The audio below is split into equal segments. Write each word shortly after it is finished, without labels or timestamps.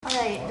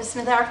Right.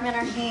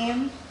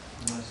 Bismillahirrahmanirrahim.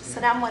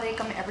 Assalamu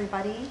alaikum,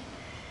 everybody.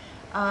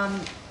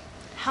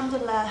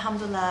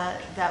 Alhamdulillah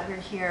that we're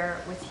here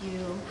with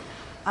you.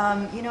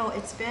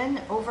 It's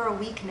been over a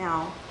week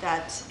now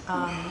that,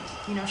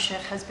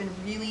 Sheikh has been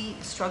really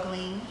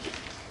struggling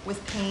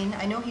with pain.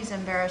 I know he's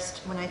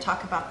embarrassed when I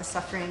talk about the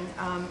suffering,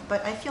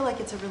 but I feel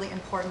like it's a really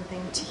important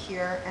thing to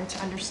hear and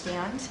to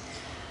understand.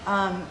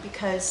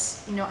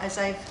 Because, as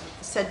I've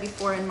said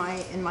before in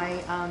my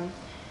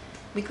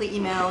weekly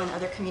email and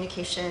other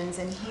communications,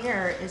 and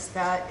here is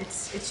that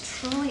it's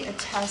truly a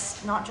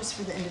test, not just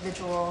for the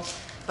individual,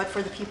 but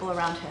for the people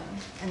around him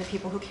and the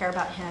people who care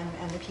about him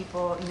and the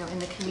people in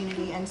the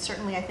community, and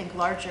certainly I think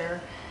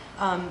larger,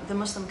 the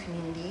Muslim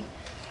community.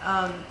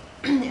 And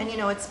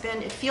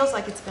it feels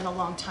like it's been a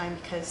long time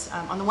because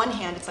on the one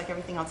hand, it's like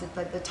everything else,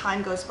 the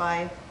time goes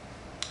by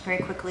very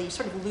quickly. You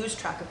sort of lose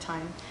track of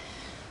time.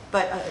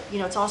 But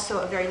it's also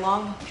a very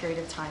long period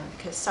of time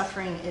because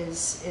suffering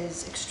is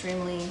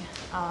extremely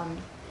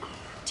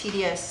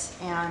tedious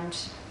and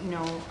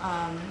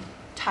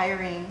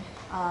tiring,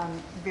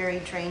 very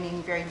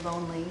draining, very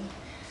lonely.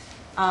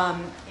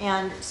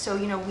 And so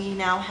we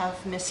now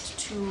have missed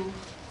 2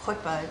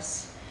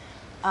 khutbahs,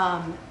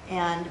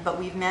 but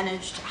we've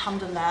managed,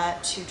 alhamdulillah,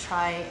 to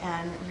try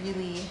and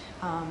really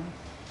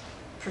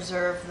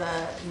preserve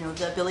the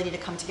ability to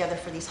come together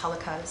for these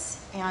halakas.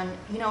 And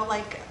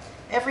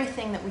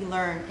everything that we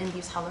learn in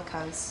these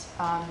halakas,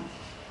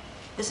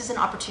 this is an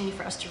opportunity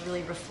for us to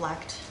really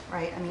reflect,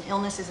 right? I mean,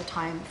 illness is a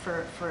time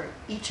for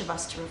each of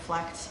us to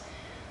reflect.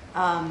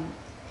 When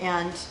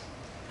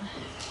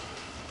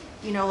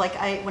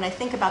I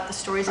think about the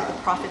stories of the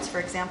prophets, for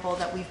example,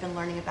 that we've been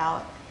learning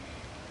about,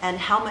 and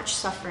how much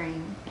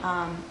suffering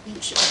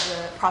each of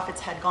the prophets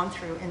had gone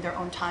through in their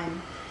own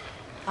time,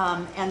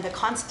 and the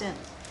constant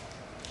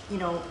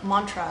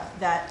mantra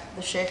that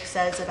the Sheikh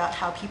says about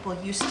how people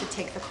used to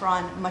take the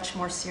Quran much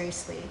more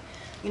seriously.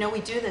 We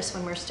do this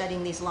when we're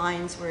studying these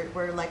lines.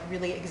 We're like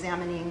really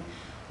examining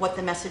what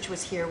the message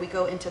was here. We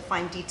go into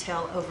fine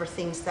detail over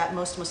things that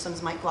most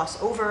Muslims might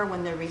gloss over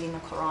when they're reading the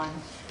Quran.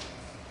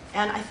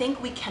 And I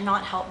think we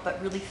cannot help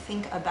but really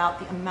think about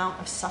the amount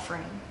of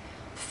suffering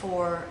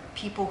for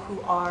people who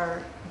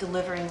are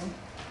delivering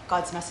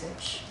God's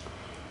message.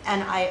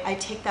 And I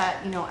take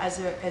that,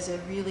 as a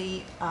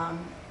really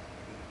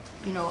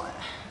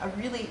a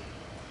really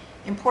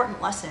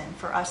important lesson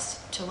for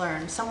us to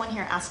learn. Someone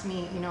here asked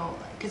me,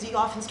 because you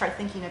often start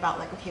thinking about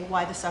okay,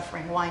 why the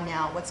suffering? Why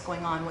now? What's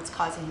going on? What's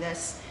causing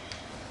this?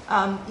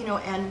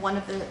 And one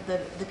of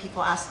the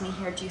people asked me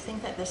here, do you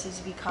think that this is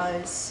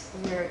because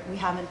we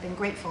haven't been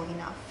grateful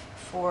enough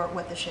for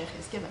what the Sheikh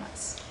has given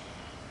us?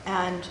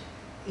 And,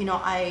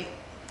 I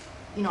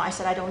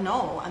said, I don't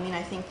know. I mean,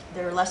 I think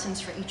there are lessons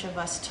for each of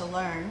us to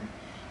learn.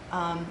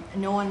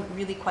 No one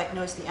really quite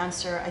knows the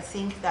answer. I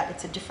think that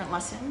it's a different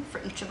lesson for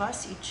each of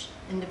us. Each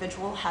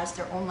individual has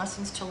their own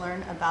lessons to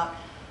learn about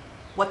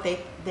what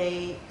they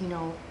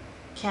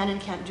can and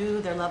can't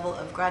do, their level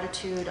of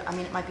gratitude. I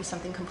mean, it might be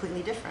something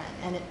completely different.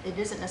 And it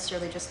isn't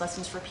necessarily just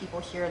lessons for people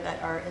here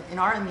that are in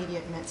our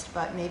immediate midst,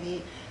 but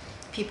maybe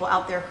people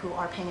out there who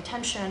are paying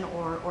attention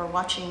or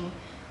watching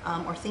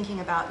or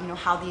thinking about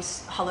how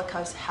these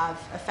halakas have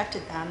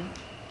affected them.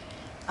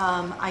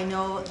 I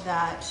know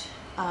that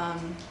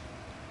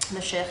the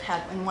Sheikh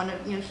had, in one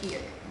of,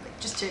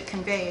 just to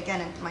convey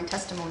again in my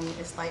testimony,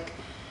 is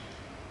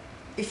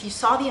if you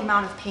saw the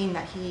amount of pain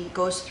that he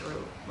goes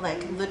through,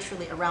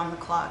 literally around the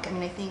clock. I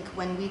mean, I think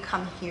when we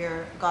come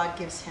here, God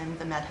gives him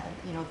the medhed,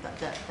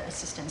 the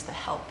assistance, the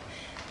help,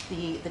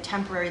 the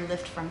temporary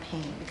lift from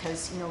pain,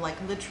 because,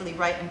 literally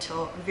right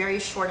until a very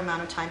short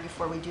amount of time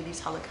before we do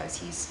these halakas,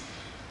 he's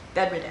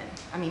bedridden.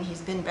 I mean,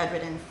 he's been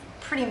bedridden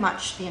pretty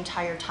much the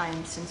entire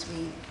time since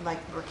we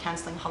were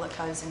canceling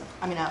halakas and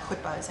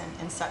khutbahs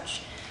and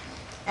such.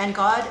 And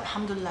God,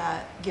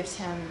 alhamdulillah, gives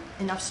him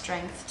enough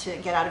strength to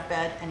get out of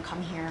bed and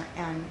come here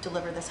and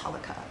deliver this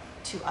halakah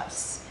to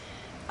us.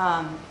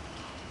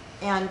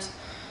 And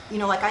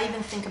I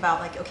even think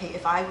about okay,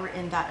 if I were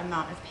in that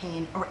amount of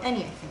pain, or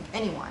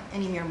anyone,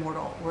 any mere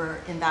mortal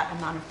were in that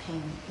amount of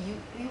pain,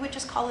 you would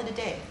just call it a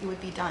day. It would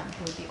be done. It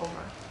would be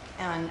over.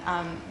 And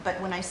but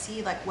when I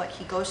see what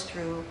he goes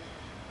through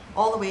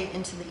all the way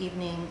into the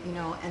evening,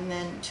 and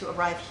then to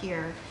arrive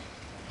here,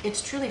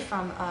 it's truly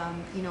from a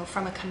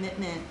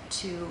commitment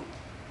to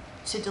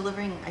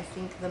delivering, I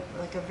think,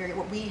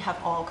 what we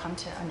have all come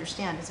to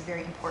understand is a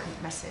very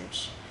important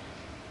message.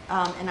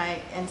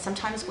 And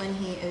sometimes when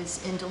he is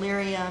in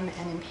delirium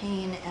and in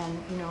pain,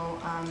 and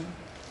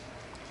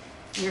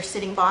you're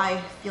sitting by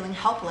feeling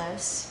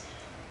helpless,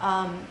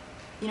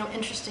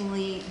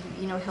 interestingly,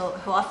 he'll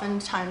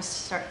oftentimes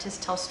start to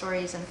tell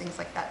stories and things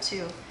like that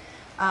too.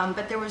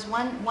 But there was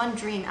one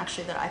dream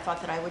actually that I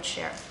thought that I would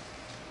share.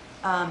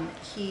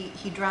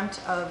 He dreamt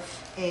of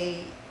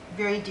a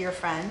very dear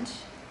friend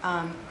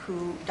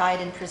who died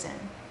in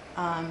prison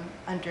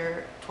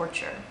under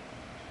torture.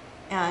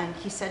 And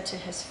he said to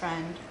his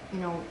friend,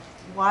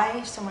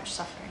 why so much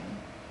suffering?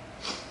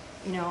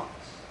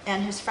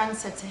 And his friend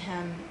said to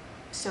him,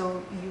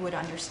 so you would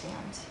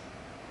understand.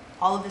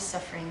 all of this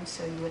suffering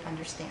so you would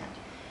understand.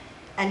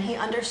 And he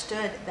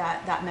understood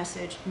that that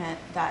message meant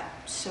that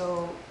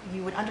so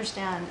you would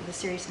understand the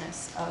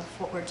seriousness of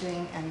what we're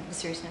doing and the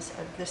seriousness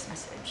of this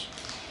message.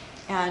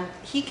 And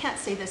he can't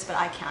say this, but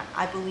I can.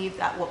 I believe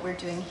that what we're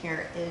doing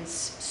here is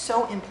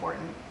so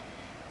important.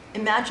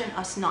 Imagine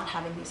us not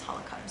having these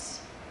halakas.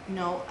 You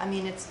know, I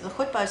mean, the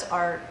khutbahs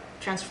are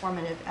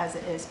transformative as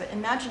it is, but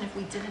imagine if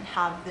we didn't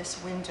have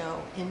this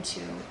window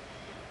into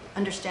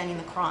understanding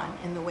the Quran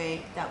in the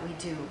way that we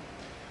do.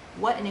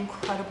 What an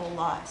incredible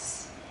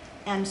loss.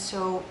 And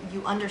so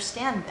you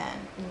understand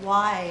then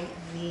why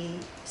the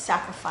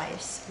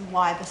sacrifice,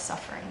 why the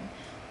suffering,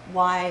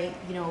 why,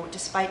 you know,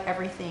 despite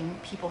everything,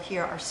 people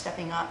here are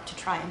stepping up to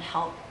try and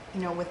help,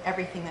 you know, with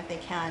everything that they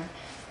can,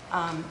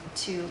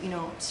 to, you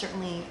know,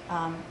 certainly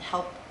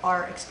help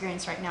our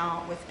experience right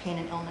now with pain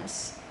and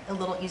illness a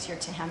little easier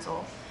to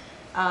handle.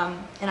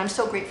 And I'm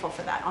so grateful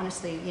for that.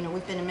 Honestly, you know,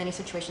 we've been in many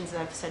situations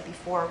that I've said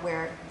before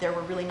where there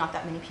were really not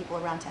that many people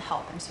around to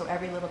help, and so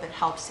every little bit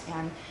helps.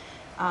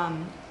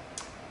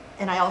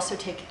 And I also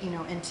take, you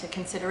know, into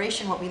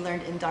consideration what we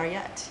learned in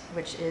Dariyat,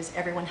 which is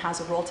everyone has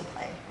a role to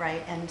play,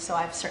 right? And so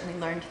I've certainly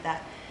learned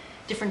that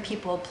different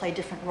people play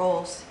different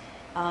roles,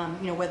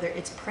 you know, whether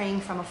it's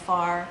praying from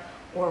afar,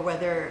 or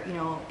whether, you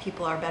know,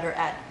 people are better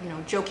at, you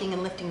know, joking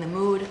and lifting the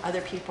mood.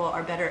 Other people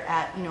are better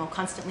at, you know,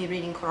 constantly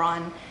reading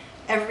Quran.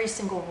 Every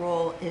single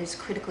role is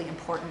critically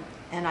important.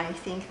 And I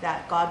think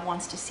that God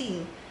wants to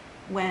see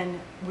when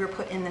we're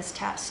put in this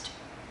test,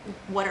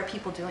 what are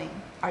people doing?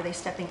 Are they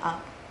stepping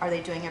up? Are they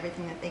doing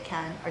everything that they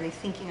can? Are they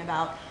thinking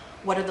about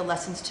what are the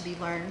lessons to be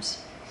learned?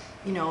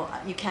 You know,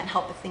 you can't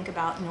help but think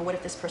about, you know, what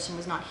if this person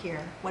was not here?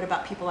 What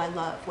about people I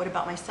love? What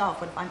about myself?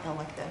 What if I'm ill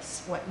like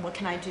this? What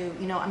can I do?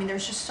 You know, I mean,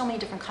 there's just so many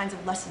different kinds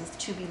of lessons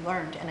to be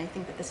learned. And I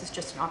think that this is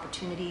just an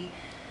opportunity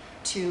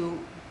to,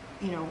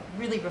 you know,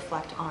 really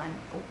reflect on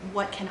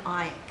what can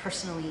I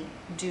personally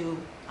do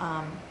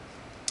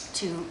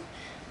to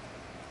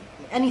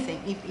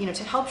anything, you know,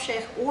 to help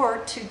Sheikh, or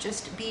to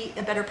just be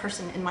a better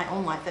person in my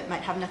own life that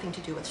might have nothing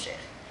to do with Sheikh.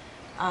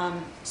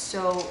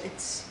 So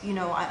it's, you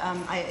know,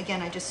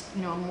 I just,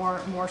 you know,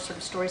 more sort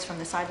of stories from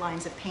the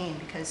sidelines of pain,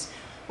 because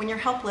when you're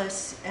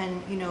helpless,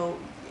 and, you know,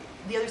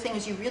 the other thing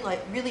is you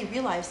really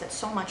realize that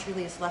so much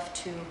really is left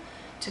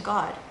to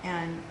God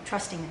and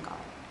trusting in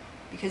God,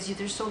 because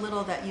there's so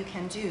little that you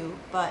can do.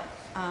 But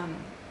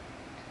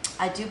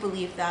I do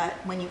believe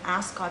that when you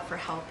ask God for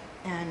help,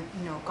 and,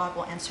 you know, God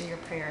will answer your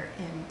prayer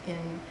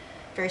in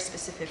very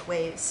specific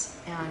ways.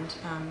 And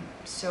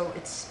so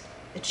it's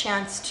a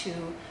chance to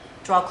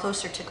draw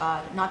closer to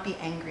God, not be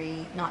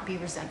angry, not be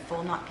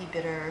resentful, not be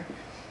bitter,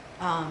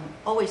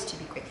 always to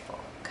be grateful,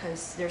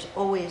 because there's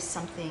always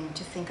something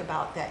to think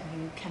about that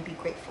you can be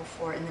grateful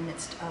for in the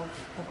midst of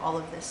all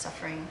of this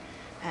suffering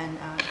and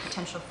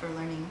potential for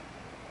learning.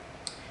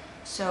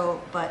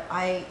 So, but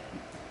I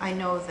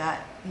know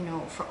that, you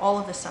know, for all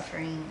of the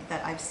suffering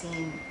that I've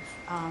seen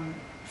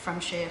from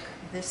Sheikh,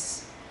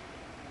 this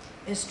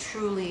is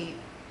truly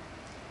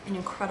an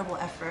incredible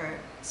effort,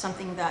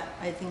 something that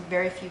I think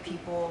very few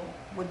people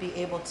would be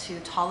able to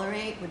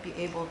tolerate,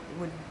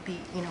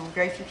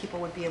 very few people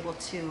would be able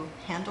to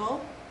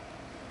handle.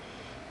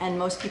 And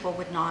most people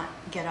would not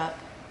get up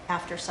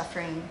after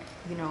suffering,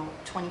 you know,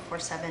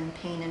 24/7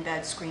 pain in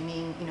bed,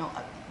 screaming, you know,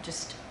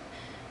 just,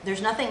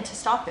 there's nothing to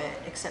stop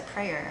it except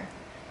prayer,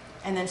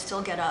 and then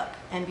still get up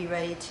and be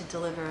ready to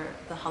deliver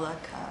the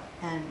halakha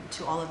and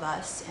to all of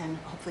us, and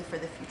hopefully for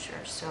the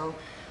future. So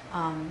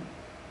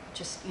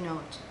just, you know,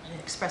 to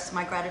express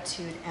my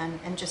gratitude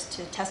and just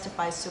to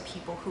testify so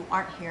people who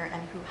aren't here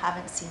and who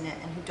haven't seen it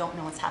and who don't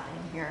know what's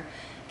happening here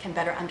can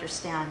better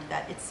understand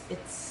that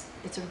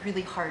it's a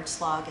really hard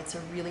slog, it's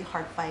a really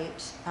hard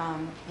fight,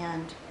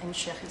 and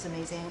Sheikh is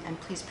amazing, and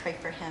please pray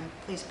for him.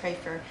 Please pray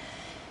for,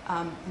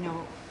 you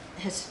know,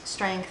 his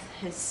strength,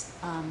 his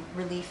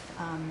relief,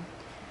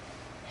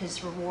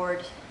 his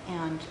reward,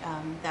 and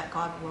that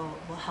God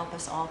will help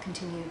us all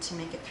continue to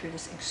make it through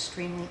this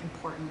extremely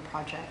important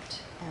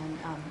project. And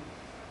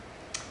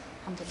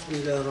بسم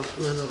الله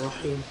الرحمن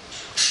الرحيم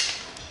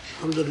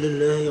الحمد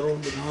لله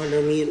رب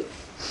العالمين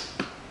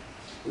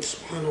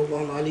سبحان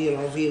الله العلي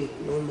العظيم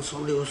اللهم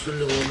صل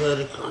وسلم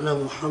وبارك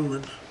على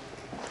محمد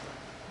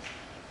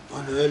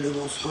وعلى آله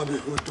وأصحابه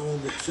وتوب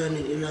بإحسان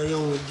إلى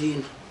يوم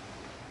الدين.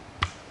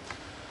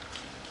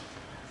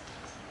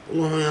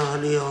 اللهم يا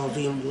علي يا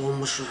عظيم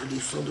اللهم اشرح لي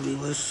صدري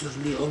ويسر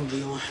لي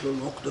أمري واحلل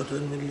عقدة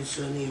من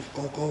لساني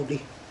يفقهوا قولي.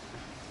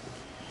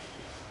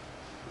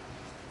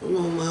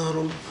 اللهم يا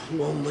رب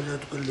اللهم لا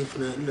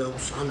تكلفنا إلا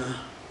وسعنا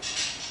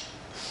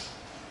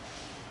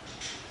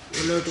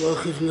ولا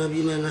تؤاخذنا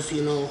بما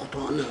نسينا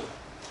واخطأنا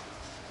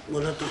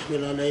ولا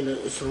تحمل علينا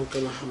إصرا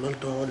كما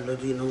حملته على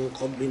الذين من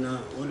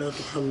قبلنا ولا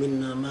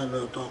تحملنا ما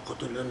لا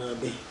طاقة لنا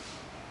به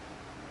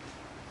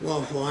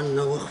واعف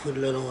عنا واغفر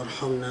لنا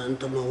وارحمنا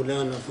أنت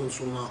مولانا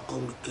فانصرنا على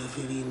القوم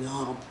الكافرين يا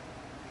رب.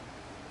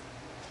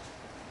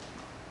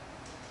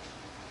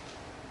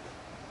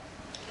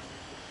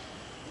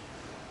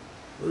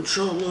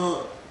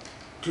 Inshallah,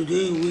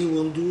 today we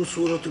will do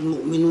Surah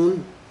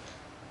Al-Mu'minun,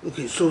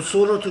 Okay, so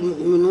Surah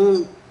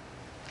Al-Mu'minun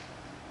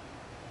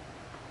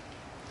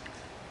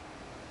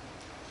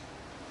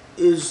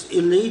is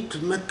a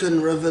late Meccan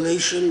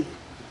revelation,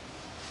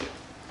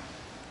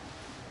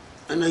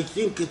 and I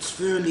think it's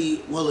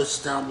fairly well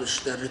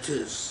established that it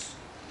is.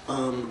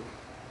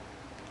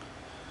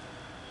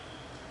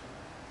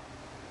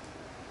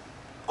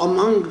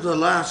 Among the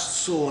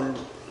last surah,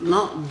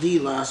 not the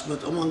last,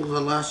 but among the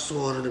last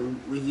surah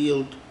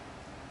revealed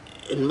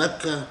in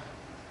Mecca,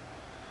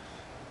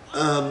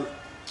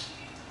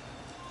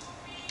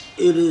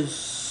 it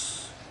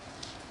is,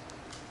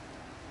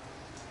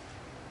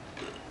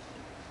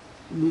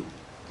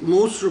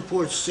 most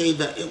reports say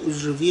that it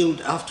was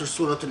revealed after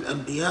Surah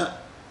Al-Anbiya,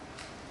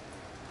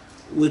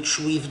 which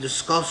we've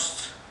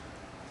discussed,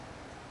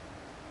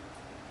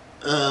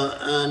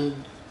 and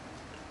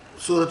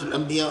Surah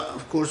Al-Anbiya,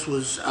 of course,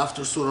 was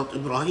after Surah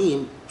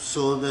Ibrahim,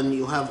 so then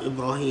you have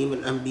Ibrahim,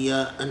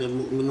 Al-Anbiya, and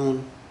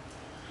Al-Mu'minun.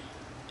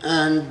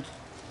 And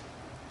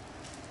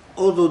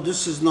although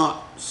this is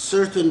not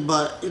certain,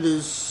 but it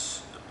is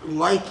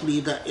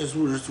likely that it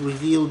was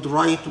revealed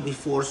right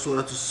before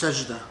Surah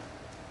Al-Sajdah,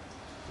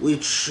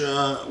 which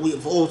we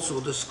have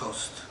also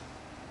discussed.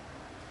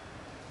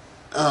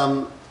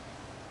 But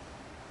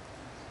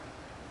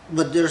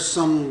there's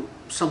some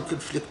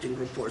conflicting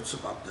reports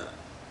about that.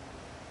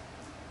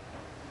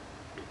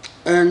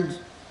 And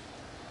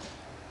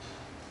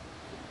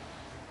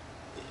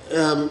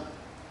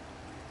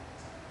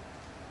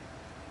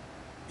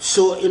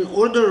so in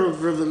order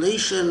of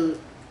revelation,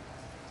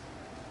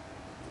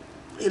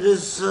 it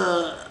is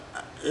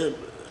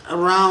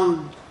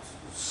around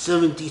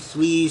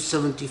 73,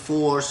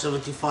 74,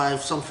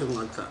 75, something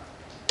like that,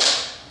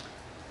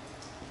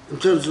 in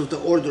terms of the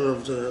order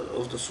of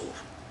the surah.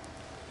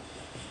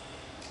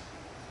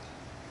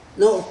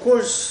 Now, of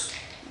course,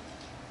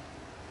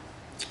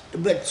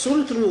 but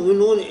Surah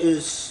Al-Mu'minun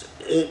is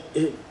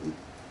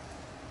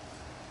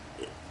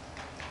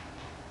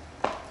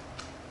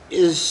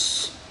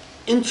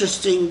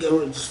interesting,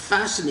 or it's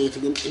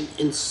fascinating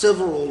in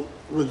several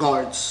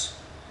regards.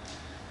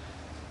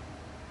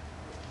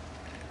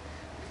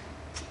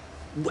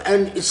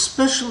 And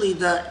especially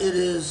that it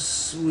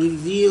is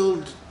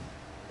revealed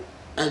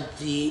at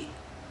the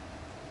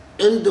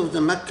end of the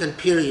Meccan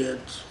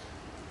period.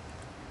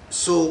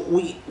 So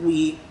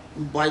we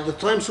by the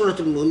time Surah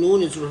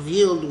Al-Mu'minun is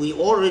revealed, we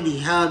already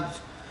had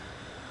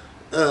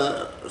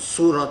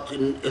Surah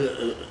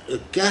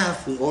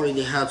Al-Kahf, we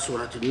already had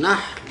Surah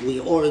Al-Nahl, we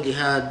already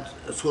had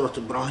Surah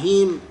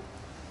Ibrahim.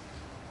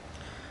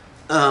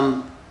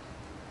 And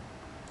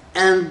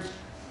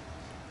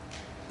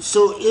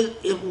so it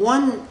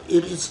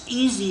is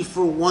easy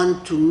for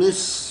one to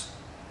miss,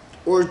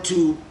 or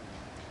to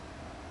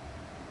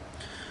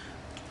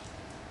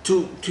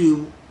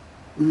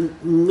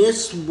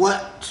miss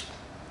what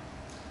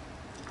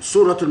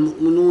Surah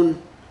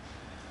Al-Mu'minun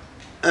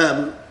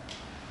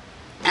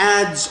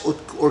adds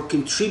or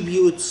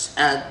contributes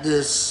at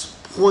this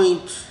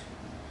point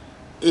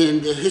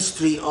in the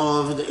history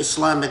of the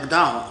Islamic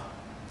Dawah,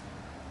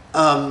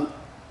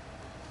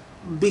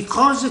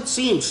 because it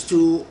seems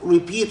to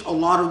repeat a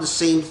lot of the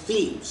same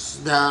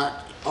themes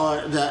that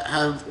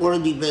have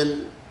already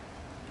been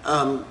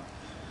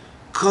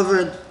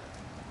covered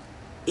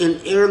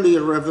in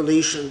earlier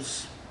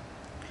revelations,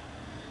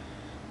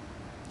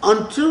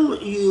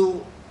 until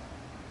you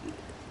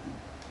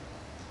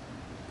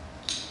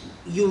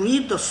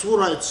read the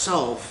surah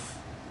itself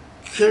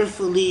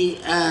carefully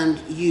and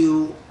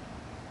you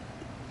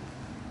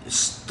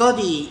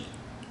study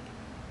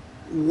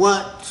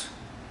what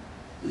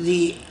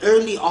the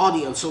early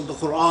audience of the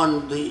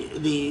Quran,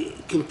 the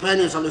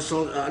companions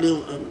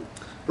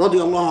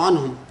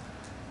radiallahu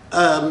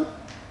anhum,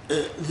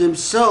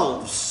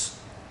 themselves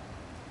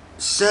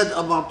said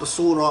about the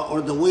surah,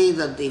 or the way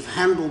that they've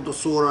handled the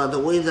surah, the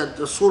way that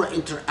the surah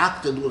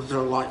interacted with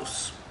their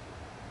lives.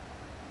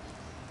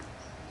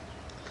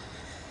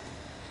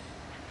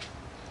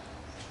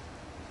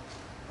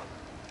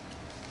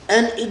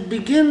 And it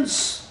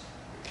begins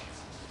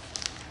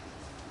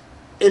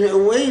in a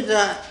way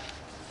that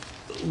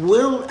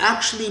will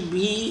actually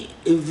be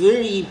a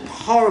very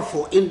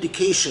powerful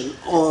indication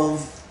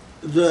of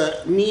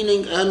the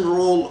meaning and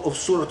role of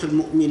Surah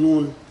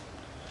Al-Mu'minun.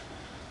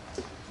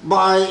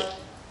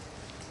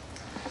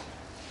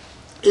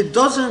 It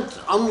doesn't,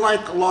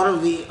 unlike a lot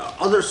of the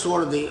other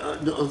surah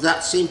of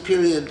that same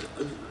period,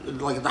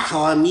 like the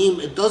Hawamim,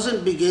 it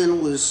doesn't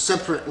begin with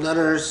separate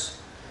letters.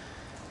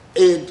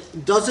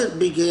 It doesn't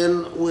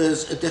begin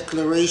with a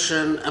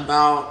declaration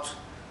about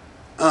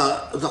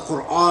the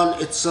Quran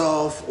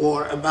itself,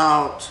 or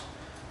about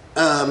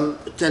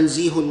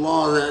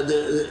Tanzihullah,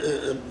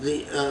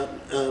 the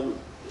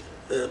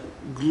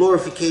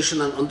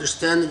glorification and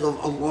understanding of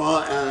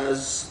Allah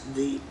as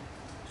the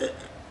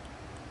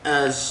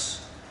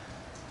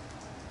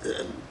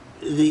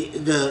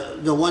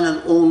one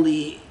and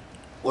only,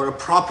 or a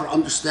proper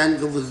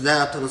understanding of the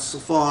Dhat and the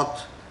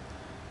Sifat,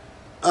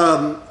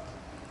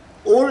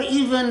 or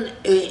even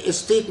a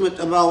statement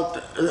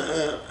about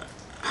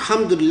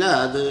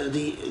Alhamdulillah,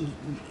 the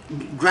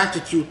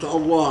gratitude to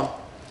Allah.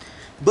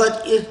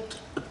 But it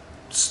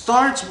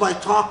starts by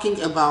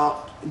talking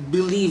about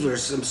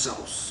believers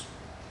themselves.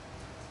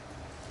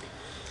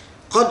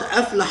 قَدْ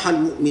أَفْلَحَ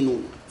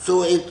الْمُؤْمِنُونَ.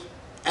 So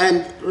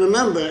and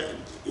remember,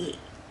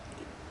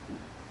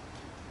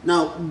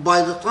 now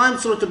by the time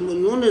Surah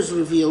Al-Mu'minun is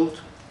revealed,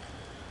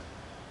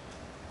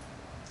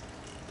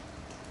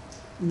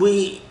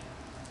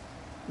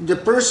 the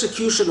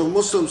persecution of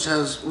Muslims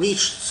has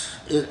reached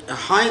a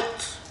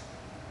height,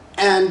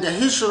 and the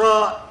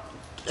hijrah,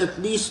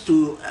 at least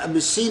to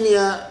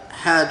Abyssinia,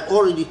 had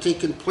already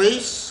taken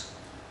place,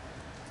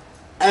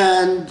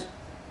 and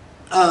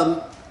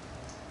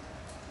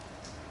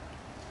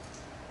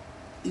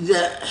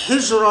the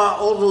hijrah,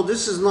 although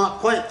this is not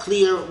quite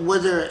clear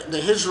whether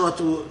the hijrah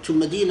to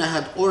Medina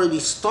had already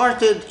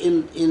started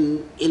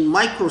in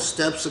micro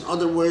steps, in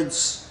other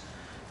words,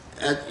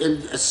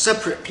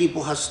 separate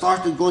people have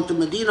started going to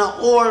Medina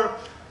or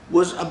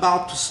was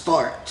about to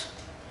start.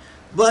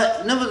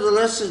 But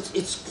nevertheless,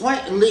 it's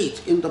quite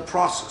late in the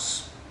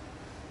process,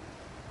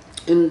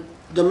 in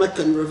the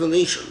Meccan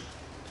revelation.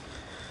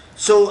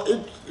 So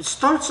it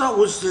starts out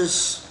with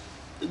this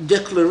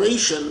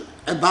declaration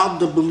about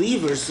the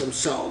believers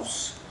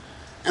themselves.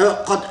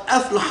 قَدْ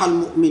أَفْلَحَ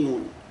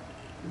الْمُؤْمِنُونَ.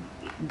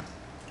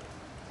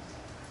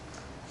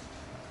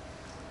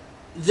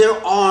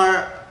 There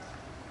are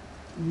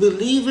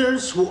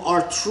believers who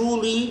are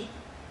truly,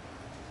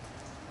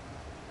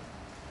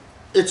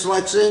 it's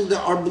like saying there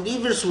are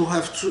believers who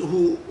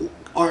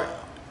are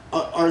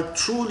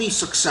truly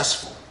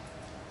successful,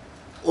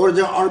 or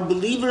there are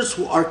believers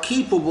who are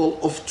capable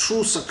of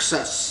true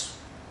success,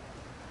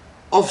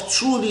 of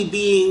truly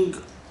being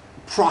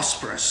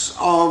prosperous,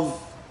 of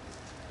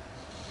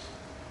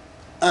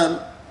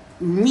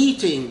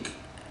meeting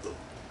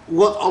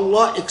what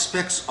Allah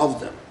expects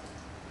of them.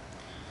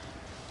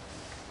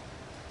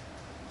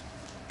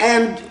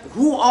 And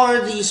who are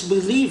these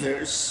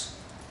believers?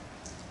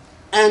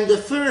 And the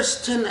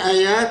first 10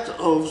 ayat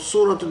of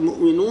Surah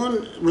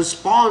Al-Mu'minun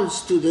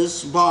responds to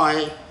this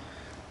by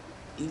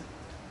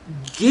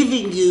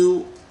giving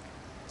you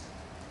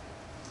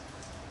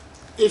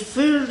a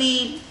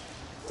fairly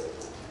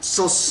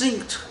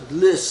succinct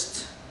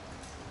list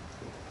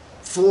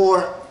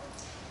for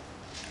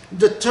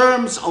the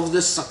terms of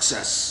this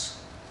success.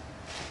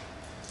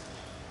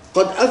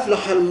 قد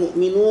أفلح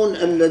المؤمنون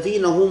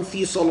الذين هم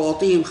في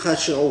صلاتهم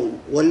خاشعون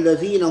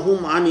والذين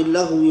هم عن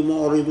اللغو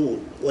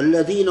معرضون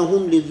والذين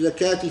هم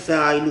للزكاة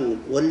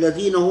فاعلون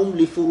والذين هم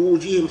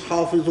لفروجهم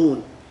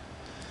حافظون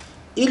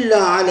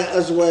إلا على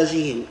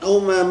أزواجهم أو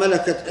ما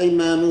ملكت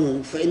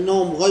أيمانهم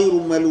فإنهم غير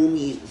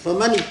ملومين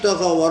فمن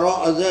ابتغى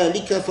وراء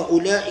ذلك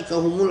فأولئك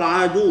هم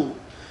العادون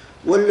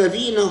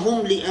والذين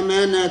هم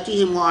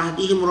لأماناتهم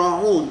وعهدهم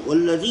راعون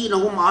والذين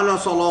هم على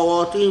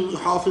صلواتهم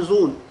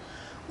يحافظون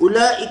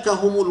أولئك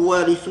هم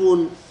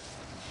الوارثون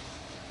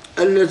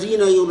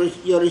الذين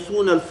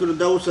يرثون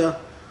الفردوس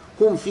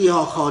هم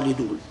فيها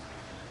خالدون.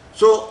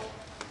 So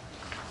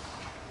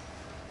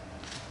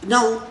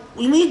now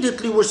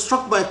immediately we're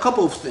struck by a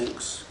couple of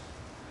things.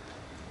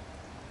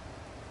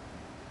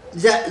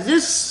 That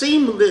this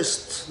same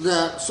list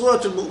that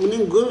Surah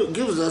Al-Mu'minun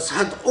gives us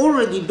had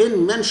already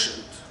been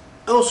mentioned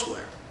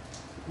elsewhere.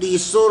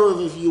 These sort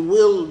of, if you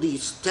will,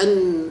 these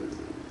 10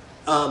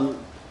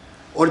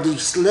 or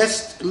this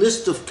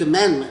list of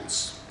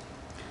commandments.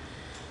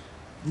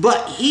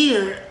 But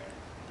here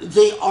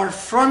they are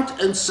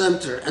front and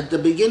center at the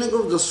beginning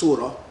of the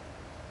surah.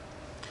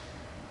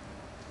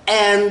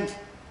 And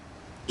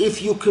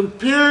if you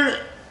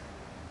compare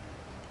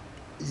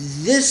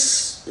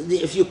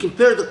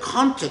the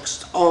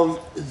context of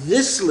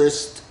this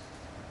list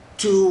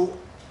to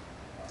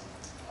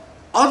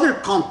other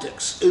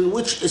contexts in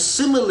which a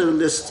similar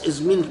list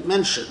is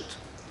mentioned,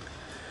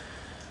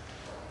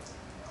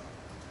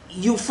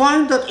 you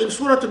find that in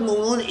Surah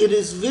Al-Mu'minun it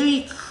is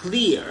very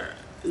clear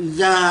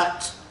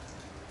that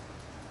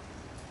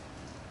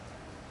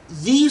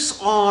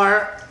these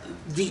are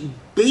the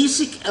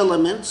basic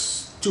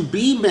elements to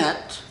be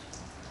met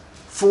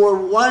for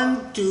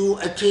one to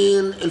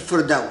attain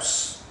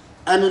Al-Firdaus.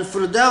 And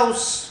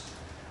Al-Firdaus,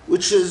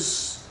 which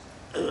is,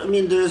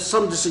 there is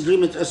some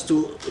disagreement as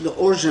to the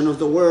origin of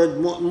the word.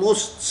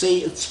 Most say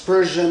it's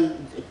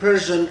Persian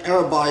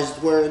Arabized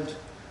word.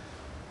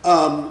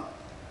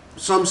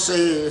 Some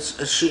say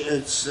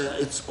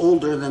it's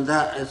older than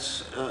that.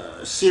 It's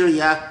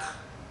Syriac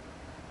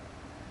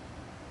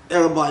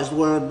Arabized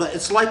word, but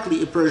it's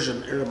likely a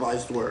Persian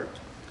Arabized word.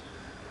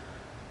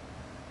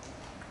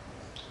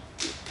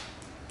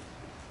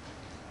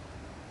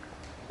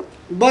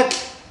 But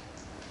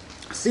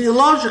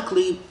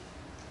theologically,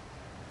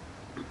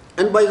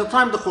 and by the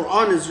time the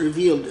Quran is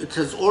revealed, it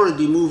has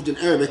already moved in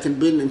Arabic and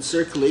been in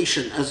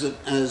circulation as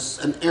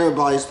an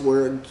Arabized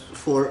word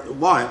for a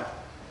while.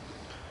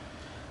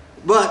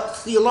 But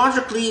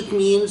theologically it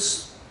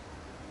means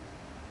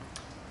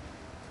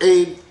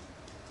a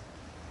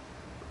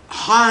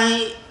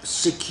high,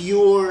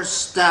 secure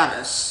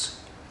status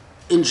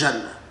in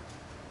Jannah.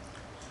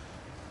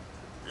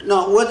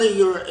 Now, whether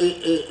you're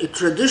a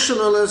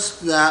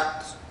traditionalist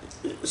that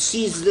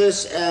sees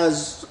this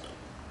as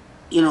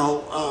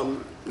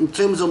in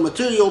terms of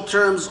material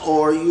terms,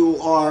 or you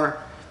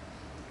are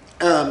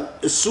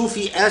a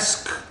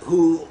Sufi-esque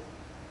who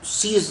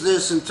sees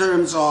this in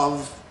terms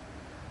of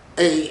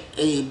a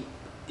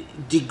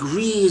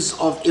degrees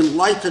of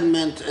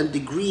enlightenment and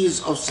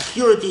degrees of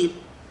security.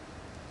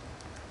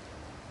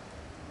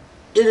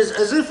 It is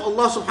as if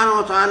Allah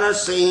subhanahu wa ta'ala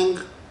is saying,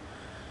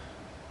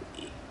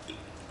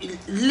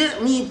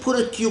 let me put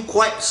it to you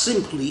quite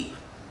simply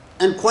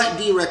and quite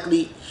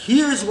directly.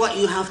 Here's what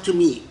you have to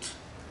meet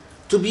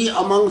to be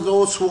among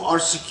those who are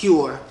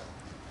secure,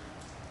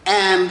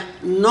 and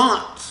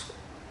not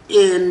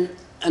in,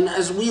 and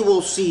as we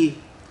will see,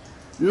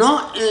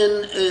 not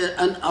in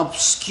an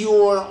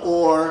obscure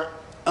or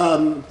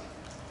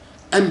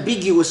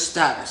ambiguous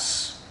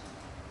status.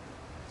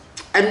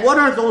 And what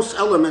are those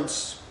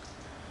elements?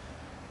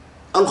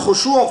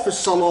 Al-khushu' fi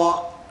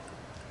salah,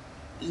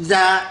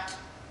 that,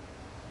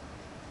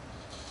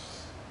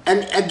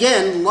 and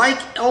again, like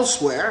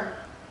elsewhere,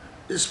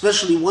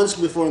 especially once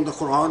before in the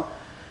Quran,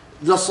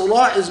 the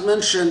salah is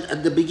mentioned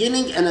at the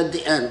beginning and at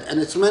the end. And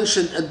it's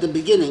mentioned at the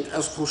beginning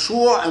as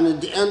khushu', and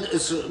at the end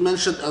it's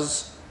mentioned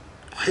as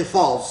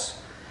hifaz.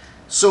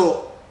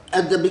 So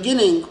at the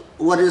beginning,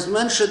 what is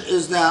mentioned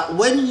is that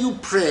when you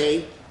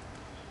pray,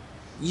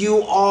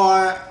 you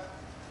are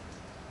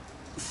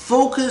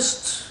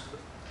focused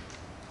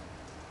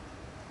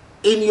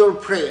in your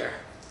prayer.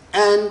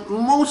 And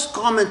most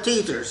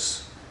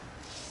commentators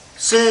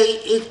say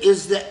it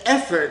is the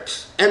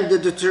effort and the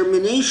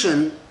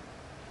determination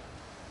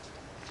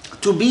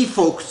to be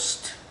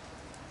focused.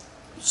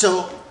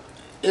 So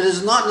it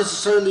is not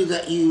necessarily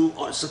that you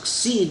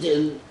succeed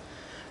in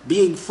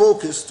being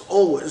focused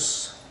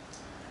always.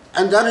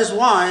 And that is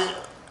why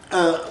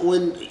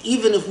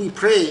even if we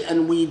pray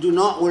and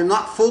we're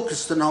not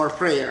focused in our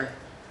prayer,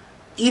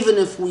 even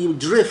if we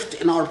drift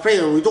in our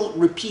prayer, we don't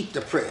repeat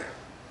the prayer.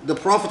 The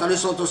Prophet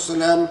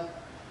ﷺ,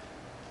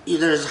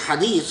 there is a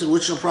hadith in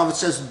which the Prophet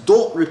says,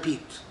 don't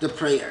repeat the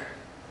prayer,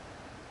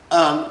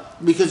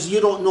 because you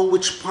don't know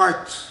which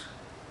part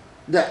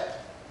that,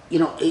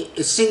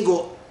 a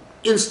single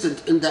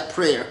instant in that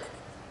prayer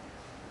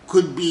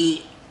could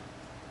be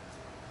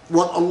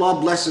what Allah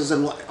blesses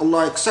and what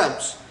Allah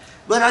accepts.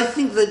 But I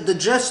think that the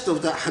gist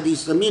of that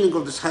hadith, the meaning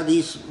of this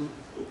hadith,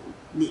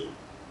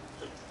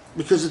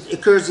 because it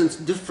occurs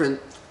in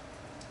different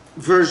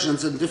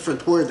versions and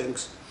different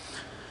wordings,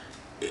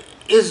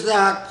 is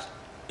that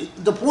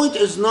the point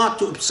is not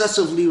to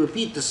obsessively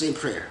repeat the same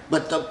prayer,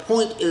 but the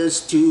point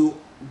is to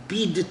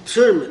be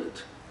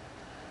determined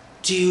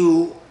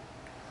to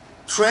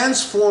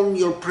transform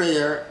your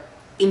prayer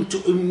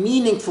into a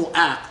meaningful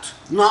act,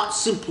 not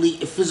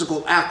simply a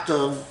physical act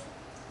of,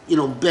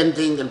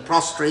 bending and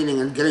prostrating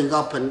and getting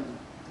up and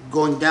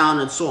going down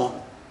and so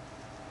on.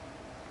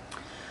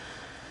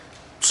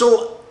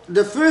 So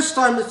the first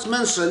time it's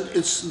mentioned,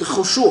 it's the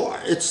khushu',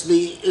 it's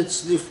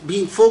the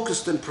being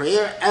focused in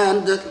prayer,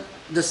 and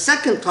the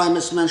second time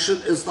it's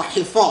mentioned is the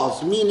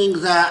hifaz,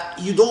 meaning that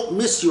you don't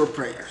miss your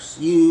prayers.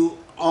 You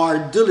are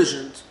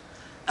diligent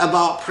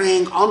about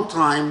praying on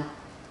time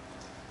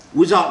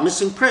without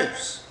missing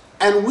prayers.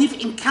 And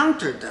we've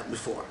encountered that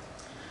before.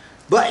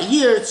 But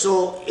here,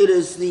 so it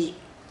is the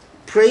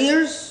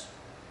prayers.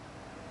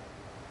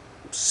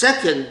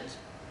 Second,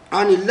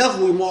 عن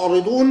اللغو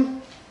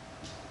معرضون.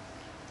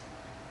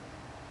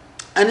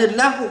 And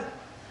al-lahu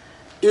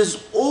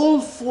is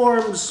all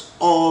forms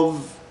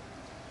of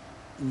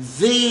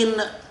vain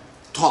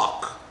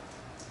talk.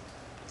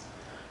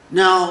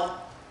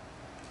 Now,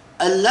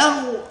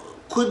 al-lahu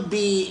could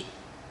be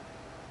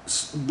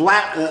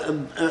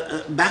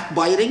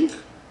backbiting,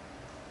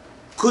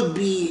 could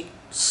be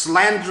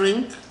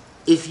slandering,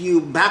 if you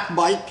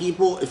backbite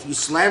people, if you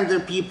slander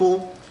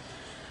people.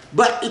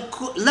 But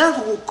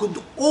lahu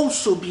could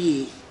also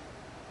be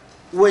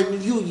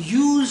when you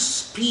use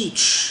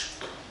speech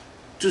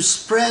to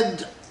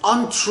spread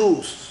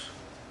untruth,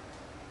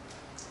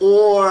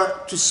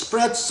 or to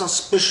spread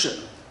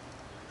suspicion,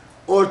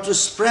 or to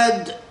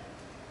spread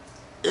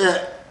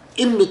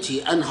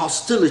enmity and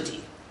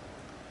hostility.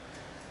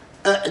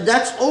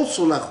 That's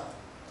also lahu.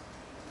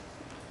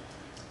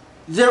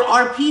 There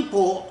are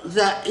people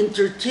that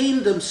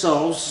entertain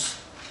themselves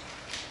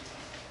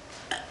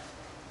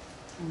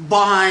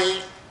by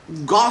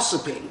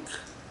gossiping,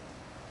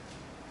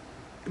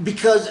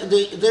 because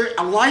their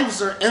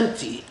lives are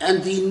empty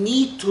and they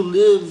need to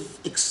live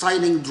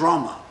exciting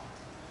drama.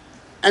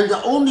 And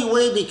the only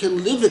way they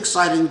can live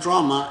exciting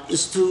drama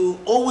is to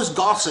always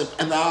gossip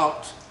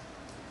about,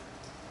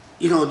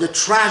 the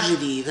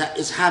tragedy that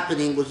is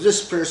happening with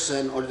this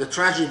person, or the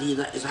tragedy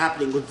that is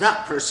happening with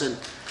that person.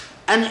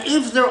 And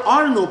if there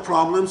are no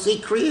problems, they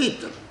create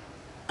them.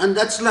 And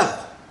that's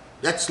love.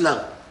 That's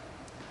love.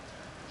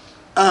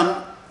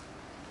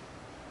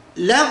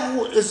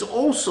 Love is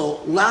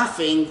also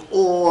laughing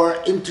or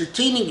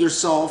entertaining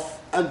yourself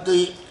at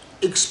the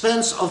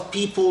expense of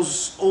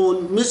people's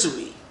own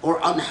misery or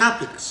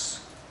unhappiness.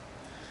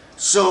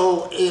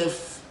 So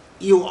if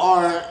you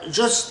are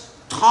just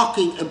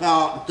talking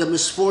about the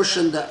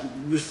misfortune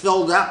that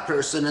befell that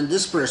person and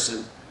this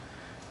person,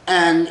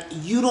 and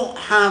you don't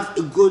have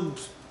a good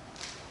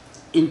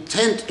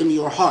intent in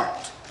your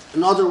heart,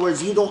 in other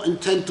words, you don't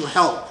intend to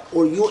help,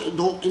 or you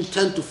don't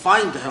intend to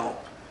find help,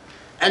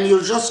 and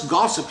you're just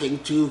gossiping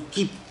to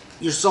keep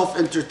yourself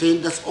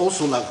entertained, that's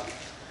also lagw.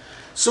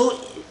 So,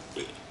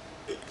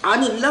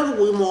 عن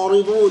اللغو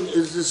معرضون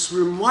is this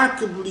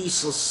remarkably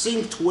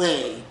succinct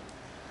way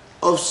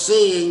of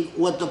saying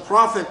what the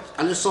Prophet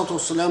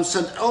ﷺ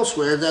said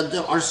elsewhere, that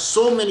there are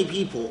so many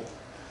people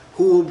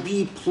who will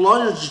be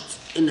plunged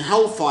in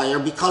hellfire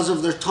because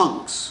of their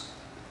tongues.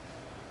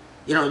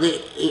 You know,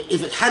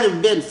 if it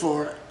hadn't been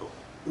for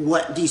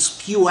what they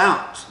spew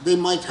out, they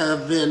might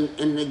have been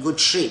in a good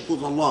shape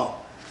with Allah.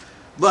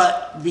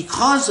 But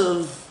because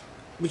of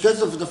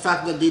the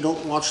fact that they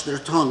don't watch their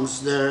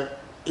tongues, they're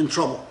in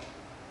trouble.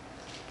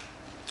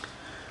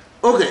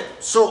 Okay,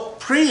 so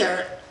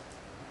prayer,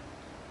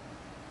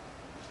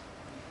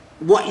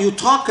 what you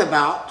talk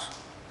about,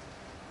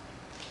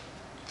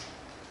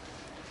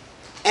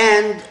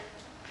 and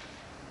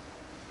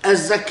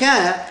as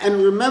zakah,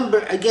 and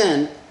remember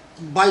again,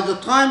 by the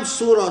time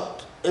Surah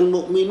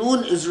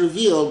Al-Mu'minun is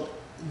revealed,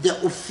 the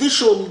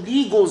official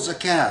legal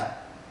zakah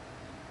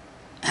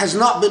has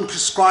not been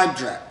prescribed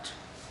yet.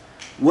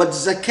 What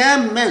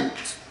zakah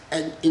meant,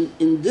 and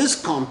in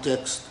this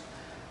context,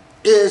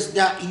 is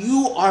that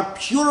you are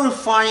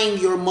purifying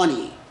your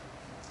money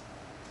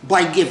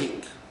by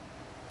giving.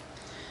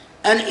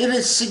 And it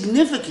is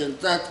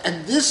significant that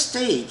at this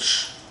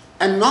stage,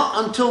 and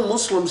not until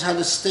Muslims had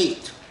a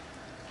state,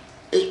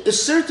 a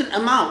certain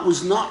amount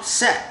was not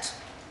set,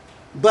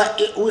 but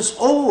it was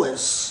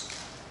always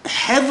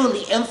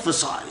heavily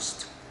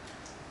emphasized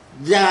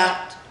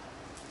that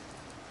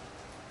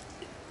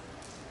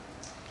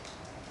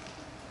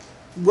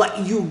what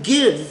you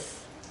give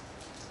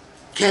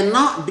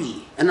cannot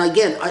be, and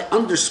again I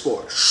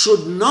underscore,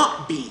 should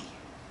not be,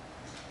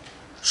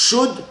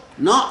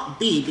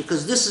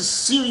 because this is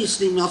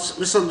seriously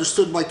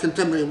misunderstood by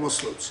contemporary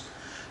Muslims,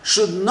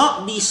 should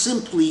not be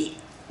simply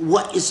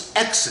what is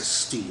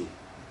excess to you.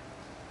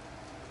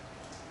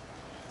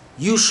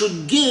 You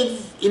should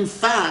give, in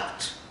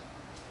fact,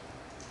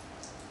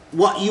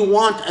 what you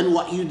want and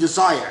what you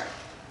desire.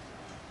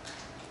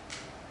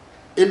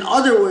 In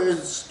other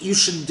words, you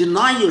should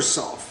deny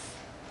yourself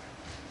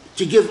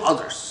to give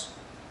others.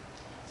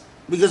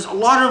 Because a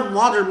lot of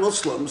modern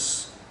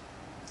Muslims,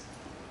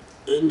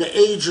 in the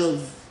age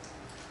of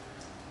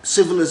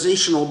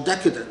civilizational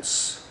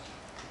decadence,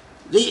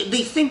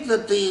 they think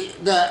that they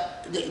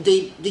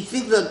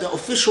think that the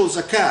official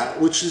zakah,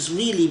 which is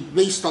really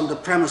based on the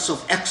premise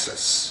of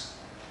excess,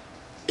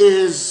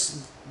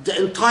 is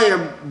the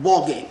entire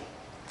ballgame.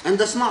 And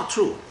that's not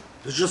true.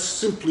 It's just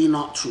simply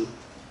not true.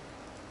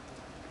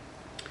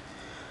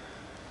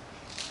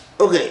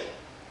 Okay.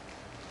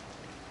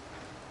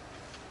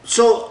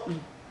 So,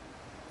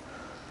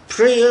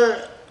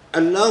 prayer,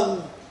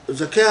 Allah,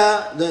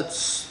 zakah,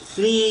 that's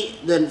 3,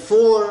 then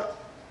 4.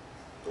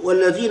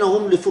 والذين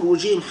هم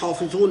لفروجهم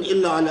حافظون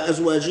إلا على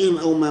أزواجهم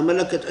أو ما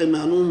ملكت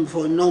أيمانهم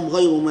فإنهم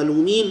غير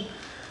ملومين.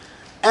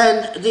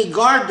 And they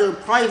guard their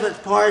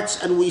private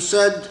parts, and we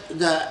said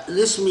that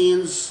this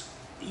means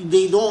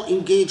they don't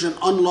engage in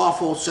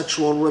unlawful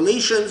sexual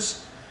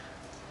relations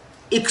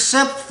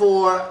except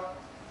for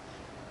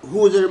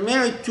who they're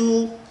married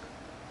to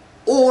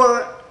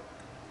or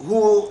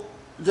who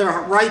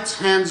their right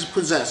hands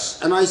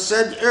possess. And I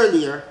said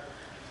earlier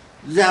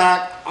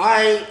that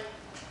I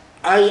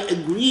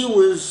agree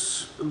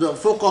with the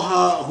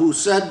fuqaha who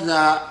said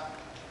that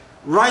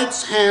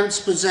rights hands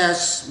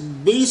possess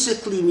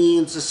basically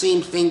means the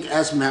same thing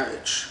as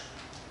marriage.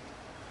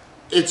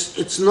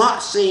 It's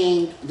not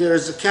saying there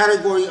is a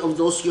category of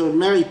those you're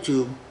married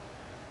to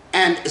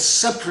and a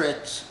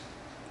separate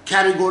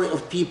category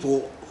of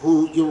people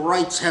who your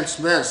rights hands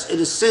possess. It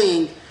is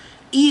saying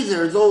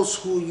either those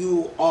who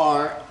you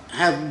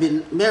have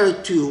been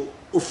married to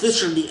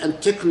officially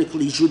and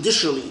technically,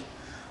 judicially,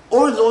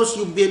 or those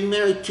you've been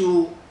married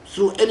to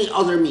through any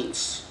other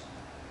means.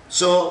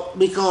 So,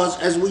 because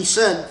as we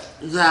said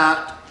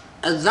that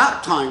at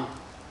that time,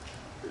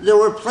 there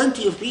were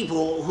plenty of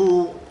people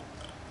who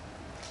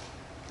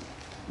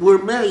were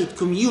married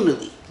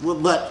communally,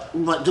 but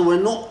there were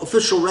no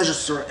official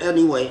register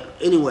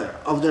anywhere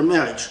of their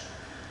marriage.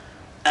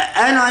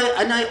 And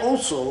I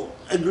also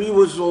agree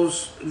with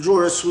those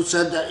jurists who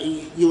said that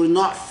you were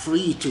not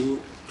free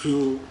to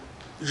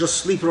just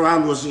sleep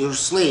around with your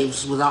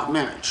slaves without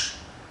marriage.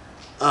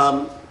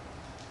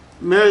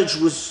 Marriage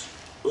was,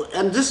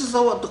 and this is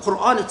what the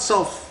Quran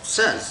itself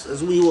says,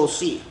 as we will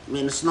see. I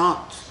mean, it's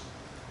not,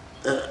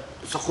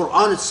 it's the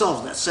Quran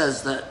itself that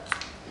says that.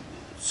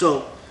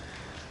 So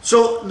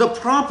the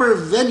proper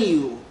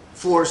venue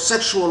for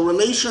sexual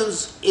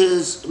relations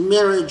is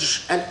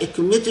marriage and a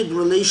committed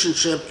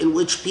relationship in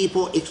which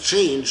people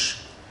exchange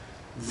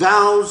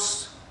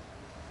vows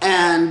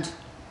and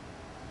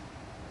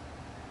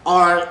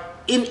are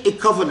in a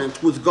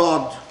covenant with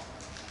God.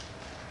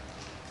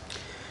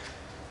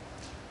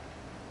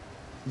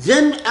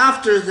 Then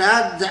after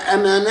that, the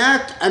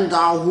amanat and the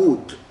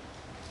ahud.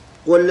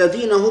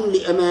 وَالَّذِينَ هُمْ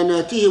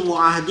لِأَمَانَاتِهِمْ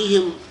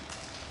وَعَهْدِهِمْ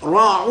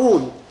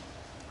ra'un.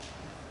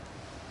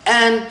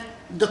 And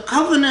the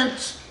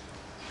covenant,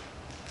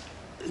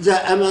 the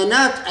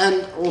amanat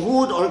and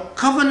uhud are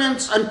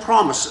covenants and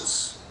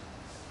promises.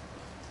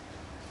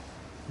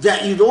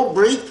 That you don't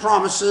break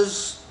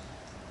promises,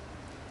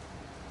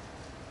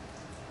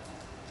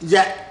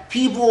 that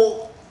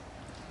people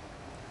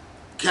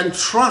can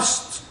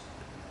trust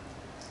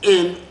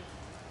in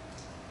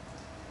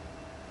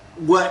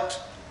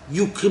what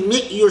you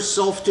commit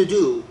yourself to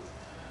do,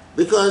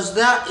 because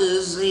that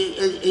is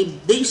a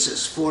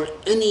basis for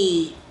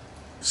any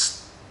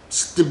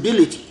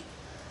stability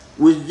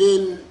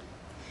within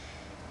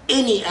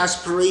any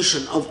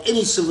aspiration of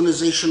any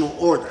civilizational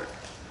order.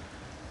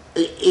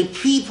 A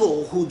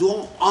people who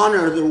don't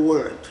honor their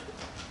word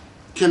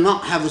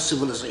cannot have a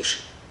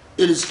civilization.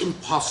 It is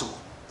impossible.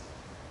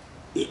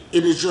 It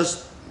is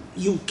just,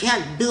 you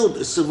can't build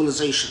a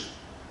civilization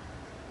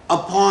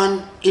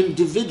upon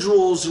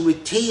individuals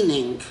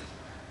retaining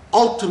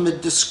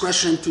ultimate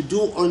discretion to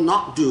do or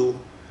not do,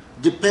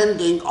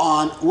 depending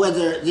on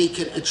whether they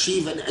can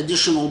achieve an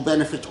additional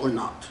benefit or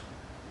not.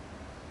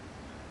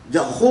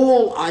 The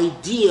whole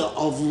idea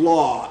of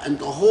law and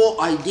the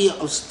whole idea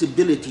of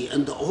stability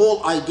and the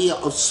whole idea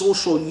of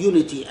social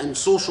unity and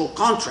social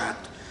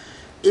contract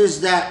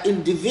is that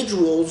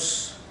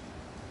individuals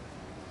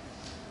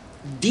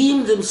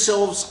deem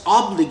themselves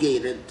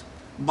obligated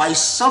by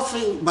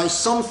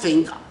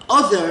something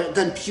other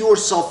than pure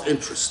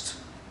self-interest.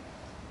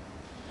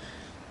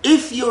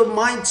 If your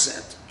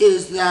mindset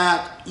is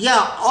that,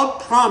 yeah, I'll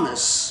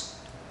promise,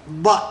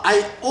 but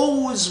I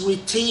always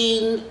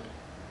retain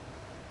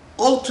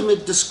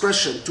ultimate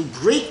discretion to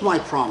break my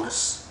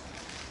promise,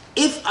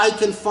 if I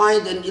can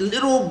find a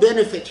little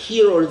benefit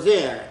here or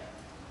there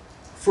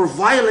for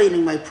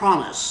violating my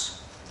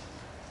promise,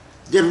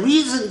 the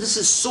reason this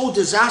is so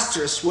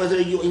disastrous, whether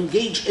you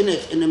engage in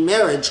it in a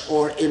marriage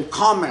or in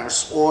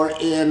commerce or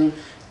in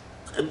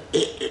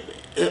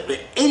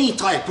any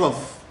type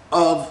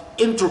of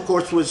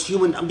intercourse with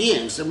human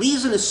beings, the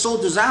reason it's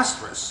so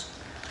disastrous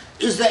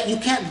is that you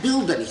can't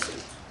build anything.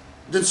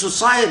 Then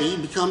society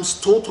becomes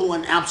total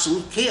and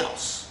absolute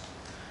chaos.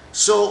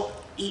 So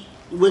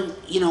when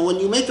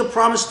you make a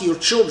promise to your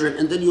children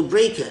and then you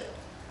break it,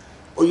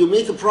 or you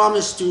make a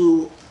promise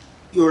to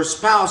your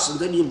spouse and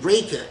then you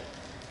break it,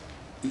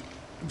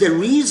 the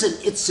reason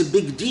it's a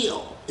big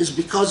deal is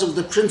because of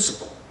the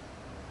principle.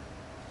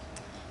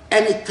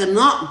 And it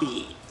cannot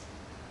be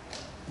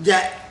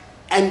that,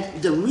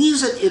 and the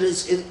reason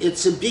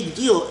it's a big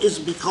deal is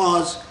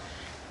because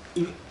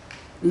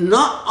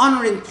not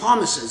honoring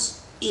promises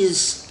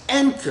is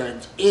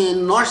anchored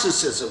in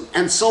narcissism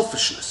and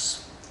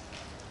selfishness.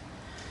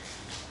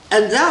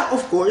 And that,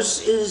 of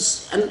course,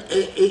 is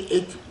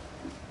a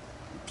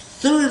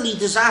thoroughly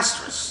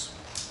disastrous.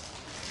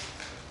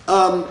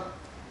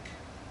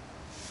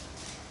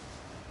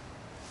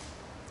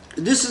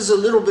 This is a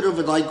little bit of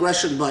a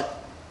digression,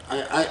 but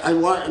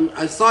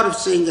I thought of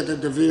saying it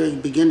at the very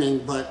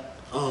beginning, but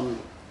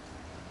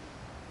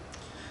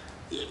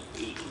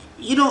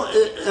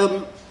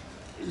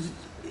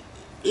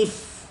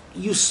if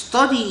you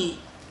study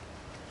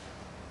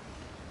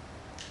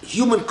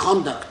human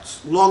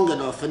conduct long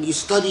enough and you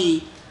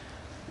study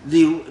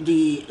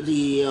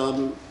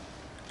the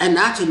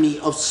anatomy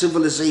of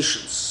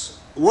civilizations,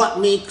 what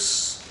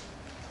makes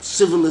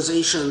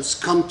civilizations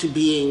come to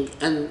being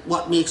and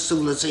what makes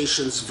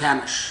civilizations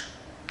vanish.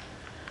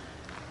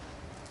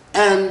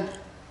 And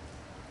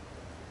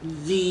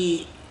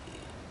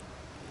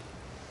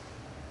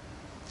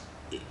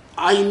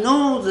I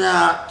know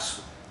that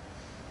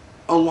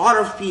a lot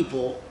of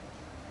people,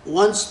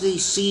 once they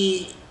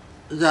see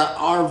that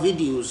our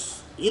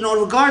videos,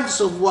 regardless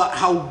of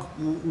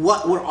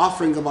what we're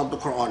offering about the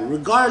Quran,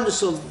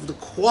 regardless of the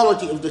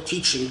quality of the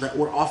teaching that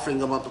we're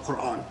offering about the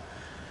Quran,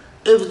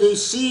 if they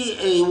see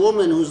a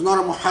woman who's not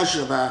a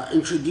muhajjaba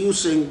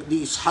introducing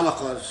these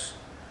halaqas,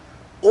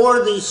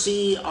 or they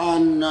see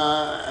on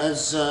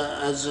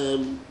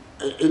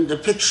in the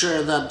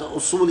picture that the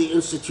Usuli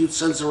Institute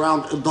sends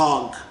around a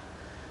dog,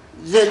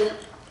 then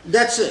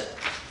that's it.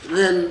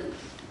 Then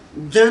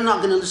they're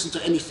not going to listen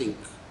to anything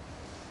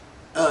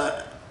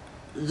that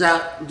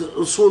the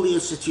Usuli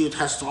Institute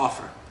has to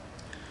offer.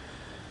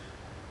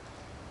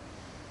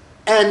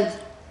 And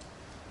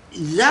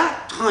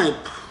that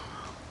type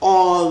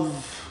of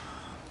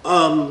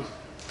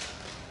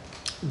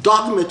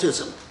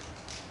dogmatism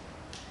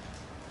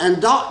and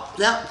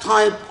that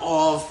type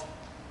of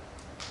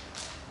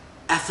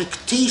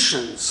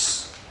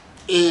affectations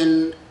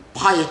in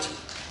piety,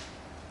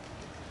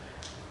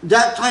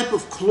 that type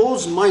of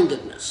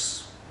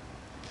closed-mindedness,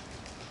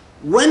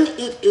 when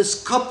it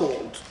is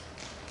coupled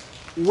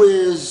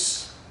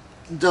with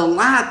the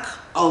lack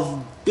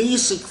of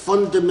basic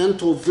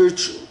fundamental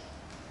virtue,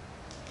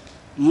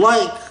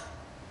 like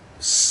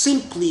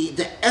simply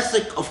the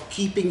ethic of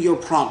keeping your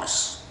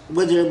promise,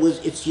 whether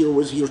it's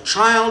with your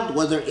child,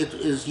 whether it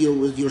is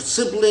with your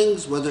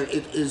siblings, whether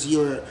it is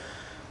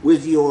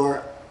with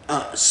your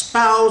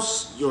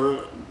spouse,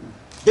 your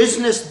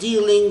business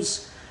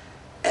dealings,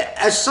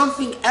 as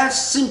something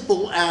as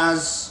simple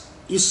as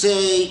You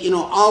say, you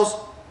know,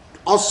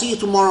 I'll see you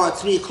tomorrow at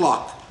 3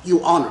 o'clock.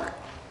 You honor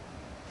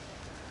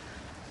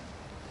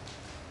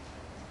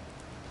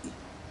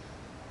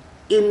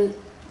it. In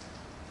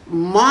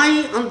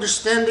my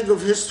understanding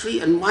of history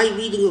and my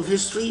reading of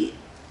history,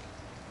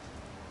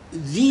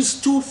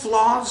 these two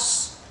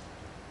flaws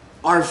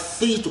are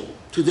fatal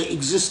to the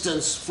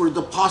existence for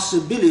the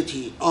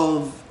possibility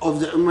of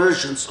the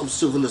emergence of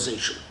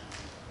civilization.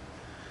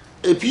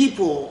 A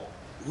people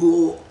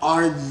who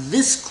are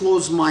this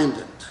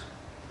close-minded,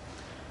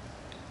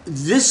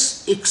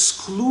 this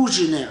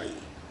exclusionary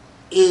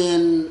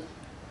in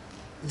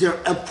their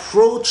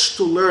approach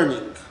to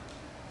learning,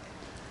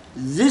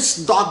 this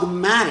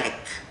dogmatic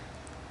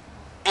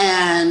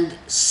and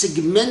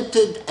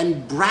segmented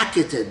and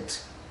bracketed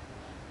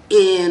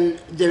in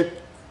their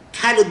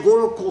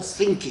categorical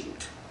thinking.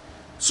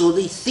 So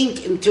they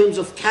think in terms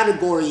of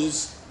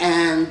categories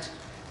and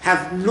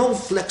have no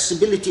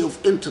flexibility of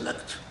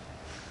intellect.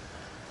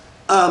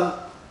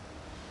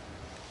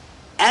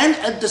 And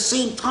at the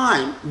same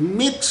time,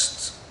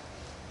 mixed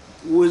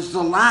with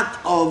the lack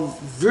of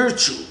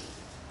virtue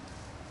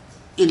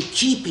in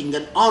keeping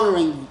and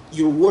honoring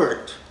your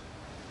word,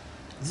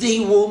 they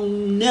will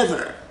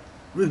never,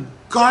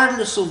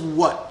 regardless of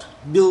what,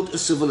 build a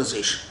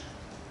civilization.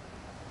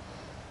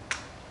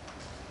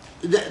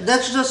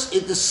 That's just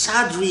the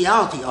sad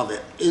reality of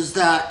it, is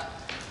that,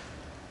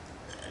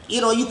 you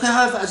know, you can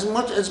have as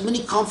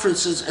many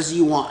conferences as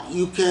you want.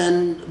 You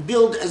can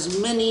build as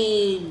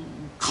many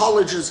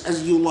colleges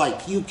as you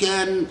like. You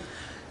can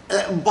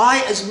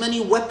buy as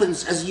many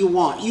weapons as you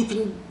want. You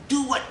can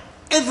do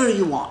whatever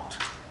you want.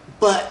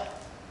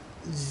 But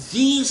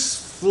these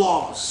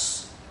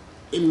flaws,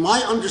 in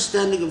my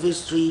understanding of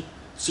history,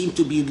 seem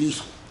to be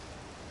lethal.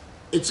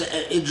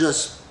 It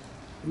just,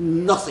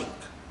 nothing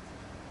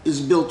is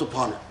built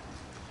upon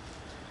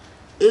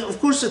it. Of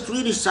course, it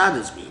really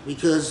saddens me,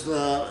 because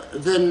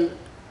then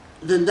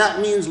that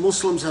means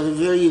Muslims have a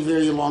very,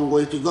 very long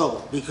way to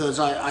go. Because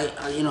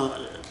I you know,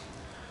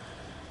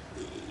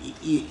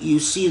 you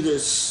see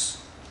this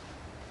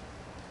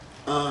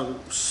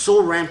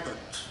so rampant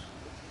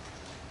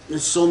in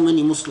so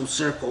many Muslim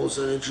circles,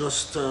 and it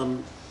just,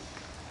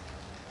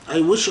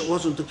 I wish it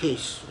wasn't the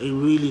case. I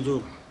really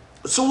do.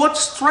 So what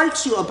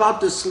strikes you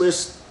about this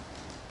list,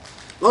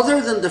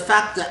 other than the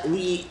fact that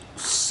we've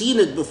seen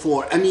it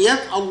before, and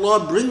yet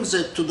Allah brings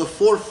it to the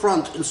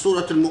forefront in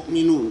Surah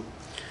Al-Mu'minun?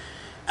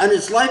 And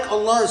it's like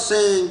Allah is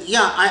saying,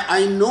 yeah,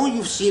 I know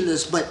you've seen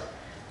this, but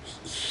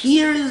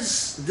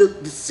here's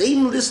the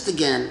same list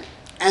again,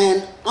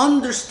 and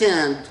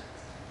understand,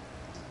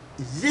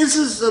 this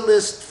is the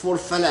list for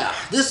falah.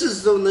 This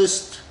is the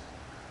list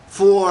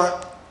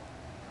for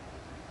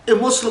a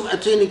Muslim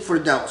attaining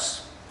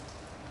firdaus.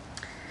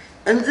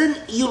 And then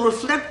you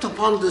reflect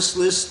upon this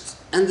list,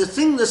 and the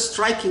thing that's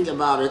striking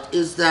about it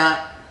is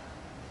that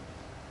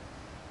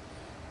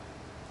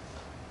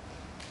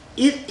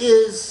it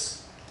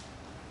is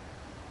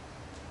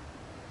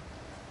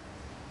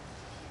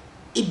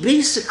a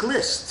basic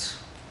list.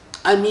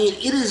 I mean,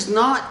 it is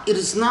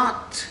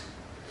not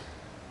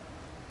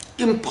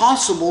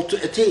impossible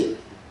to attain.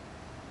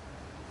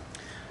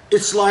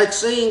 It's like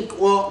saying,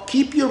 well,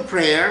 keep your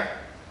prayer,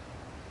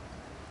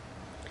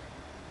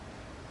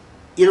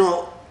 you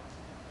know,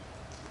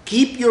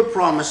 keep your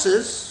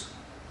promises,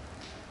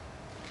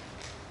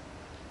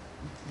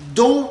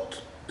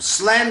 don't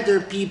slander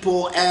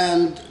people,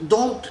 and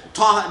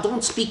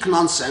don't speak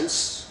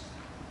nonsense,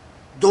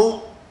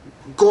 don't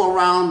go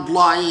around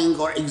lying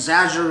or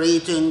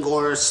exaggerating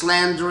or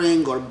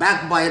slandering or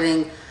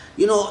backbiting,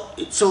 you know.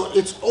 So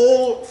it's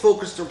all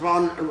focused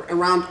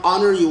around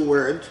honor your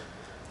word,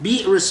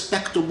 be a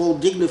respectable,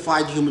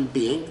 dignified human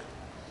being,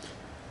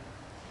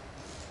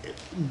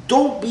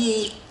 don't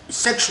be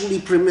sexually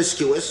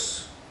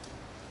promiscuous,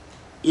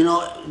 you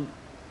know,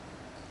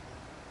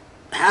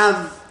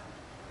 have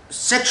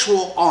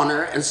sexual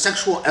honor and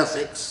sexual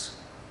ethics,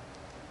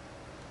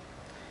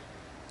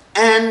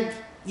 and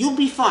you'll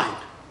be fine.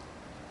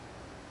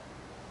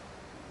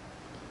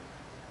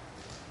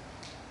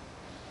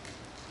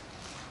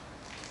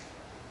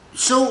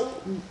 So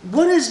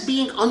what is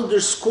being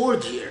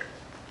underscored here?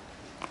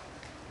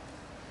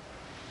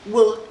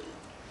 Well,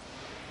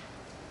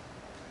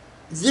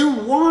 there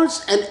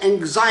was an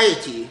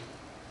anxiety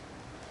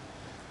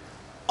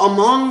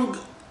among,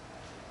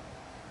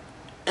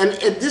 and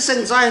this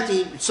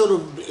anxiety sort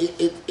of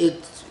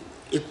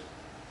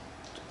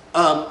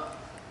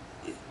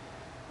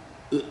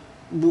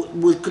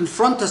would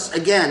confront us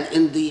again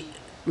in the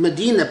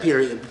Medina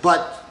period,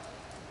 but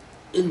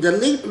in the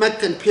late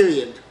Meccan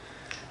period,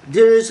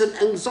 there is an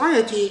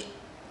anxiety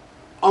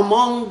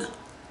among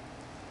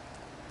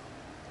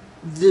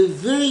the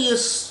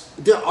various,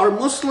 there are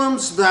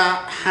Muslims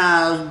that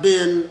have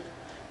been,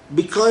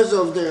 because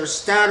of their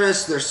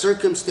status, their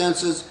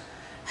circumstances,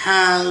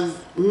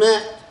 have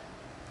met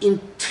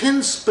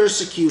intense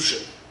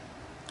persecution.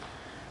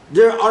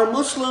 There are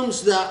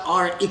Muslims that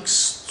are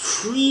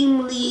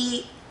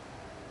extremely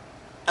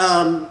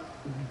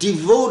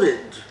devoted,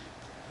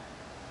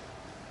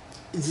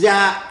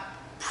 that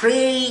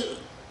pray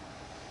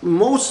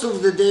most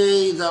of the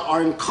day, that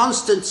are in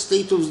constant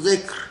state of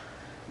dhikr,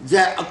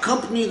 that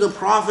accompany the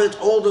Prophet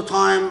all the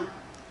time,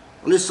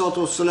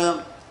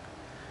 ﷺ.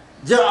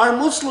 There are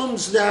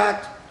Muslims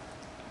that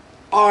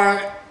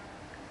are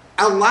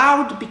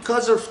allowed,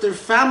 because of their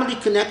family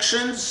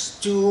connections,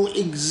 to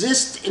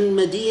exist in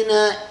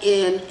Medina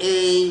in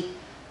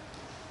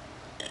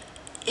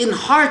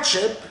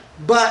hardship,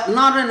 but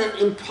not in an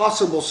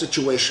impossible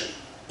situation.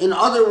 In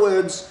other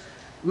words,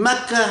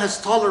 Mecca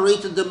has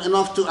tolerated them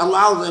enough to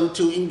allow them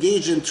to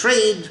engage in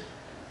trade,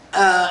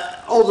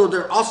 although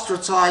they're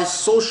ostracized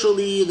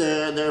socially.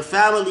 Their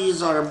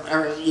families are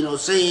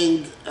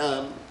saying,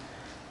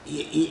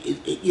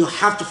 you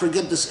have to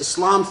forget this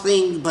Islam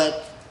thing,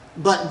 but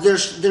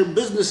their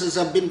businesses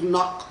have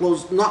not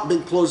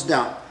been closed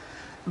down.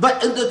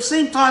 But at the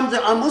same time,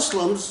 there are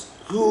Muslims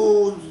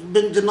who've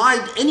been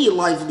denied any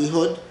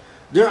livelihood.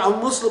 There are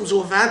Muslims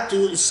who have had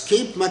to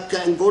escape Mecca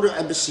and go to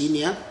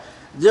Abyssinia.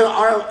 There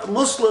are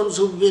Muslims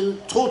who've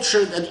been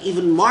tortured and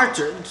even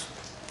martyred.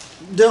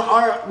 There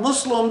are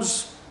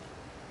Muslims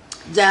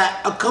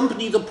that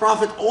accompany the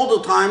Prophet all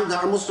the time. There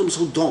are Muslims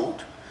who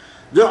don't.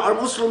 There are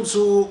Muslims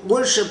who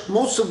worship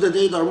most of the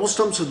day. There are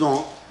Muslims who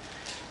don't.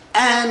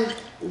 And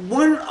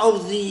one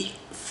of the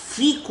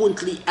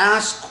frequently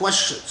asked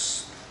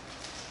questions,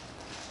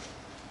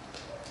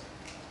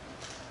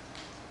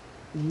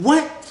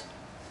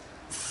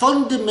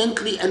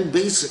 fundamentally and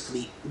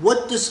basically,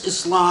 what does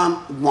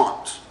Islam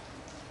want?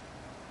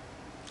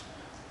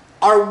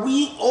 Are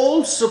we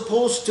all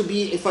supposed to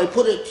be, if I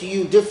put it to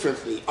you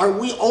differently, are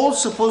we all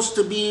supposed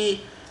to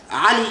be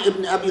Ali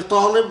ibn Abi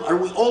Talib? Are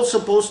we all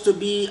supposed to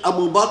be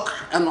Abu Bakr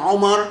and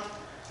Umar?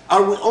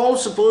 Are we all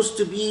supposed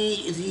to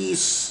be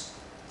these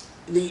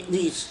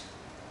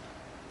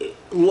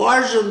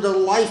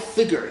larger-than-life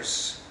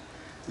figures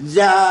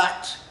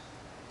that,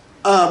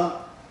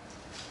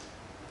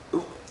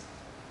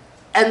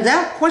 and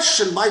that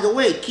question, by the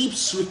way,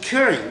 keeps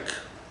recurring.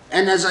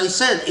 And as I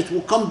said, it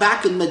will come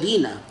back in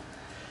Medina.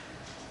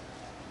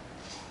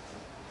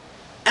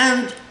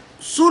 And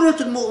Surah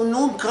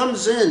Al-Mu'minun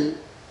comes in,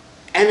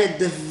 and at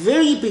the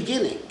very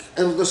beginning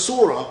of the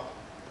surah,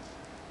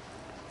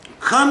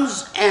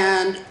 comes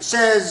and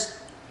says,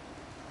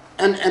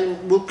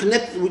 and we'll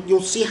connect,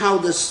 you'll see how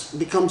this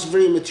becomes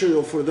very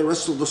material for the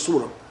rest of the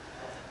surah.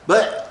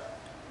 But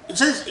it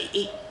says,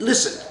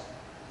 listen,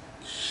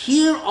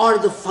 here are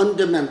the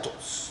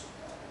fundamentals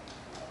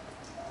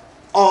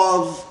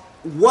of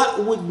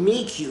what would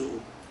make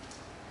you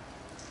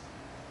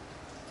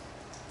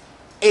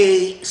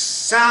a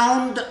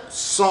sound,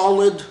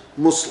 solid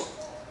Muslim.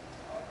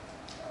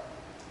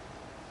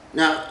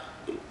 Now,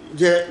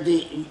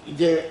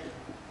 the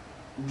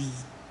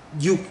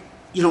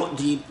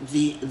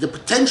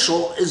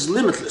potential is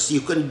limitless.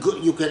 You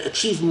can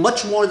achieve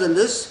much more than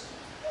this,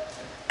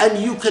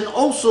 and you can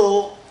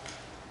also,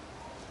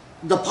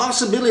 the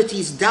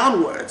possibilities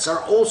downwards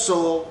are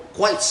also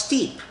quite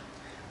steep.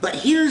 But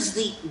here's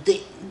the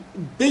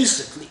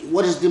basically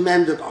what is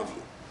demanded of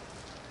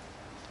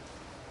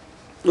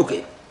you.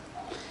 Okay.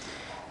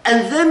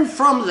 And then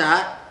from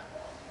that,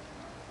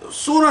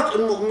 Surah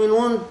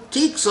Al-Mu'minun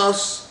takes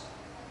us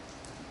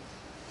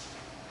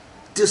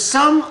to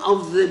some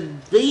of the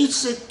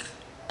basic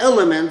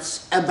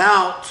elements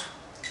about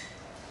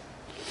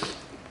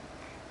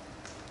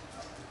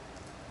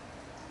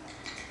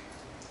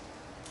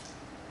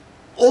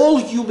all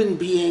human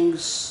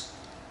beings,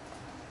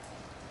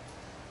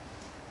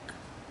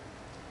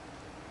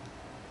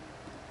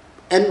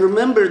 and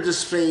remember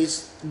this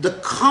phrase, the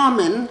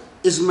common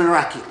is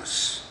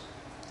miraculous.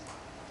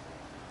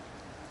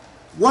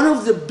 One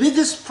of the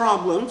biggest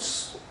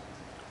problems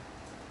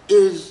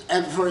is,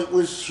 and for it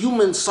was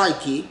human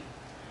psyche,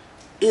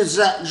 is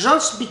that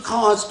just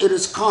because it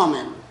is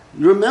common,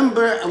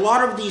 remember a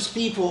lot of these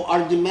people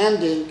are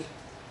demanding,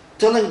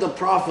 telling the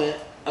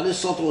Prophet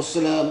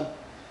ﷺ,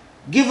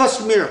 give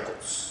us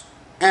miracles.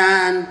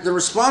 And the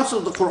response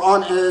of the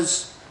Quran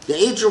is, the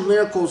age of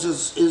miracles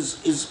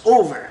is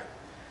over.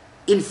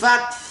 In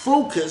fact,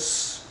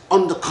 focus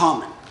on the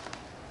common.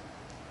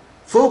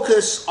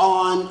 Focus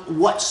on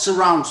what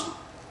surrounds you.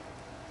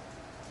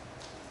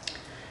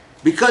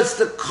 Because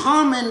the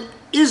common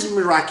is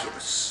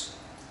miraculous.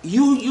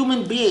 You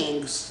human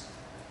beings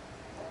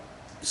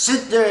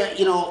sit there,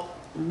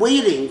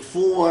 waiting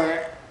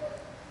for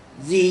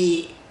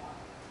the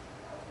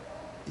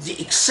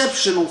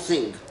exceptional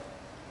thing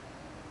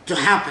to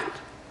happen.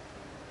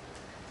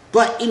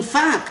 But in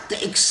fact,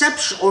 the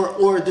exception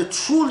or the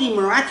truly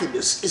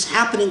miraculous is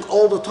happening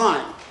all the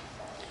time.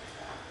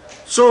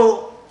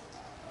 So,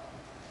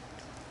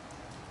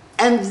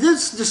 and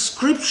this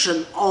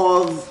description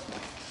of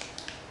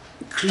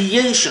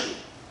creation,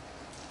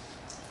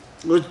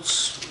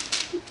 which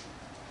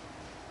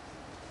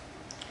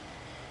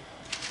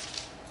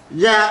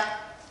that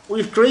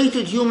we've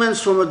created humans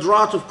from a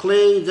draught of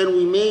clay, then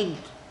we made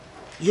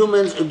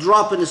humans a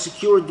drop in a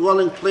secure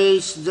dwelling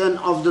place, then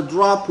of the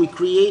drop we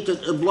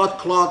created a blood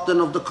clot, then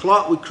of the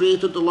clot we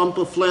created a lump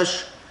of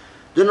flesh,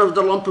 then of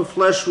the lump of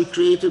flesh we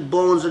created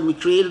bones, and we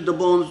created the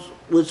bones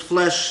with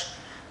flesh,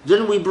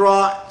 Then we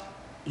brought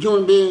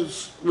human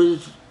beings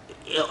with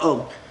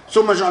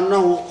ثم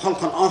جعلناه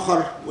خلقا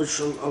آخر,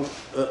 which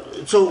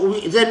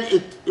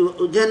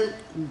then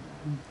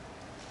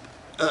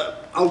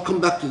I'll come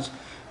back to this.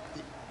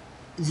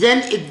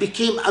 Then it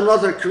became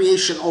another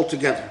creation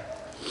altogether.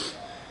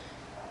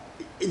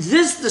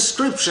 This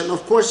description,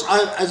 of course,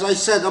 as I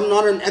said, I'm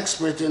not an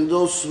expert in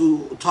those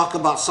who talk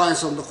about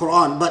science of the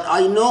Quran, but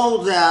I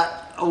know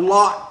that a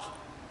lot,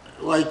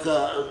 like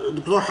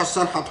Dr.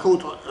 Hassan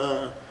Hathout,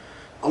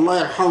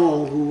 Allah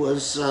yarhamu, who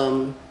was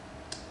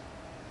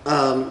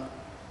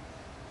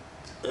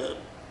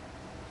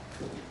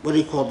what do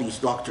you call these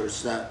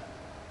doctors that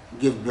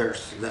give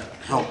birth, that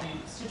help?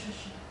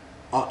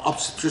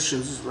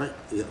 Obstetricians, right?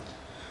 Yeah.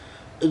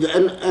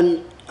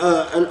 And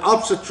an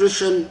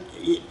obstetrician,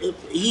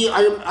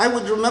 I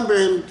would remember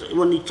him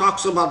when he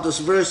talks about this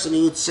verse, and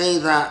he would say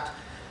that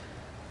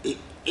it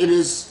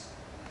is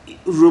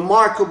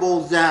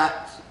remarkable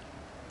that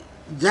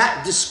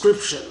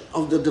description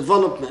of the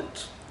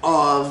development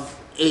of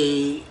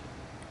an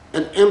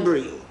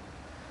embryo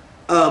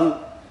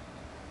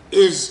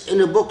is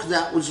in a book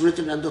that was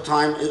written at the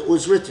time it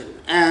was written.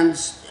 And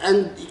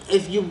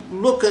if you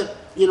look at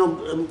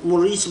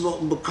Maurice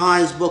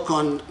Bucay's book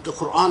on the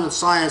Quran and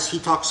science, he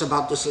talks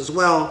about this as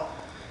well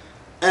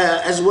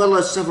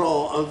as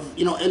several of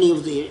any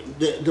of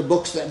the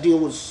books that deal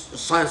with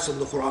science of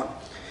the Quran.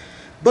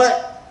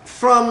 But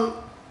from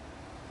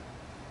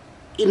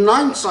a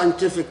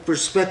non-scientific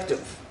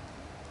perspective,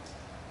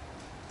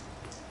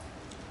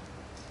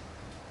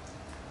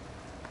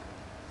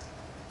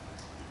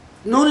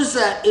 notice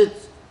that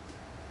it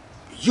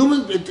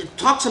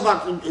talks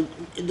about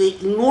the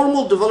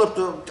normal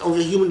development of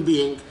a human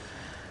being,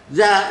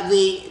 that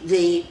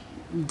they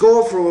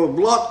go from a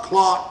blood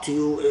clot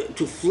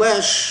to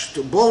flesh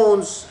to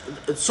bones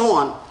and so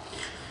on.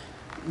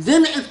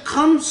 Then it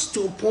comes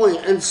to a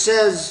point and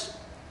says,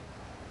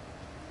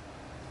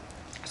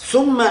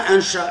 ثم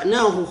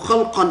أنشأناه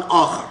خلقا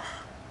آخر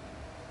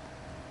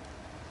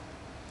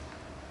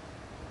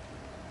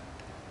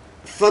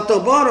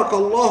فتبارك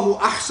الله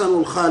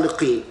أحسن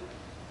الخالقين.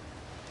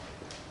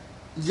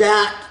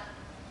 That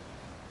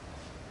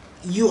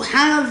you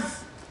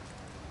have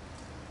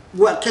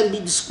what can be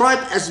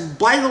described as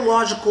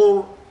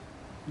biological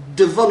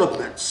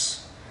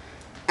developments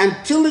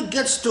until it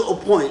gets to a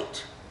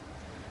point,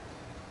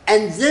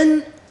 and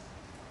then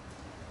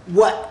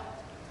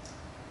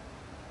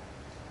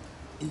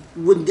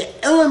when the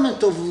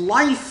element of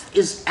life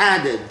is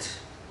added,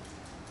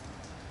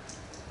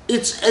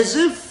 it's as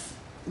if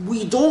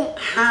we don't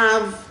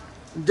have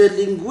the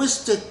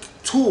linguistic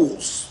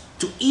tools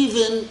to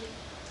even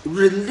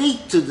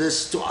relate to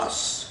this to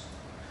us.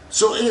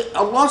 So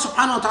Allah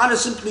subhanahu wa ta'ala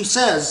simply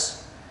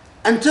says,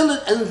 and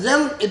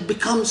then it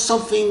becomes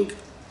something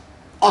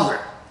other.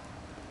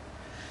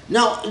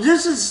 Now,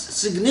 this is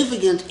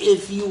significant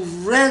if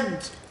you've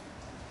read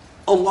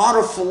a lot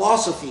of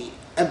philosophy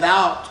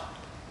about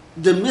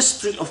the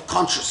mystery of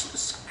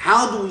consciousness.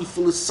 How do we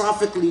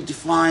philosophically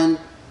define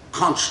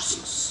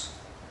consciousness?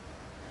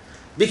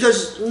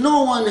 Because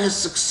no one has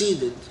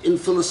succeeded in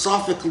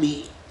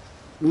philosophically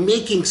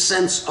making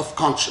sense of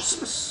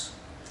consciousness.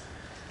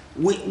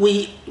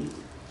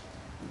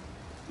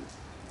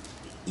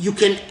 You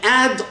can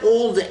add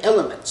all the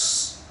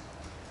elements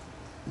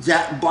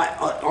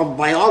of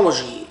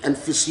biology and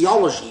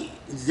physiology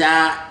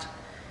that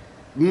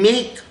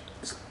make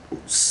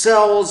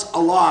cells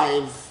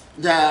alive,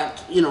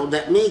 that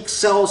make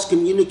cells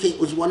communicate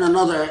with one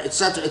another,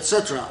 etc.,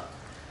 etc.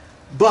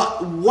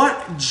 But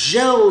what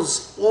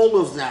gels all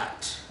of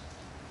that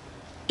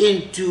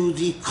into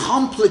the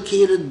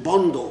complicated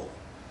bundle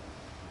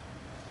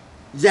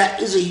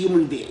that is a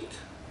human being?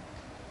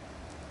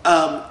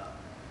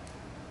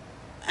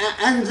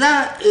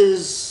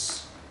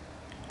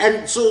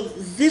 And so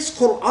this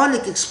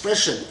Quranic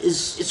expression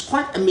is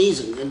quite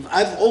amazing, and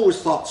I've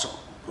always thought so.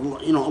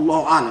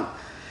 Allahu A'lam,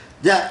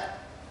 that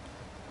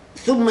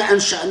ثم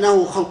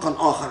أنشأناه خلقا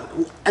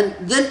آخر, and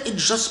then it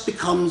just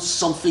becomes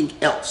something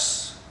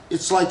else.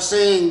 It's like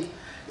saying,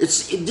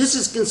 this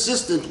is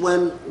consistent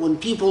when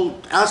people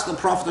ask the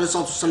Prophet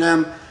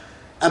ﷺ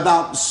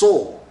about the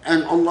soul,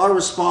 and Allah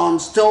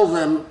responds, tell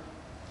them,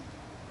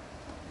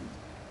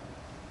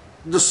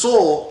 the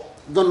soul,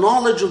 the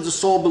knowledge of the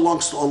soul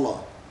belongs to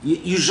Allah.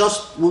 You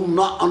just will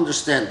not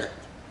understand it.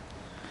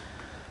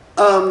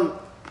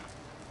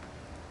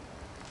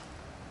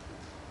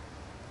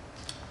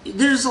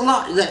 There's a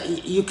lot that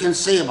you can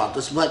say about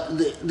this, but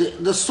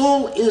the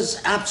soul is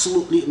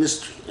absolutely a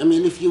mystery. I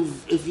mean, if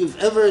you've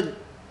ever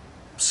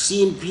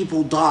seen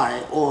people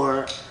die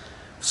or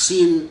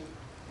seen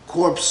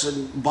corpse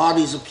and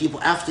bodies of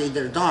people after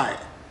they die,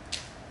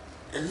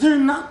 they're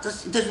not.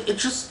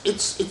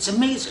 It's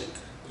amazing.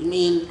 I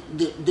mean,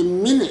 the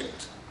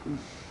minute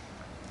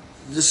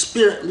the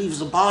spirit leaves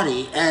the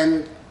body,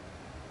 and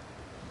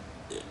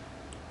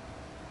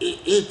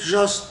it's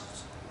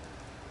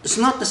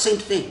not the same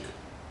thing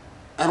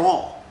at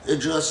all.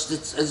 It's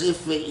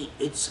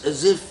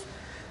as if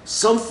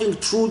something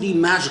truly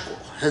magical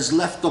has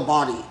left the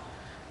body,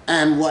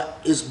 and what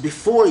is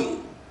before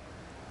you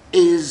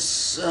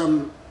is,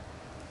 and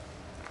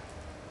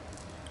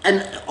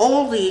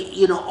all the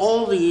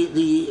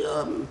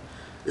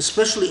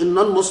especially in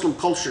non-Muslim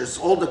cultures,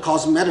 all the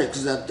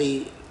cosmetics that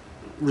they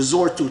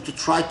resort to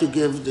try to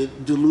give the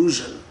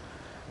delusion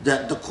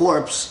that the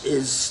corpse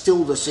is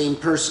still the same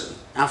person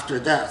after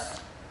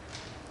death.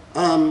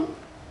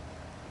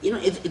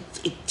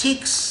 It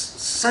takes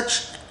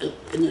such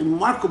an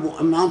remarkable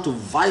amount of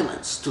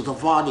violence to the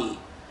body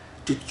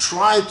to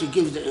try to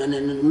give an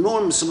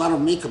enormous amount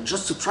of makeup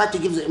just to try to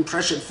give the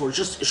impression for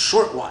just a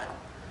short while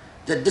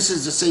that this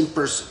is the same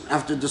person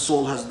after the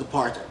soul has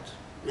departed.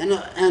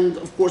 And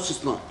of course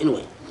it's not.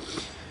 Anyway.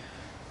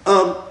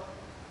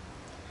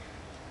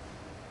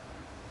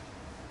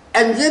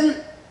 And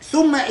then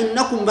ثم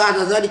إنكم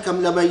بعد ذلك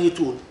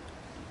لميتون.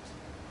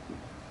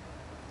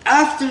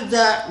 After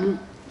that,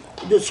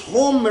 this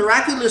whole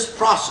miraculous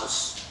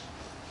process,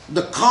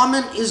 the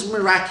common is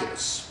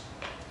miraculous,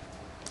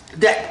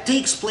 that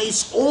takes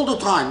place all the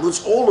time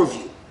with all of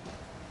you,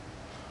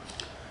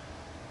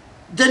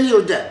 then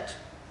you're dead.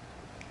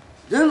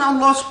 Then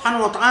Allah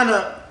subhanahu wa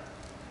ta'ala,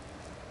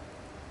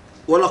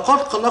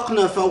 وَلَقَدْ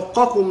خَلَقْنَا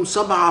فَوْقَكُمْ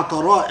سَبْعَ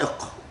طَرَائِقَ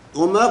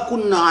وَمَا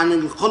كُنَّا عَنِ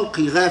الْخَلْقِ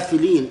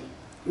غَافِلِينَ.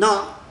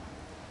 Now,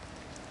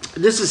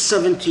 this is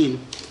 17.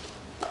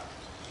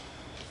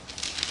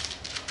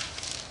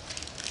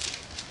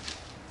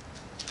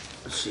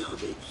 Let's see how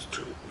they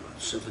determine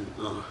 7.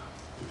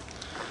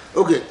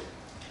 Okay.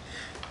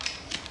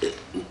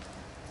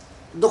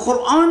 The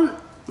Quran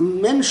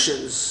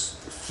mentions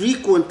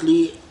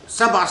frequently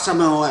sab'a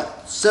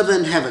samawat,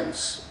 7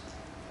 heavens.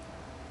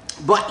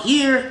 But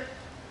here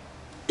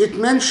it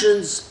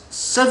mentions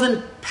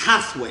 7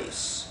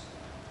 pathways.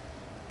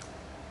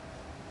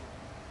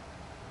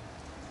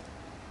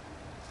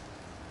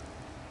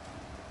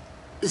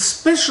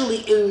 Especially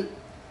in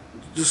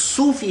the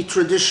Sufi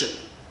tradition,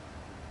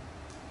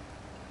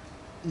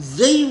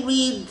 they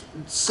read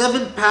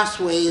 7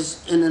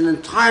 pathways in an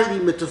entirely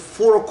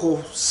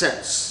metaphorical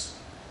sense.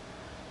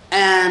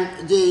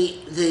 And they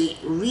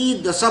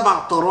read the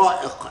Sab'a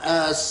Tara'iq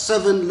as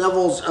 7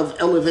 levels of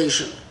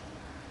elevation.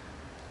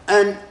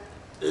 And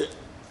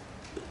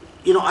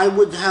I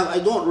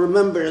don't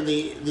remember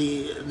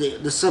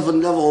the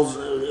 7 levels.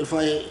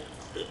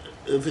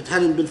 If it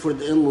hadn't been for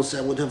the illness,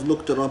 I would have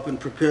looked it up and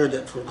prepared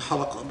it for the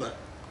halaqah, but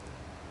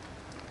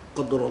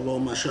قدر الله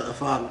ما شاء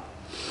فعل.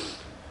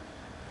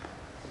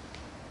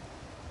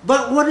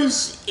 But what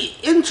is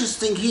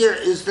interesting here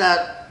is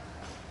that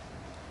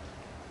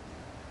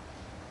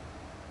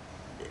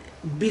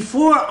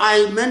before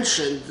I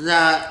mentioned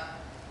that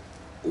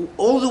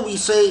although we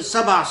say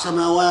sab'a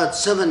samawat,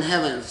 7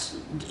 heavens,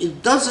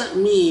 it doesn't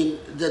mean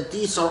that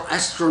these are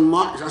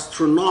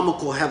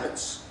astronomical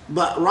heavens,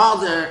 but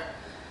rather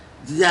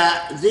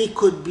that they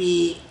could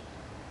be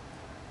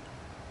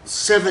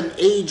 7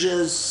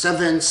 ages,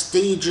 7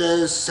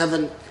 stages,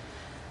 7,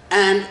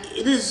 and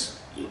it is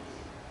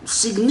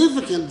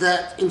significant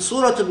that in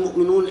Surah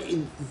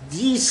Al-Mu'minun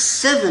these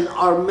 7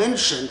 are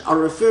mentioned, are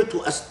referred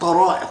to as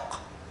tara'iq,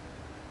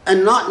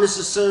 and not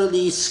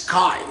necessarily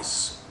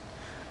skies,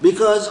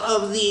 because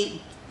of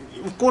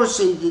course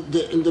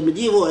in the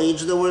medieval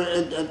age there were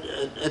an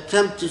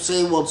attempt to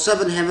say, well,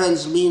 7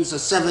 heavens means the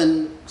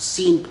 7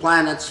 seen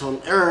planets from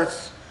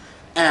Earth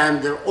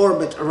and their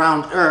orbit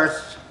around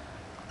Earth,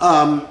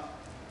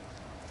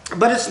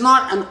 but it's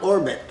not an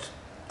orbit,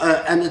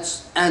 and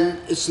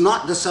it's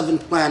not the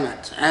 7th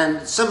planet.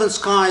 And 7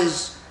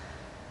 skies,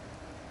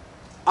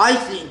 I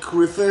think,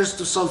 refers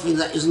to something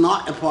that is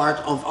not a part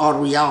of our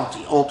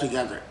reality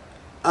altogether,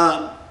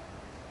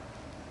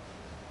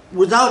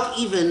 without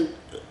even,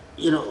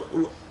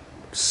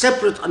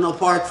 separate and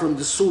apart from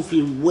the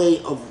Sufi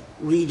way of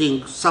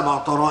reading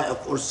Sab'a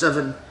Tara'iq or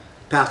 7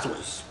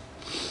 pathways.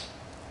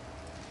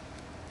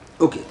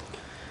 Okay,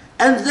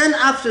 and then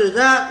after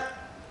that,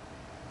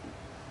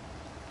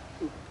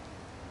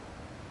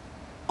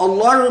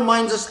 Allah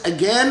reminds us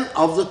again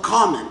of the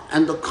common,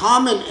 and the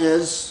common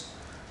is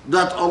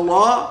that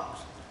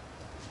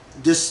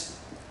this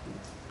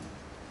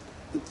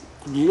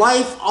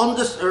life on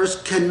this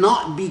earth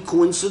cannot be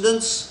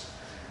coincidence,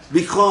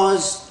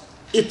 because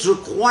it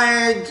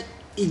required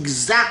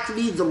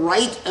exactly the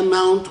right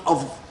amount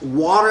of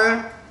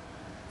water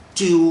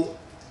to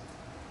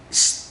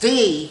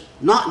stay,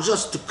 not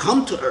just to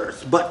come to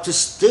earth, but to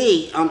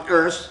stay on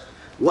earth.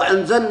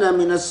 وَأَنزَلْنَا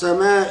مِنَ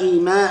السَّمَاءِ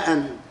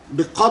مَاءً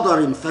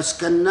بِقَدَرٍ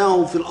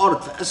فَأَسْكَنَّاهُ فِي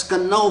الْأَرْضِ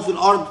فَأَسْكَنَّاهُ فِي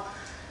الْأَرْضِ.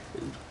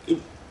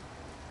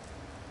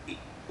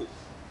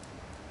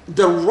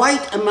 The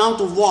right amount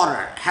of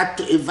water had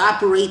to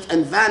evaporate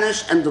and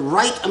vanish, and the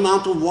right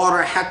amount of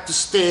water had to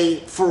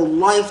stay for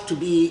life to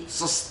be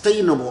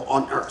sustainable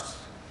on earth.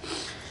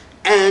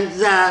 And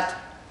that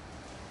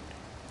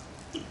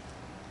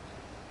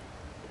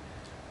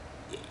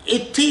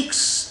it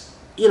takes,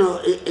 a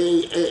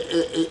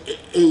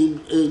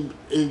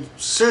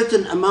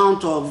certain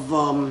amount of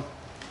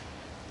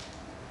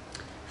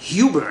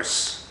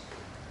hubris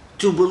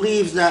to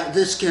believe that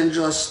this can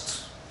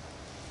just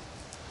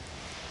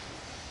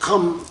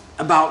come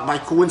about by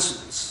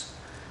coincidence.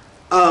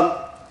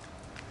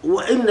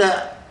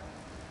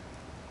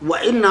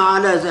 وإن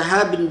على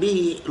ذهاب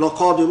به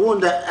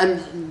لقادرون,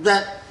 and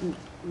that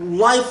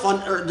life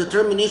on earth,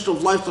 determination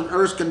of life on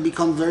earth can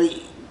become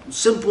very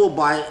simple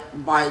by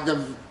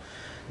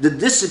the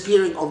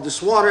disappearing of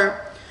this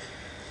water.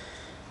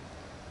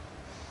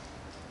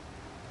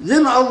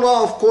 Then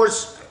Allah, of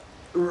course,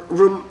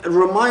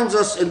 reminds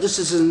us, and this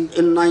is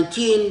in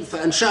 19,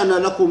 فَأَنْشَأْنَا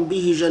لَكُمْ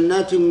بِهِ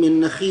جَنَّاتٍ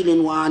مِّن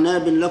نَخِيلٍ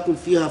وَأَعْنَابٍ لَكُمْ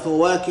فِيهَا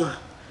فَوَاكِهُ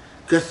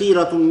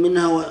كَثِيرَةٌ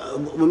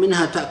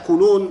وَمِنْهَا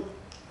تَأْكُلُونَ.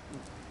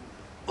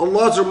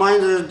 Allah's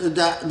reminder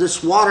that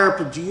this water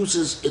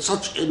produces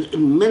such an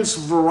immense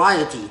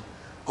variety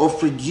of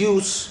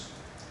produce,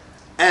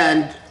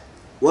 and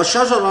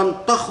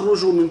وَشَجَرًا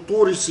تَخْرُجُ مِنْ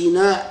طُورِ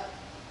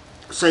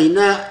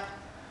سيناء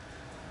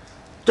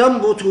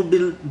تنبت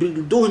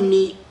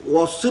بالدهن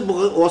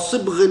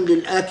وصبغ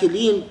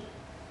للآكلين.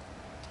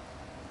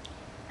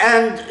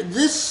 And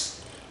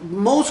this,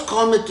 most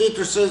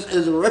commentators says,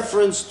 is a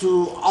reference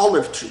to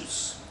olive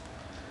trees.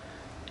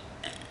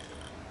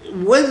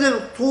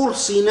 Whether Tur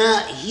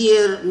Sinai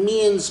here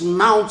means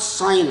Mount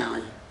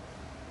Sinai,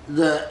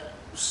 the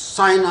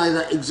Sinai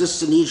that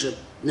exists in Egypt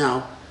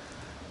now,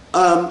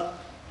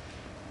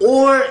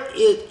 or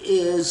it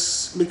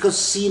is because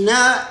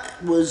Sinai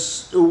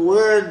was a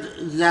word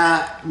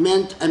that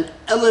meant an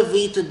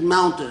elevated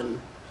mountain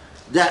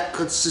that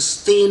could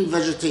sustain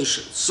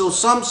vegetation. So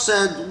some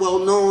said, well,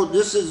 no,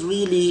 this is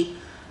really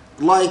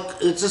like,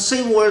 it's the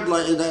same word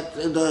like that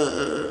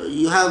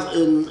you have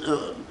in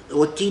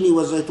Wattini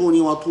wa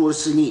Zaytuni wa Tur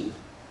Sinin.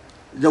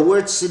 The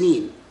word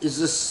Sinin is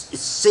the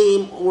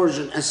same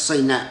origin as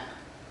Sinai.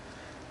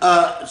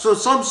 So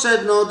some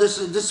said, no,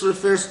 this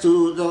refers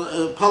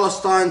to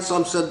Palestine.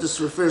 Some said this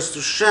refers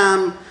to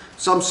Sham.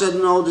 Some said,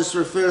 no, this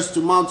refers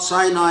to Mount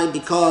Sinai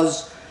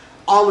because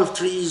olive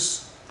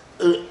trees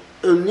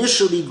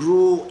initially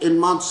grew in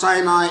Mount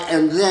Sinai,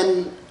 and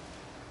then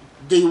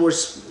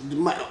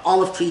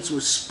olive trees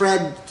were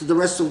spread to the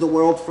rest of the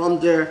world from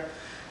there.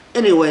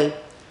 Anyway,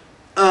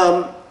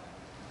 that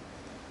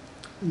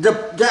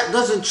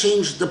doesn't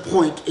change the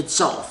point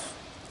itself.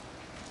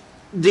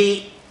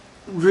 The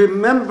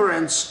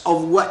remembrance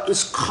of what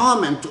is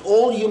common to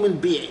all human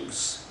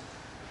beings,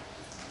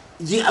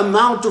 the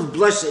amount of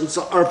blessings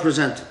that are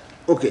presented.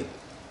 Okay.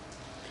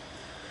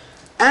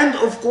 And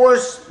of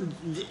course,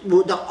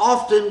 the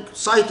often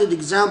cited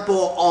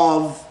example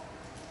of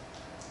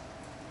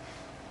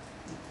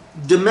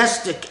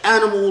domestic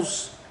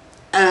animals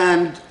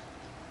and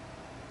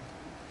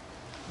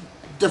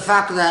the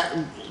fact that,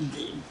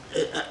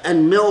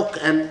 and milk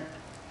and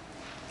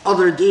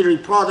other dairy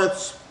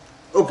products.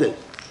 Okay.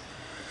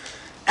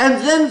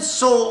 And then,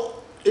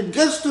 so it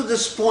gets to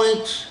this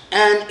point,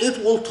 and it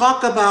will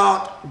talk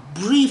about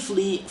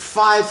briefly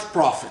 5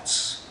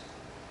 prophets.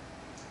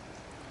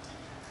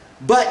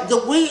 But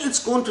the way it's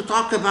going to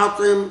talk about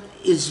them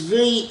is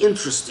very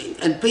interesting,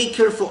 and pay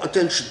careful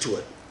attention to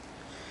it.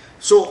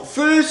 So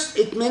first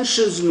it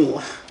mentions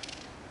Noah.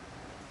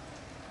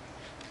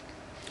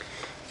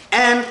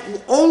 And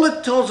all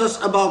it tells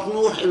us about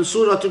Noah in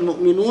Surah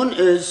Al-Mu'minun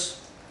is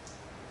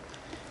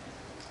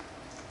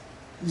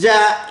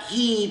that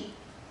he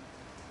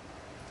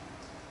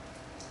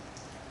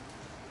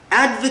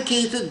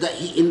advocated, that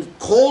he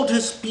called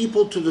his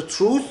people to the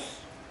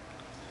truth.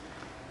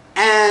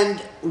 And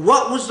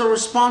what was the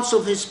response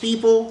of his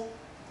people?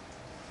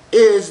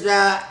 Is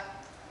that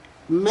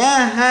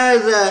ما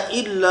هذا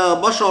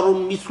إلا بشر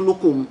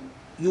مثلكم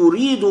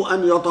يريد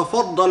أن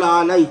يتفضل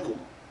عليكم.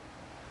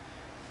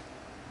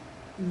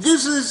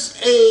 This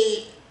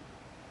is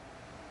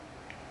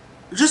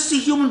just a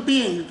human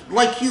being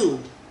like you.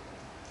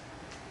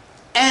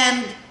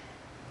 And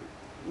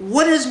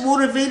what is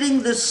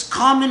motivating this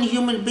common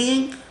human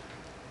being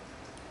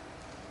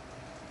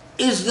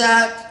is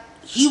that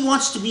he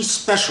wants to be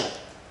special.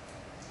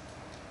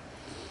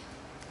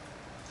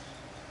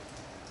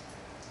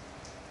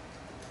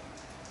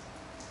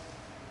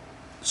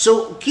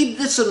 So keep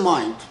this in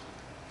mind.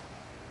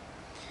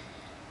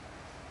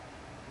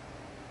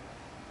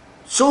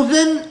 So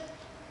then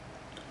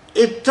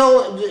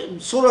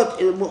Surah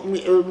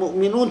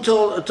Al-Mu'minun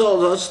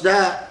tells us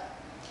that,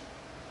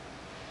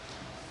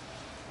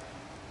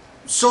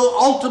 so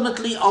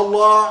ultimately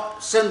Allah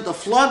sent the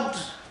flood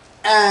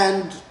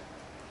and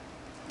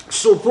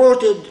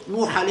supported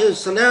Nuh alayhi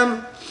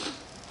salam.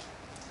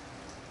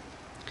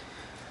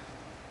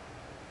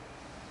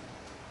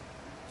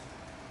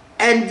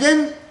 And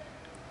then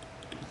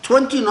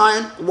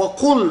 29,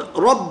 وَقُلْ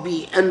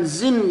رَبِّي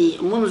أَنزِلْنِي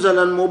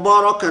مُنزَلًا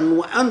مُبَارَكًا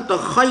وَأَنْتَ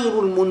خَيْرُ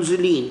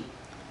الْمُنزِلِينَ.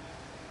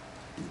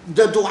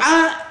 The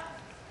dua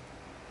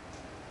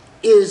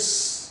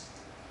is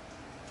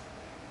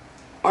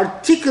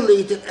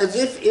articulated as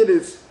if it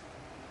is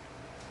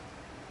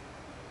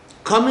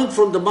coming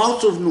from the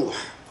mouth of Nuh,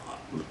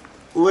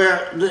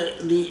 where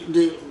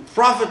the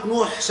Prophet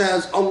Nuh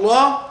says,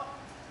 Allah,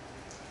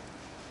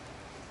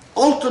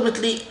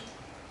 ultimately,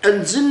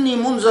 أنزلني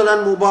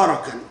منزلا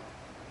مباركا.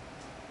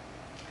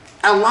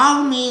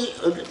 Allow me,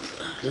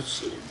 let's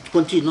see,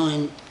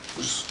 29,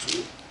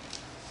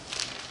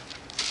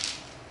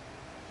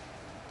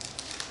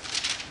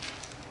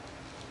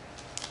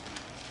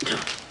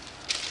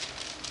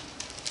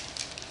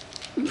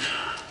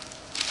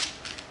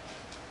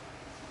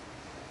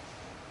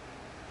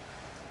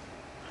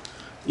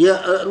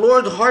 Yeah,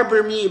 Lord,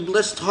 harbor me,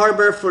 blessed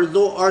harbor, for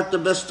thou art the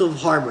best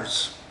of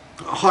harbors.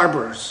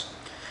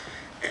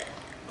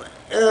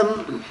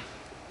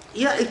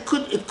 Yeah, it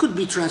could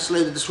be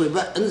translated this way,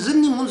 but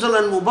anzilni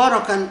munzalan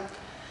mubarakan,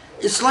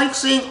 it's like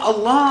saying,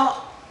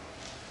 Allah,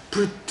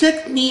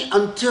 protect me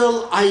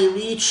until I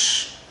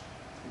reach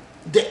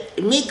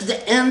make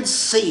the end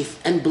safe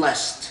and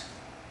blessed.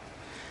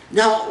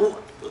 Now,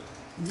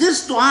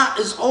 this dua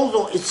is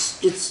although it's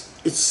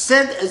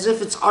said as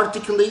if it's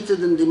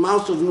articulated in the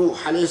mouth of Nuh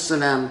alayhi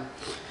salam,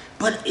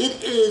 but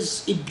it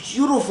is a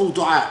beautiful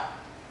dua.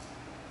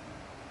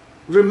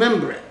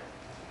 Remember it.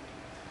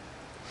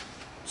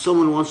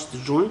 Someone wants to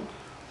join?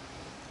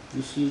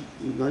 You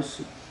guys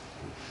see?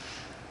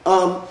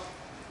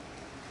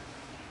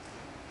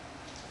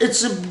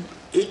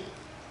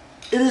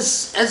 It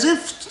is as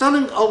if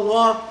telling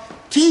Allah,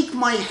 take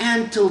my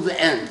hand till the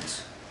end.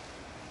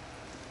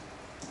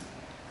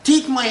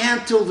 Take my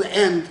hand till the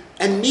end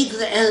and make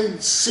the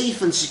end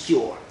safe and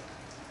secure.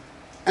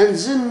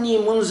 أنزلني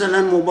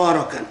منزلا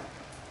مباركا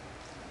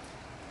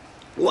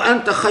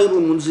وأنت خير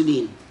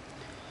المنزلين.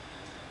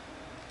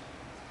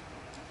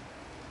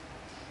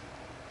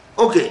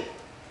 Okay,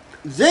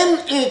 then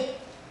it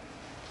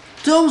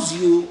tells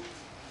you,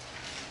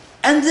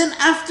 and then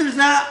after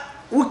that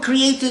we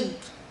created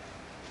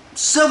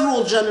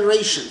several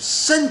generations,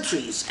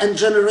 centuries and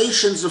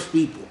generations of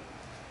people.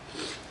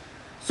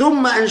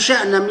 ثم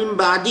أنشأنا من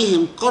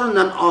بعدهم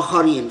قرنا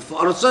آخرين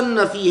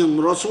فأرسلنا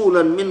فيهم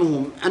رسولا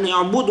منهم أن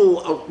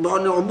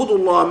اعبدوا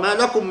الله ما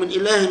لكم من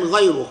إله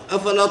غيره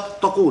أفلا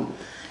تتقون.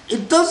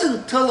 It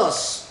doesn't tell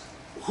us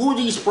who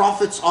these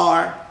prophets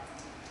are,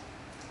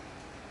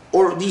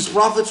 or these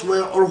prophets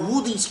were, or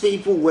who these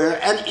people were,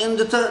 and in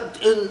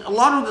a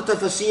lot of the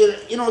tafsir,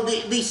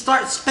 they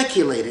start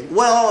speculating.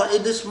 Well,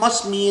 this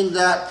must mean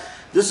that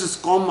this is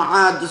Qawm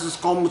Ad, this is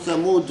Qawm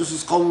Thamud, this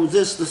is Qawm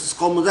this is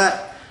Qawm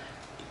that.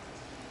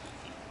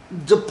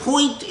 The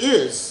point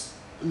is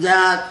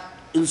that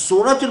in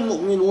Surah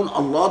Al-Mu'minun,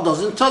 Allah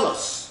doesn't tell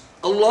us.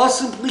 Allah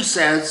simply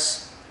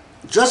says,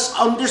 just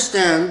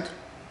understand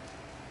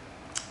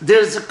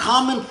there's a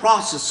common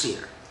process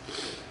here.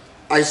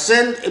 I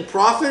send a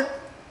prophet,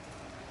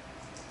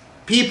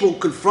 people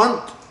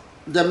confront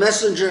the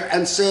messenger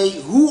and say,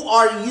 who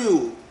are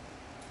you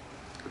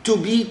to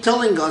be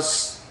telling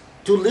us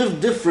to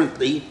live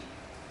differently?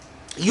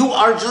 You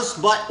are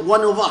just but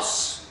one of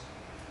us,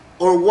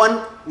 or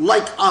one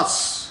like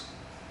us.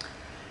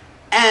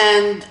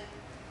 And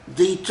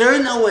they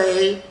turn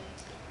away,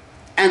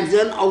 and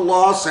then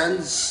Allah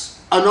sends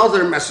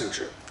another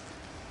messenger.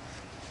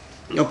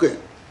 Okay.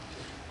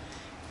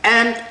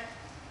 And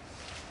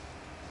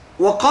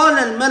وقال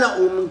الملأ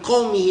من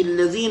قومه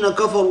الذين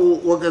كفروا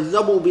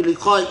وكذبوا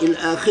بلقاء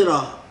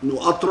الآخرة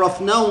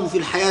أطرفناهم في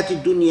الحياة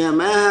الدنيا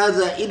ما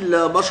هذا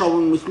إلا بشر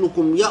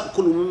مثلكم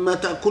يأكل مما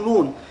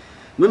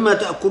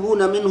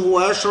تأكلون منه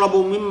ويشرب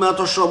مما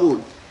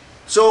تشربون.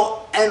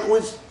 So, and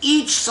with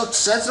each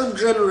successive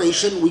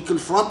generation, we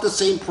confront the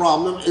same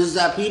problem, is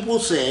that people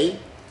say,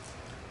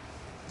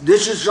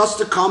 this is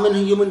just a common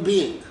human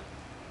being.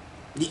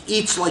 He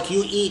eats like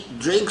you eat,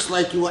 drinks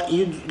like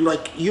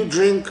you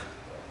drink.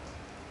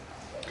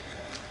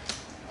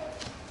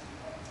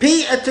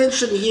 Pay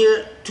attention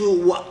here to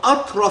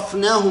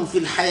وَأَطْرَفْنَاهُمْ فِي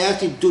الْحَيَاةِ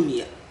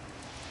الدُّنْيَا.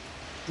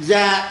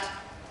 That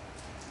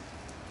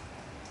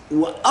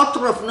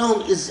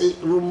وَأَطْرَفْنَاهُم is a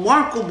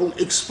remarkable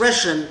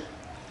expression.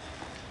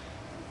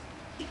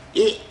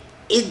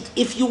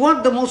 If you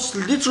want the most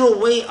literal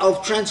way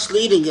of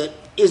translating it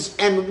is,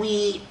 and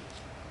we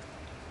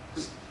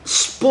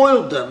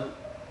spoiled them.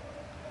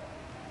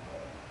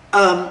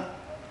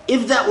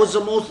 If that was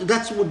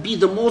that would be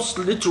the most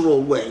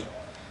literal way.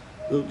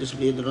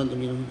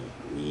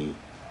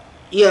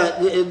 Yeah,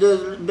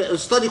 the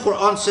study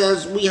Quran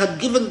says we had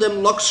given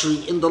them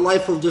luxury in the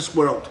life of this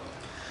world.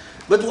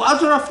 But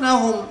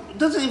وَأَطْرَفْنَاهُمْ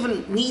doesn't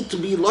even need to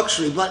be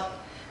luxury, but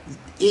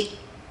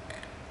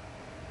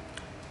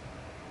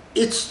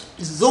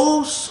it's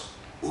those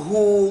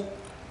who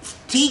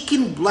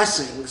taken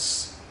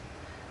blessings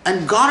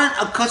and gotten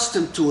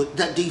accustomed to it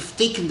that they've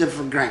taken them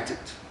for granted.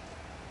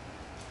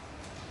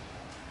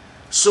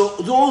 So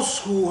those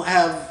who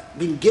have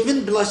been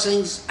given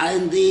blessings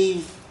and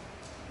they've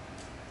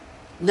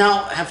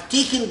now have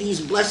taken these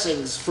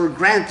blessings for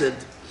granted,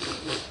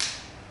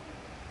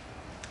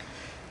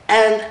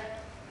 and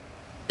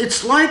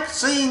it's like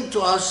saying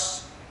to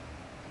us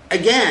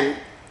again,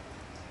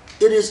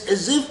 it is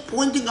as if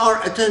pointing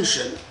our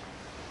attention.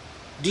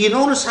 Do you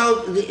notice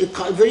how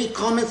a very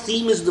common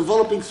theme is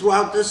developing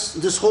throughout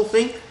this whole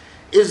thing?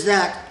 Is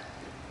that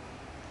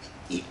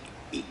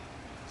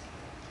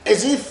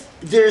as if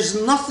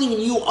there's nothing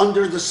new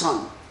under the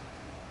sun.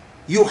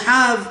 You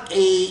have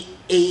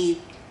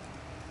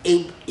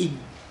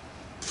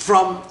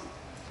from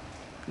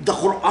the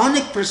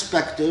Quranic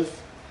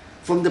perspective,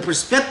 from the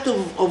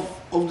perspective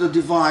of the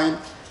divine,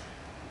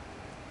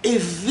 a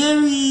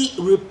very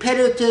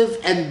repetitive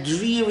and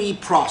dreary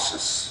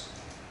process.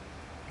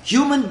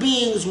 Human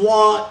beings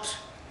want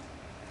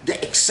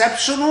the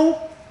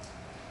exceptional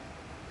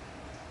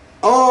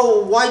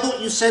oh, why don't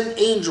you send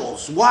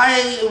angels?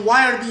 Why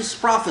are these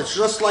prophets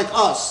just like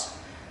us?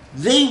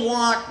 They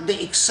want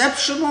the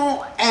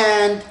exceptional,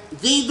 and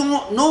they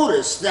don't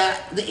notice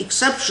that the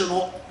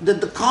exceptional, that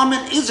the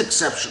common is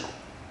exceptional.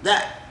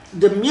 That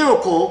the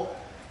miracle,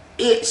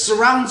 it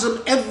surrounds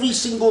them every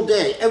single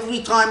day.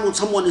 Every time when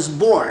someone is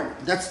born,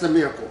 that's the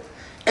miracle.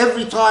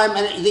 Every time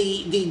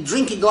they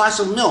drink a glass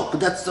of milk,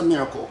 that's the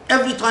miracle.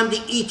 Every time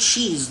they eat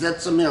cheese,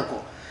 that's a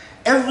miracle.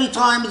 Every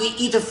time they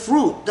eat a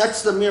fruit,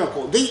 that's the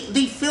miracle.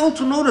 They fail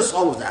to notice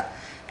all of that.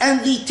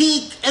 And they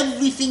take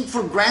everything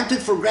for granted,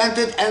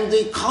 and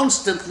they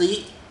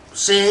constantly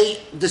say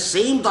the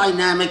same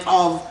dynamic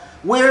of,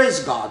 where is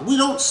God? We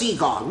don't see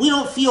God. We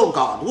don't feel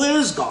God. Where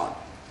is God?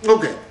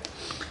 Okay.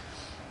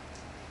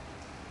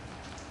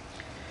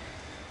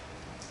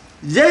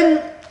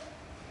 Then,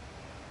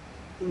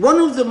 one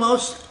of the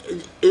most,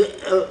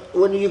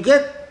 when you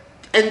get,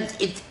 and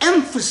it's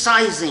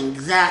emphasizing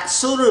that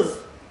sort of,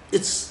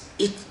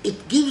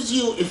 it gives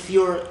you,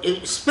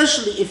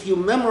 especially if you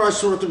memorize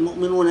Surah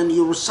Al-Mu'minun and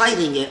you're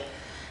reciting it,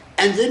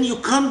 and then you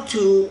come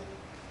to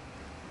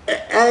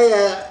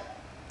ayah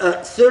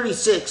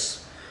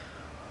 36,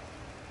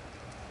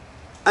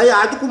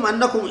 أيعدكم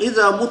أنكم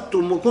إذا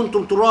متم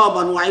وكنتم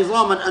ترابا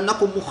وعظاما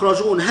أنكم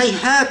مخرجون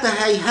هيهات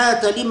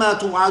هيهات لما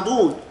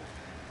توعدون.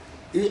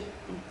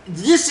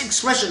 This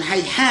expression,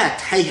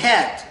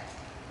 hayhat,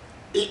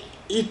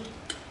 it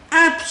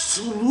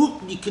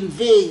absolutely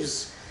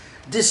conveys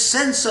this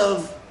sense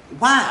of,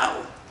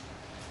 wow,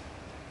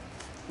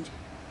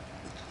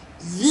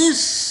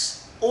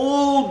 this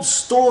old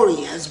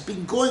story has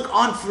been going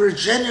on for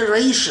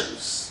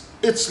generations.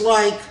 It's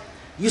like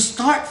you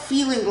start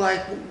feeling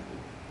like,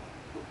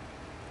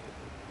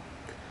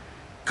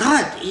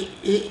 God,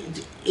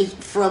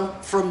 from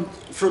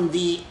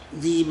the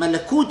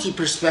Malakuti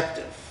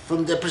perspective,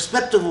 from the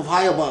perspective of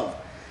high above,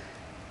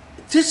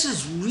 this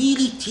is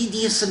really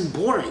tedious and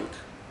boring.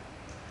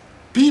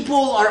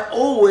 People are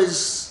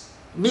always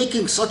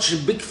making such a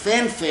big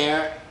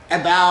fanfare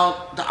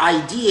about the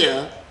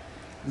idea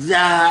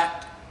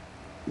that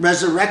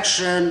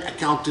resurrection,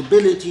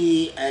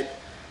 accountability,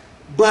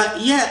 but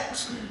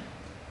yet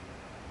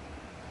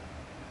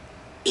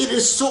it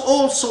is so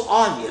also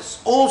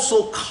obvious,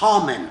 also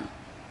common.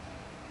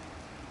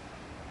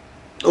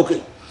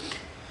 Okay.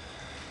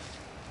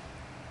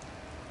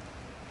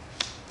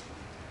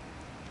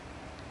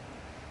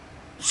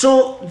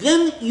 So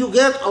then you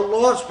get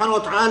Allah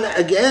subhanahu wa ta'ala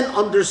again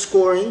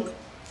underscoring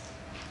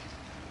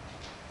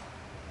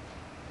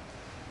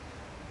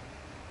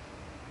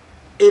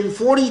in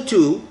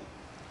 42,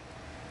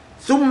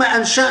 ثم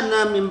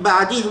أنشأنا من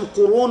بعدهم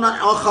قرونا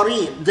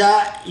آخرين,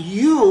 that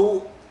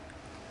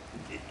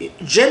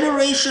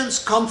generations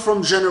come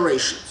from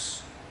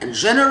generations, and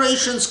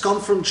generations come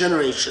from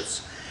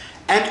generations,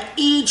 and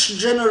each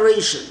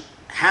generation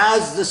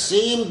has the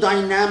same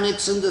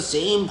dynamics and the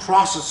same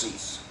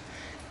processes.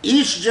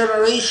 Each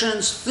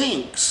generation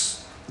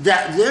thinks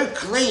that their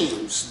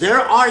claims, their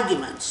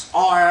arguments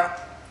are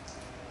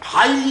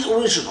highly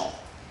original,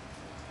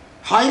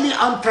 highly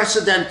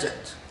unprecedented,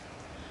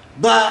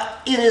 but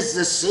it is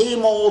the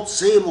same old,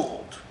 same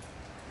old.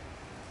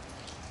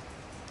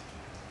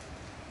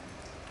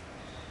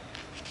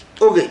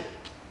 Okay.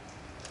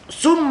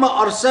 ثم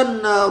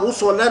أرسلنا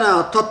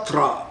رسلنا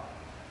تترى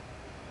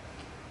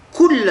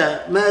كل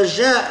ما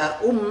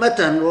جاء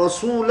أمة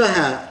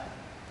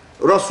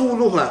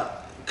رسولها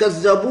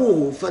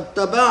كذبوه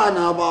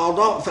فاتبعنا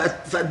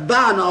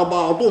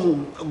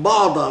بعضهم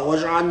بعضا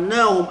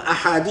وجعلناهم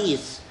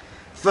أحاديث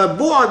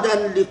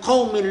فبعدا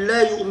لقوم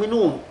لا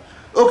يؤمنون.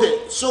 Okay,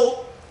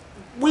 so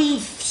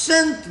we've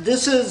sent,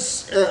 this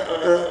is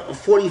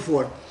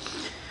 44.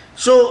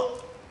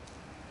 So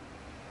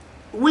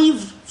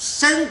we've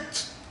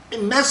sent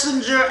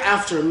messenger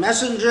after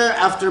messenger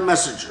after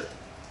messenger.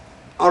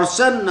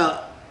 أرسلنا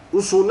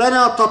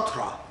رسلنا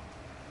تترى.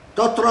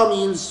 Tatra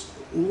means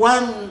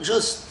one,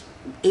 just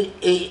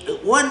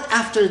one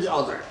after the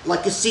other,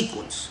 like a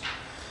sequence.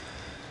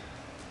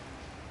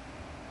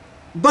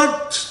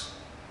 But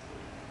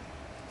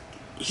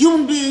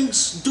human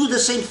beings do the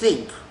same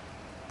thing.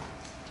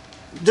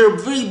 They're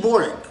very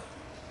boring.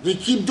 They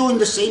keep doing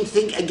the same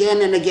thing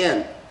again and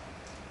again.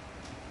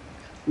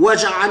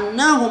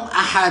 وَجَعَلْنَاهُمْ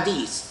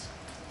أَحَادِيث.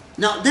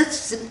 Now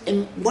that's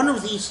in one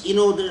of these,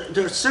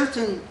 there are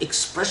certain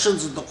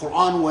expressions in the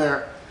Quran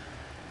where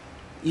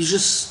you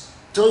just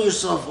tell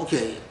yourself,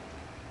 okay,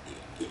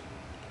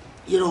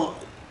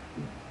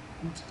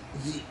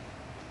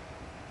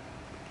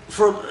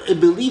 from a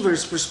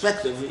believer's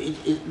perspective,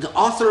 the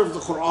author of the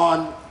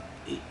Quran,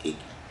 it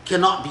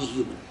cannot be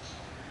human.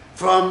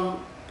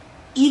 From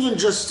even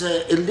just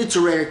a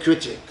literary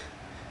critic,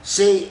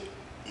 say,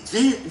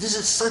 this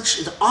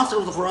is the author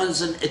of the Quran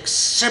is an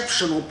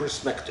exceptional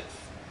perspective.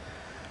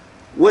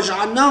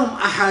 وَجَعَلْنَاهُمْ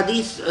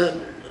أَحَادِيث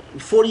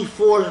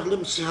 44, let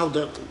me see how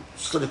the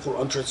study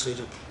Quran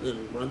translated.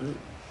 And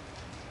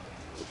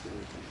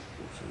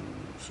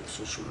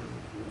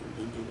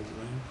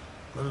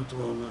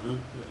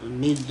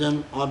made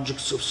them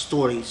objects of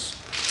stories.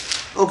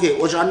 Okay,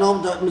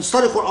 the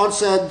study Quran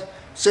said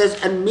says,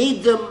 and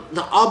made them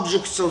the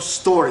objects of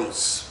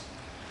stories.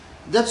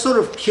 That sort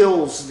of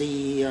kills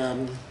the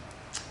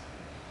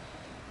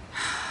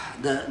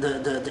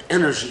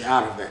energy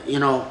out of it, you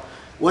know.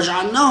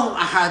 وَجْعَلْنَاهُمْ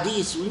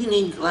أَحَادِيث,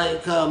 meaning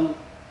like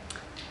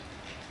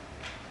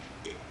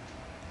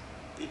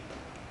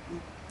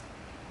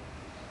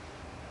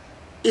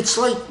it's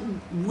like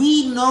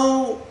we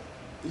know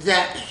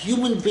that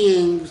human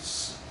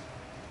beings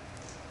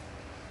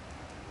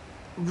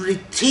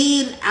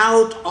retain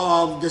out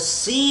of the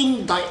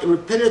same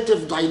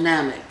repetitive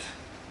dynamic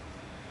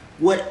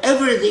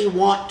whatever they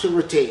want to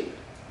retain.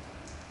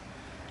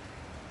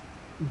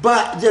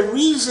 But the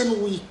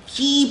reason we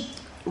keep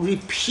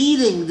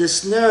repeating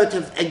this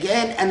narrative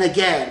again and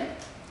again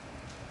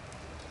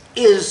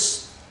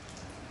is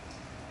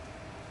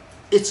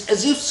it's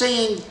as if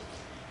saying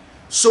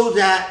so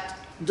that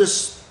the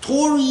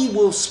story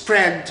will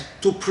spread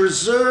to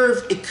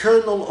preserve a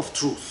kernel of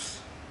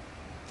truth.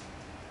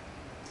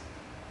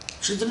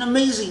 It's an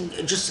amazing,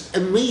 just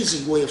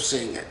amazing way of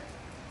saying it.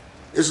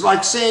 It's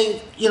like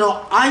saying, you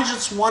know, I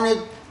just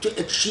wanted to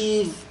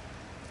achieve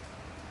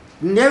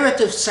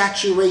narrative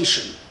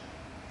saturation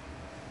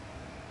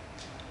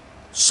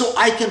so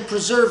I can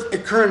preserve a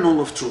kernel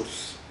of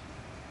truth.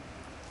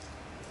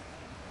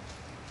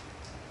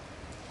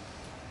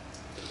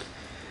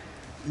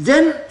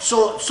 Then,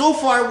 so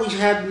far we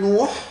had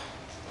Noah.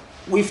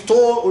 We've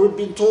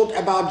been told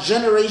about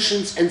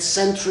generations and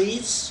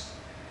centuries.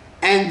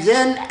 And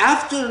then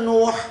after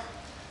Noah,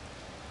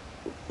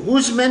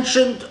 who's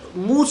mentioned?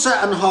 Musa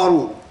and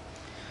Harun.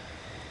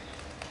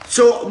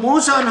 So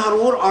Musa and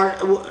Harun are,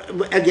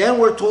 again,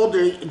 we're told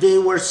they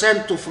were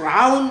sent to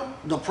Fir'aun.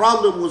 The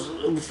problem was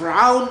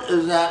Fir'aun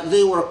is that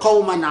they were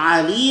qawman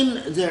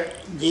aleen.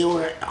 They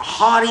were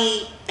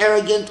haughty,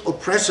 arrogant,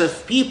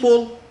 oppressive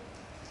people.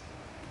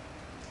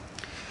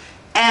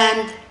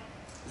 And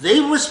they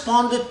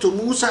responded to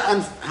Musa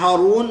and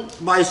Harun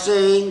by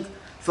saying,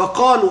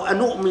 فَقَالُوا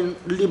أَنُؤْمِنْ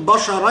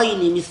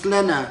لِبَشَرَيْنِ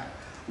مِثْلَنَا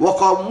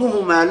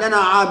وَقَوْمُهُمَا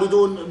لَنَا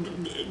عَابِدُونَ.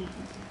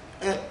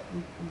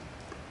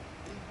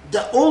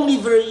 The only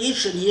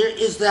variation here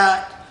is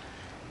that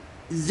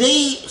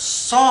they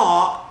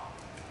saw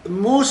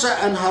Musa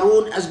and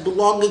Harun as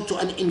belonging to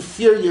an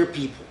inferior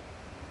people.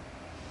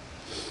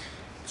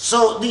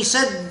 So they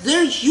said,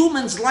 they're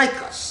humans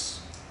like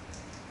us.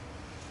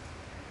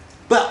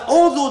 But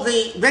although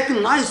they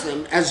recognize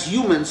them as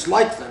humans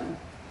like them,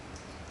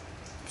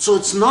 so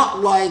it's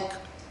not like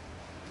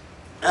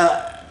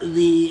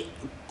the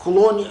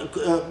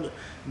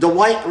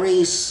white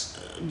race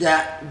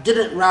that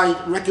didn't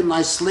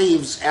recognize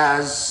slaves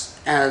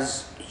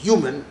as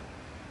human,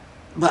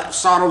 but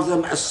thought of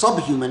them as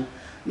subhuman.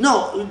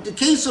 No, in the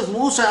case of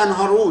Musa and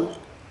Harun,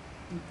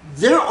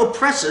 their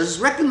oppressors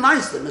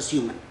recognized them as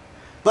human.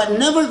 But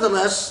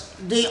nevertheless,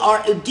 they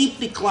are a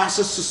deeply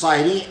classist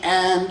society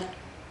and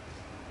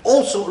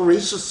also a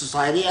racist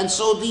society, and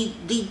so they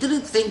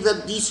didn't think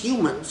that these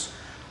humans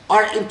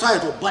are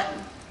entitled.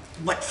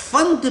 But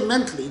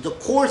fundamentally, the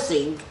core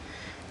thing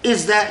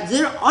is that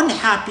they're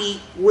unhappy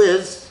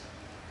with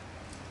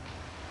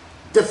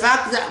the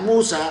fact that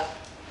Musa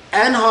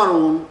and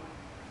Harun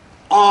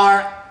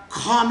are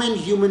common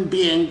human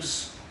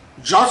beings,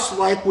 just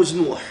like with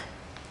Noah.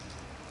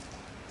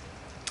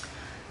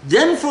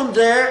 Then from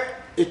there,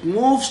 it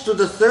moves to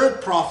the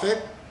third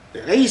prophet,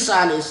 Isa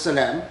alayhi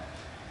salam,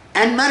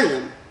 and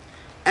Maryam.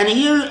 And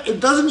here it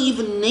doesn't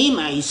even name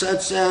Isa,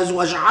 it says,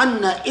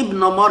 وَجْعَلْنَا إِبْنَ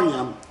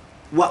مَرْيَمْ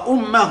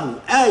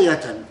وَأُمَّهُ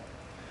آيَةً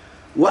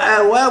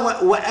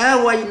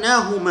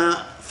وآويناهما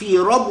في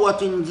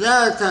ربوة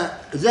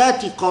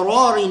ذات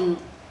قرار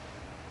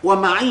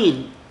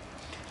ومعين.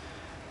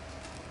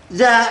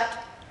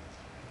 That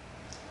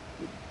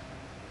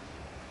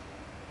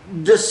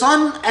the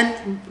son,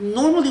 and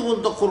normally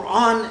when the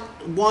Quran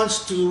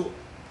wants to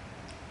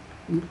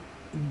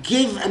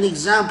give an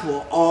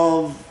example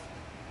of,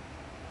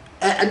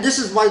 and this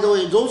is, by the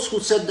way, those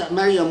who said that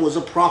Maryam was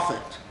a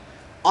prophet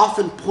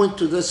often point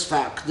to this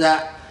fact,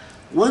 that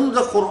when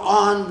the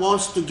Quran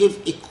wants to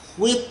give a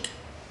quick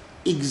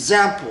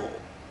example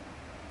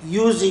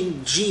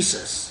using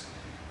Jesus,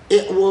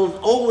 it will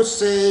always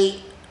say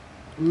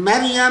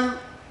Maryam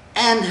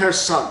and her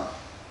son.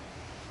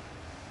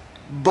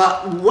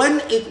 But when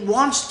it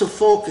wants to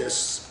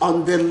focus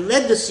on the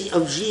legacy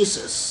of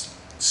Jesus,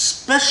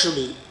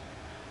 especially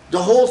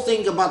the whole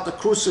thing about the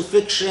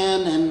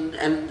crucifixion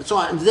and so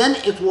on, then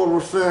it will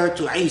refer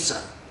to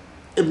Isa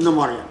ibn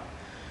Maryam.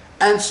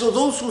 And so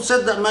those who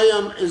said that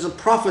Maryam is a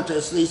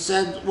prophetess, they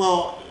said,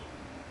 well,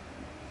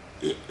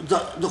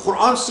 the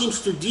Quran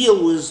seems to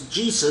deal with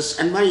Jesus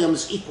and Maryam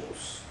as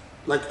equals,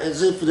 like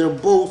as if they're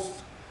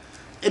both.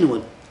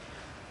 Anyway,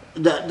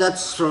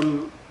 that's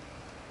from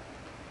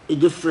a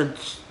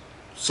different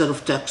set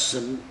of texts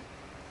and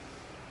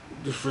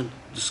different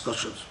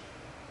discussions.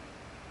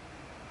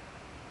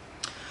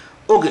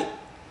 Okay.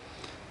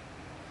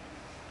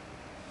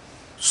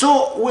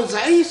 So with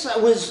Isa,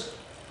 with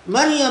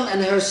Maryam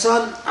and her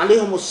son,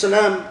 alayhim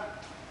salam,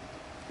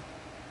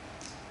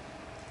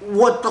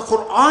 what the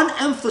Quran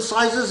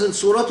emphasizes in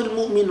Surah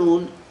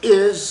Al-Mu'minun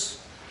is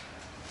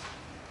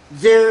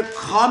their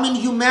common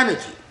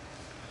humanity.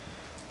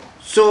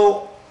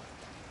 So,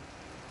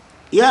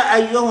 يا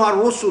أيها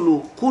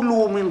الرسل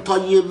كلوا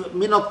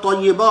من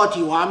الطيبات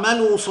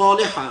واعملوا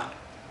صالحا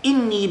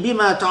إني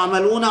بما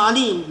تعملون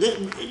عليم.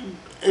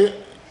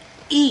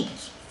 Eat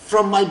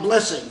from my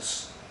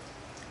blessings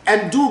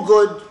and do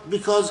good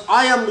because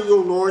I am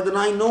your Lord and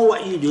I know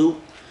what you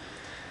do.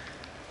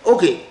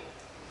 Okay.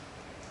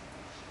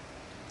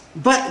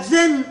 But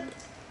then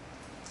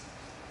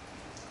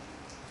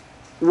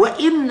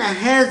وإن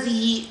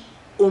هذه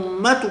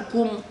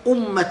أمتكم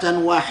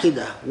أمة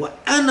واحدة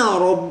وأنا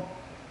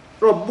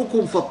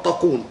ربكم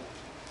فاتقون.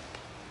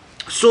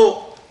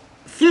 So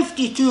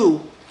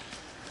 52,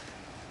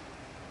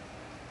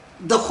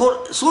 the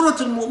Surah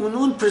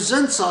Al-Mu'minun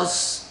presents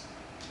us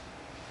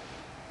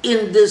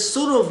in this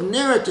sort of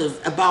narrative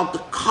about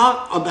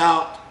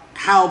about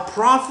how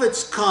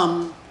prophets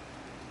come,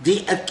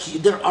 they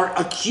are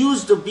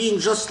accused of being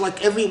just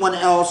like everyone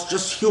else,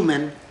 just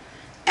human,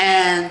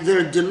 and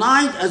they're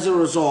denied as a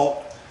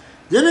result.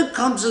 Then it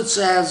comes and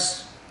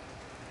says,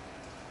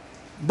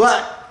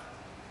 but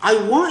I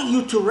want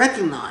you to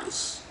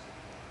recognize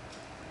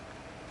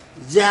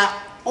that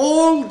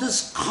all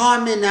this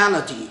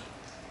commonality,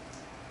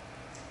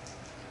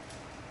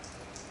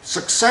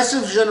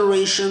 successive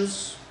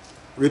generations,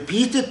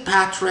 repeated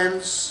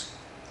patterns,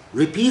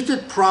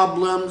 repeated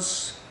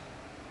problems,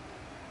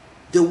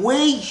 the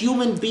way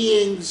human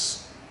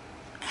beings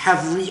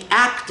have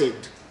reacted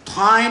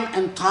time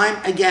and time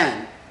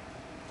again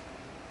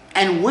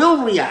and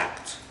will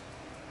react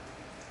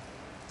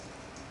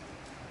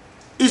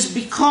is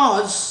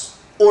because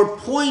or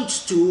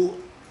points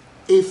to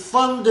a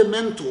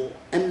fundamental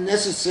and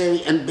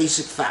necessary and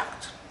basic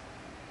fact.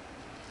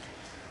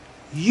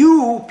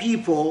 You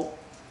people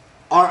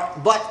are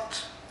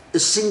but a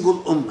single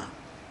ummah.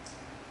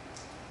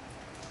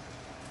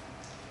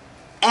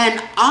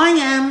 And I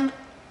am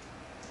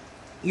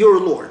your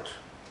Lord.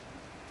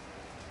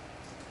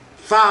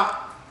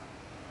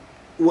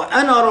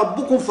 وَأَنَا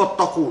رَبُّكُمْ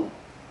فَاتَّقُونَ.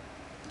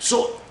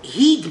 So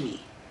heed me.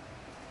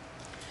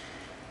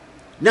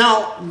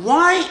 Now,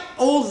 why,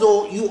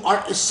 although you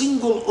are a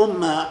single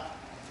ummah,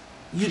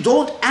 you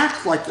don't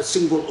act like a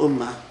single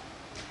ummah?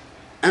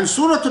 And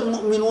Surah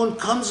Al-Mu'minun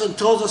comes and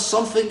tells us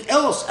something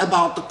else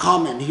about the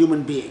common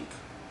human being.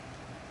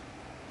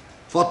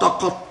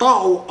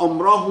 فَتَقَطَّعُوا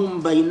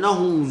أَمْرَهُمْ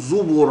بَيْنَهُمْ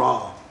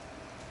زُبُرًا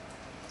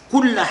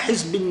كُلَّ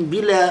حِزْبٍ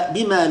بِمَا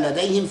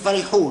لَدَيْهِمْ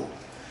فَرِحُونَ.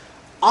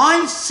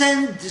 I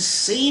send the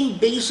same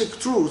basic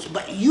truths,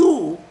 but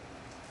you,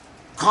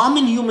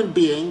 common human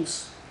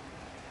beings,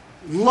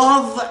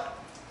 love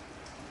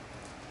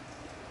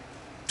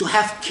to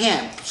have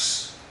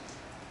camps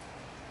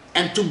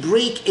and to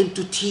break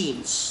into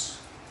teams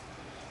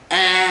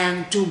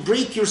and to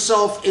break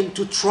yourself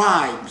into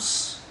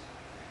tribes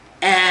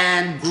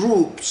and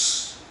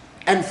groups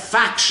and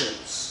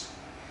factions.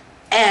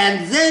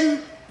 And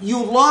then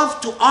you love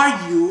to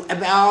argue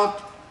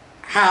about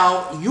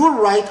how you're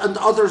right and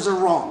others are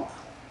wrong.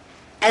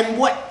 And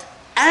what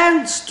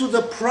adds to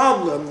the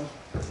problem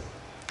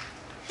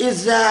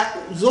is that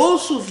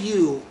those of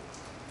you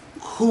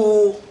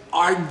who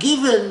are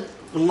given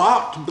a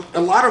lot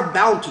of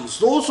bounties,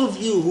 those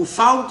of you who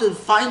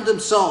find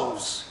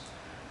themselves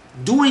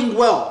doing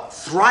well,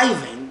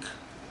 thriving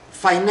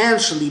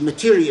financially,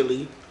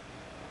 materially,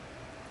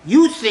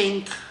 you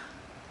think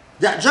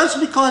that just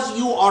because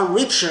you are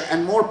richer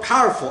and more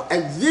powerful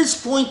at this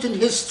point in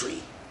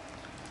history,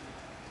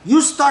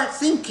 you start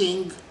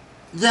thinking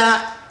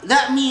that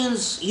that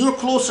means you're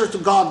closer to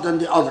God than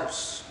the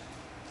others.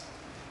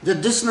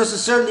 That this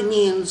necessarily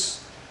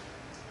means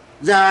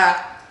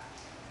that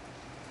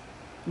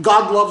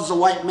God loves the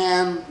white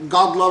man,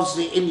 God loves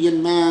the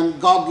Indian man,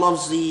 God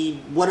loves the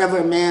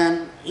whatever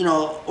man,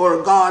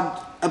 or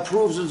God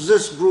approves of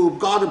this group,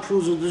 God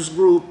approves of this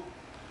group.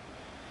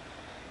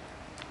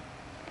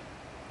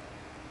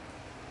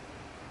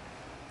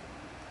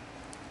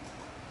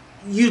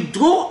 You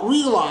don't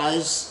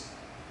realize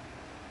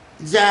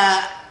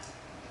that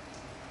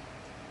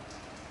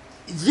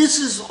this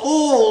is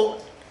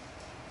all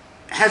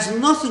has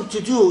nothing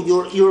to do,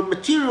 your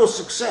material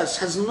success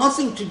has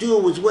nothing to do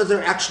with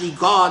whether actually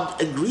God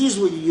agrees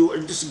with you or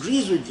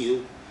disagrees with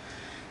you,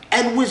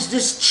 and with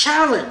this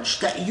challenge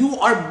that you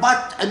are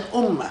but an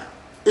ummah,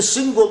 a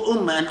single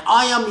ummah, and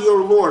I am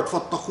your Lord,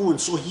 fattaqun,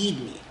 so heed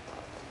me.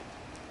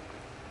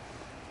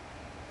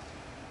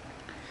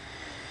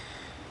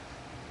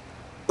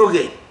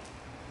 Okay.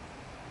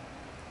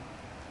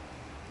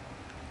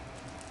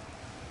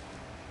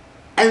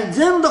 And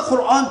then the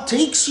Quran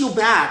takes you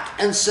back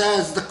and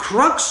says the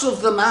crux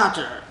of the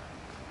matter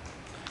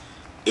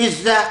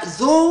is that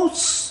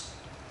those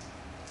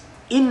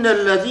إِنَّ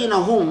الَّذِينَ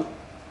هُمْ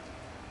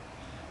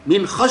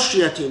مِنْ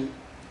خَشْيَةِ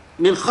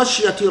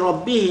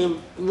رَبِّهِمْ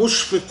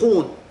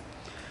مُشْفِقُونَ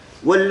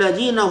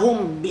وَالَّذِينَ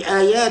هُمْ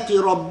بِآيَاتِ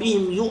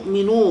رَبِّهِمْ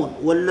يُؤْمِنُونَ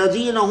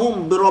وَالَّذِينَ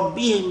هُمْ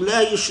بِرَبِّهِمْ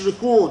لَا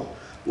يُشْرِكُونَ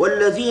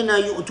والذين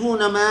يؤتون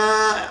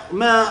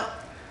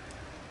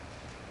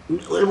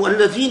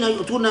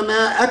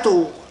ما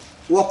أتوا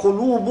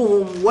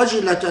وقلوبهم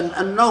وجلة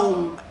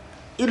أنهم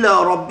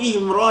إلى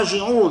ربهم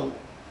راجعون.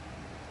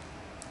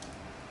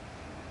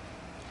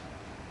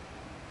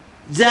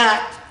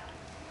 That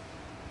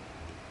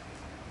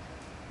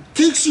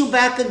takes you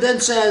back and then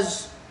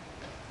says,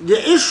 the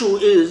issue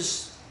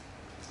is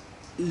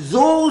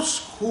those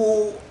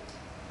who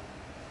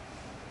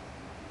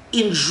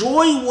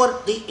enjoy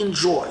what they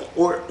enjoy,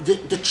 or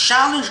the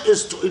challenge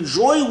is to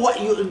enjoy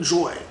what you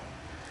enjoy,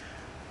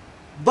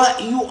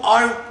 but you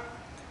are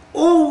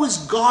always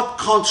God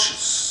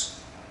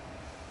conscious.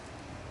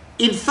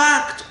 In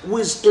fact,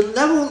 with a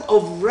level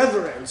of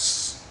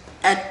reverence,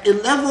 at a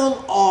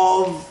level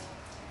of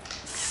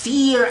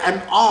fear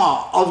and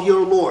awe of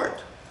your Lord.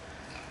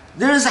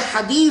 There is a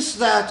hadith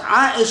that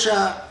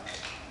Aisha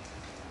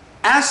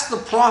asked the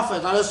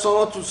Prophet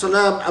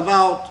ﷺ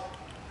about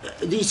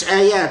these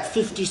ayat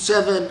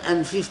 57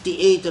 and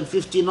 58 and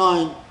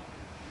 59.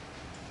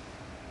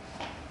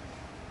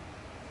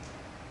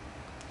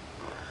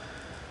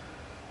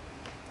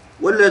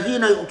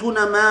 والذين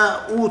يؤتون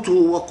ما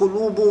أوتوا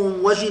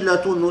وقلوبهم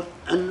وجلة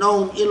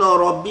أنهم إلى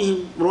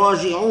ربهم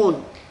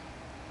راجعون.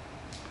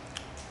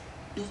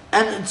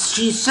 And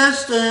she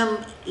says to him,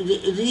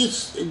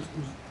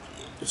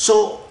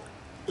 so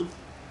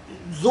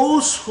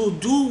those who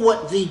do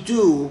what they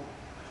do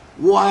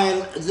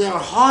while their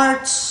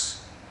hearts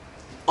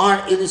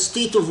are in a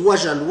state of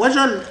wajal.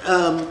 Wajal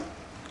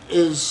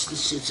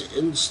is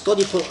in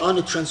study Quran,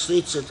 it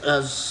translates it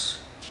as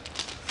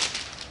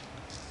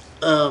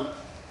a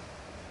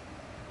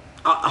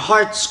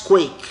heart's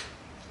quake.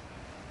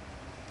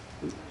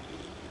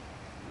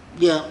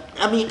 Yeah,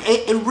 I mean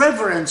a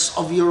reverence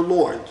of your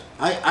Lord.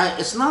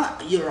 It's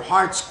not your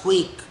heart's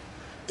quake.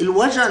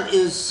 Al-wajal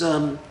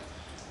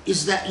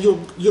is that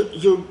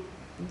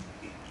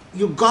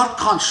you're God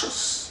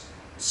conscious.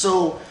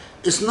 So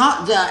it's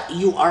not that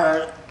you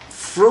are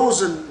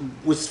frozen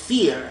with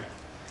fear,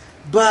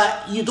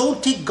 but you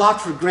don't take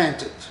God for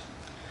granted.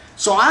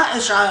 So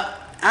Aisha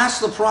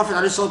asked the Prophet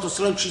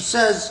ﷺ, she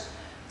says,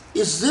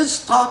 is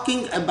this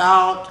talking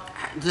about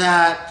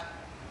that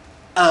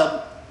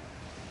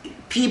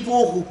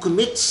people who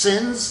commit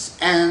sins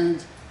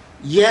and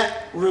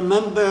yet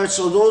remember,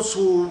 so those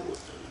who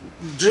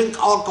drink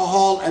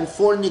alcohol and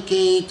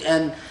fornicate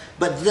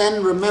but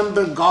then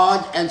remember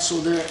God and so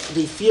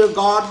they fear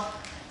God?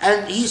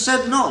 And he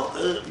said no.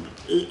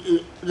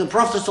 The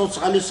Prophet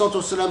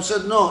ﷺ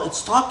said no,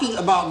 it's talking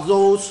about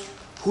those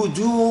who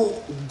do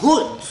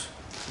good.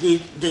 They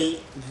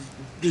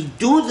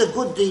do the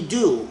good they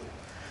do,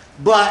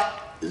 but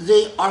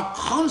they are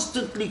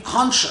constantly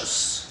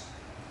conscious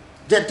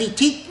that they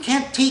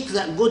can't take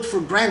that good for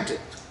granted.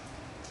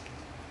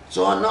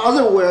 So in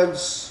other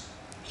words,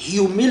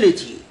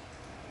 humility.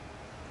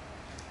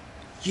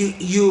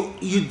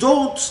 You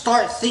don't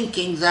start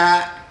thinking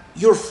that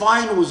you're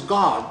fine with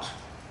God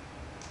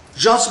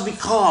just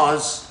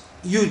because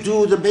you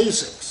do the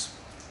basics.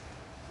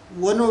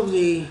 One of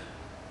the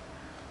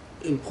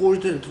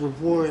important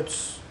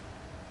reports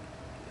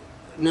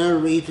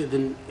narrated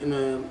in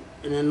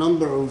a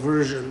number of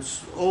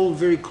versions, all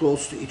very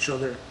close to each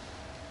other,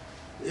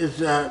 is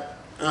that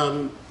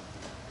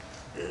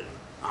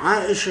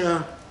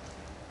Aisha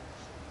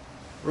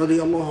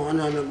radiallahu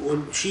anha,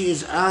 when she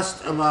is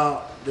asked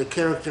about the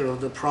character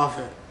of the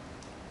Prophet,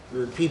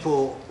 the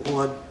people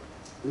who had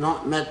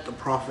not met the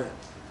Prophet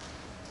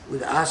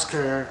would ask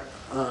her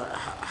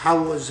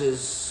how was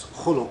his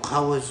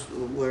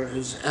khuluq, were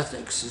his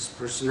ethics, his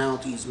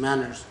personality, his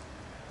manners.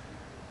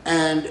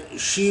 And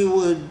she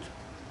would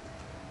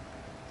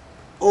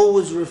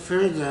always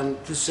refer them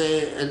to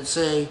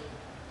say,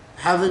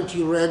 haven't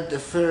you read the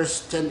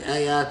first 10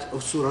 ayat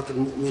of Surah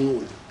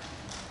Al-Mu'minun?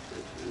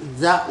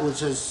 That was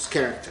his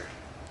character.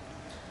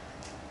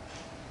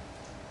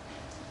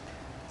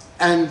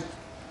 And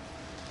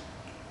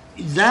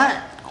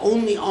that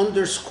only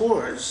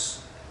underscores,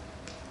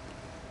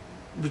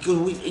 because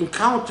we've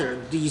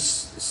encountered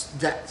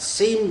that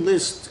same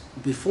list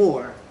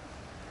before,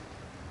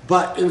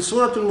 but in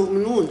Surah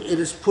Al-Mu'minun it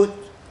is put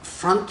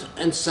front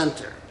and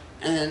center,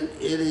 and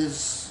it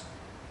is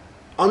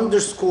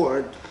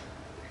underscored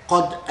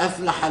قَدْ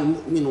أَفْلَحَ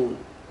الْمُؤْمِنُونَ,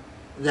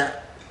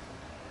 that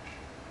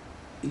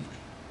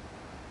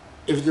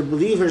if the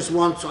believers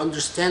want to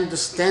understand the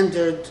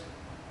standard,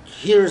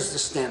 here's the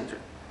standard.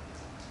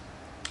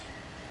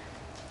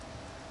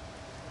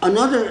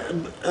 Another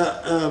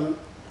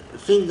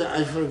thing that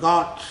I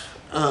forgot,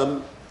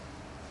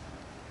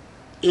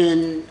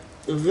 in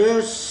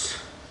verse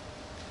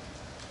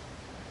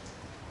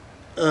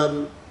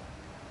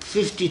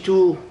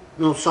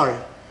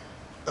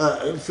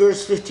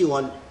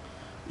 51,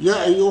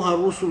 يا أيها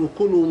الرسل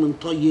كلوا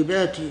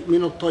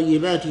من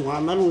الطيبات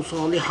واعملوا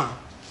صالحا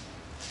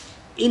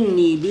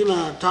إني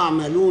بما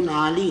تعملون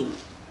عليم.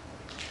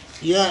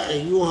 يا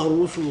أيها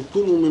الرسل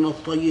كلوا من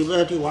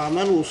الطيبات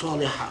واعملوا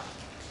صالحا.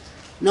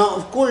 Now,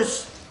 of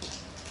course,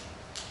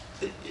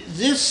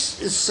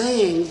 this is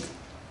saying,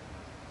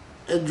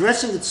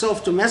 addressing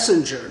itself to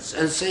messengers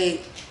and saying,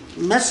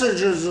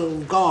 messengers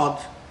of God,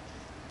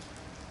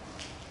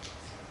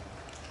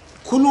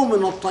 كلوا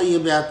من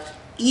الطيبات,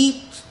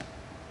 eat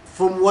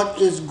from what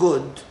is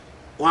good,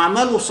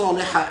 وَعَمَلُوا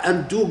صَالِحًا,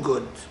 and do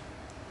good.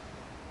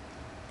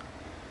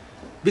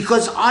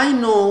 Because I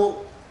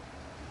know,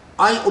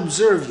 I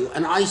observe you,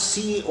 and I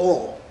see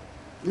all.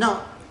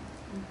 Now,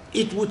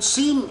 it would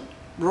seem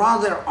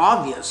rather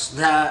obvious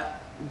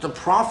that the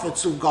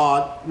prophets of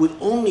God would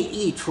only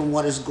eat from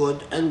what is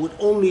good and would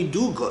only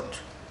do good.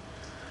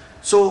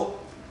 So,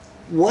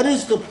 what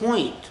is the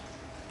point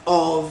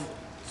of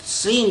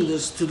saying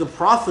this to the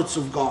prophets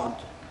of God?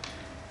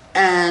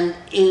 And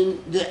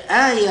in the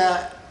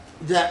ayah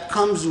that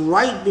comes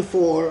right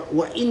before,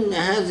 وَإِنَّ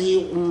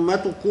هَذِهِ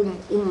أُمَّتُكُمْ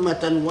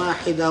أُمَّةً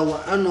وَاحِدَةً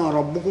وَأَنَا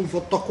رَبُّكُمْ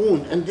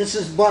فَاتَّقُونَ. And this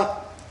is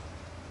but,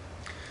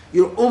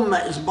 your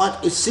ummah is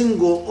but a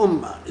single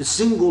ummah, a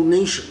single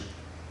nation.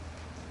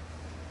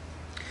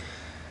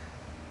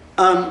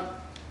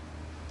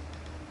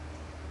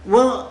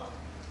 Well,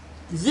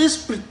 this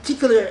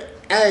particular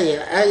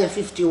ayah, ayah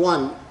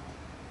 51,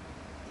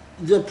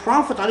 the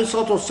Prophet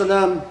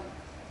ﷺ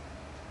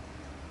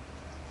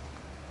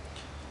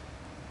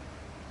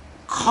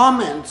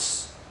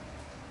comments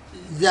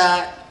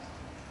that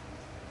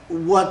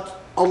what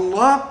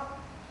Allah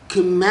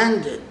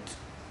commanded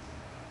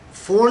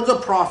for the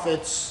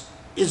prophets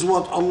is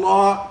what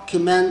Allah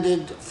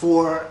commanded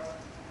for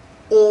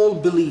all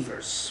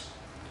believers.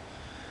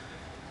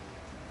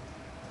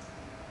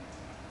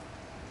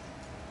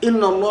 إن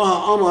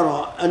الله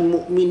أمر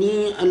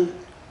المؤمنين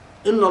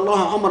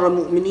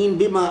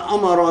بما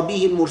أمر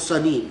به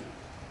المرسلين.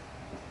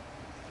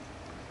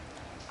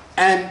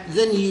 And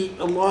then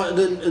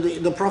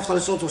the Prophet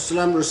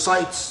ﷺ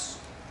recites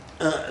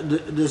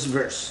this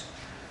verse,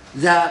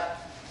 that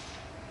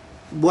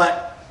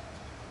what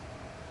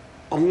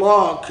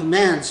Allah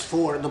commands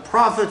for the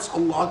prophets,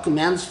 Allah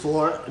commands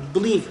for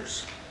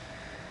believers.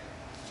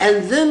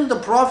 And then the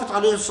Prophet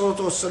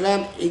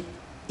ﷺ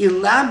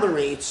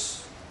elaborates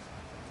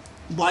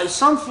by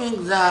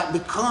something that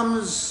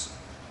becomes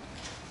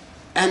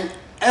an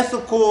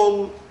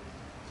ethical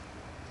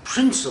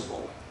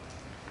principle.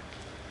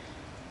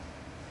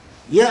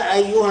 يا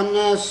أيها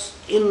الناس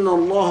إن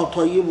الله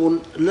طيب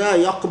لا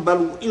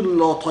يقبل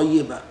إلا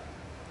طيبا.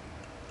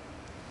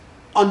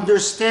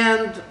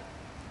 Understand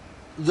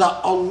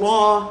that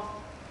Allah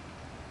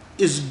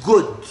is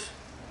good,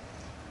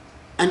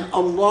 and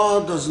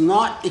Allah does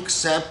not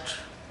accept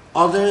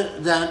other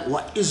than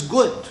what is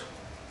good.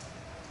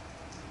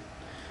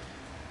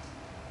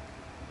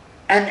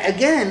 And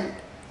again,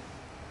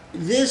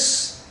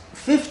 this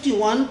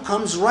 51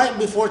 comes right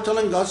before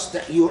telling us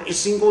that you're a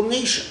single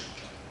nation.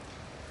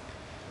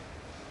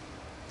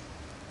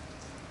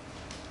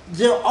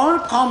 There are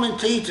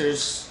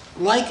commentators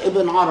like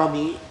Ibn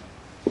Arabi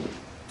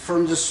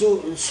from the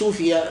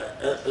Sufi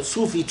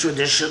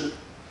tradition,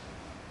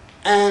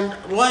 and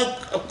like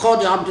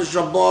Qadi Abdul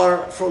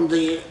Jabbar from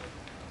the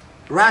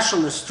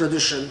rationalist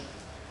tradition,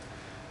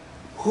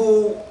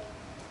 who,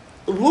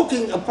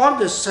 looking upon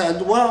this,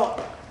 said,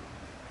 well,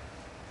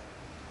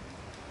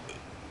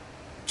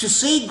 to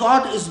say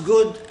God is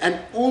good and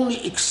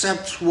only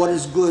accepts what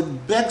is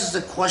good begs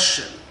the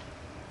question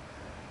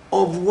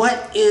of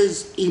what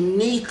is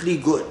innately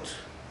good.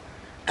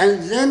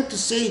 And then to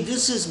say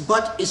this is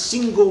but a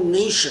single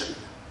nation,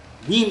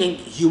 meaning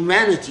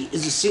humanity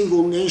is a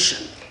single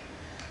nation,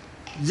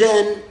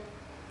 then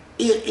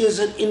it is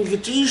an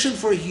invitation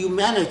for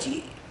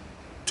humanity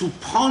to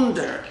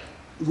ponder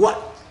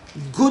what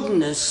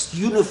goodness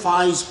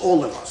unifies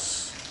all of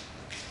us.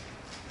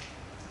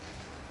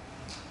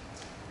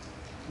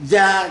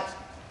 That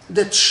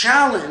the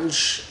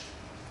challenge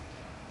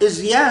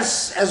is,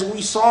 yes, as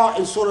we saw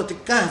in Surah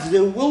Al-Kahf,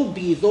 there will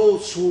be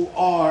those who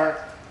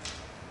are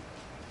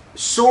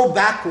so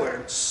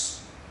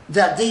backwards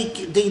that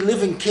they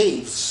live in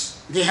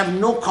caves. They have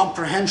no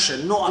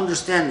comprehension, no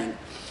understanding.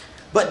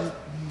 But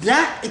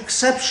that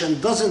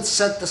exception doesn't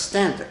set the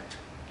standard.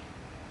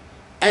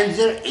 And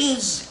there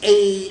is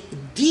a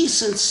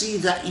decency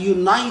that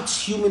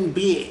unites human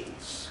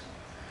beings,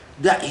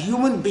 that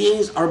human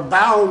beings are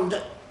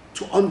bound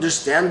to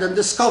understand and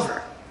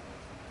discover.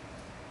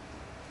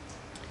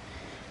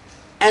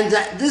 And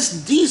that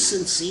this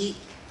decency,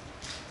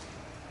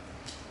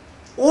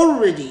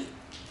 already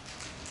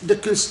the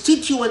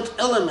constituent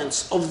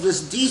elements of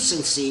this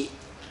decency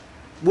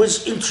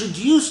was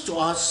introduced to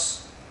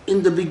us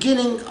in the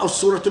beginning of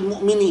Surah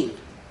Al-Mu'mineen.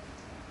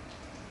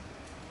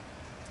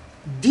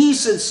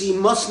 Decency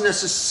must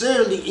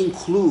necessarily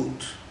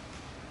include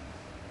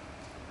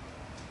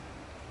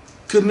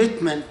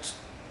commitment,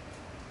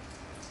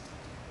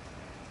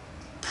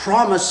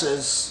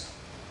 promises,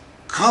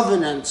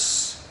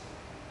 covenants,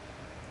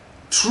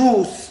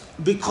 truth,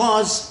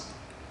 because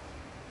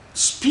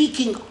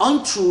speaking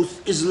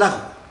untruth is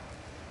lahu.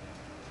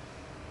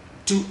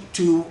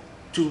 To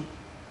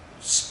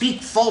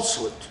speak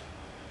falsehood,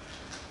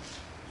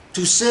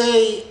 to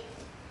say,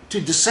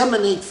 to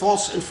disseminate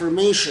false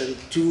information,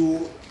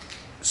 to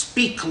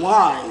speak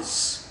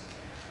lies,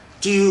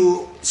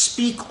 to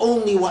speak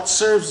only what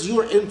serves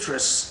your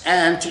interests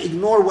and to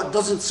ignore what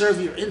doesn't serve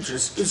your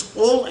interests is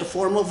all a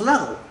form of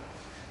lahu.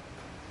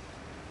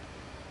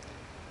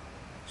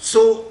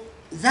 So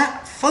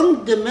that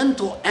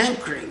fundamental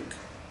anchoring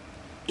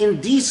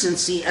in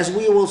decency, as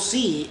we will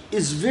see,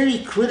 is very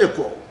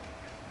critical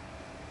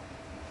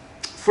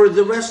for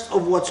the rest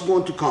of what's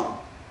going to come.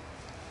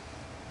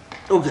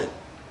 Okay.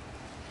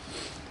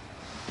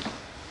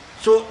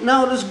 So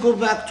now let's go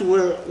back to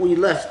where we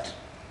left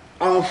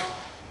off.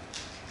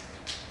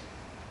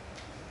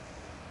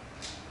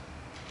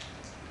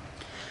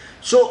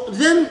 So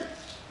then,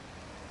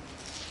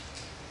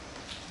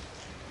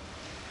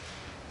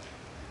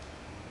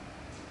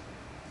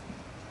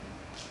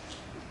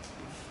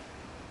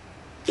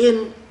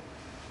 in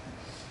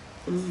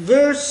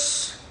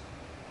verse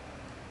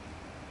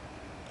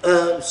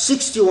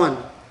 61,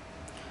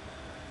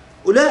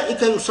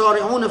 أولئك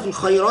يسارعون في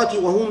الخيرات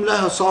وهم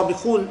لها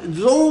سابقون.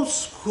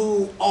 Those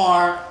who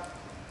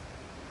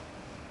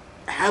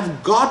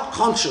have God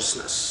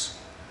consciousness,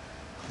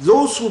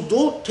 those who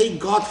don't take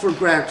God for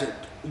granted,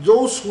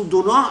 those who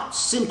do not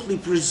simply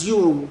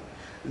presume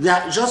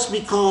that just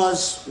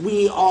because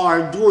we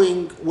are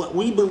doing what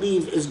we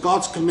believe is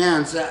God's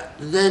commands, that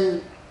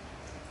then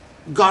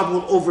God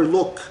will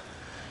overlook.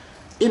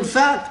 In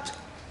fact,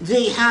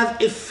 they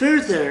have a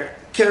further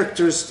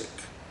characteristic.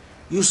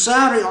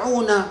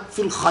 يسارعون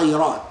في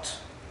الخيرات.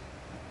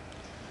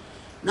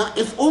 Now,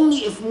 if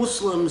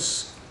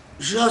Muslims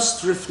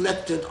just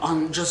reflected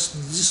on just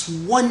this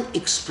one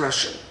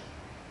expression,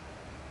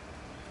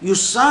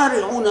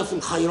 يسارعون في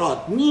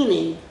الخيرات,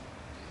 meaning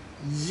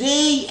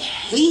they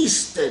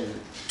hasten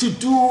to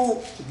do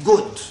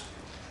good.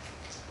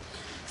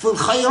 For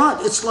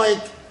khayrat, it's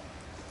like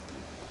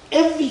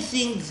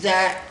everything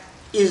that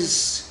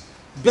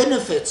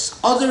benefits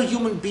other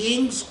human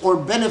beings or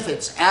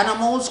benefits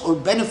animals or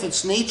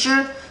benefits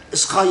nature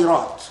is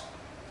khayrat.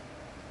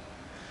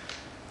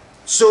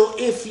 So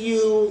if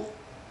you,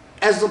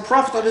 as the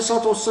Prophet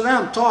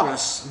ﷺ taught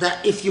us,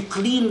 that if you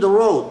clean the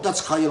road,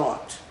 that's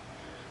khayrat.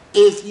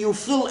 If you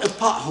fill a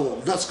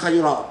pothole, that's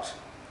khayrat.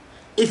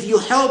 If you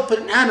help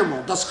an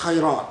animal, that's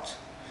khayrat.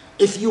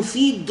 If you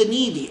feed the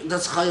needy,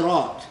 that's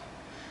khayrat.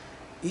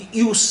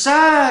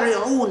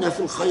 يسارعون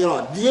في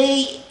الخيرات.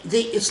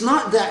 It's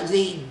not that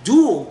they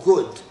do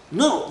good.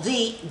 No,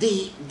 they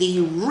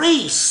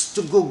race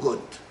to go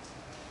good.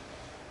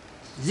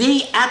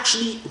 They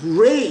actually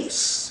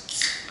race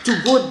to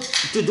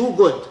do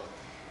good.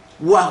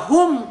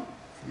 وهم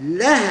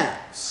لها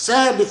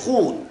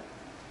سابقون.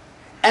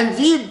 And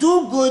they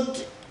do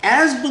good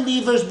as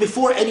believers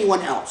before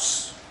anyone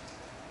else.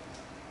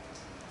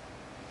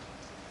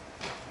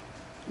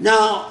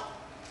 Now,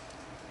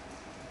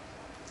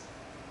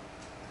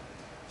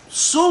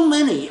 so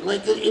many,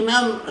 like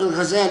Imam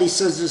al-Ghazali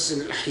says this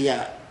in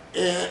Al-Ihya,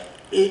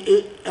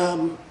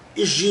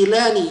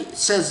 Jilani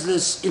says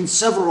this in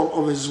several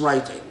of his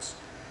writings,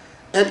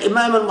 and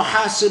Imam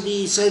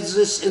al-Muhasibi says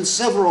this in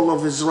several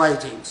of his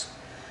writings,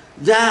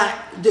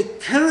 that the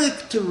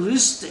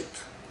characteristic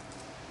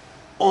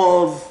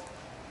of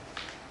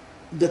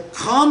the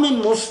common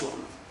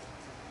Muslim,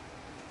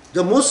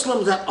 the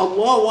Muslim that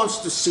Allah wants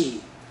to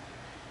see,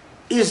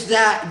 is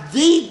that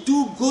they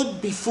do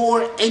good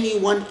before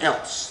anyone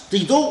else.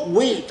 They don't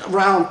wait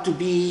around to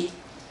be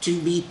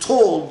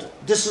told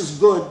this is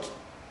good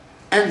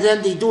and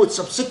then they do it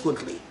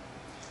subsequently.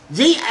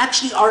 They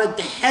actually are at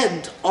the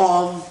head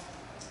of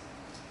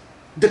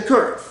the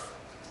curve.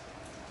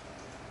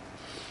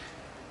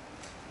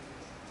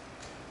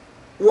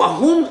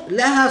 وَهُمْ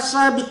لَهَا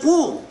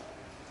سَابِقُونَ,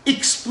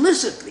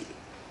 explicitly,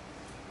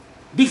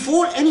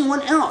 before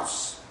anyone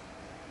else.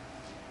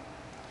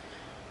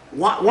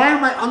 Why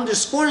am I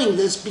underscoring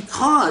this?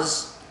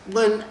 Because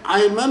when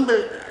I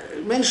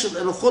mentioned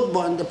in a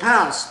khutbah in the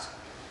past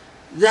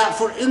that,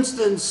 for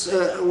instance,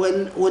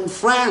 when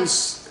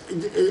France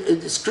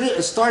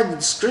started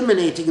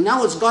discriminating,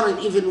 now it's gotten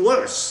even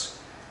worse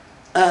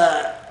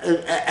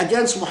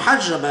against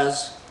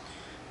muhajjabas.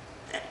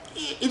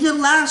 The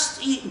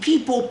last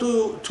people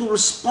to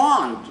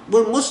respond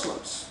were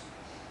Muslims.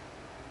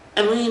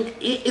 I mean,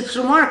 it's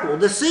remarkable.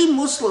 The same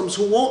Muslims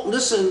who won't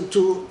listen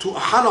to a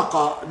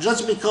halaqah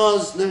just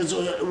because there's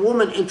a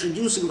woman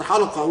introducing the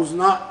halaqah who's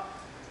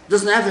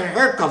doesn't have her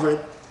hair covered,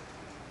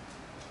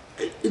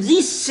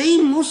 these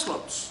same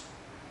Muslims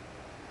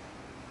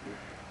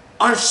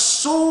are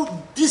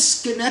so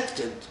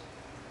disconnected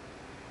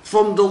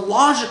from the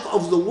logic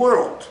of the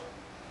world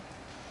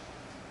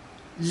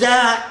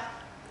that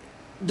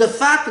the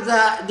fact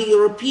that the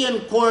European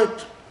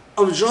Court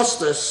of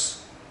Justice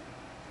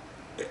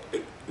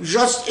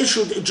just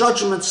issued a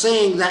judgment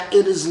saying that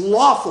it is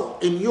lawful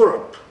in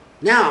Europe,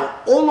 now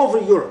all over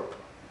Europe,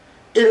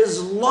 it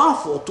is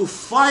lawful to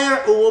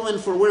fire a woman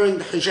for wearing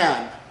the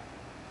hijab.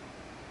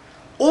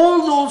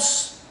 All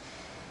those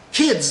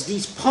kids,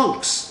 these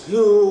punks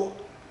who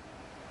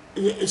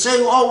say,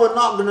 oh, we're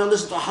not going to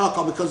listen to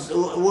halaqah because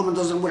a woman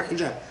doesn't wear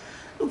hijab.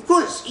 Of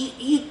course,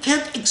 you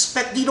can't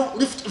expect, they don't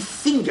lift a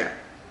finger.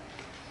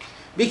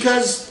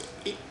 Because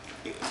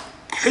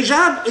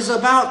hijab is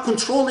about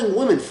controlling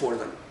women for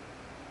them.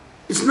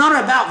 It's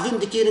not about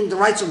vindicating the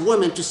rights of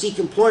women to seek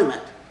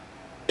employment.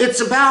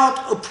 It's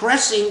about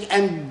oppressing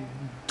and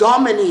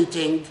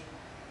dominating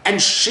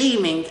and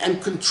shaming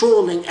and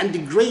controlling and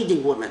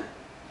degrading women.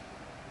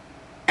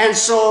 And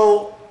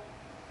so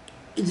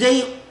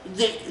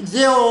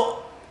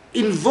they'll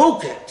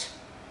invoke it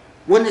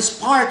when it's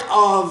part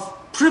of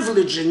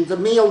privileging the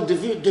male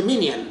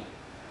dominion,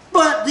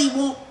 but they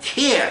won't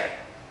care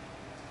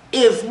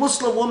if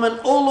Muslim women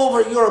all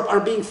over Europe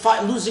are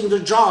losing their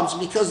jobs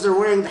because they're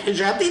wearing the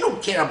hijab. They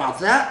don't care about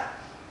that,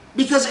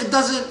 because it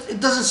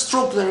doesn't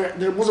stroke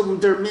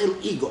their male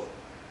ego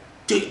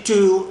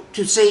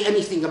to say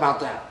anything about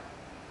that.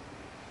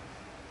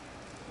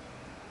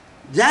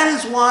 That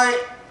is why,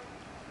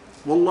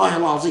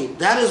 wallahi al-azim,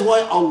 that is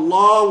why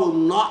Allah will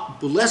not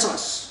bless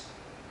us.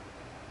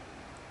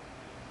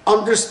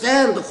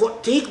 Understand, the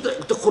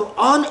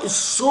Quran is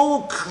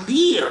so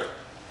clear.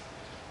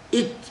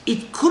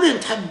 It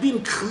couldn't have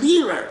been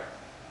clearer.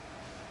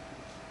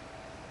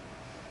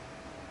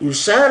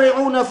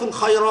 يسارعون في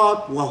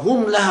الخيرات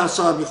وهم لها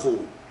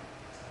سابقون.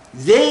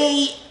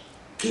 They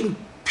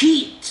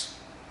compete,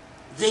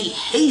 they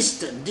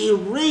hasten, they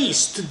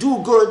race to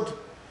do good,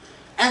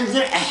 and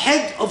they're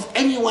ahead of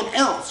anyone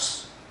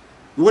else.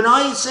 When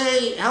I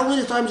say, how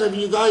many times have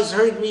you guys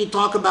heard me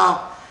talk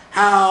about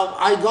how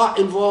I got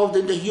involved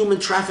in the human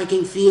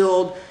trafficking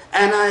field,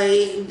 and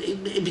I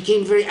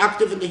became very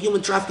active in the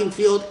human trafficking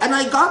field, and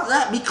I got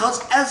that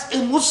because as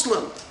a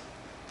Muslim,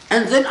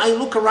 and then I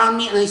look around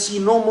me and I see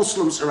no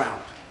Muslims around.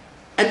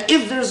 And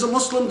if there's a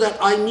Muslim that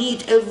I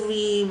meet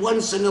every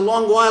once in a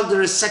long while,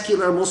 there is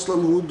secular Muslim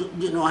who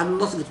have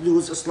nothing to do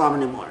with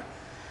Islam anymore.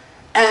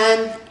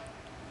 And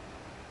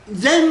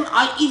then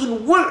I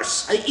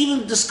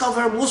even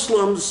discover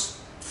Muslims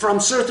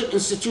from certain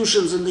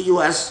institutions in the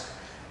US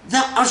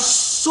that are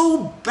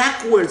so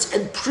backwards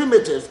and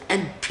primitive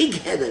and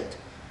pig-headed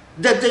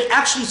that they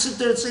actually sit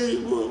there and say,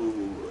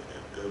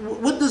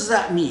 what does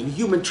that mean,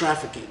 human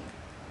trafficking?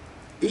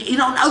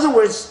 In other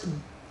words,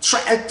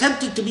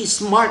 attempting to be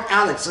smart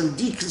Alex and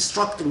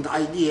deconstructing the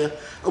idea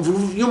of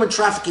human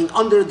trafficking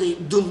under the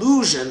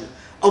delusion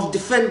of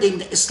defending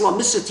the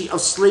Islamicity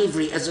of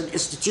slavery as an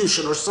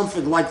institution or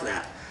something like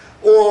that,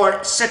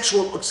 or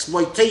sexual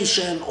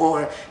exploitation,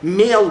 or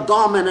male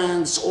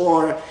dominance,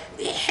 or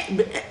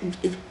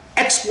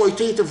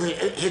exploitative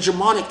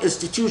hegemonic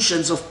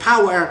institutions of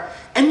power.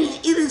 I mean,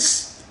 it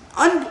is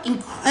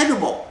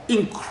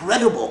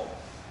incredible.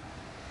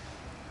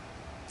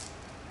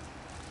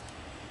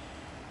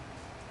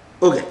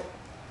 Okay.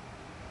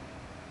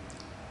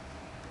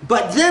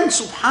 But then,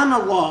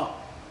 subhanAllah,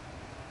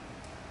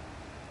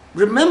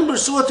 remember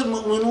Surah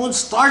Al-Mu'minun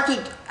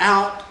started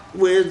out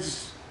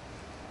with,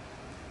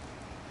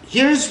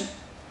 here's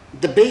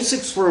the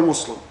basics for a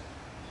Muslim.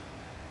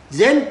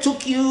 Then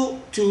took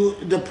you to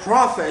the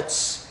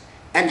prophets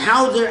and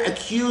how they're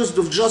accused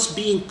of just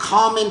being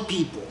common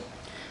people.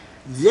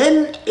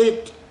 Then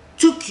it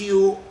took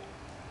you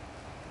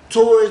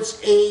towards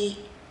a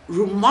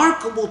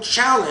remarkable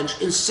challenge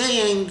in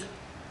saying,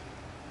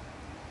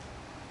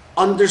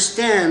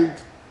 understand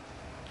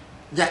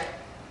that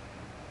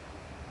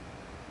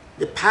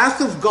the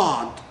path of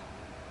God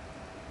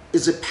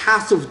is a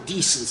path of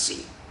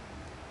decency.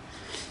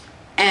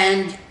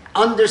 And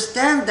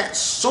understand that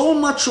so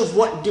much of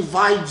what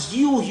divides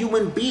you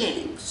human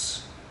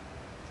beings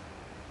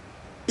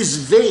is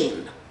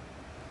vain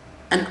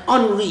and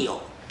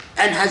unreal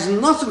and has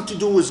nothing to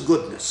do with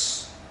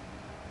goodness.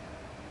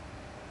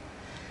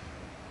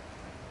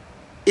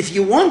 If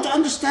you want to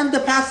understand the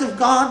path of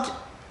God,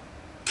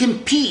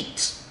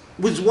 compete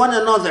with one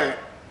another,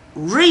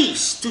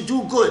 race to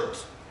do good,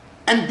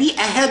 and be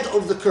ahead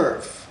of the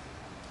curve.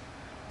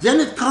 Then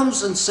it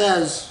comes and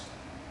says,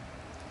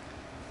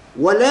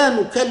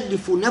 وَلَا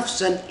نُكَلِّفُ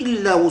نَفْسًا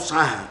إِلَّا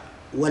وُسْعَهَا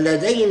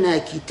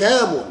وَلَدَيْنَا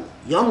كِتَابٌ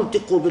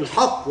يَنْطِقُ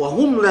بِالْحَقِّ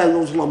وَهُمْ لَا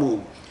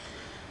يُظْلَمُونَ.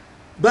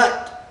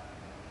 But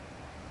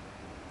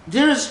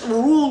there is a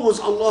rule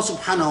with Allah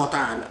subhanahu wa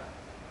ta'ala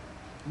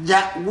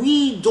that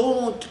we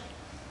don't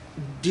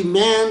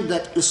demand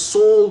that a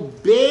soul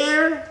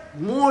bear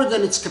more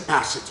than its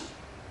capacity.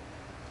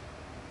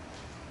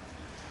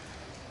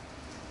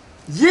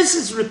 This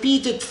is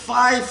repeated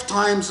 5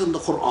 times in the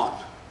Quran.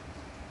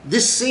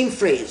 This same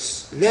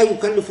phrase, لا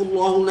يكلف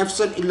الله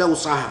نفسا إلا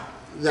وسعها,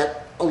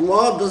 that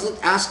Allah doesn't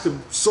ask the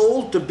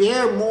soul to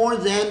bear more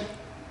than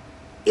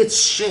its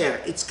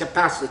share, its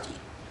capacity.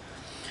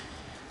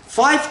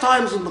 5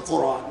 times in the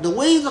Quran. The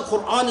way the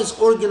Quran is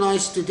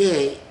organized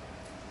today,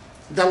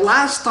 the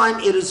last time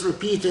it is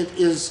repeated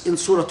is in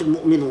Surah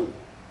Al-Mu'minun.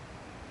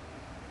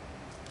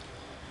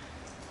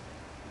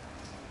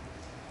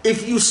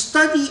 If you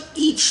study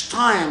each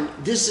time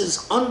this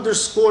is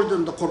underscored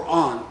in the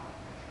Quran,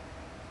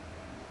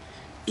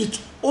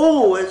 it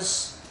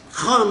always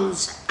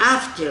comes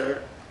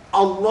after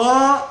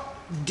Allah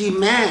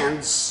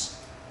demands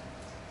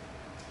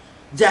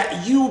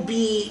that you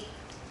be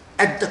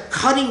at the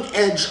cutting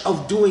edge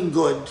of doing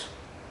good.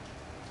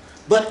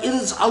 But it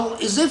is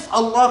as if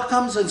Allah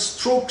comes and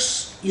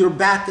strokes your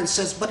back and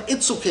says, but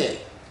it's okay.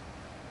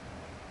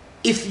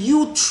 If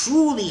you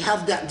truly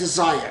have that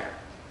desire,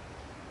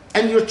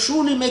 and you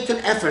truly make an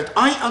effort,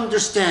 I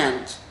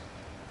understand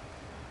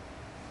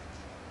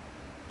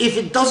if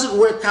it doesn't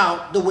work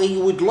out the way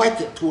you would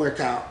like it to work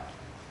out.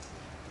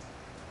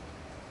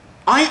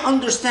 I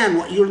understand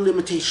what your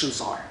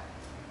limitations are.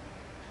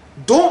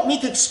 Don't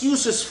make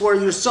excuses for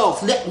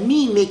yourself. Let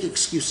me make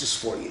excuses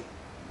for you.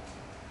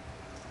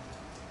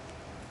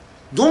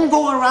 Don't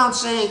go around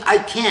saying, I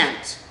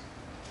can't.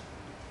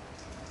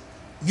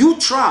 You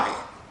try.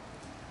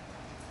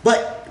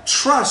 But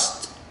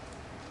trust.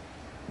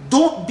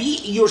 Don't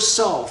beat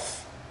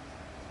yourself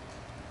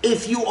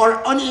if you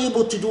are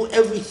unable to do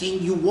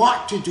everything you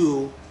want to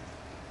do,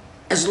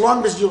 as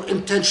long as your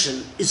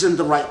intention is in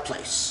the right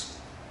place.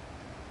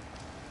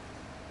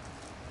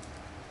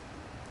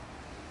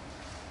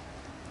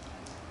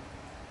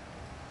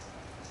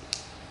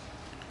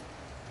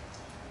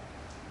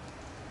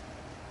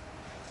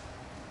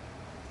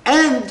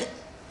 And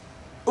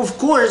of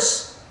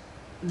course,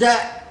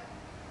 that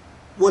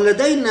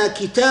وَلَدَيْنَا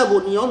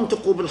كِتَابٌ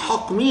يَنْطِقُ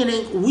بِالْحَقِّ,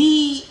 meaning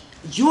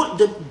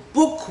the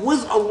book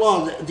with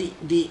Allah,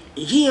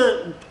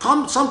 here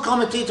some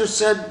commentators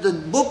said the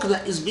book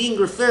that is being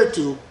referred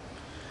to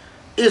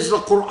is the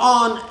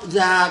Quran,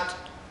 that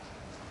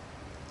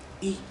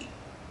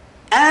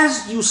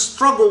as you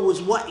struggle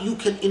with what you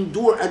can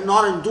endure and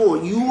not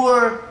endure,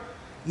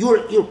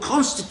 your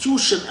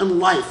constitution in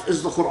life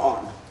is the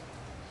Quran.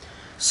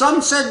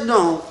 Some said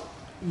no,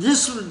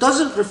 this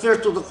doesn't refer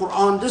to the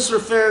Quran, this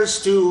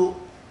refers to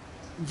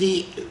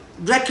the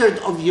record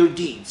of your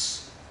deeds.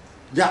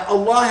 That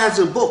Allah has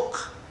a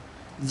book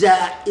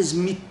that is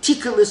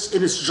meticulous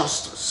in its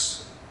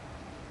justice.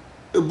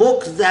 A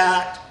book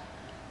that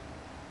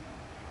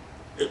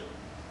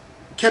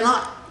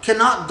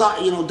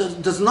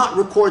does not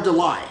record a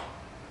lie,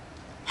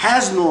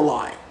 has no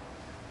lie.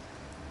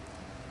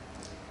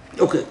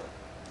 Okay.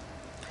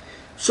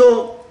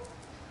 So,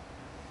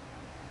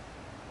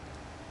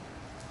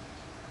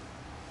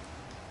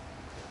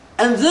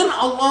 and then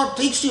Allah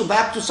takes you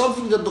back to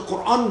something that the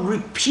Quran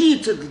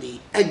repeatedly,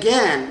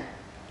 again,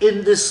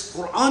 in this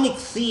Quranic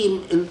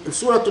theme in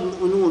Surah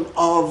Al-Mu'minun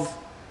of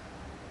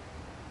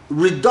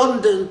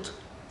redundant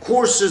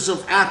courses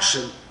of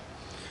action,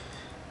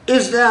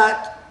 is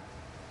that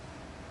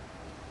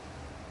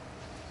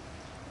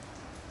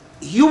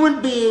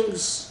human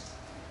beings,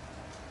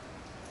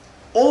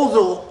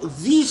 although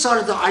these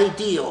are the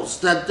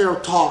ideals that they're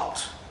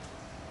taught,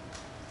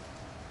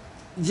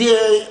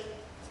 they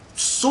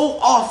so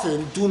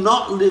often do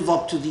not live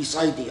up to these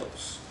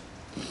ideals.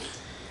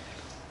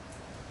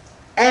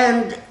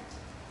 And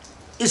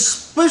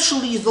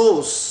especially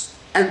those,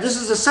 and this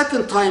is the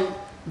second time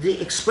the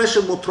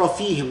expression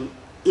mutrafihim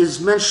is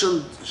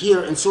mentioned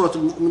here in Surah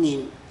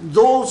Al-Mu'mineen,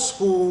 those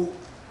who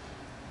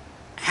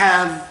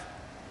have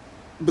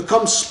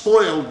become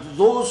spoiled,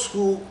 those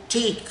who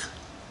take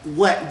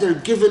what they're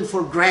given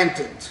for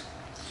granted.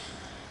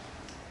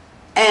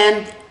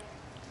 And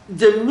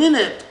the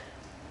minute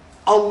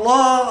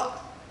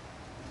Allah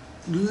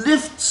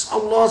lifts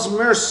Allah's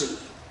mercy,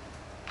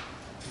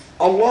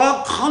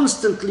 Allah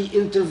constantly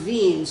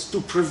intervenes to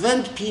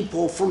prevent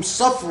people from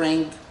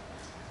suffering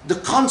the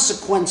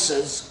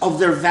consequences of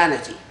their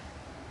vanity,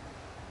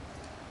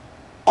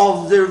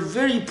 of their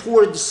very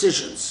poor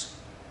decisions,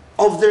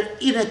 of their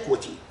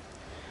inequity.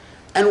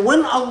 And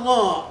when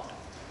Allah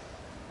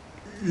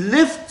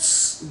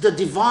lifts the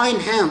divine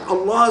hand,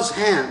 Allah's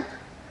hand,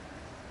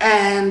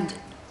 and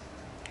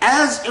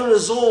as a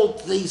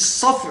result they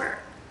suffer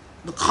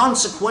the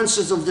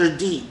consequences of their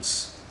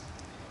deeds,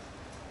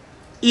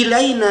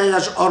 إِلَيْنَا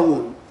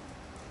يَجْأَرُونَ,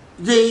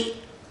 they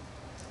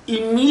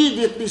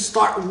immediately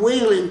start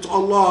wailing to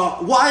Allah,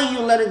 why are you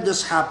letting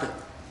this happen?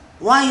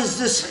 Why is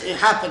this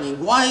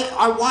happening? Why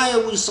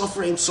are we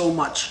suffering so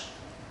much?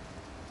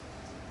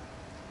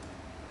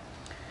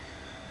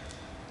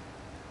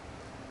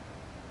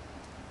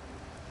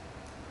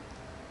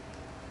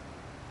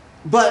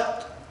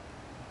 But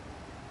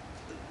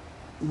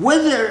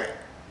whether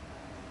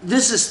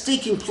this is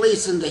taking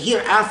place in the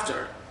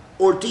hereafter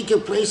or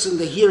taking place in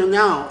the here and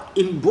now,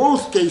 in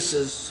both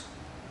cases,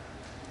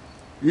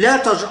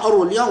 لا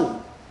تجأروا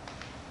اليوم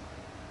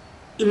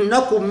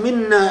إنكم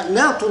منا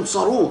لا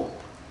تنصرون.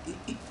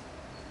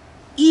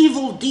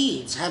 Evil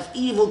deeds have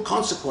evil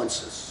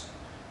consequences.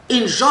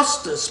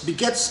 Injustice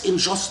begets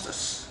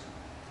injustice.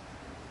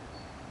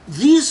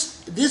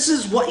 This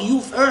is what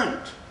you've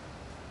earned.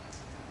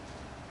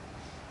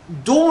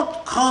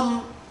 Don't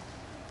come,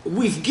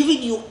 we've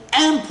given you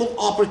ample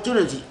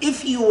opportunity.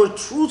 If you were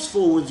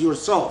truthful with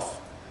yourself,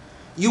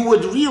 you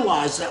would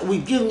realize that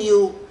we've given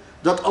you,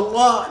 that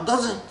Allah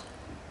doesn't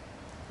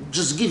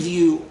just give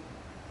you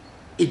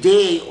a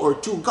day or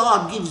two.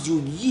 God gives you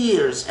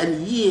years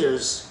and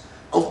years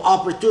of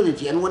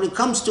opportunity. And when it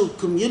comes to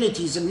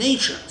communities and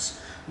nations,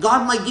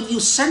 God might give you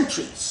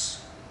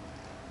centuries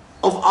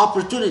of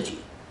opportunity.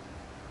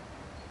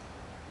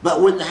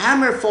 But when the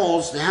hammer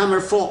falls, the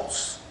hammer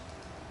falls.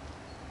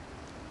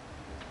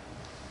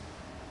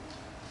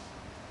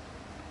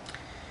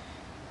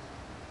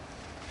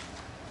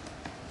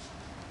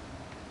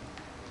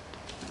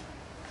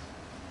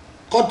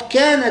 قد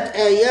كانت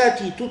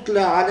آياتي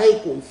تتلى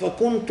عليكم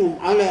فكنتم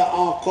على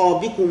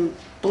أعقابكم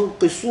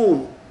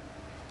تنقصون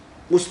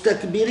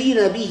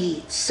مستكبرين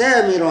به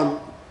سامرا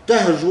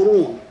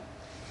تهجرون.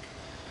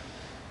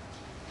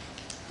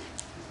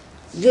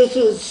 This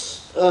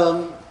is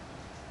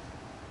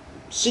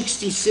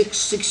 66,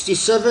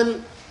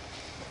 67.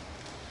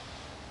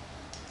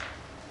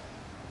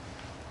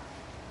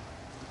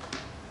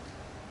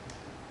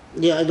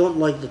 Yeah, I don't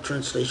like the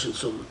translation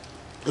so much.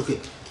 Okay.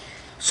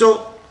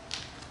 So,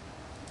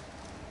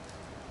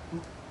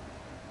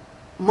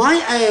 my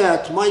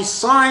ayat, my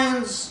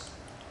signs,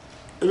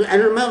 and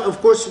remember,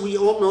 of course, we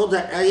all know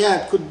that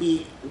ayat could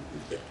be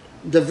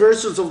the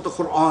verses of the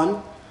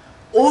Quran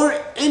or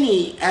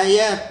any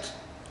ayat,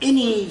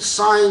 any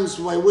signs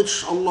by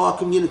which Allah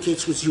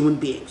communicates with human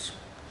beings.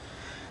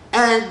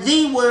 And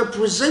they were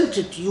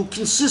presented to you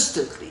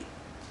consistently,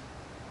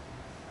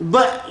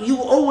 but you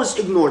always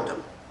ignored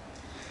them.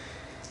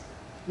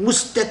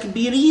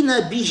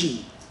 مستكبرين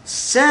به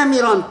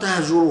سامرا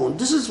تهجرون.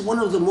 This is one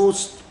of the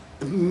most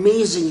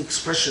amazing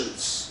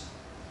expressions.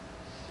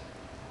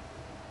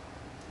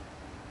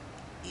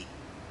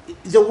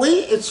 The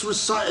way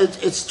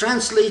it's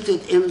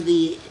translated in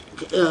the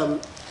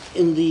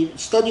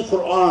study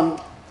Quran,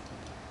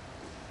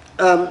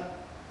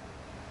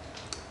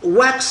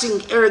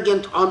 waxing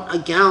arrogant on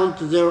account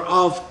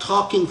thereof,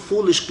 talking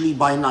foolishly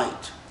by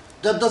night.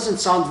 That doesn't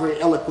sound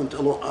very eloquent at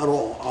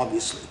all,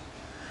 obviously.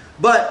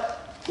 But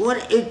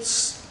when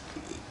it's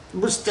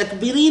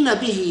mustakbirina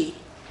bihi,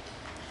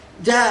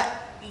 that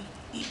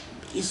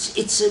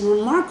it's a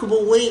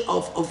remarkable way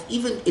of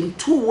even in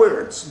 2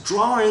 words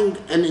drawing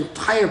an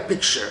entire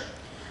picture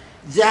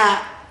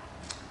that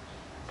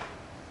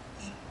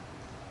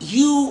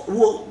you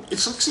will,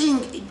 it's like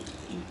saying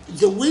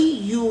the way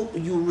you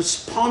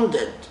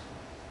responded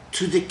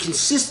to the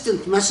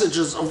consistent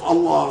messages of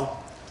Allah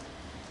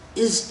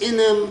is in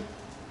a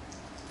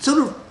sort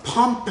of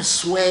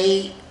pompous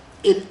way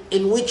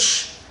in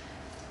which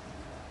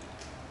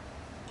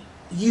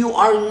you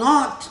are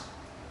not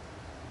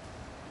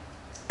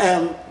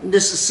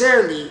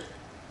necessarily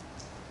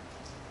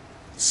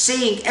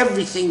saying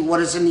everything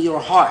what is in your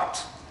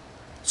heart.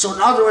 So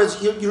in other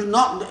words, you're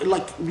not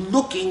like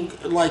looking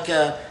like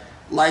an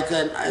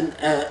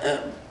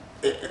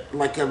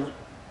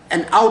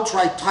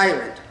outright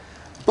tyrant,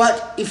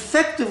 but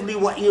effectively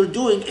what you're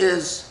doing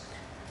is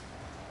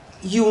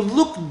you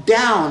look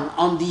down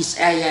on these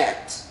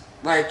ayat.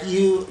 Like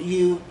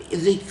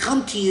they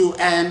come to you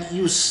and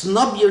you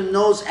snub your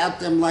nose at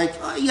them like,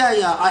 oh, yeah,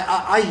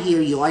 I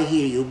hear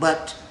you,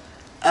 but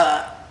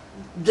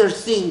there are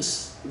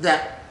things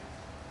that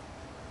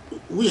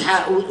we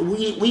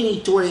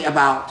need to worry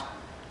about.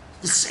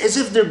 It's as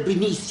if they're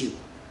beneath you.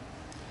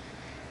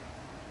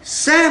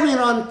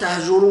 Samiran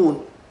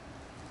tahjurun,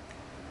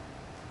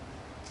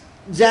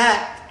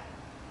 that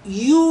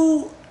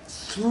you,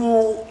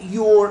 through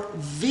your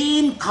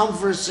vain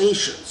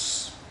conversations,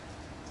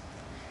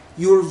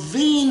 your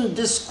vain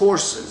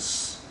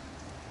discourses,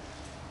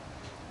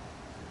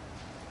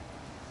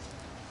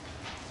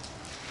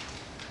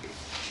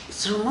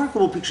 it's a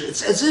remarkable picture.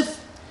 It's as if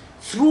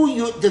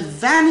through the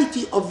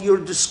vanity of your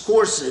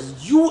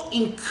discourses, you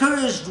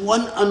encouraged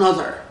one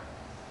another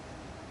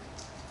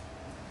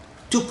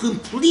to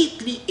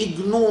completely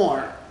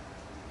ignore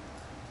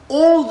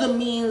all the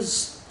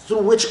means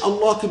through which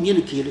Allah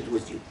communicated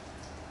with you.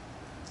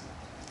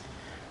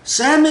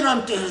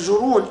 Samiran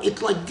tahjurun,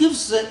 it like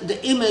gives the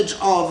image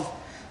of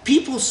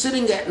people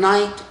sitting at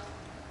night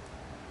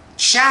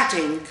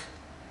chatting,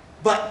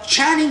 but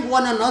chatting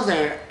one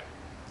another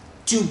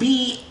to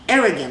be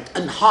arrogant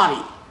and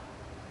haughty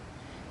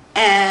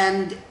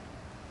and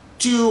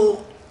to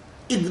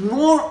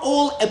ignore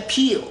all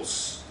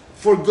appeals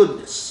for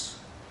goodness.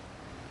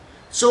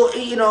 So,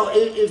 you know,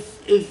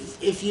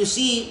 if you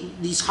see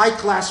these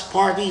high-class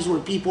parties where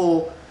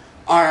people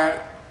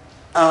are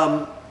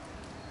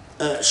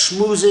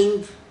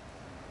schmoozing,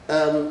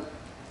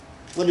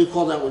 what do you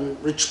call that when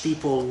rich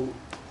people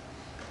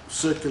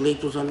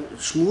circulate with on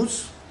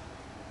schmooze?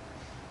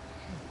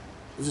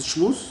 Is it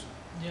schmooze?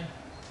 Yeah.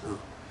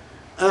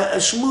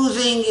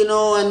 Schmoozing, you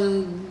know,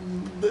 and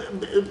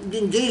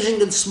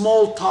engaging in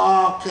small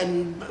talk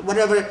and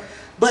whatever,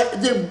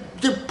 but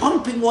they're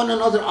pumping one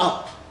another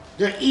up,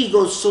 their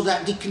egos, so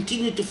that they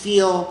continue to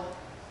feel,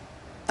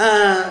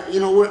 you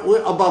know,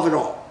 we're above it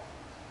all.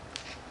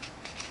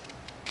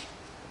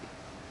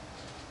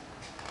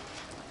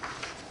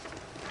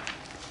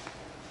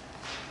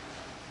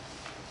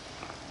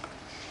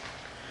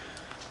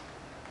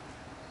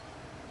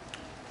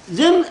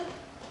 Then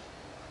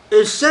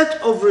a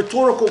set of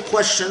rhetorical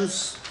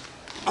questions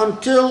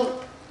until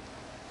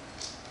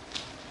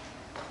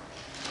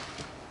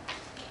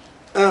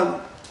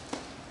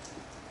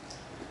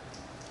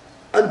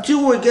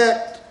we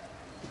get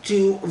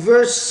to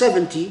verse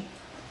 70.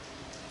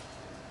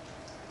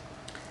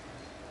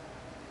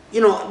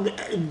 You know,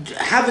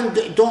 haven't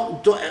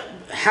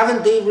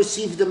they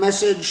received the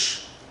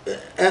message?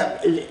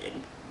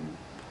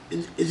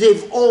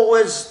 They've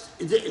always,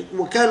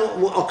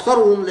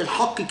 وَأَكْثَرُهُمْ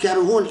لِلْحَقِّ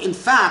كَارِهُونَ. In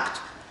fact,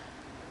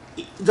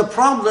 the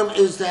problem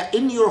is that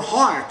in your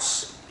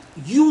hearts,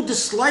 you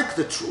dislike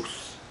the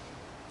truth.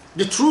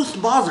 The truth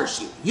bothers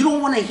you. You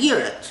don't want to hear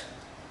it.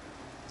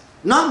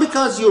 Not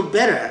because you're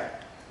better,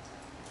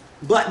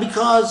 but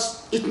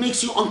because it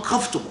makes you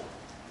uncomfortable.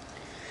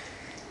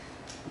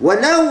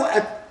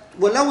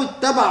 ولو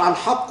اتبع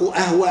الحق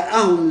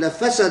أهواءهم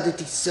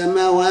لفسدت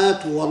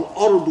السماوات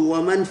والأرض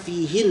ومن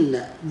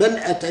فيهن بل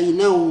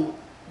أتيناهم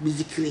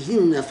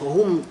بذكرهن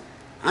فهم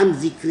عن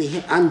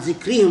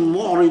ذكرهم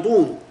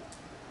معرضون.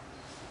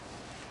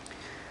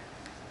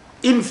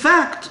 In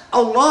fact,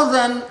 Allah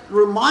then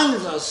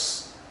reminds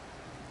us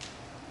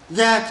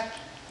that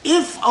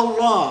if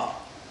Allah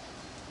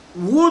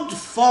would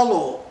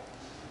follow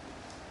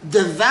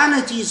the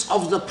vanities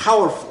of the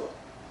powerful,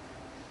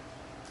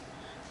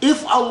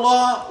 if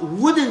Allah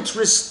wouldn't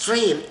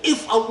restrain,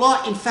 if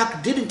Allah in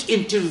fact didn't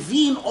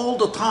intervene all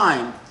the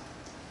time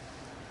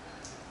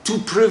to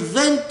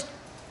prevent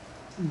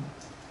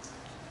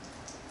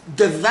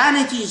the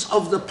vanities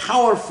of the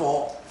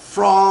powerful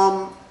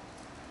from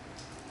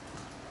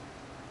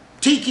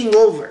taking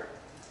over,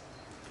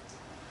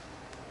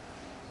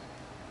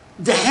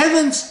 the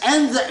heavens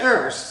and the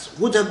earth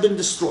would have been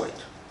destroyed.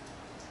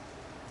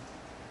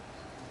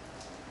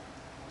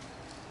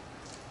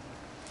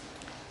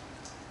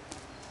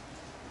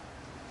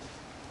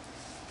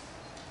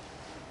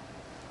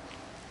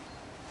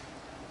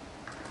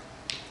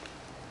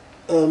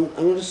 I'm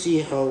going to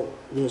see how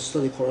the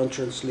study Quran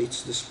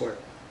translates this part.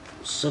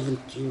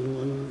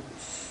 17:1.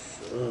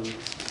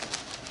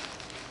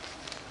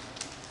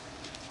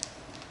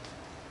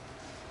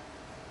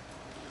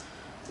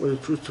 Were the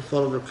truth to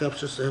follow their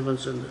captures, the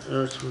heavens and the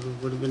earth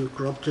would have been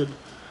corrupted.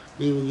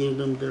 They even gave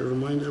them their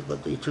reminder,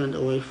 but they turned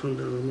away from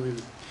their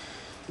reminder.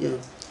 Yeah.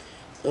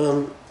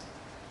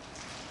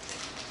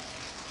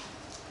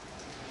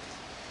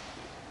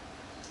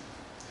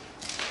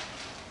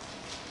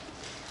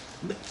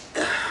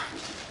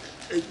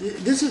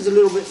 This is a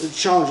little bit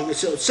challenging.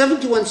 So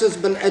 71 says,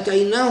 بل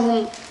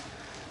أتيناهم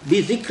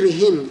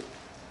بذكرهم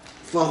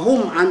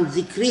فهم عن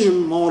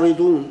ذكرهم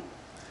معرضون.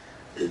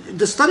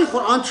 The study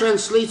Quran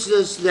translates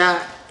this,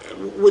 that,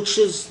 which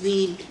is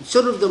the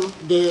sort of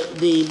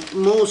the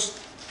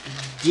most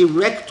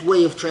direct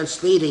way of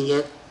translating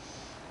it.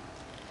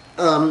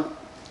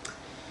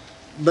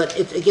 But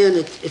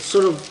it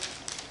sort of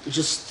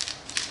just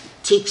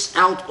takes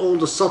out all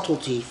the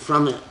subtlety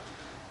from it.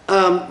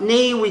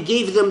 Nay, we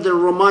gave them the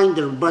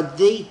reminder, but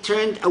they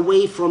turned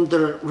away from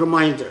the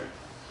reminder.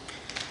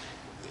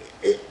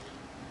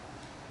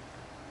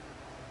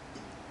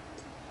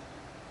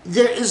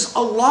 There is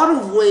a lot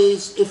of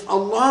ways, if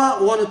Allah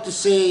wanted to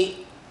say,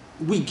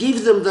 we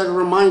gave them the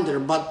reminder,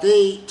 but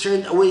they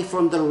turned away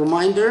from the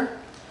reminder,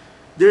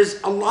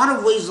 there's a lot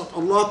of ways that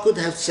Allah could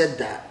have said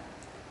that,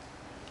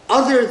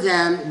 other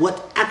than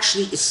what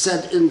actually is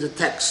said in the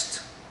text.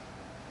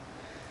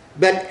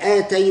 بل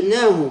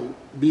آتيناهم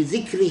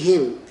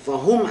بذكرهم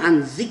فهم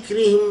عن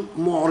ذكرهم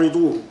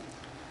معرضون.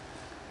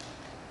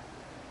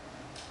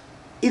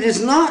 It is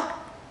not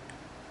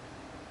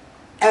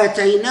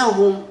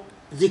آتيناهم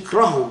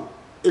ذكرهم.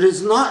 It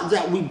is not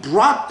that we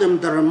brought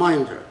them the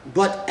reminder,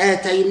 but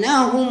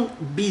آتيناهم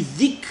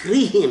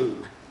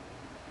بذكرهم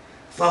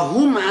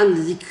فهم عن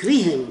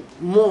ذكرهم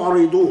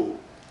معرضون.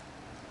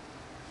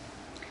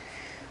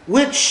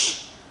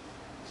 Which,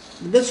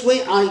 this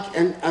way I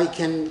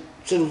can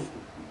sort of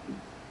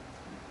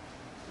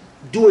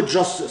do it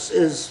justice,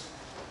 is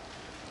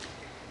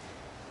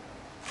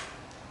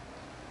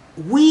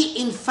we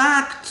in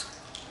fact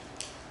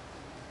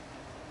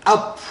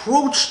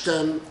approach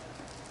them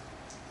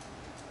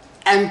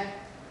and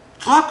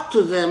talk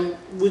to them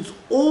with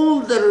all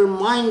the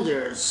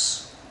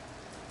reminders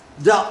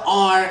that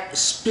are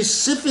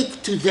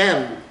specific to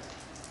them,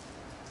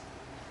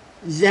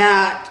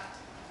 that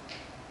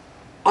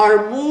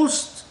are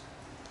most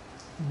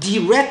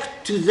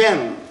direct to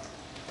them,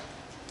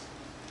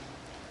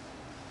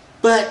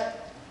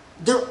 but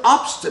they're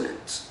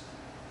obstinate.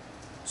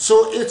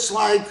 So it's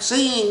like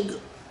saying,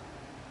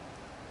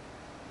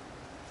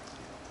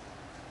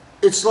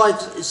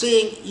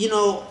 you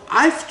know,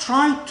 I've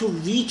tried to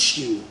reach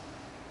you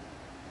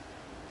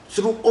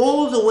through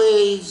all the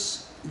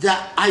ways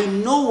that I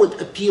know would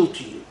appeal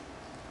to you,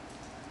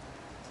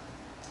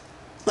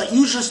 but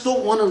you just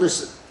don't want to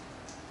listen.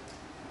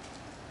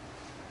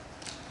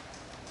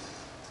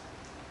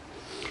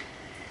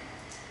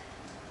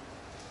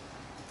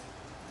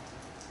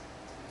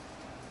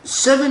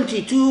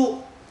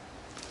 $72.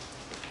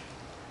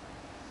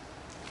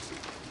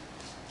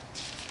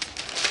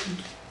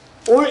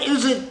 Or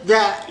is it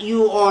that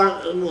you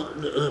are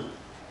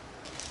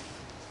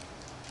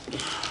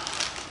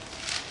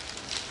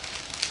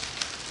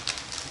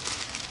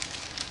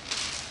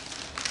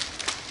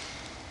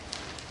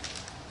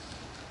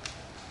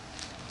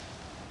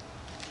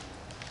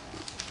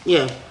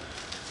yeah.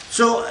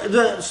 So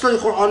the study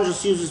Quran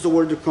just uses the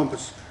word the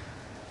compass.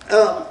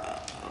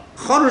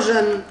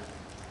 خرجا.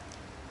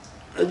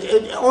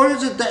 Or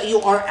is it that you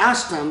are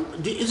asked them?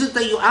 Is it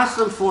that you ask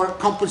them for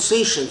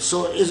compensation?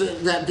 So is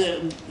it that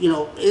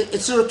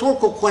it's a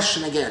rhetorical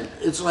question again.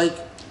 It's like,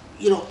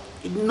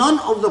 none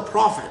of the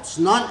prophets,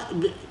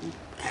 none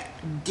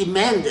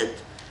demanded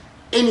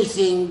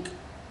anything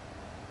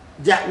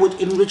that would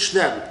enrich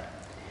them.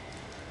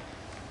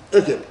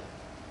 Okay.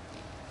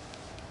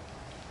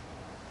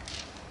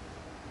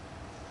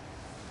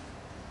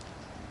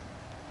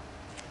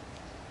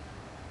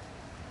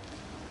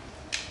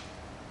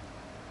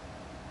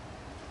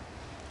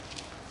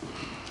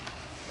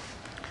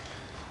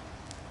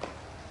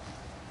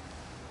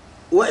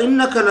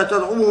 وإنك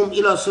لتدعوهم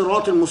إلى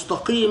صراط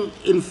مستقيم.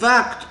 In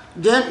fact,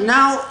 then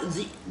now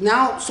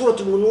Surah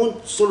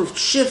Al-Mu'minun sort of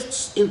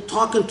shifts in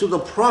talking to the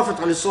Prophet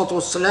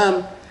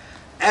ﷺ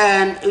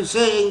and is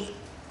saying,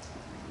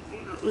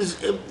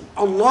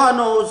 Allah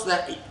knows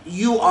that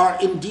you are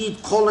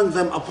indeed calling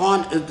them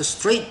upon the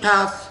straight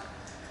path,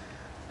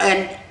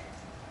 and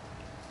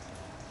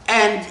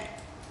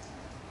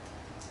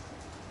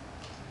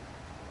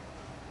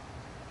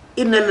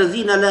إن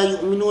الذين لا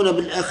يؤمنون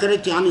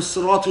بالآخرة عن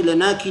الصراط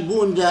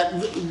لناكبون, that,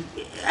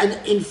 and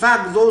in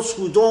fact those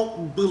who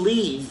don't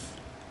believe,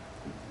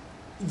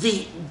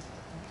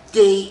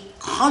 they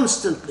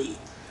constantly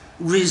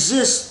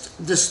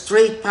resist the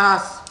straight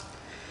path,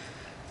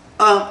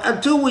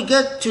 until we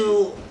get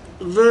to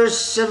verse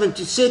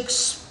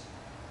 76.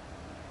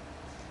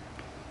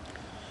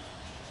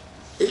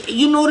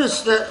 You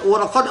notice that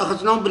وَلَقَدْ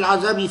أَخَذْنَاهُمْ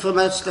بِالْعَذَابِ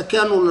فَمَا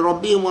اسْتَكَانُوا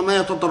لِرَبِّهِمْ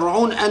وَمَا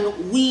يَتَضَرَّعُونَ. And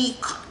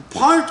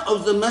part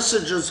of the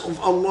messages of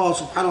Allah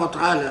subhanahu wa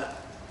ta'ala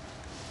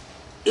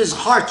is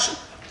hardship.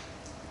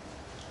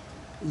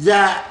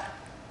 That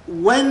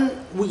when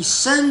we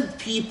send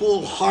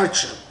people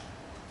hardship,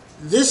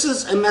 this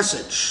is a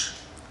message.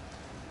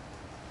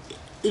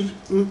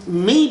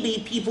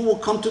 Maybe people will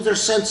come to their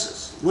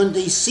senses when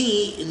they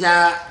see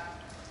that,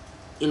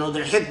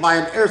 they're hit by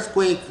an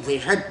earthquake, they're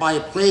hit by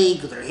a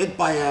plague, they're hit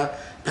by a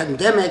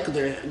pandemic,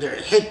 they're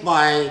hit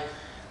by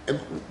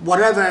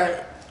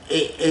whatever,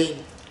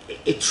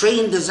 a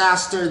train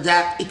disaster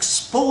that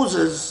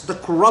exposes the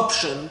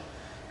corruption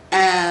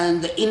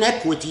and the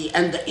inequity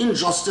and the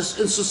injustice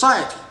in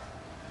society.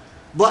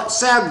 But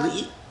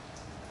sadly,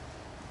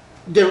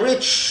 the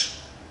rich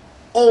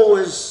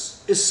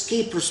always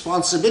escape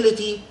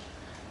responsibility,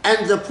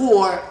 and the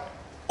poor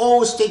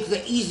always take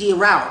the easy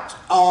route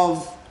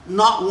of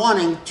not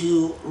wanting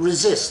to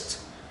resist,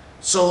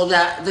 so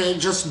that they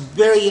just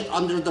bury it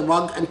under the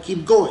rug and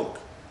keep going.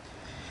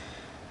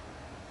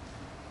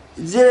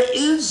 There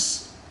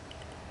is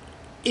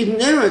a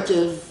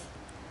narrative,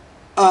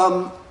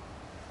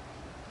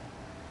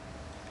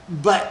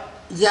 but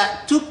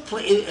that took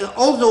place,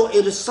 although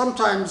it is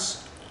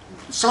sometimes,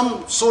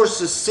 some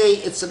sources say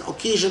it's an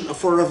occasion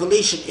for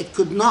revelation. It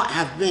could not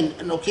have been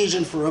an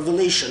occasion for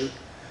revelation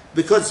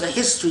because the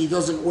history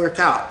doesn't work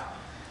out.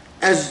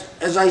 As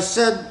I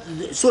said,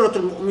 Surah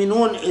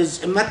Al-Mu'minun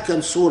is a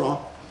Meccan surah,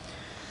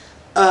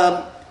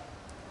 but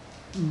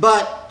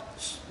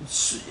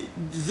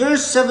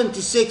verse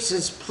 76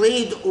 has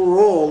played a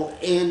role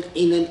in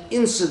an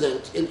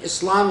incident in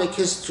Islamic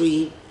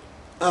history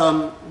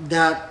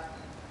that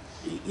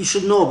you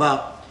should know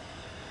about.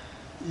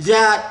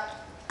 That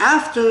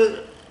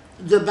after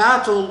the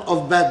Battle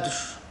of Badr,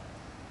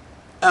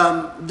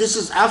 this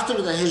is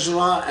after the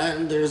Hijrah,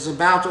 and there is a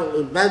battle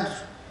of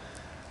Badr.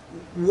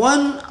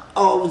 One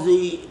of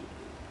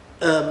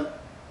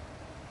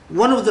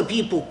the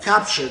people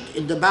captured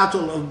in the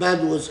Battle of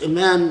Badr was a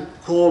man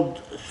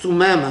called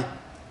Thumama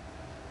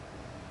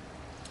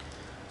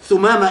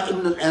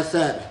ibn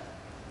al-Athad.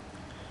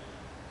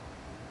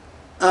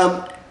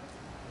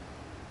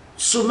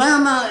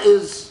 Thumama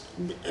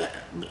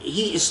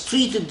he is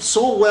treated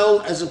so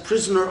well as a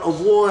prisoner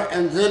of war,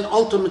 and then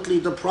ultimately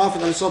the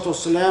Prophet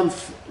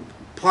ﷺ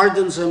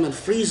pardons him and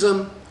frees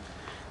him.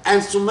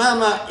 And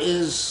Thumama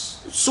is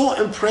so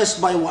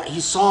impressed by what he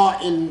saw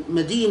in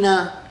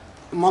Medina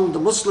among the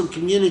Muslim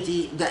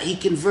community that he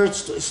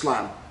converts to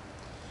Islam.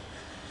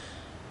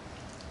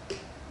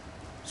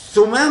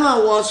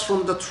 Thumama was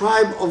from the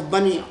tribe of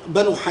Banu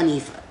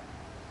Hanifa,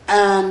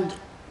 and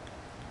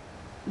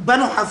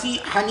Banu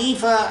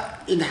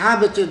Hanifa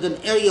inhabited an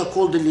area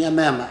called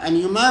Al-Yamama, and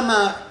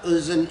Yamama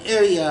is an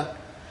area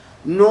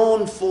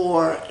known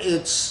for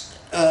its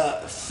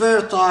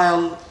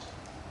fertile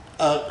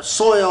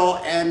soil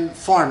and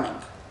farming.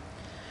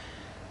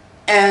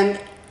 And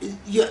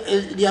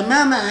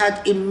Yamama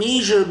had a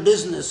major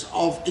business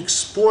of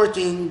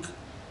exporting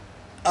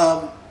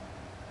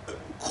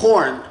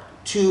corn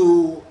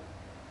to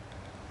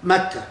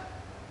Mecca.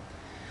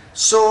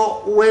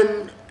 So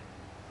when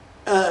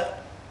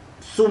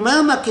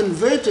Thumama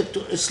converted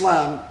to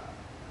Islam,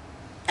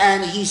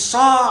 and he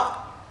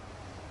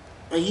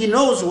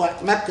knows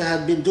what Mecca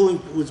had been doing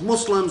with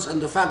Muslims,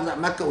 and the fact that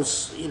Mecca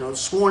was,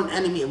 sworn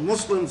enemy of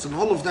Muslims and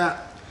all of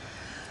that.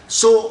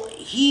 So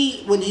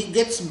when he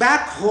gets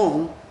back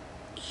home,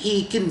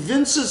 he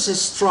convinces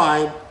his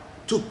tribe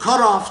to cut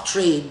off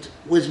trade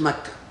with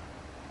Mecca,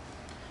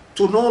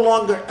 to no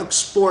longer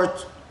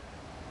export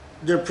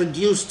their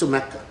produce to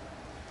Mecca.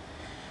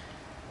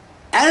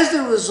 As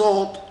a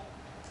result,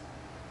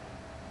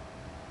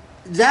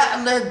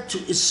 that led to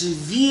a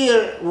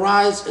severe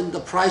rise in the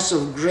price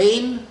of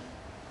grain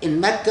in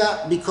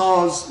Mecca,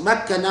 because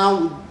Mecca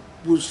now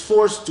was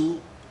forced to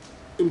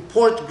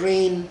import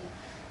grain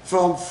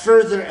from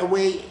further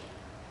away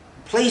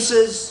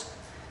places,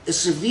 a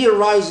severe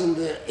rise in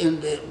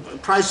the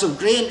price of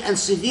grain, and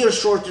severe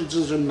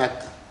shortages in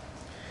Mecca.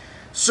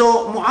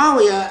 So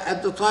Muawiyah,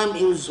 at the time,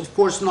 he was of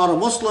course not a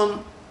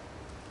Muslim,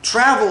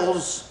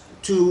 travels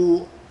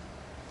to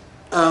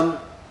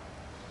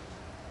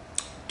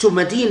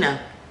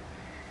Medina,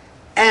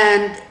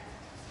 and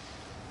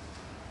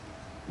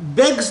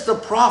begs the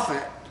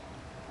Prophet,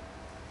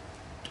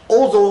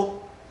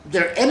 although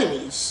they're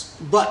enemies,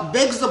 but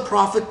begs the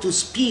Prophet to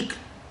speak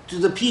to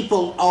the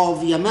people of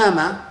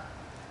Yamama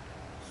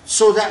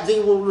so that they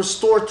will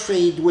restore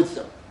trade with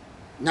them.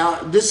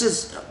 Now, this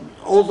is,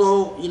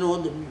 although, you know,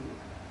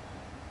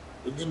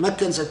 the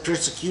Meccans had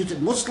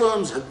persecuted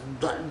Muslims,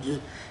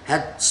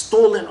 had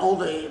stolen all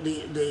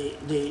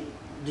the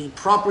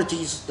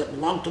properties that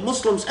belonged to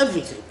Muslims,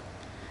 everything.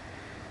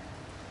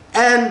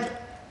 And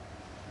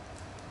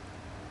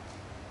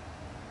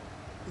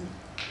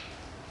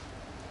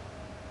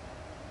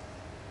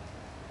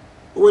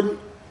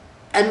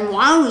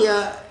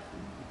Muawiyah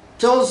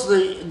tells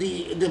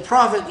the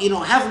Prophet, you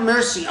know, have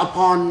mercy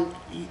upon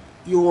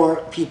your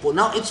people.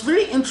 Now, it's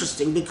very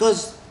interesting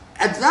because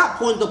at that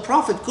point the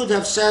Prophet could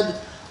have said,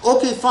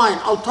 okay, fine,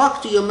 I'll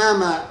talk to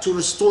Yamama to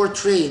restore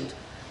trade,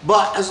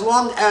 but as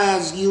long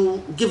as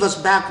you give us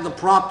back the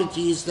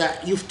properties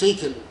that you've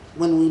taken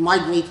when we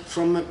migrate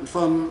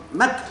from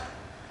Mecca.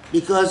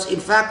 Because in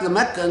fact the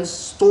Meccans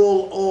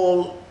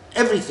stole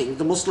everything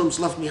the Muslims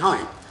left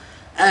behind.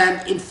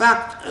 And in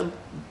fact,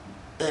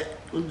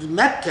 the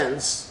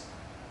Meccans,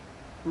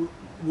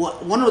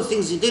 one of the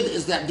things they did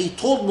is that they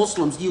told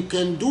Muslims, you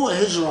can do a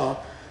hijrah,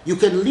 you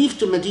can leave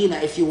to Medina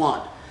if you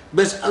want,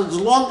 but as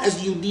long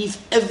as you leave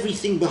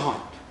everything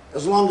behind,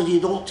 as long as you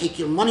don't take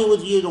your money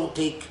with you, don't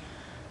take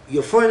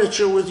your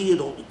furniture with you,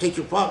 don't take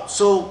your property.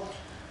 So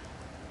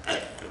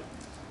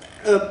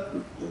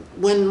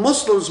when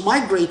Muslims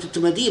migrated to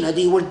Medina,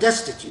 they were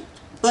destitute.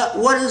 But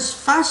what is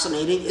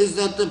fascinating is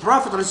that the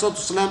Prophet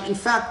ﷺ in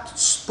fact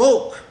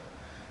spoke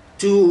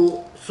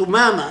to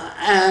Thumama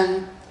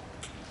and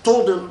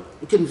told him,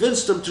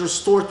 convinced him to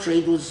restore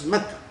trade with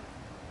Mecca.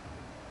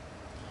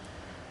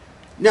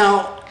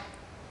 Now,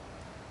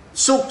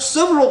 so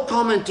several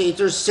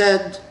commentators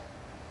said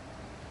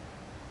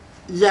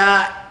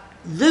that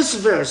this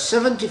verse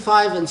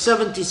 75 and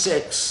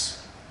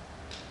 76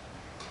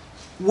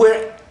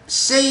 were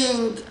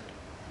saying,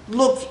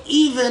 look,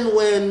 even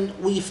when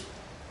we've,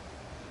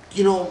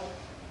 you know,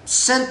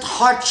 sent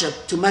hardship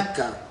to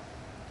Mecca,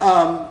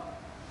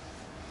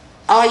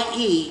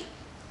 i.e.,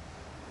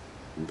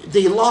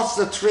 they lost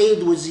the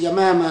trade with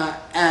Yamama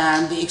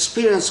and they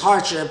experienced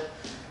hardship,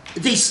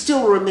 they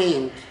still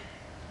remained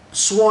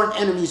sworn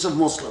enemies of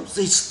Muslims.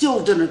 They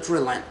still didn't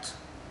relent.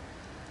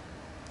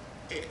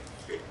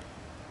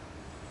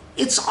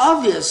 It's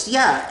obvious,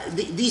 yeah,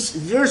 these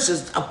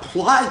verses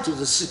apply to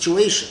the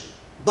situation,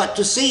 but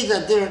to say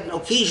that they're an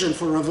occasion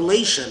for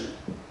revelation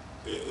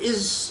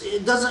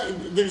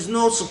there's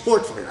no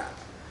support for that.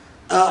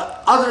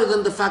 Other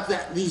than the fact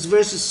that these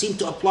verses seem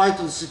to apply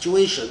to the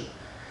situation.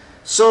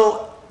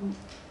 So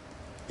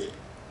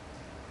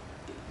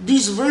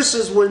these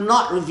verses were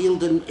not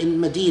revealed in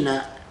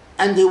Medina,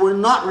 and they were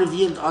not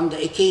revealed on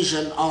the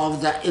occasion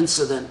of that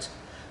incident.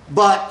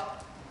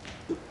 But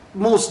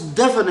most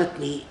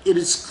definitely it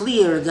is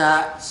clear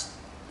that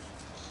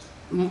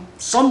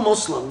some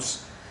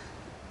Muslims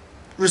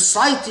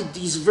recited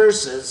these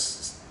verses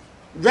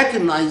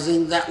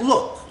recognizing that,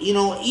 look, you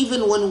know,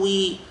 even when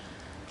we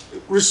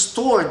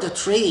restored the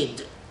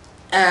trade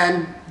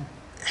and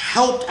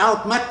helped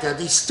out Mecca,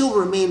 they still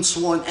remain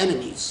sworn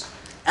enemies,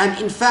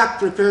 and in fact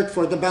prepared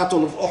for the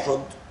Battle of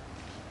Uhud,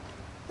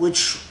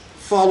 which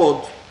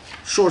followed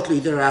shortly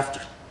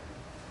thereafter.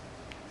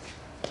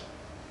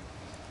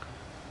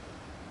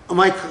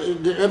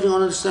 Did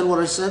everyone understand what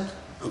I said?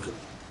 Okay.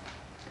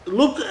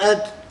 Look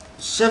at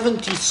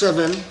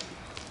 77.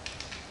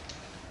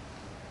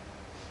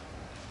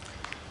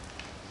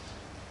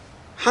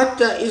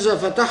 حتى إذا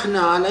فتحنا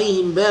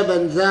عليهم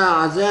بابا ذا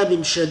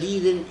عذاب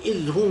شديد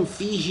إذ هم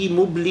فيه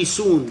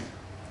مبلسون.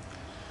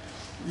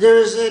 There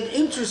is an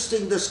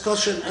interesting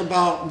discussion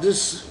about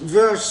this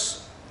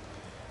verse.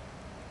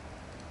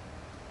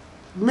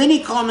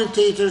 Many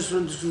commentators,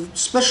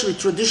 especially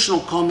traditional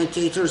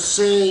commentators,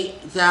 say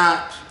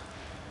that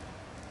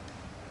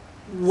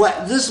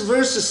what this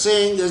verse is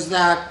saying is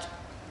that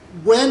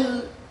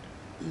when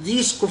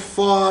these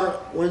kuffar,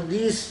 when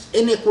these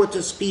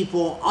iniquitous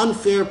people,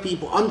 unfair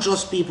people,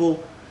 unjust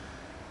people,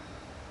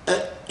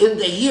 in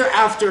the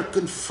hereafter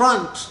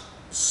confront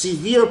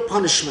severe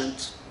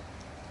punishment,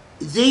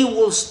 they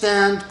will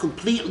stand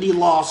completely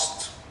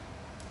lost,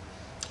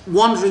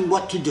 wondering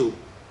what to do.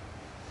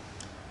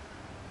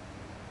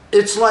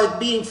 It's like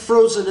being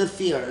frozen in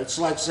fear. It's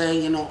like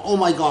saying, you know, oh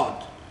my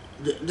God,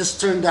 this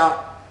turned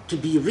out to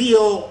be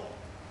real.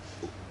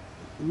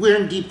 We're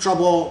in deep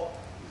trouble.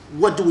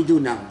 What do we do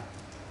now?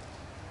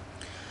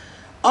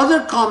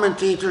 Other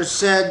commentators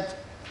said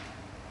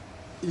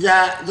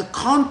that the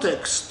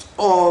context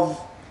of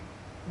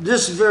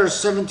this verse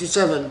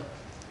 77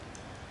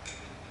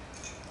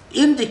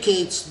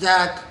 indicates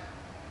that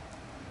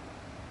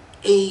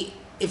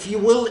if you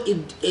will,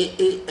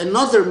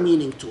 another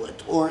meaning to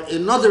it, or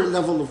another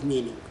level of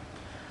meaning,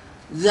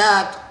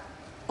 that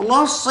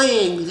Allah is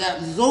saying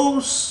that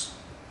those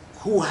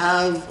who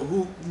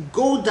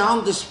go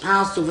down this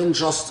path of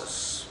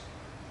injustice,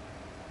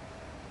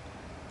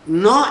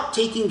 not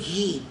taking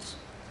heed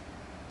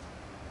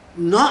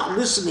not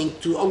listening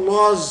to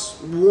Allah's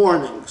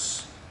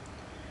warnings,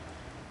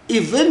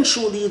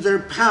 eventually their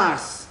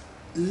path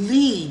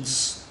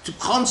leads to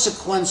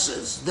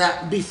consequences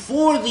that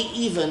before they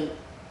even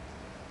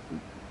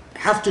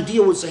have to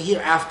deal with the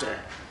hereafter,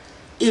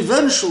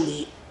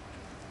 eventually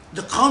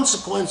the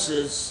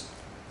consequences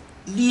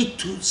lead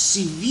to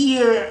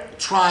severe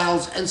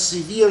trials and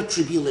severe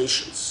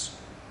tribulations.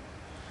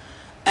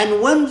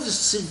 And when the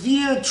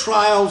severe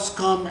trials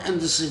come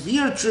and the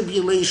severe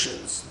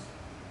tribulations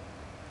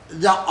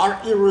that are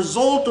a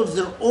result of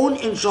their own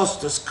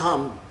injustice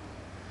come,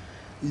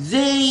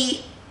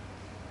 they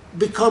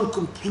become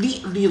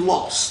completely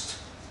lost.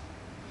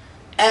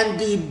 And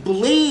they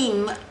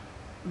blame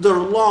their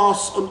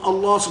loss on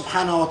Allah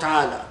subhanahu wa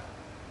ta'ala.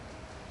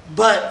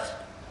 But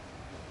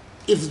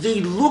if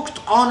they looked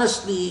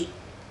honestly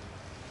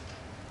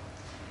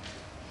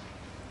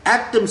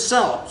at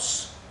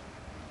themselves,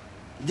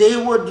 they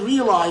would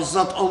realize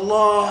that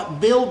Allah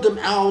bailed them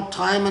out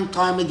time and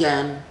time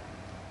again,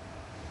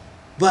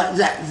 but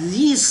that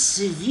these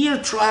severe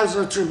trials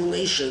or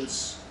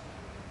tribulations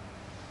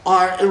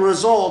are a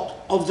result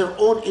of their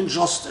own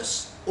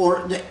injustice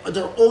or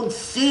their own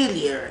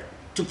failure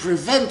to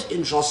prevent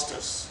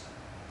injustice.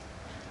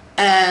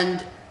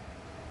 And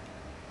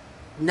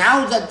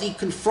now that they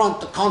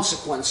confront the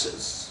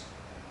consequences,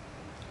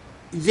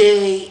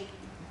 they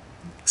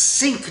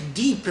sink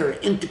deeper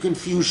into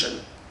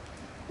confusion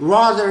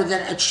rather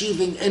than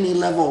achieving any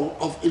level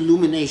of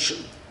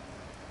illumination.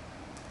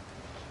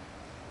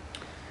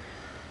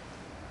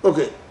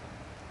 Okay.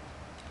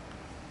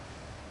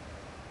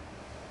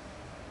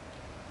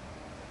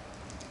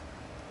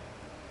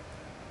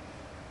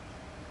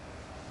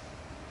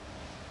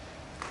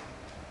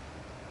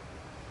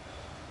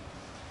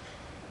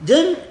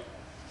 Then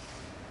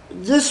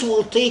this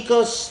will take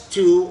us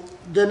to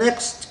the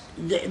next,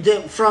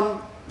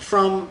 from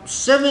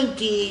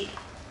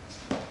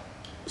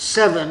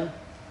 77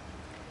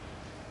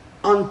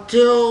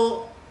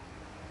 until,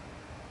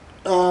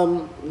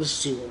 let's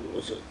see, what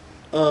was it?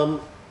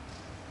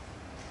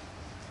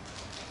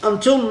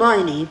 Until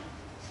 90,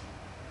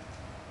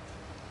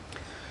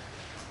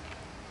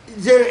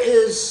 there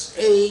is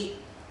a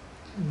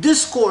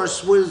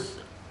discourse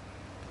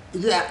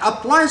that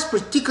applies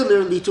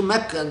particularly to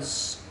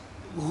Meccans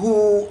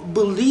who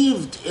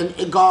believed in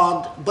a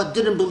God but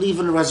didn't believe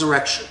in a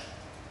resurrection.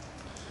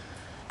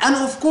 And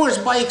of course,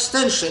 by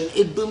extension,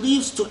 it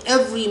believes to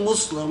every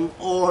Muslim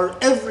or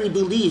every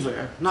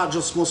believer, not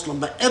just Muslim,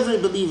 but every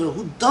believer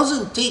who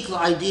doesn't take the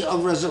idea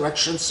of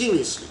resurrection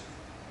seriously.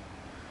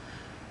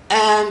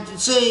 And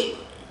say,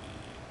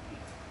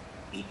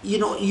 you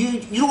know,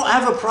 you don't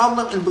have a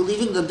problem in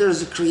believing that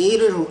there's a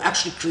creator who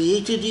actually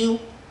created you,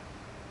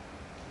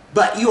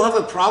 but you have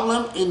a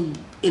problem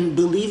in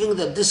believing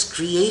that this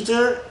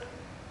creator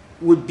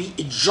would be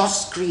a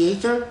just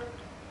creator.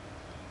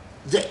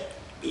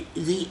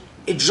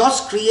 A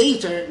just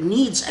creator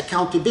needs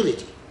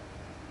accountability.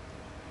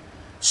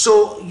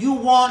 So you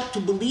want to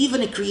believe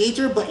in a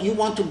creator, but you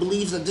want to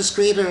believe that this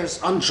creator is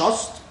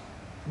unjust,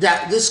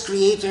 that this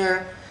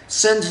creator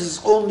sent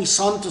his only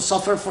son to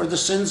suffer for the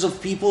sins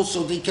of people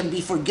so they can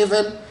be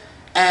forgiven,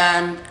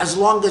 and as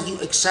long as you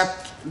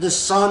accept the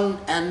son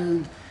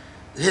and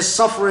his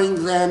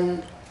suffering,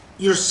 then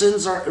your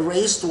sins are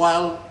erased.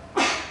 While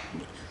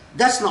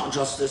that's not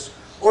justice.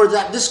 Or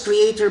that this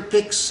creator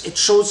picks a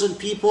chosen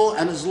people,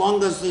 and as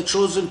long as the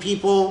chosen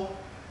people,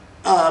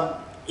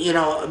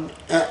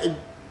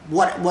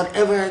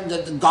 whatever,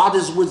 that God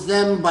is with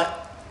them,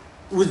 but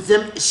with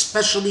them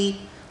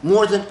especially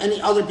more than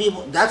any other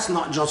people, that's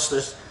not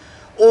justice.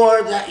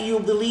 Or that you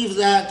believe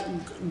that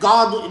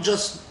God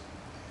just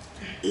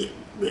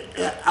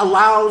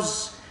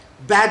allows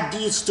bad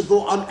deeds to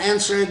go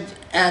unanswered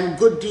and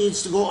good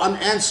deeds to go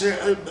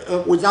unanswered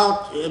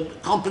without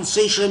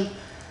compensation.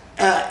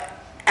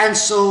 And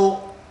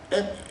so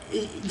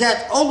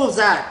that all of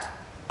that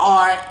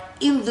are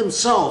in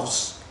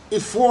themselves a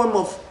form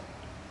of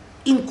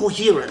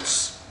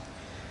incoherence.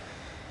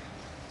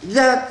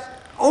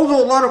 That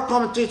although a lot of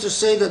commentators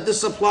say that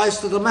this applies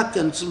to the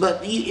Meccans,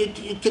 but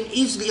it can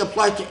easily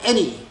apply to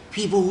any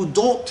people who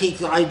don't take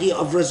the idea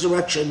of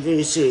resurrection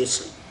very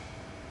seriously.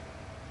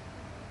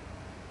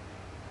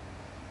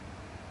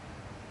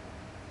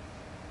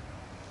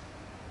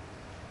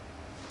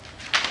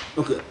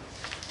 Okay.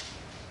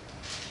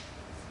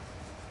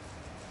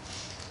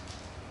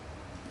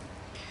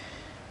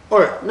 All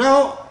right,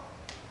 now,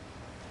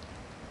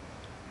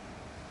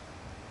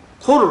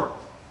 qul.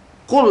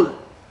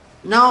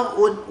 Now,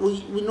 when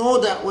we know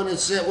that when Allah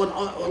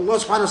subhanahu wa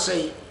ta'ala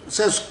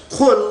says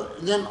qul,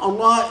 then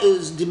Allah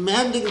is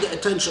demanding the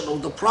attention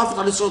of the Prophet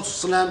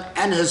ﷺ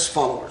and his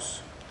followers.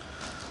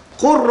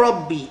 قل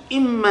ربي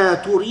إما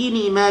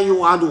تريني ما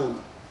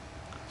يوعدون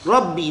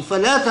ربي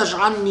فلا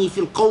تجعلني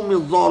في القوم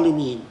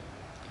الظالمين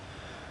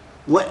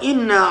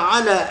وإنا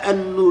على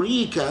أن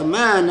نريك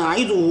ما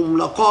نعدهم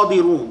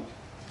لقادرون.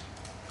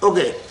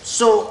 Okay,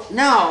 so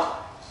now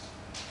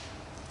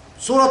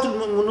Surah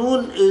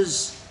Al-Mu'minun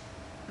is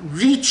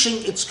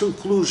reaching its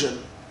conclusion,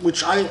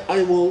 which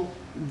I will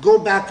go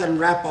back and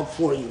wrap up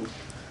for you,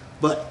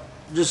 but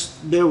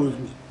just bear with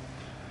me.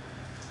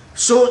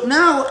 So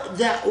now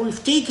that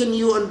we've taken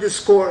you on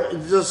this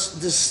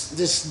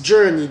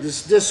journey,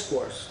 this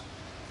discourse,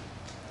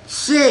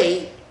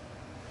 say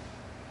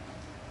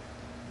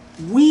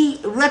we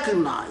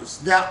recognize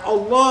that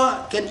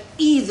Allah can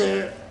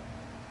either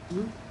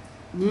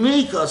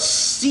make us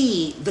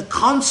see the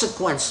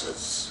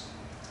consequences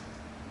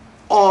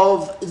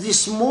of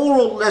this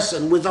moral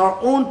lesson with our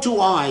own two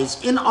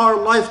eyes in our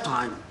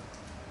lifetime,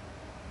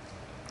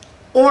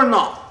 or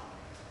not.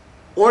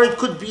 Or it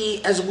could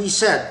be, as we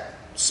said,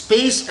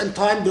 space and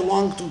time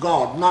belong to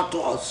God, not to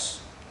us.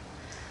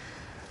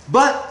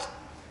 But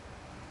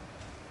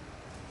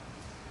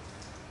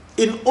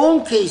in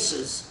all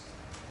cases,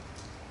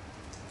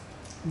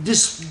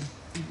 this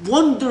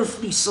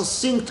wonderfully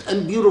succinct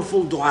and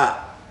beautiful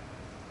dua,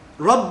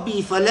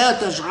 Rabbi فلا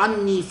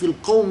تجعلني في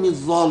القوم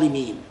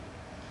الظالمين.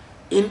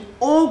 In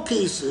all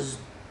cases,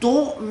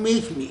 don't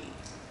make me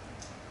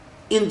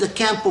in the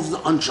camp of the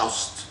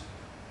unjust.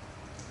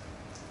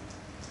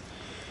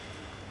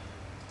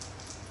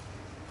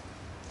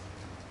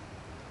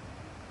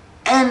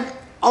 And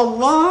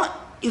Allah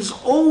is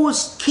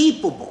always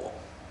capable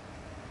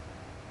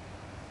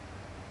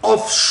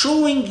of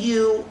showing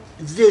you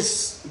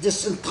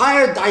this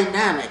entire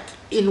dynamic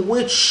in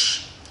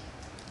which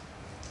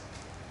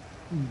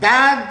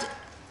bad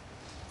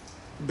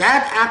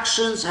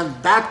actions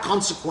have bad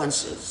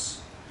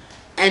consequences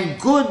and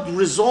good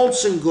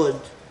results in good.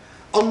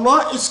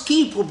 Allah is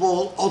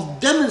capable of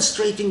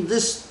demonstrating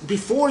this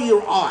before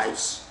your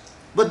eyes.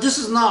 But this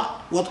is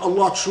not what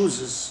Allah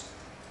chooses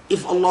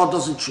if Allah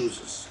doesn't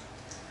choose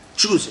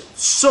it.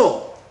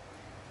 So,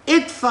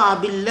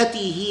 idfa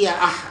billati hiya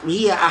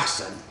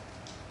ahsan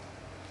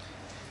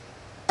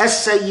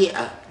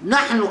as-sayyi'ah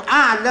nahnu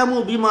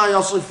a'lamu bima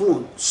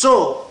yasifun.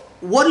 So,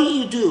 what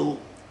do?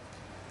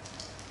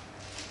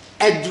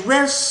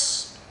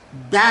 Address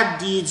bad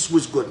deeds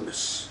with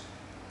goodness.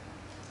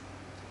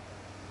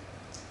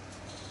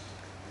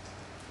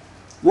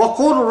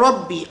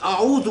 وَقُلْ رَبِّ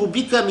أَعُوذُ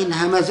بِكَ مِنْ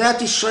هَمَزَاتِ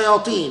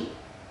الشَّيَاطِينِ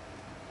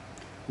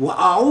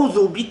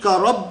وَأَعُوذُ بِكَ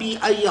رَبِّ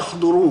أَنْ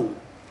يَحْضُرُونَ.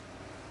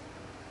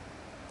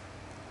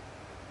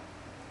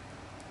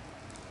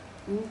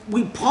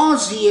 We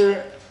pause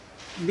here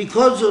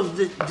because of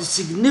the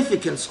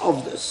significance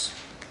of this.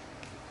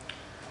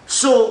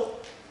 So,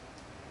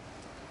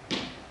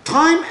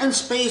 time and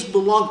space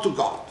belong to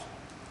God.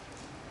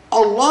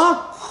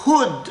 Allah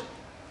could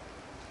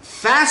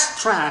fast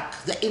track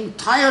the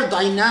entire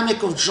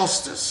dynamic of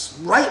justice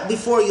right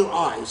before your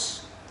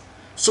eyes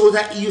so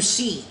that you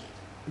see.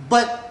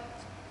 But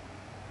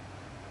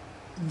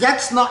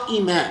that's not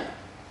Iman.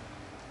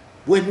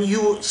 When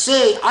you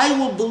say, I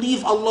will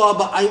believe Allah,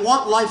 but I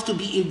want life to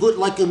be good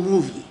like a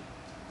movie.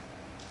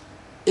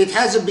 It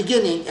has a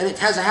beginning and it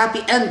has a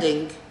happy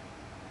ending.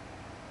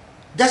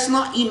 That's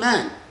not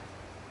Iman.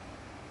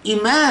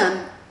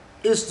 Iman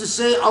is to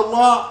say,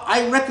 Allah,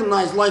 I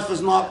recognize life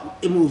is not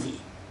a movie.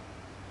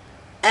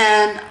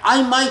 And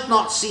I might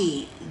not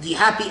see the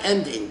happy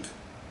ending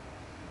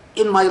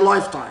in my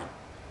lifetime.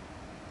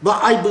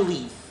 But I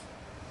believe.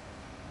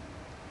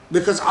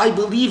 Because I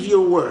believe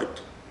your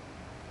word.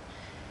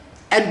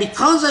 And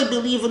because I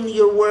believe in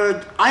your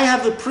word, I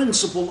have a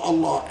principle,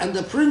 Allah. And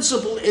the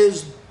principle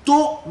is,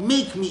 don't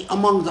make me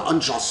among the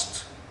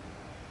unjust.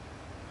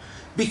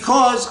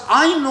 Because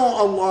I know,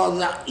 Allah,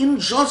 that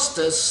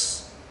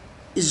injustice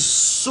is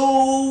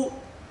so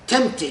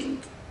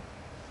tempting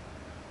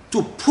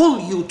to pull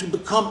you to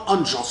become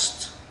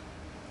unjust.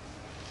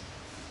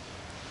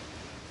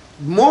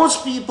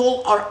 Most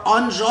people are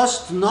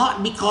unjust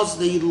not because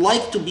they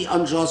like to be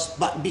unjust,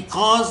 but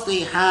because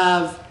they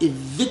have a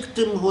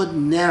victimhood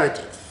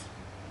narrative.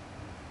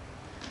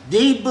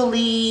 They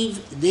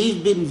believe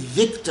they've been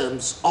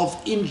victims of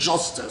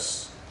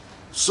injustice.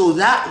 So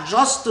that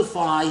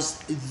justifies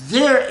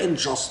their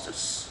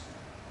injustice.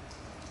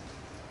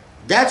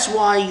 That's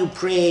why you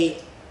pray,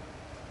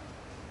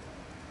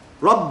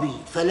 Rabbi,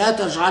 فَلَا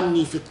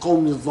تَجْعَلْنِي فِي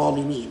الْقَوْمِ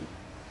الظَّالِمِينَ.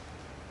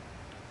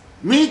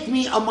 Make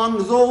me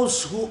among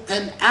those who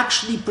can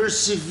actually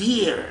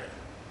persevere.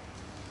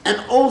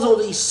 And although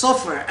they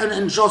suffer an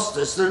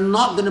injustice, they're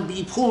not going to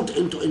be pulled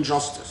into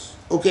injustice.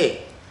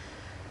 Okay.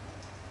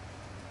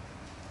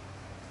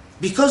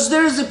 Because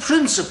there is a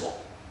principle.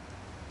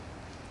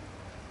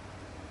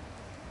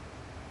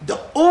 The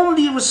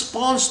only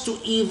response to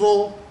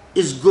evil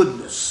is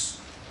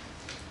goodness.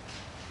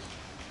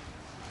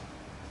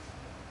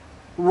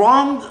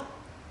 Wrong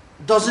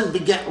doesn't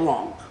beget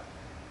wrong.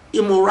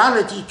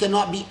 Immorality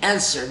cannot be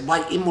answered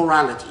by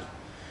immorality.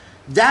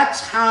 That's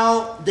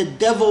how the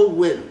devil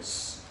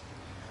wins.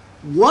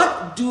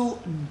 What do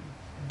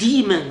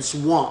demons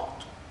want?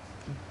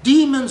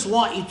 Demons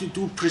want you to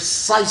do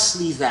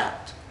precisely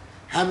that.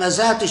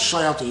 Hamazat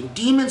al-shayateen.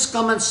 Demons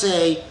come and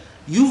say,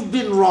 you've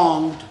been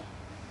wronged,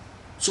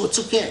 so it's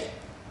okay.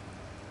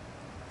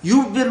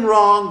 You've been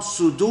wronged,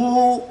 so do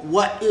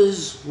what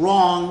is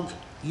wrong,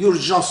 you're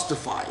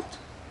justified.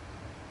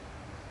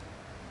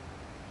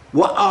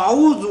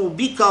 وَأَعُوذُ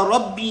بِكَ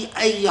رَبِّي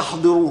أَن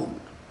يَحْضُرُونَ.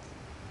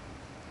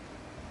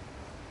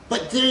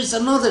 But there is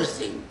another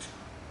thing,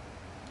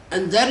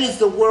 and that is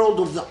the world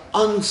of the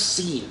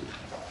unseen.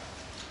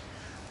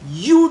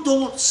 You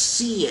don't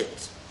see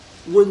it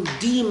when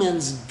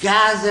demons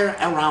gather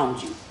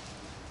around you.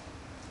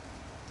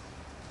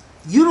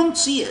 You don't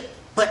see it.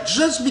 But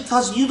just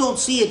because you don't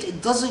see it,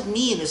 it doesn't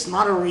mean it's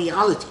not a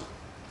reality.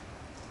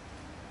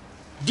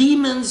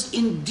 Demons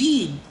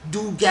indeed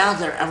do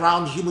gather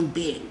around human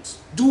beings,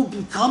 do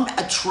become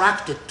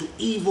attracted to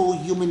evil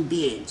human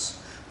beings,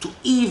 to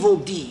evil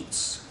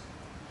deeds.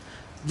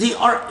 They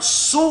are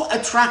so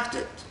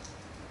attracted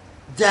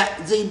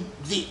that they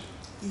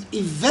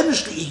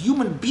eventually a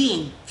human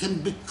being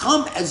can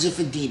become as if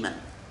a demon.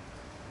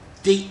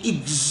 They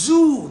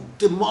exude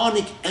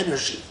demonic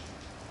energy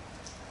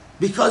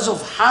because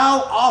of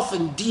how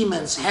often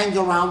demons hang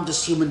around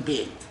this human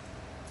being.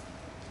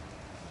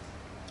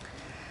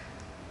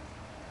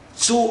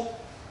 So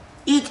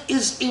it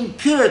is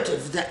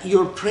imperative that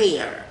your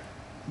prayer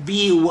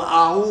be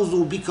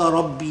وَأَعُوذُ بِكَ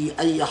رَبِّي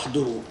أَن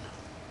يَحْضُرُونَ.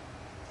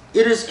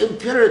 It is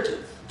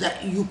imperative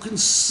that you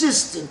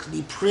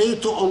consistently pray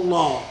to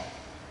Allah,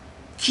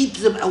 keep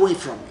them away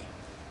from me.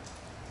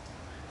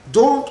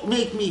 Don't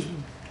make me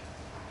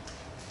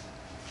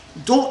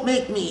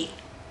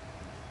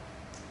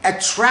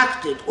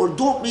attracted, or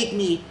don't make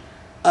me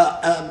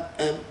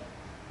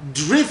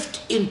drift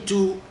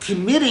into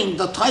committing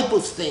the type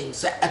of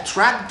things that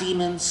attract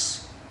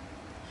demons.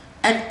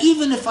 And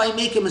even if I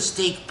make a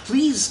mistake,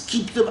 please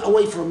keep them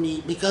away from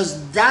me,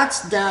 because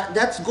that's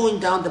going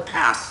down the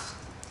path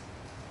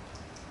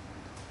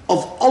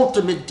of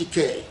ultimate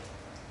decay.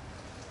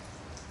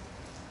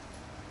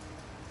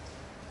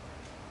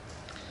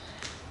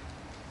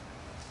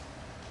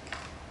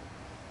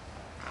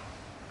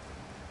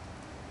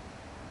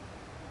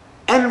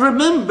 And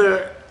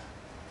remember,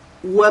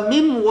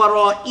 وَمِن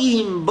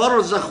وَرَائِهِمْ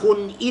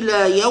بَرْزَخٌ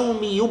إِلَى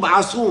يَوْمِ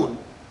يُبْعَثُونَ.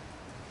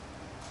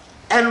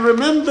 And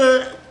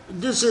remember,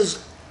 this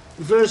is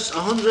verse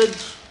 100.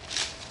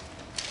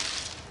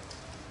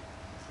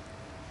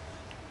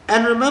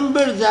 And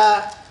remember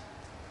that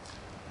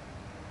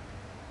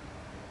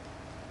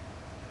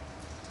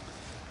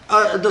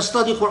the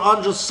study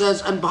Quran just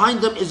says, and behind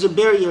them is a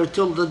barrier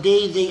till the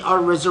day they are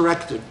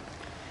resurrected.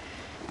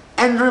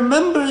 And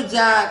remember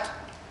that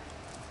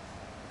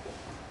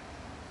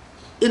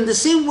in the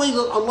same way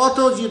that Allah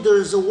tells you there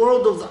is a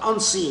world of the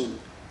unseen,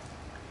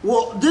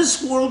 well,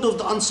 this world of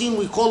the unseen,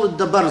 we call it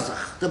the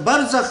barzakh. The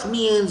barzakh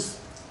means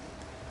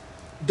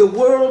the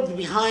world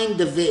behind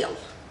the veil.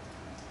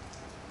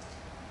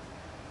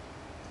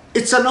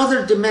 It's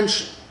another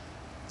dimension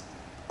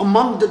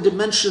among the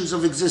dimensions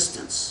of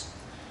existence.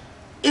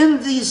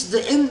 In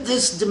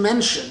this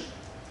dimension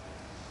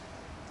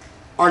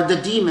are the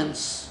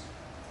demons,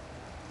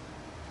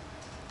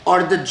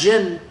 are the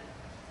jinn.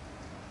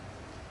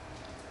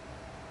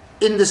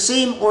 In the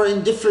same or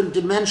in different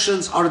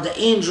dimensions are the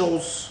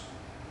angels.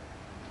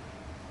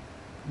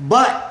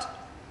 But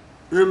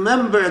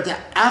remember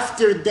that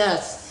after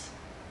death,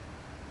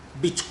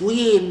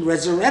 between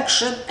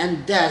resurrection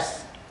and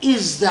death,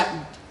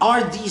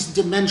 are these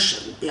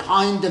dimensions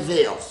behind the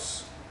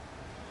veils.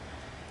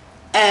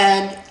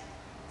 And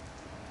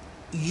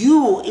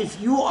you, if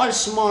you are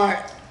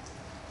smart,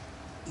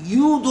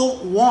 you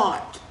don't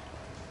want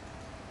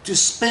to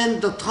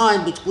spend the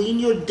time between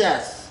your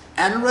death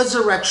and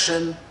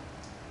resurrection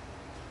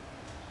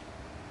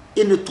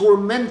in a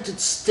tormented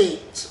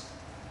state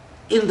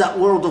in that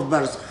world of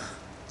barzakh.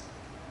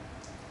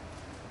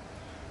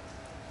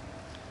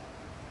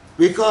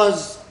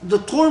 Because the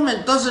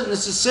torment doesn't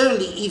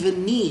necessarily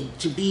even need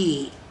to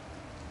be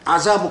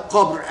azab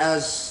al-qabr,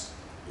 as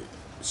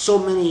so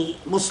many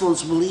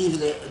Muslims believe,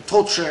 the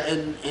torture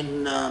in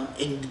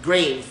the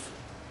grave,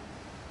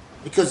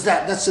 because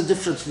that's a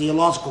different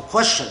theological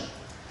question.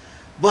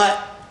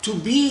 But to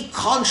be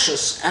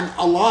conscious and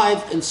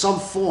alive in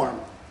some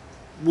form,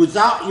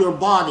 without your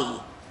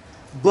body,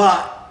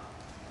 but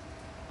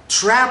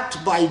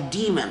trapped by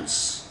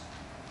demons,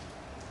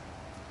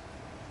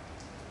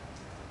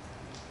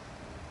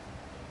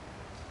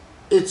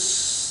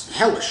 it's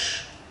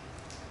hellish.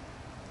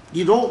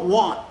 You don't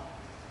want.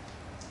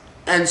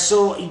 And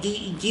so, do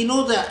you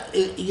know that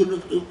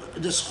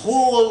this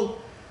whole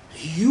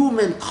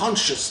human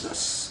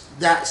consciousness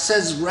that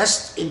says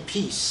rest in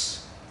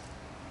peace?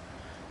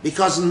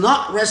 Because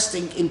not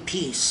resting in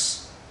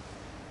peace,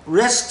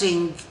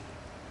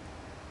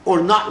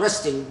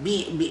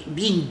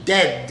 being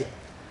dead,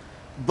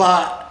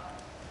 but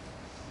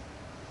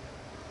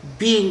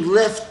being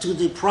left to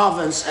the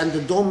province and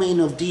the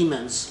domain of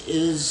demons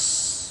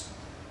is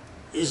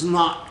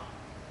not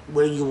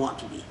where you want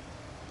to be.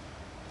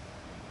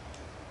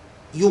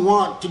 You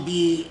want to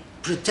be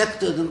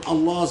protected in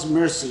Allah's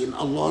mercy and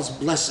Allah's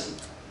blessing.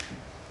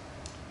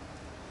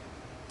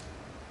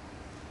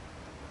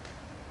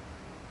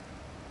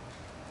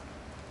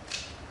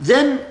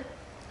 Then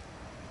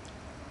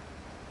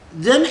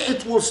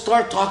it will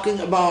start talking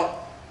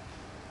about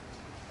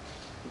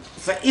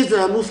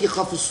فَإِذَا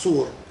نُفِخَ فِي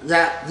الصُّورِ,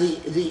 that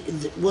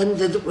when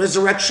the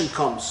resurrection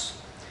comes.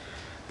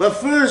 But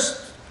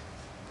first,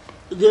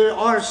 there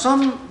are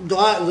some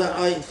dua that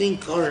I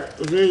think are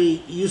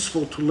very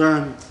useful to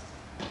learn.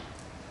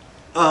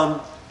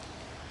 The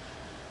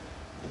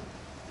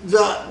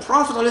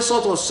Prophet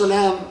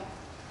ﷺ,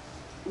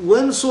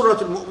 when Surah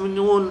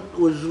Al-Mu'minun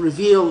was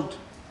revealed,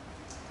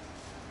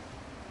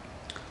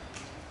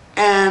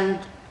 and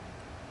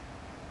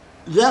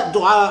that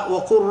dua,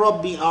 وَقُلْ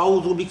رَبِّي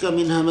أَعُوذُ بِكَ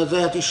مِنْ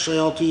هَمَذَاتِ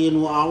الشَّيَاطِينِ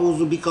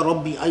وَأَعُوذُ بِكَ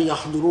رَبِّي أَنْ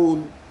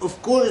يَحْضُرُونَ.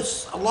 Of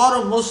course, a lot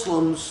of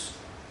Muslims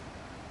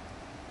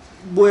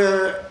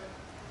were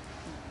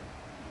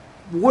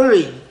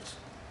worried.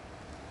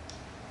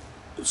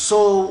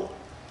 So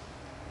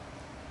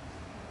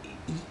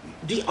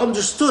they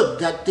understood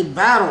that the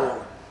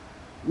battle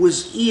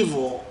was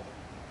evil.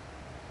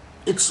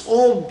 It's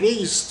all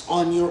based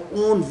on your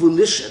own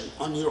volition,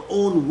 on your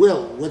own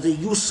will, whether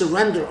you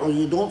surrender or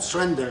you don't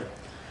surrender.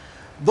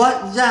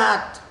 But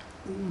that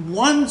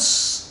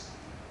once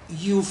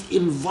you've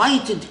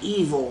invited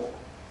evil,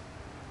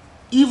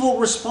 evil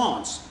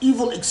responds.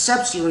 Evil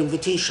accepts your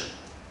invitation.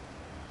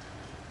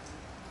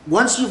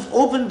 Once you've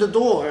opened the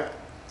door,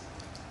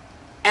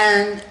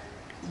 and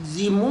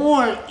the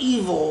more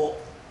evil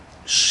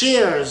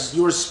shares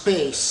your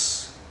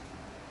space,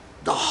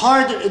 the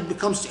harder it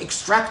becomes to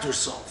extract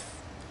yourself.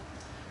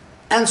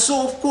 And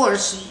so, of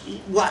course,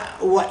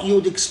 what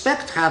you'd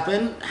expect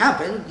happened,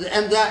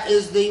 and that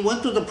is they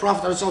went to the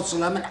Prophet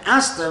ﷺ and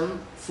asked them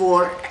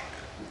for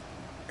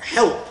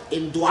help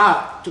in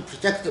dua to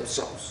protect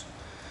themselves.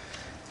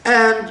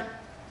 And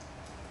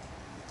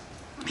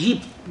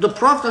the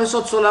Prophet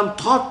ﷺ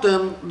taught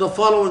them the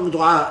following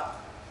dua.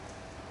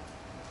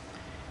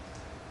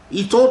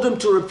 He told them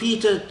to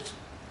repeat it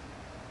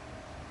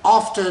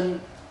often,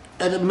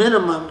 at a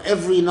minimum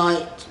every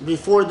night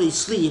before they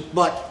sleep,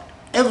 but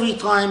every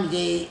time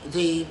they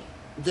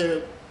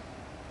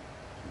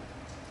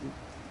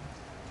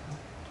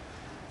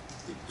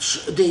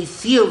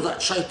feel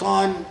that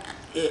shaitan,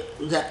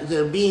 that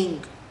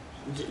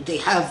they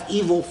have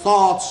evil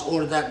thoughts,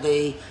 or that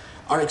they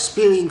are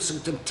experiencing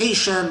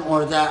temptation,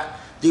 or that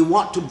they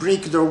want to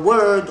break their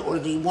word, or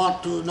they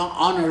want to not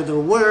honor their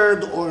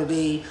word, or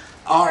they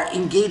are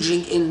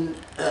engaging in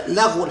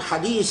laghu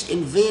al-hadith,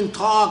 in vain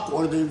talk,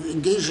 or they're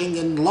engaging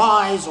in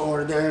lies,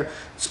 or they're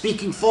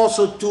speaking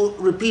falsehood, to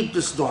repeat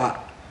this dua.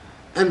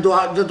 And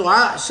the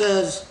dua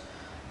says,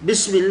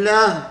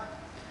 Bismillah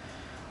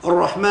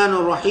ar-Rahman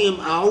ar-Rahim,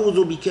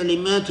 A'udhu bi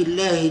kalimati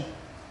Allahi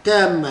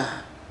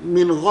tamma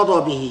min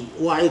ghadabihi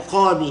wa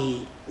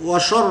iqabihi wa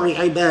sharri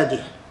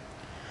ibadihi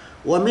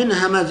wa min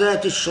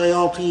hamazati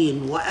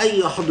shayateen wa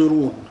ay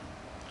yahdurun.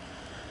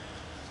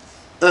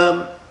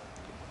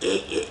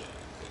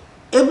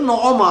 Ibn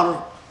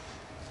Umar,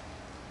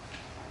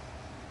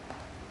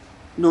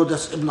 no,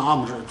 that's Ibn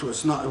Amr. It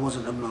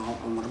wasn't Ibn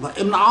Umar, but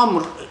Ibn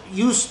Amr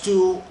used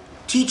to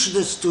teach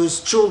this to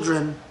his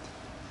children,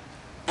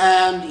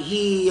 and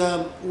he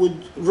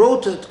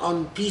wrote it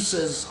on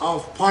pieces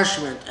of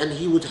parchment, and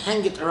he would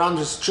hang it around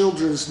his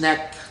children's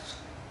neck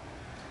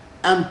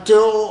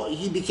until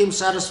he became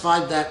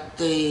satisfied that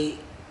they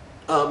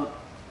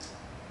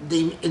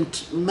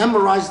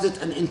memorized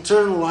it and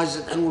internalized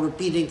it and were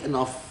repeating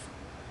enough.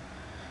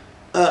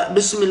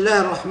 بسم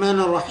الله الرحمن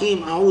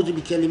الرحيم أعوذ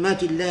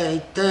بكلمات الله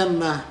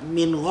التامة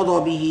من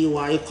غضبه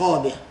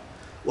وعقابه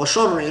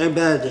وشر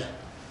عباده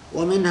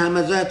ومن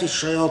همزات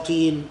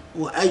الشياطين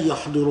وأن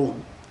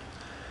يحضرون.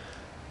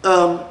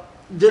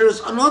 There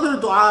is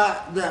another dua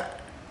that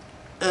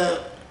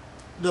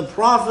the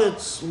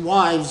Prophet's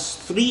wives,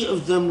 3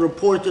 of them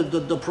reported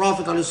that the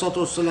Prophet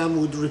ﷺ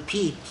would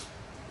repeat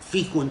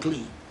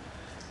frequently.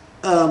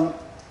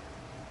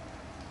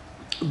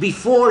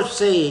 Before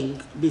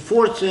saying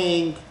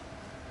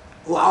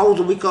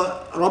وأعوذ بك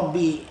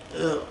ربي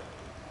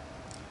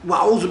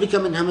وأعوذ بك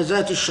من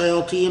همزات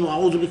الشياطين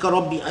وأعوذ بك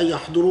ربي أن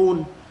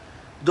يحضرون,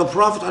 the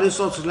Prophet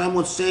ﷺ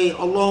would say,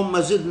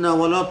 اللهم زدنا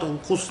ولا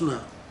تنقصنا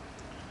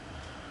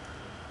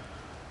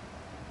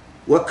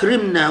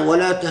واكرمنا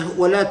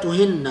ولا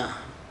تهنا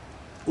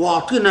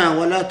وأعطنا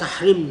ولا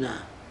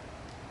تحرمنا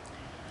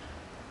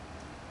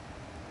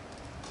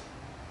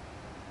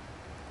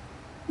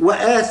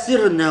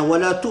وآثرنا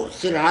ولا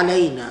تؤثر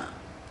علينا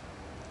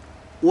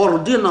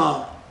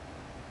وارضنا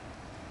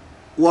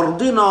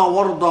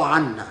وارضى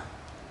عنا.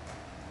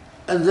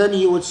 And then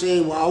he would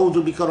say,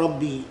 وأعوذ بك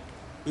ربي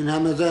من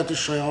همزات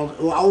الشياطين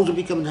وأعوذ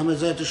بك من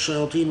همزات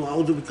الشياطين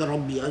وأعوذ بك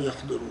ربي أن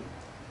يحضرون.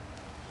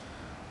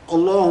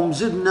 اللهم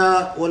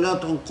زدنا ولا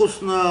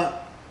تنقصنا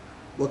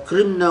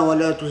واكرمنا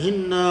ولا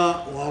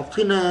تهنا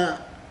وأعطنا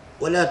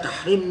ولا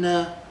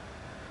تحرمنا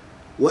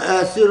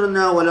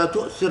وآثرنا ولا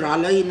تؤثر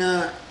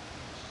علينا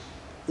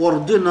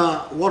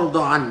وارضنا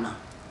وارضى عنا.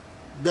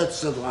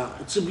 That's the dua.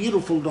 It's a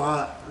beautiful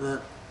dua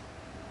that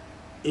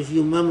if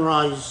you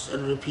memorize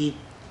and repeat,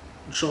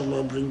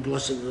 inshallah, bring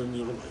blessings in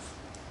your life.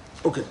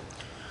 Okay.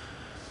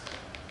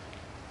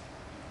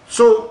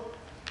 So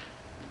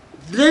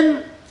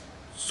then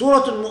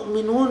Surah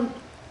Al-Mu'minun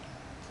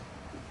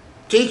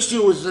takes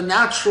you with the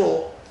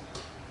natural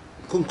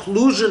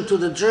conclusion to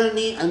the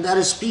journey, and that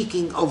is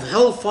speaking of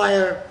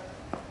hellfire.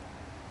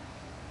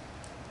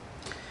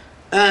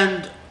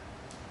 And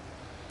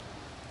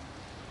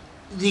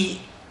the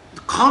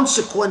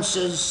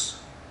consequences.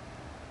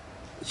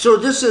 So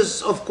this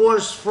is, of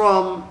course,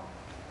 from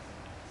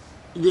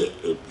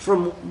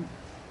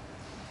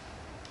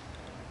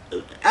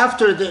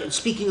after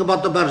speaking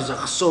about the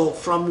barzakh. So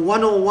from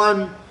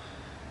 101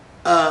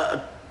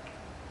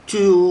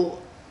 to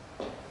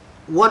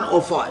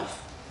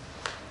 105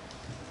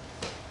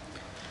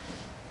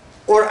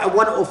 or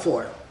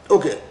 104.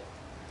 Okay.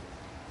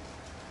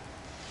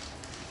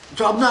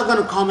 So I'm not going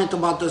to comment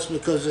about this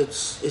because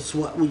it's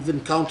what we've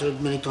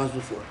encountered many times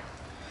before.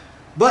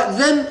 But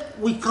then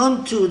we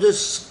come to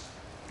this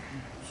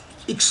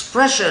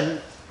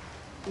expression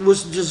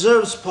which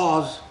deserves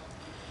pause.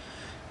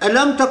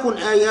 أَلَمْ تَكُنْ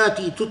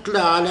آيَاتِي تُتْلَى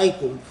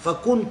عَلَيْكُمْ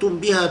فَكُنْتُمْ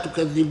بِهَا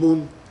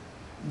تُكَذِّبُونَ.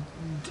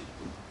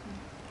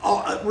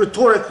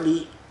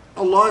 Rhetorically,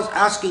 Allah is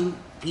asking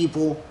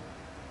people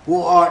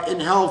who are in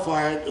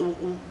hellfire,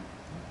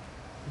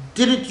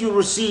 didn't you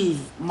receive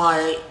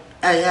my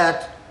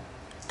ayat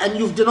and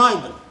you've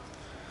denied them?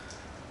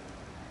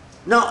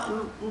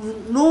 Now,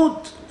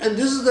 note, and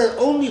this is the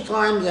only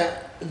time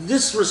that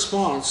this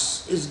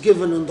response is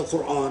given in the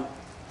Quran.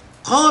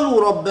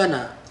 قالوا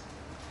ربنا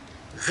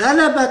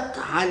غلبت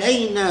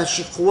علينا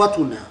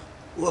شقوتنا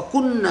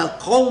وكنا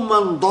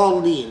قوما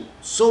ضالين.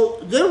 So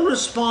their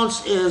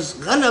response is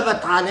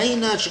غلبت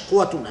علينا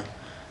شقوتنا.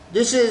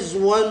 This is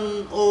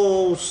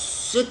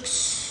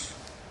 106.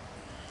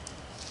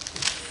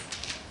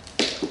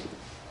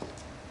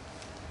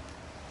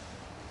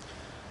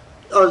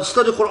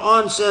 Study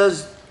Quran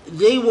says,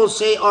 they will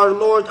say, our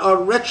Lord, our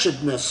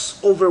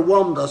wretchedness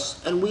overwhelmed us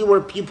and we were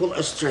people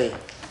astray.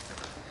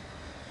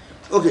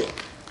 Okay,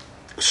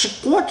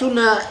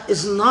 shiqwatuna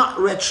is not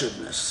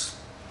wretchedness.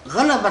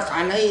 غلبت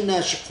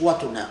علينا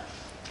shiqwatuna.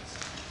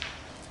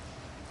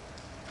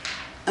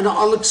 And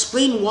I'll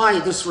explain why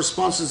this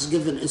response is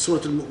given in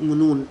Surah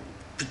Al-Mu'minun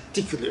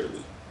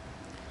particularly.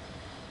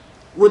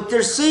 What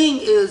they're saying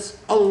is,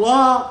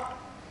 Allah,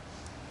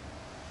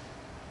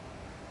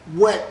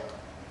 what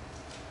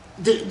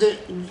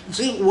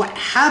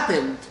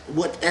happened,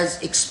 what as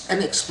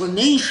an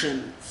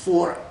explanation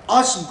for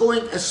us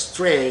going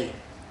astray,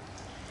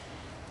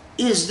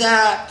 is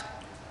that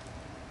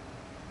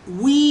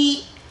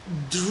we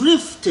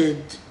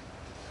drifted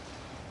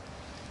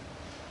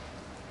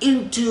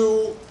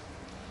into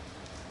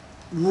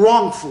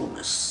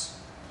wrongfulness.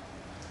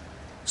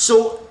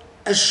 So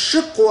a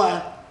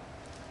shiqwa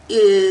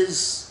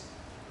is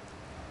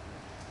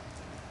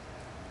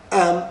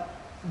the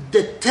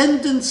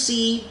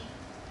tendency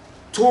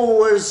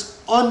towards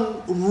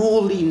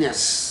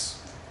unruliness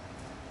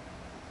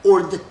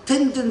or the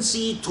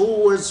tendency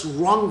towards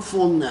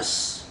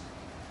wrongfulness.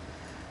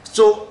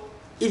 So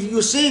if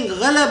you're saying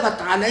غلبت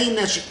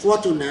علينا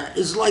شقوتنا,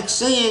 is like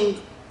saying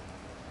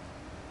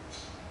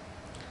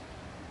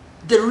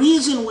the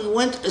reason we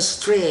went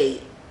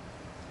astray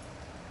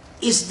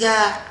is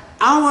that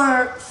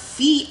our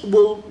feet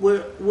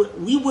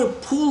we were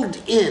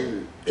pulled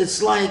in.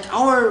 It's like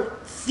our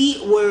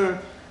feet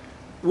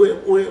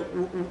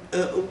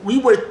we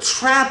were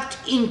trapped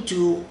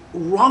into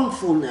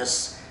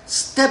wrongfulness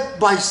step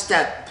by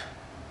step.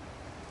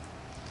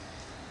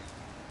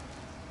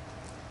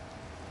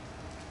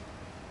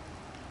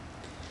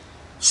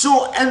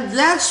 So, and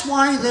that's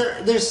why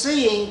they're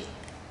saying,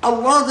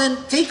 Allah, then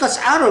take us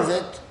out of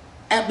it,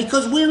 and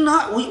because we're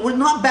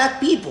not bad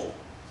people.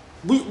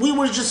 We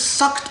were just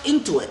sucked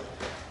into it.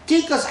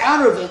 Take us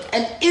out of it,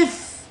 and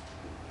if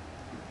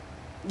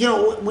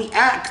we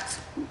act,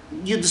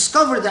 you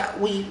discover that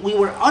we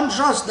were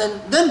unjust,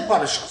 then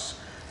punish us.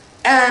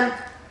 And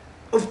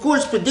of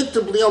course,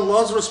 predictably,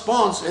 Allah's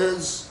response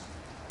is,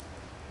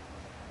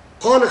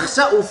 قَالَ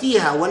اخْسَأُوا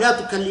فِيهَا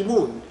وَلَا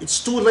تُكَلِّمُونَ.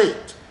 It's too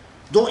late.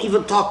 Don't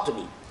even talk to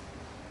me.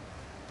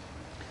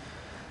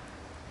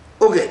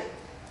 Okay.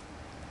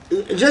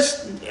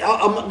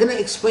 I'm going to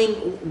explain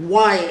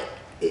why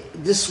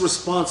this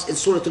response in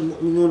Surah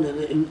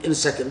Al-Mu'minun in a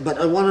second, but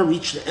I want to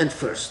reach the end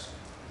first.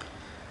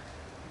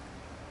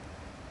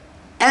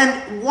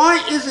 And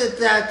why is it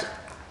that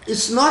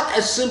it's not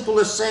as simple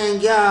as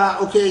saying,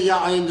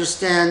 I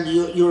understand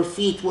your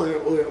feet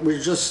were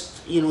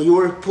just, you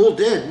were pulled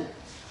in,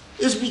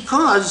 is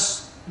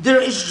because there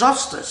is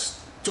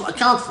justice to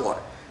account for.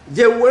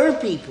 There were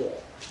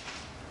people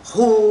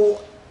who,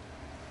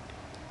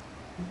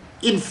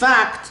 in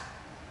fact,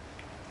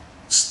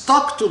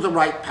 stuck to the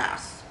right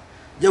path.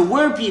 There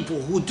were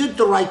people who did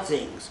the right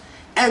things,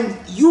 and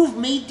you've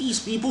made these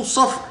people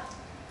suffer.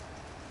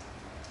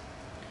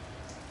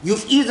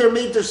 You've either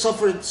made them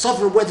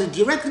suffer whether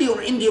directly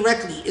or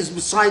indirectly is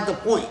beside the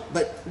point.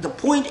 But the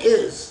point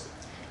is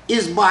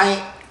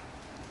by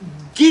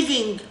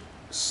giving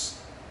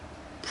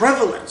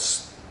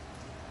prevalence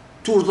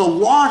to the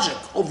logic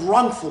of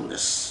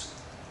wrongfulness,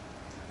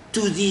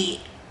 to the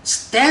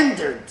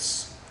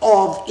standards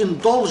of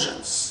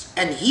indulgence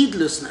and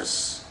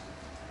heedlessness,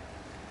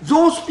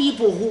 those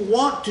people who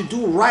want to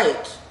do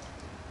right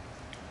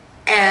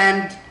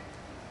and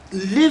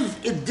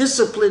live a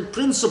disciplined,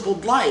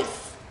 principled life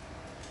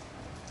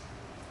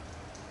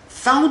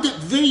found it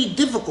very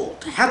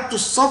difficult, had to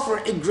suffer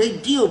a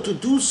great deal to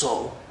do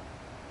so,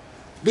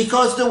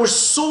 because there were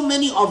so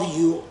many of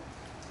you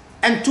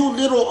and too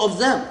little of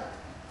them.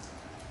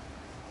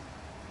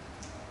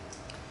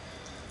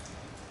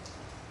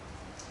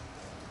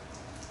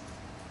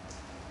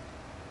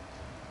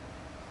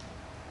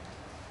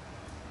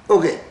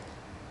 Okay.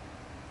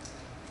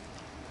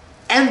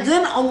 And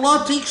then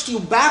Allah takes you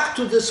back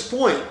to this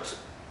point.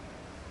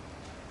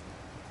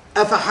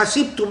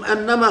 أَفَحَسِبْتُمْ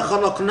أَنَّمَا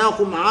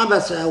خَلَقْنَاكُمْ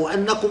عَبَثًا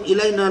وَأَنَّكُمْ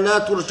إِلَيْنَا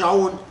لَا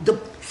تُرْجَعُونَ. The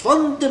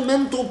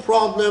fundamental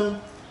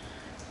problem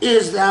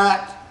is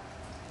that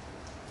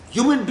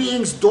human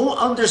beings don't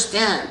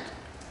understand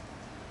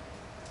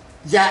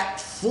that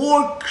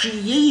for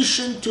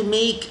creation to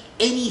make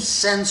any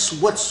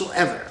sense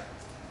whatsoever,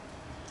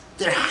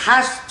 there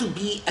has to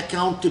be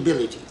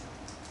accountability.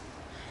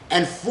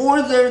 And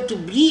for there to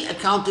be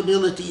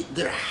accountability,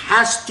 there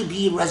has to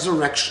be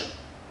resurrection.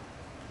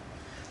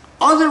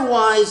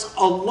 Otherwise,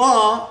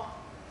 Allah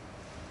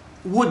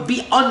would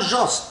be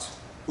unjust,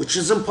 which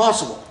is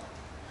impossible.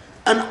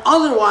 And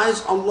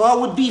otherwise, Allah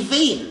would be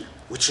vain,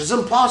 which is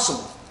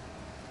impossible.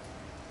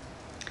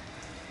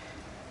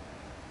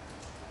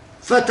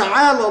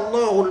 فَتَعَالَى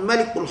اللَّهُ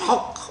الْمَلِكُ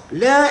الْحَقِّ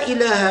لَا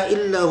إِلَهَ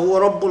إِلَّا هُوَ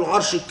رَبُّ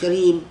الْعَرْشِ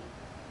الْكَرِيمِ.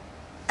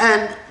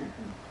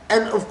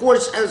 And of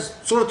course, as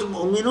Surah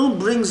Al-Mu'minun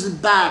brings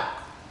it back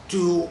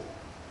to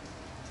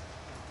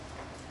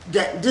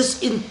that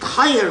this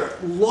entire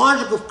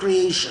logic of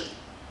creation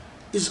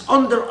is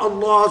under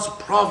Allah's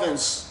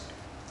province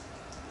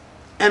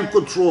and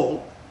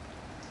control.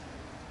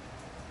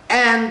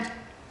 And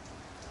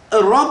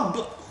a Rabb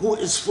who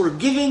is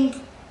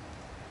forgiving,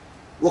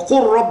 وَقُلْ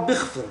رَبِّ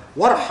اغْفِرْ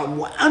وَارْحَمْ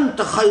وَأَنْتَ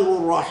خَيْرُ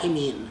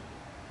الرَّاحِمِينَ.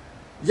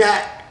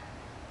 That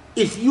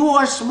if you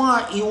are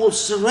smart, you will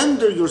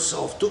surrender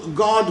yourself to a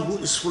God who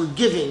is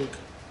forgiving,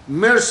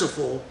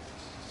 merciful,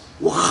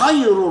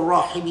 وَخَيْرُ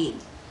الرَّاحِمِينَ,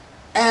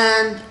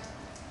 and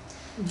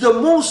the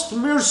most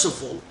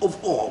merciful of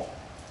all.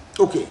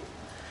 Okay,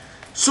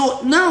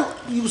 so now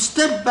you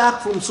step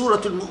back from Surah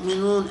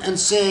Al-Mu'minun and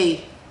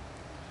say,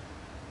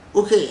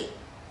 okay,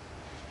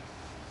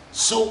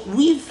 so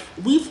we've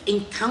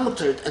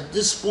encountered at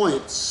this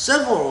point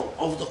several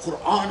of the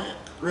Quranic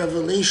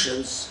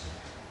revelations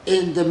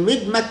in the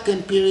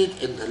mid-Meccan period,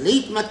 in the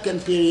late Meccan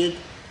period,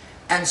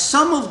 and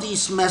some of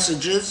these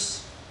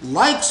messages,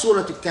 like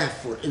Surah Al-Kahf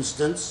for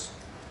instance,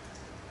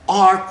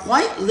 are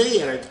quite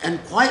layered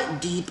and quite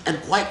deep and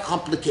quite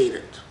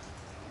complicated.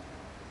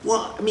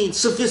 Well, I mean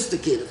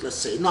sophisticated, let's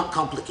say, not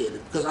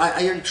complicated, because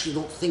I actually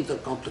don't think they're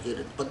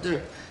complicated, but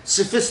they're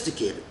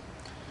sophisticated.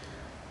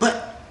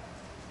 But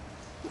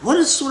what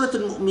is Surah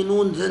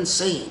Al-Mu'minun then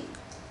saying?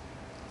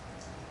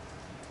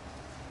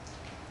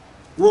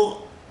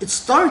 Well, it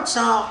starts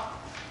out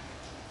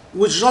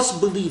with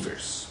just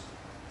believers,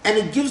 and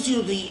it gives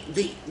you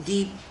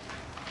the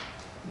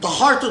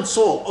heart and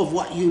soul of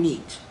what you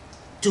need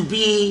to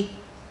be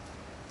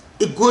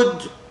a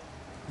good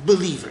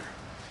believer.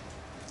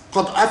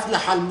 قَدْ أَفْلَحَ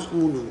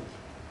الْمُؤْمِنُونَ.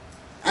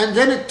 And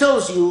then it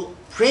tells you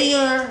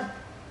prayer,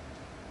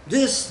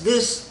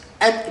 this,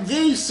 and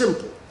very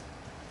simple.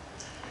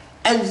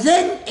 And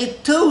then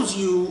it tells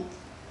you,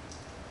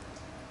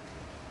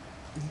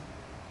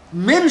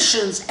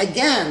 mentions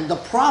again the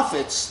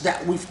prophets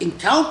that we've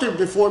encountered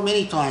before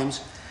many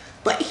times,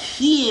 but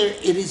here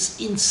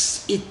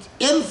it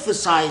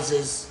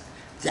emphasizes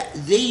that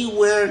they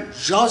were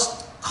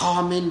just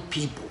common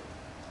people,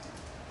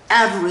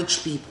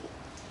 average people.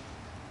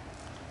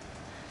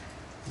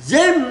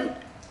 Then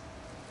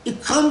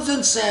it comes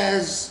and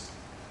says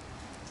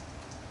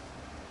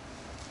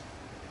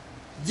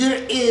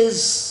there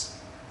is,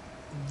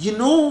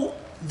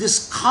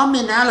 this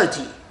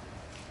commonality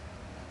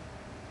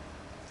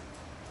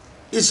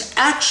is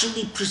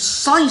actually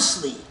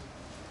precisely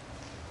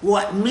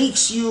what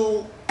makes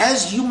you,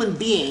 as human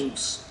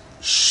beings,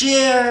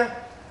 share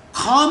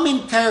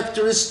common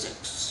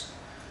characteristics.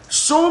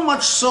 So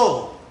much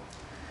so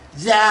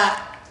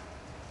that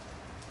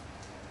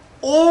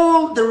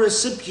all the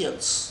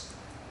recipients,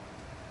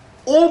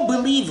 all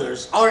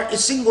believers are a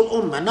single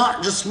ummah,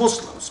 not just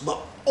Muslims, but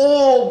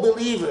all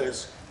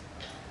believers.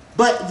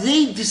 But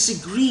they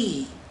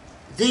disagree,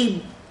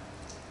 they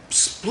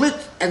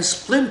split and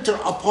splinter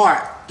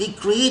apart, they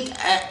create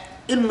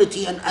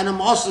enmity and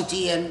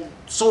animosity and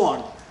so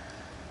on,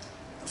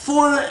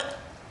 for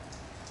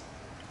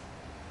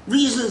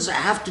reasons that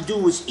have to do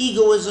with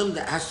egoism,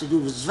 that has to do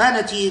with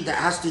vanity, that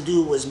has to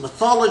do with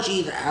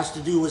mythology, that has to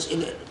do with...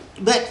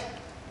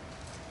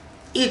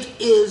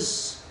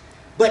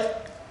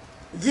 But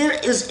there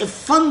is a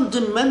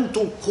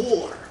fundamental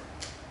core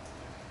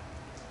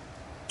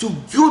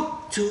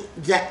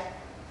that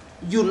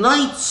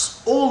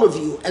unites all of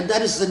you, and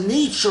that is the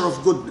nature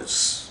of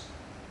goodness.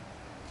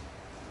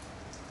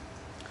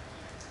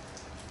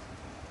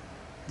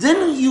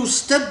 Then you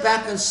step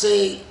back and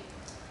say,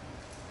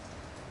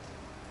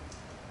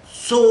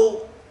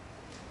 so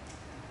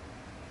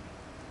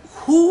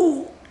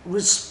who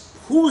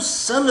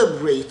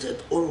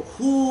celebrated or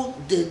who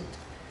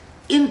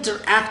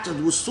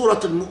interacted with Surah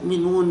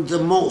Al-Mu'minun the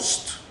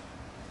most?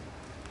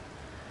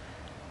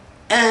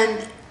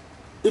 And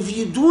if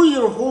you do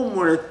your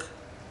homework,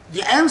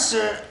 the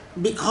answer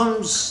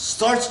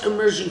starts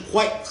emerging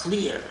quite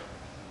clear.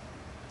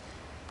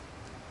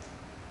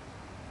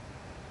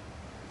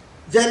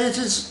 That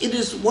it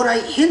is what I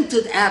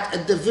hinted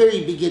at the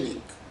very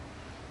beginning.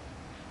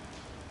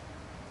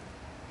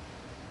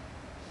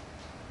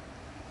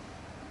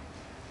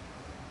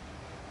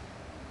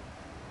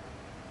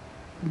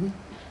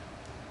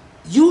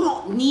 You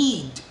don't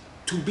need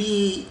to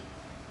be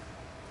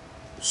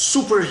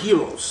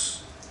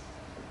superheroes.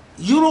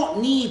 You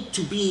don't need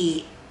to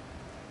be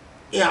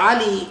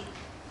Ali,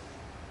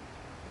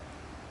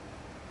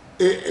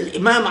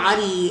 Imam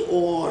Ali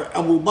or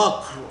Abu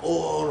Bakr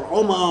or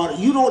Omar.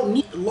 You don't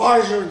need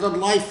larger than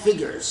life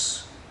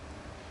figures.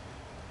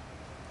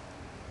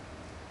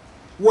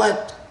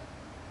 What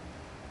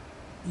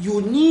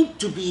you need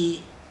to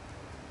be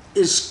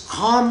is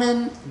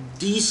common,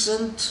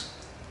 decent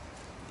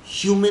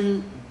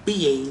human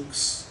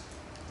beings,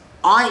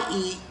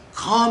 i.e.,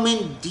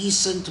 common,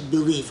 decent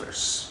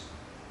believers.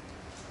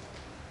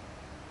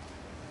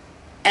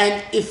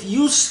 And if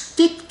you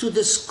stick to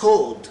this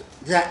code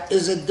that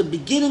is at the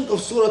beginning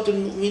of Surah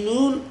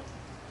Al-Mu'minun,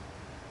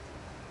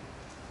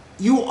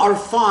 you are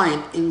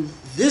fine in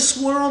this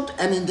world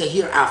and in the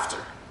hereafter.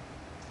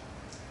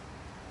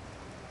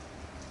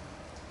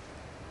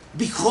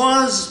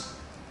 Because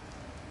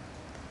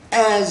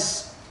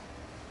as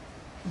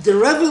the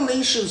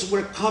revelations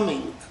were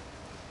coming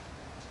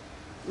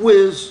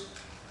with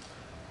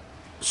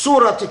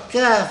Surah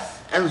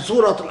Al-Kahf and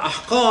Surah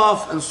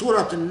Al-Ahqaf and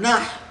Surah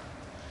Al-Nahl,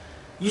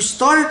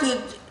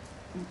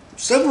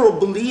 several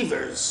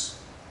believers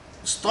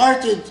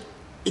started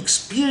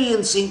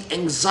experiencing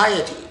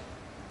anxiety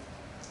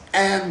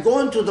and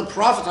going to the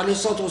Prophet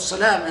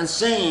ﷺ and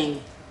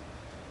saying,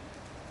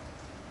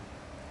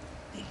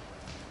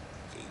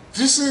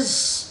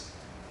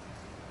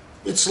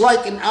 it's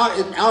like in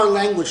our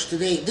language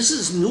today, this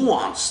is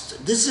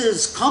nuanced, this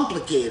is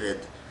complicated,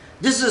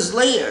 this is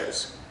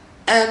layers.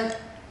 And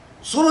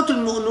Surah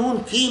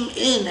Al-Mu'minun came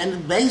in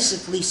and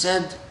basically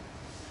said,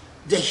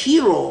 the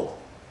hero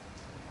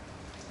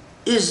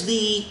is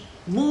the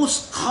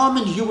most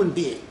common human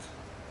being.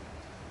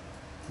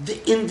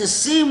 In the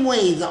same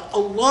way that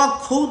Allah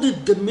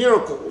coded the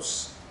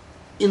miracles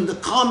in the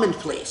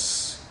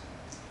commonplace,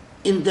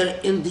 in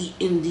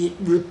the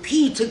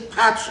repeated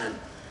pattern,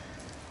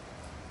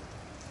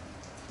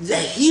 the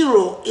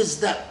hero is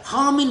that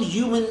common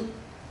human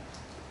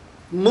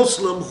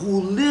Muslim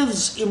who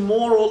lives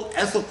immoral,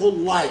 ethical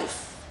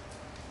life.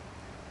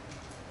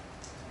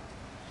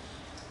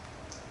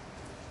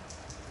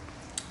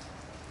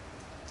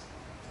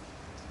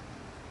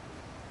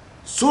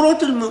 Surah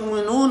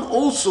Al-Mu'minun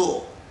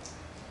also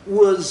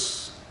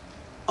was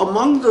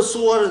among the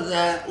surah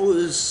that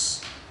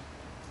was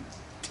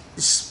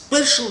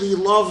especially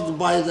loved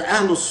by the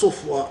Ahlul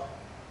Sufwa,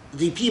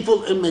 the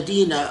people in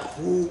Medina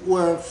who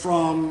were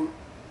from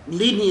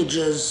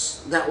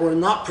lineages that were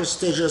not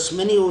prestigious.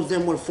 Many of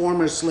them were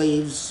former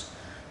slaves.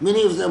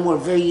 Many of them were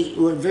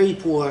very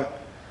poor.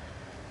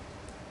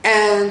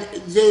 And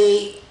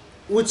they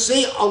would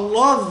say,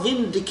 Allah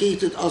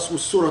vindicated us with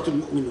Surah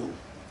Al-Mu'minun.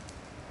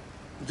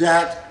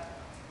 That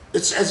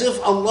it's as if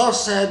Allah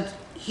said,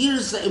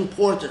 here's the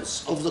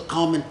importance of the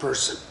common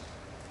person.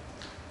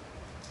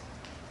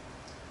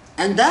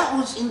 And that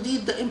was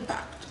indeed the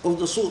impact of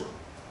the surah.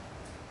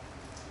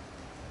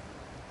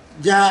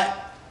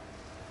 That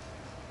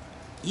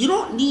you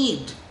don't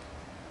need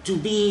to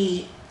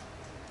be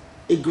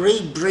a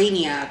great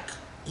brainiac.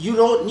 You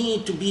don't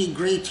need to be a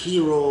great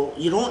hero.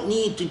 You don't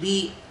need to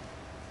be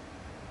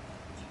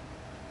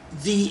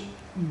the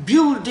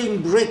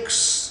building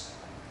bricks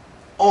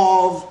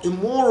of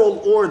immoral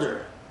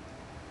order.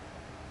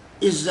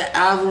 Is the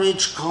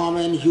average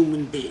common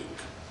human being.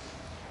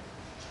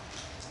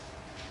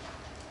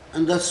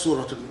 And that's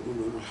Surah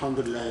Al-Mu'minun.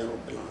 Alhamdulillahi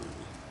Rabbil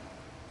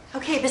Alameen.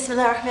 Okay,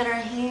 Bismillah ar-Rahman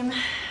ar-Rahim.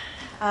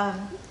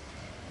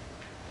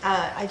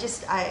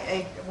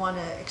 I want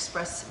to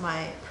express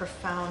my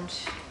profound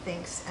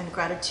thanks and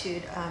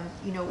gratitude.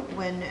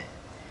 When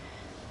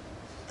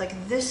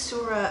this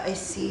surah I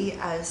see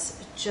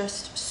as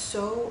just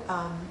so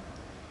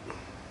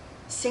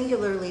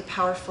singularly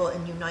powerful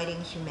in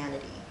uniting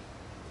humanity.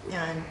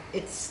 And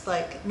it's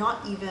like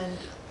not even,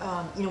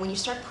 when you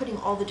start putting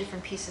all the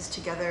different pieces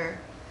together,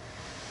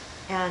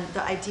 and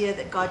the idea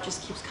that God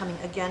just keeps coming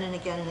again and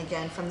again and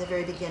again from the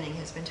very beginning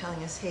has been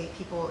telling us, hey,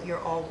 people, you're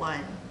all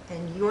one,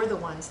 and you're the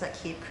ones that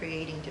keep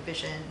creating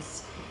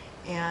divisions.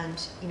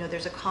 And,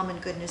 there's a common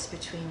goodness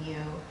between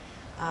you.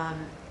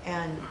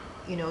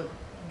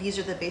 These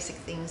are the basic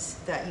things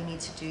that you need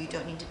to do. You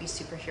don't need to be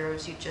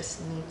superheroes. You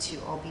just need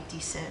to all be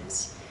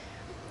decent.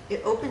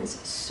 It opens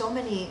so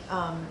many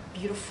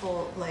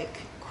beautiful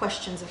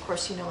questions, of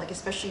course,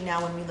 especially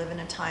now when we live in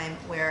a time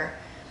where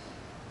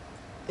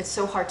it's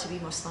so hard to be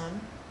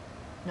Muslim,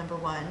 number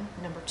one.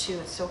 Number two,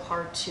 it's so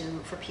hard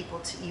for people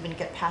to even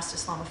get past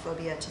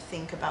Islamophobia, to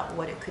think about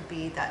what it could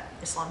be that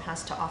Islam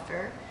has to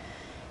offer.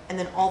 And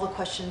then all the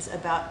questions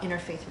about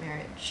interfaith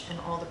marriage, and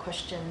all the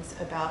questions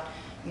about,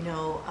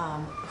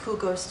 who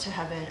goes to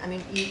heaven. I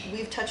mean,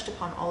 we've touched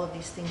upon all of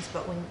these things,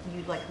 but when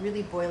you like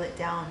really boil it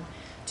down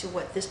to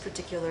what this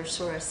particular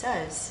surah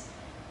says,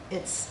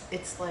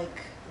 it's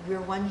like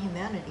we're one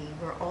humanity.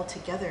 We're all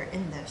together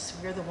in this.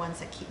 We're the ones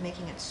that keep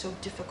making it so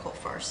difficult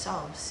for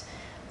ourselves,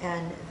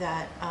 and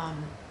that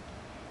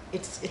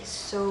it's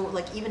so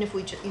like, even if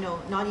we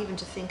not even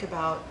to think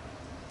about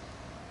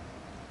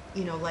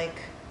like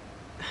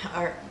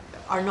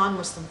our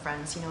non-Muslim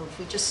friends, if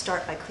we just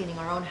start by cleaning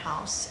our own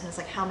house, and it's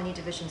like, how many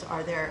divisions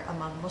are there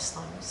among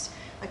Muslims?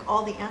 Like,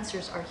 all the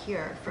answers are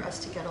here for us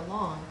to get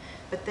along.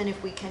 But then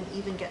if we can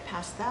even get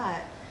past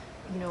that,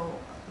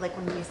 like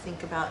when you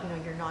think about,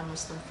 your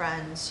non-Muslim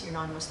friends, your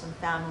non-Muslim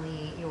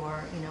family,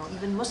 your,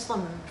 even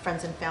Muslim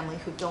friends and family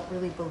who don't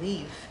really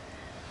believe,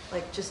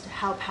 like just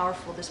how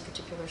powerful this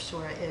particular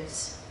surah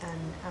is.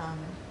 And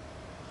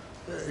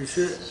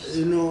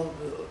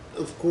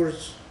of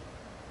course,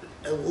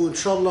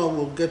 inshallah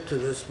we'll get to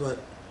this, but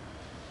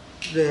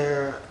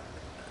there,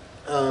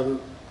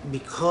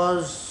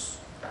 because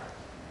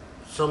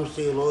some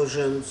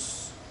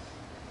theologians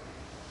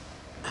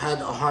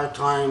had a hard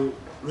time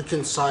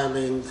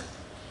reconciling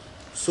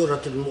Surah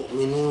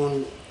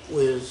Al-Mu'minun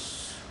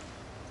with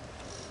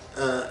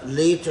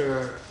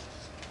later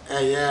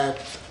ayat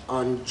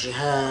on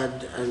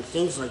jihad and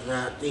things like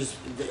that,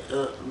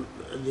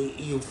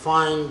 you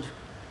find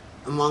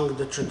among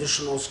the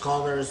traditional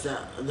scholars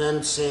that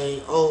then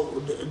say,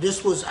 oh,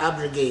 this was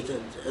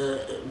abrogated,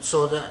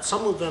 so that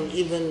some of them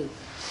even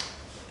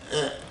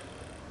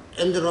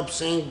ended up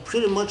saying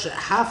pretty much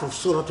half of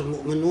Surah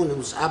Al-Mu'minun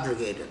was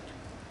abrogated.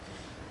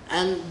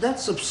 And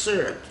that's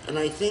absurd. And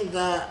I think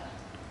that,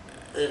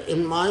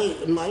 in my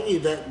view,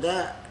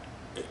 that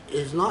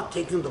is not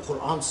taking the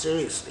Quran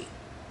seriously.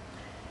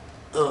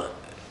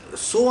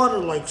 Surah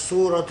like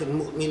Surah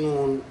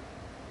Al-Mu'minun,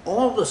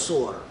 all the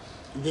surah,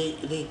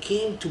 they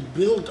came to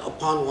build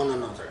upon one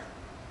another.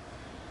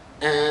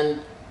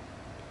 And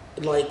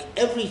like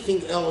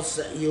everything else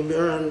that you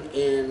learn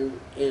in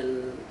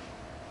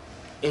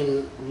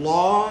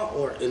law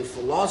or in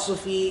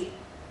philosophy,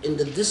 in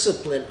the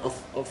discipline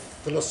of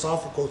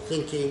philosophical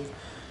thinking,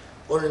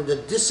 or in the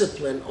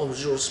discipline of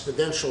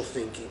jurisprudential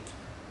thinking,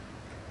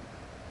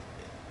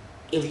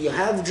 if you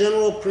have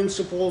general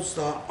principles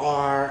that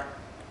are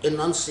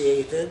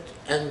enunciated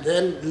and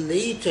then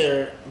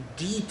later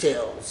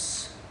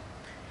details,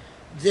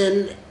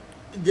 then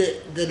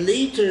the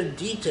later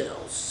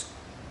details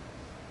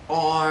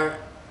are,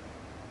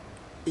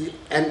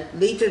 and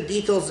later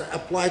details that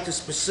apply to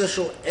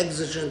special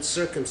exigent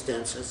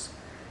circumstances,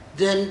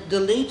 then the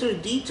later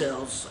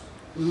details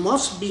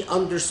must be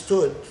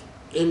understood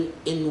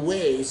in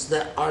ways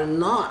that are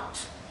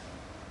not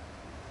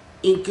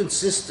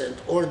inconsistent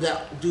or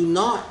that do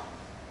not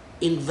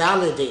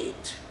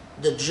invalidate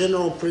the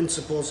general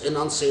principles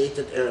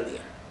enunciated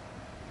earlier.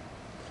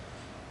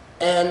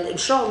 And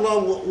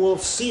inshallah we'll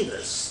see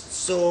this.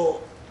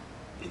 So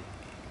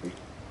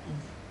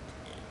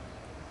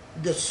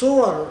the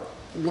surah,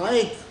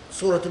 like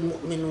Surah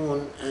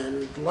Al-Mu'minun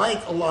and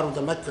like a lot of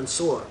the Meccan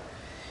surah,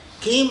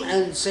 came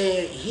and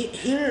say,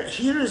 here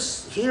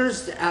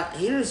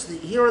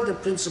are the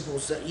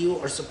principles that you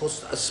are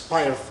supposed to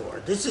aspire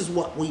for. This is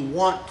what we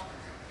want.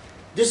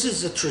 This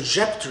is the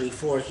trajectory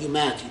for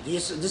humanity.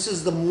 This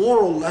is the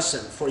moral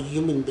lesson for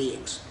human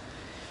beings.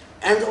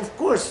 And of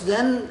course,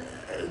 then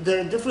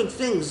there are different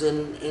things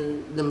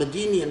in the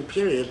Medinian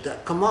period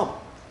that come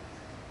up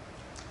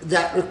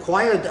that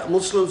require that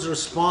Muslims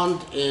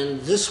respond in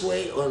this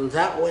way or in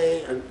that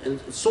way and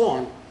so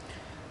on.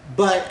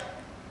 But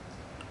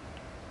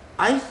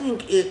I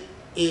think it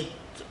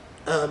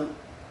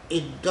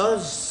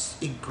does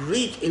a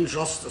great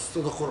injustice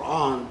to the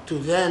Quran to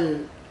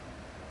then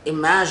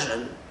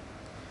imagine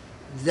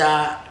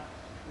that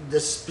the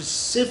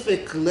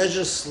specific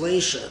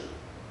legislation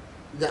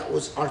that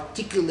was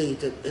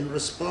articulated in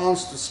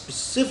response to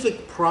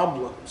specific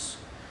problems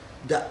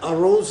that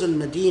arose in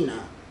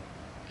Medina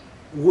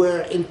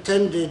were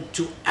intended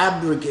to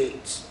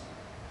abrogate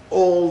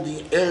all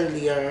the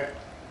earlier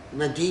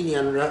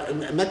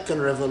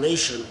Meccan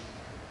revelation.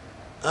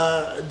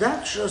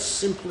 That just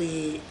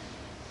simply,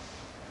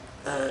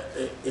 I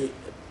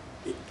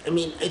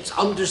mean, it's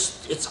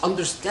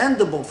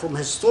understandable from a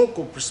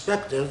historical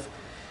perspective,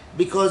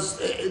 because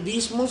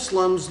these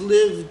Muslims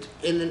lived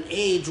in an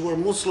age where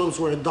Muslims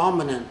were a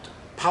dominant,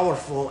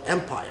 powerful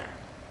empire.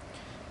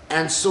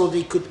 And so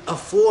they could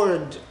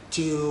afford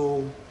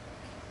to,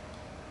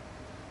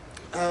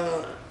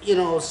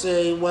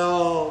 say,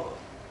 well,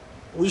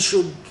 we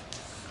should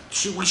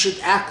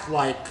act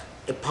like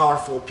a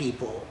powerful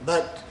people.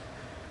 But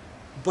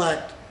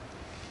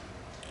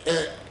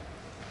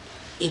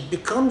it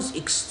becomes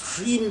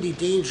extremely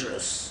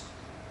dangerous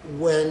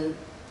when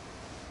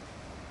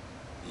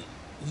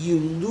you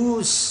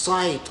lose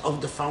sight of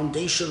the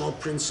foundational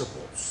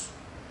principles.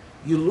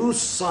 You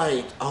lose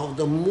sight of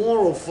the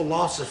moral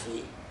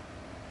philosophy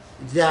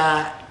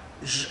that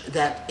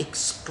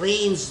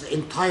explains the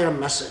entire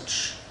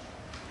message.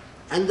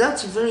 And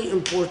that's very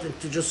important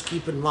to just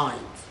keep in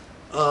mind.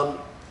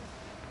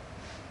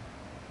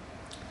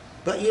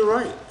 But you're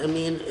right. I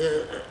mean,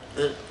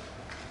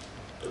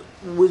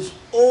 with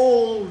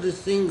all the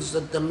things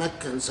that the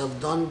Meccans have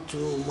done to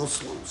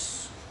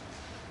Muslims,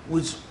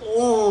 with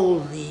all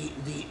the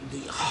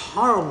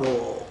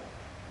horrible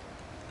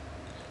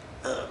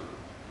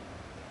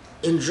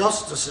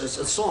injustices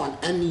and so on,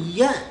 and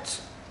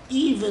yet,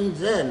 even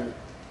then,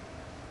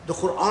 the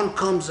Quran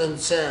comes and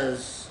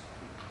says,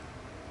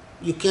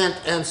 you can't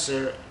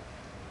answer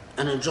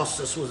an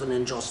injustice with an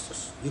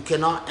injustice. You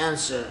cannot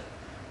answer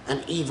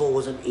an evil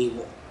with an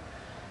evil.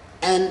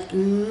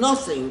 And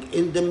nothing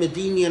in the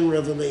Medinian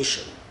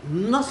revelation,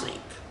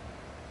 nothing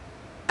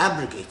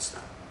abrogates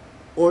that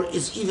or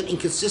is even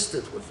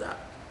inconsistent with that.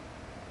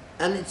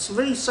 And it's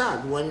very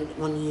sad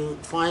when you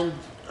find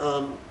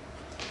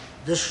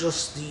this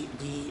just the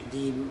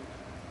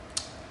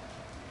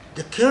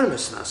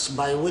carelessness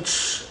by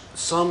which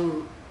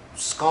some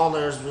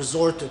scholars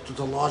resorted to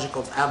the logic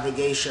of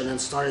abrogation and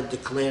started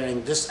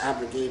declaring this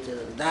abrogated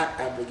and that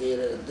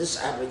abrogated and this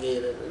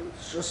abrogated.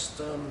 It's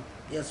just,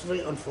 yeah, it's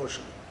very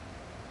unfortunate.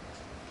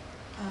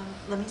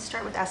 Let me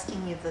start with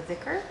asking you the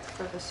dhikr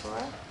for the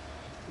surah.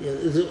 Yeah,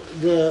 the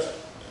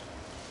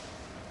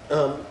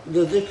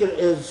dhikr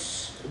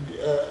is,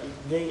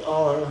 they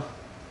are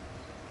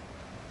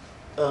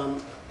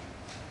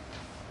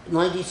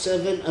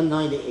 97 and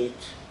 98.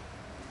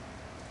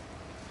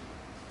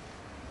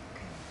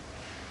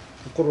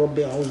 قل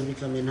ربي أعوذ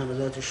بك من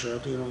همزات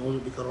الشياطين وأعوذ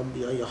بك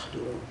ربي أن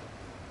يحضرون.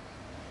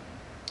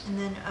 And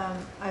then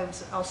I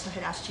also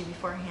had asked you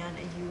beforehand,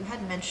 you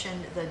had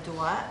mentioned the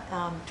dua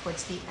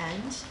towards the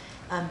end,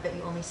 but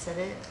you only said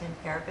it in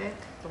Arabic,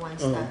 the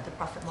ones that the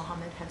Prophet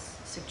Muhammad has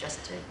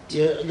suggested.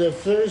 Yeah, the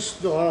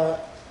first dua,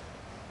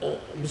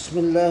 بسم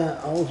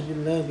الله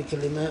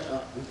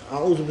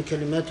أعوذ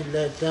بكلمات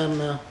الله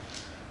التامة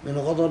من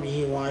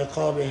غضبه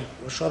وعقابه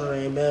وشر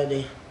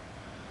عباده.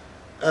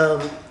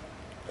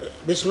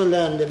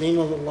 Bismillah, in the name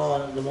of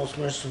Allah, the most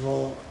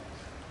merciful,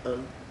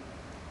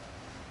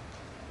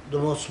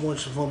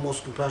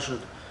 most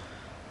compassionate.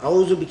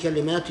 أعوذ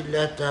بكلمات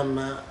الله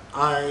التامة.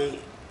 I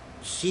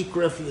seek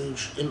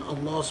refuge in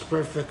Allah's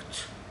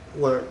perfect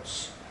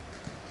words.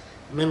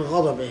 من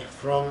غضبه,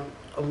 from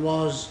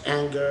Allah's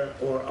anger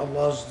or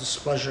Allah's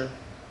displeasure.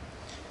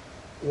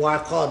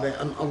 وعقابه,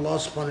 and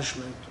Allah's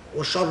punishment.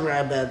 وشر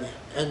عباده,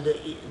 and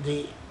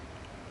the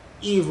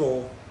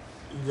evil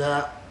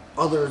that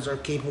others are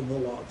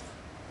capable of.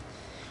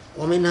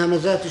 ومن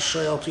همزات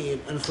الشياطين,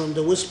 and from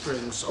the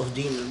whisperings of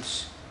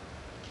demons.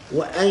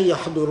 وأن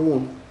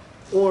يحضرون,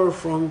 or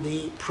from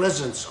the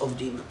presence of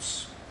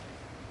demons.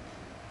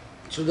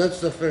 So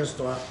that's the first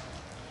dua.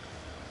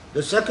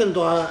 The second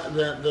dua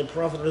that the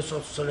Prophet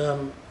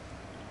ﷺ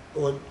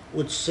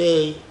would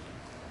say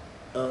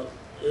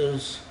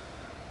is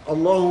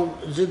Allahum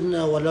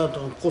zidna wa la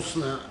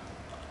tanqusna.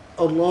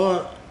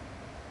 Allah,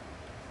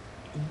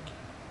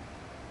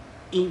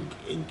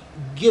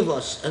 give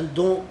us and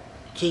don't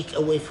take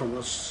away from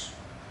us,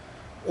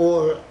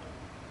 or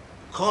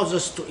cause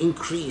us to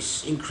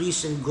increase in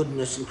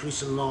goodness,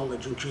 increase in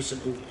knowledge, increase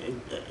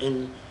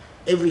in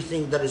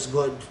everything that is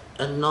good,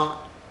 and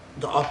not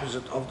the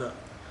opposite of that.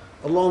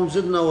 Allahum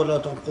zidna wa la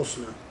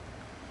tanqusna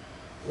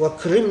wa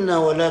krimna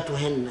wa la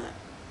tuhinna,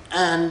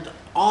 and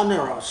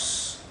honor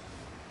us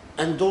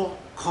and don't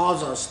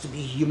cause us to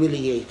be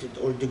humiliated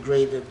or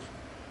degraded.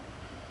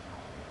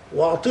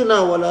 Wa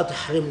atina wa la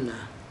tahrimna,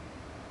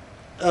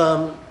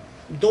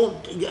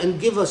 don't, and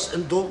give us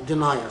and don't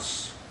deny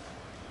us.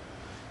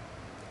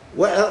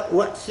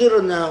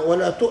 وَأْثِرْنَا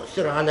وَلَا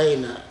تُؤْثِرْ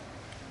عَلَيْنَا,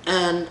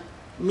 and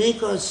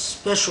make us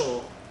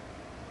special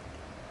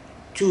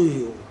to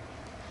you,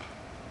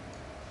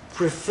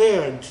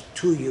 preferred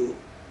to you,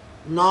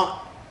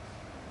 not,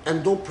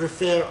 and don't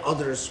prefer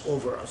others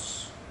over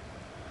us.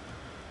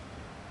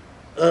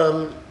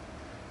 وَارْضِنَا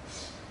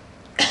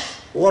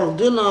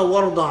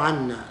وَارْضَ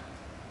عَنَّا,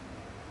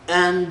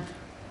 and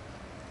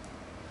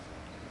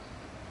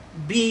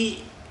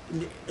be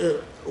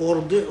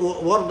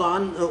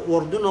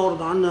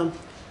وارضنا عنا,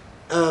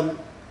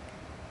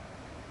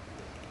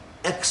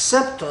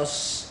 accept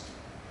us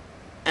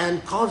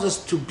and cause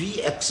us to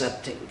be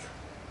accepting.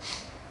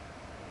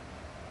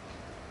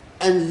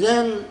 And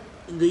then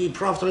the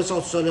Prophet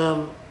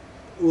ﷺ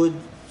would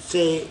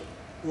say,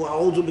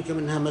 وأعوذ بك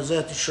من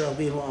همزات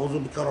الشياطين وأعوذ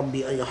بك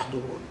ربي أن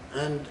يحضرون,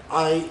 and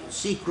I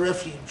seek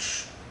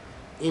refuge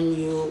in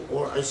you,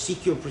 or I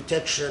seek your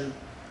protection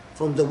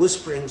from the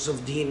whisperings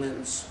of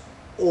demons,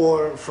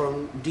 or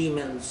from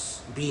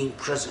demons being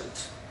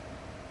present,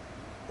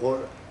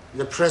 or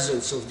the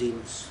presence of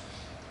demons.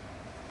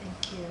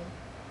 Thank you.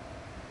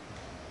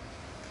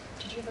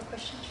 Did you have a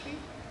question, Sri?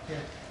 Yeah.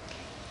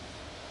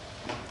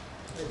 I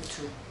have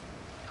two.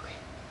 Okay.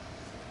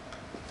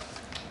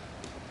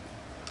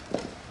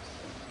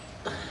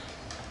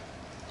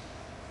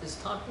 Is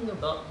talking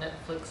about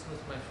Netflix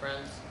with my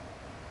friends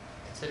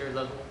considered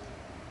level?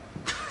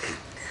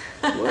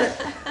 What?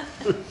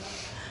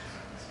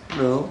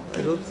 No,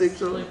 I don't think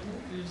so. Like,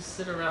 you just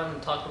sit around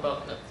and talk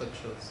about Netflix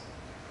shows.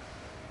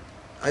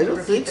 I don't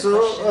Repeat think the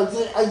so.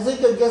 question. I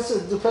guess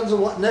it depends on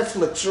what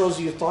Netflix shows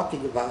you're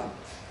talking about.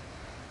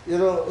 You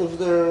know, if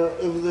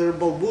they're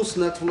bulbous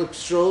Netflix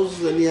shows,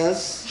 then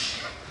yes.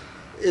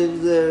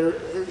 If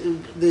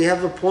they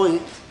have a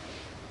point,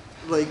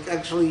 like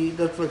actually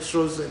Netflix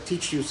shows that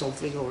teach you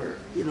something or,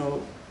 you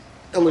know,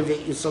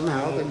 elevate you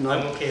somehow, then no.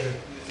 I'm okay then.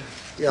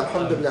 Yeah,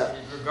 alhamdulillah.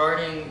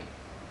 Regarding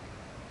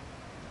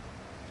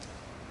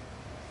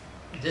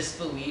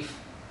disbelief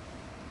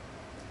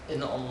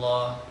in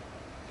Allah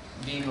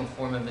being a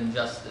form of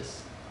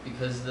injustice,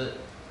 because the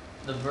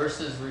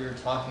verses where you're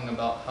talking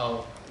about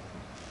how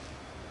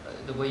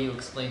the way you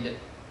explained it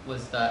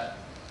was that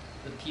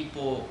the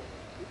people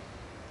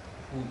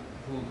who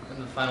in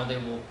the final day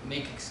will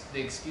make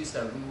the excuse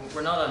that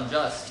we're not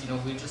unjust, you know,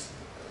 we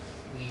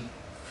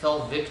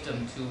fell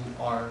victim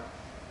to our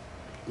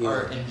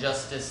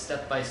injustice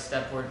step by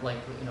step. We're like,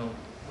 you know,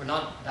 we're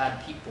not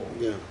bad people.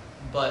 Yeah.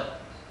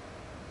 But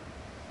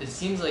it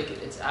seems like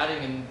it's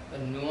adding a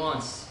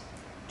nuance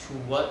to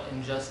what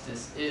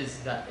injustice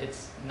is, that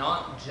it's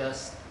not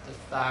just the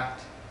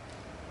fact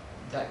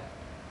that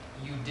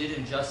you did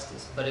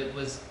injustice, but it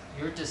was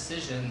your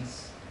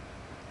decisions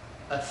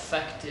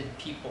affected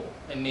people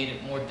and made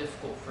it more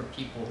difficult for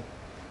people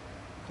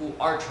who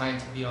are trying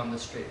to be on the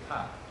straight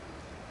path.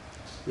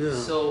 Yeah.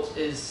 So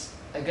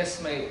I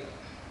guess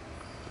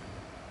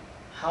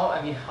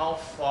how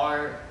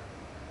far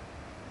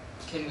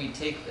can we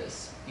take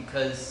this?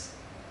 Because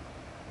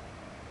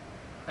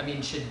I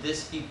mean, should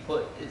this be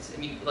put,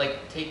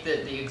 like take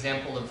the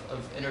example of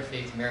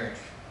interfaith marriage,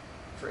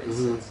 for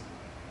instance.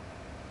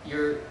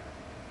 You're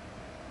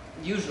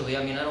usually,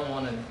 I don't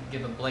want to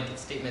give a blanket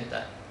statement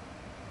that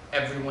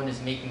everyone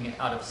is making it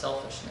out of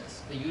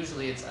selfishness, but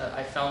usually it's,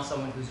 I found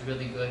someone who's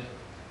really good,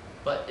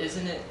 but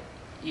isn't it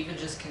even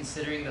just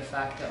considering the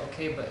fact that,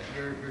 okay, but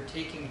you're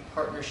taking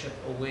partnership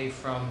away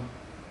from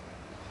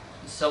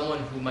someone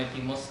who might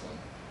be Muslim,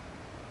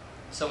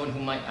 someone who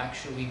might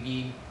actually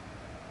be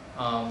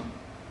on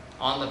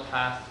the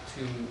path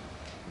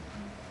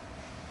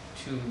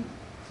to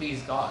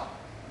please God.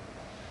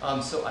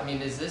 So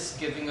is this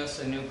giving us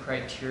a new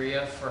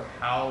criteria for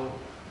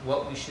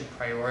what we should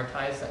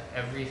prioritize, that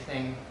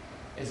everything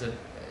is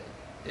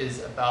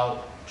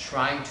about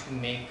trying to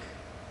make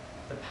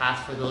the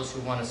path for those who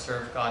want to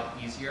serve God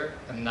easier,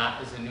 and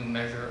that is a new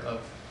measure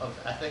of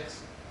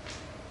ethics,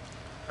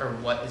 or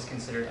what is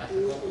considered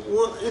ethical?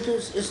 Well,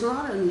 it's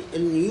not a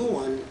new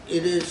one.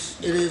 It is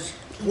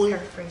Can you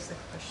paraphrase the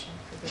question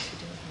for those who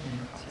didn't hear?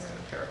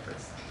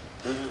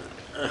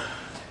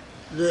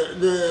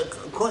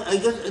 I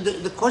guess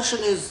the question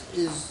is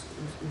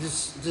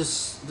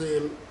this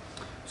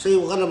say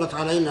وغلبت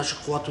علينا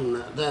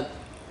شقوتنا, that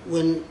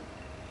when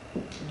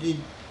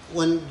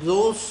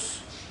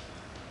those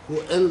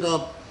who end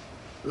up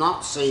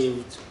not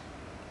saved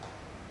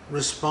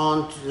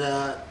respond to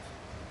that,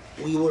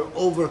 we were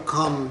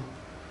overcome,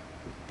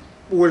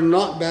 we're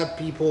not bad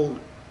people,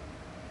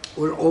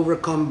 we're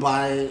overcome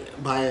by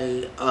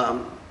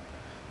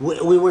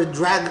we were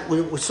dragged,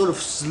 we sort of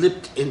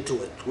slipped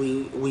into it.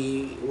 We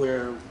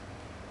were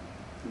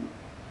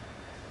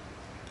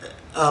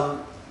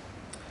and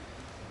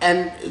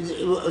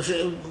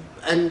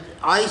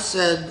I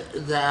said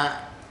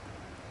that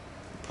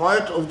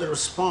part of the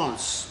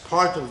response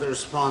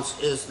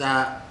is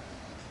that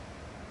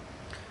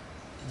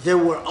there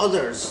were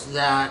others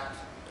that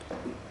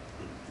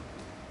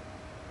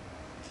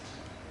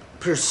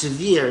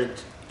persevered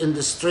in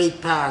the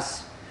straight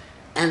path,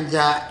 and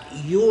that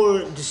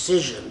your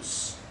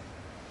decisions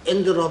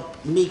ended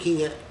up making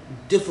it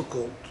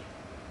difficult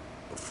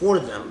for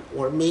them,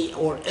 or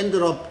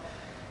ended up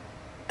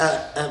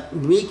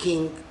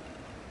making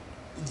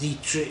the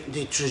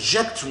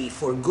trajectory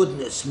for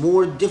goodness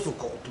more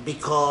difficult,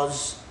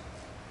 because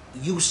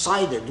you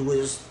sided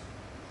with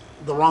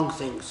the wrong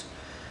things.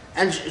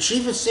 And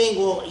she was saying,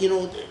 well,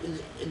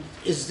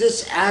 is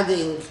this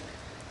adding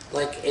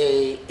like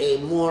a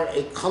more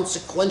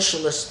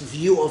consequentialist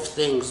view of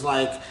things,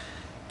 like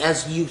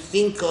as you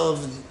think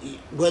of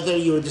whether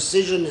your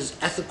decision is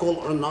ethical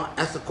or not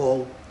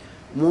ethical,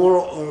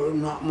 moral or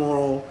not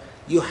moral,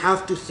 you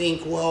have to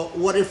think, well,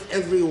 what if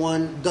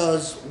everyone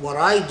does what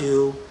I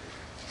do?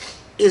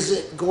 Is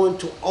it going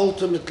to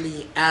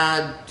ultimately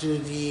add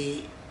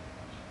to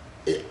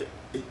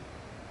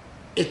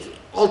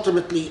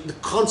ultimately the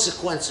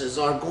consequences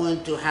are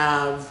going to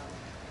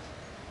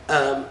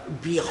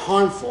be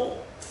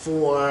harmful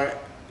for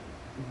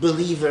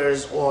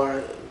believers,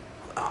 or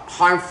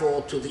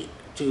harmful to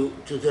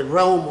the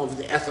realm of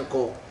the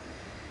ethical,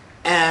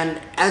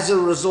 and as a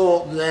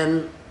result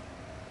then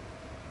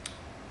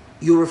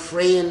you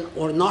refrain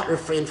or not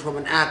refrain from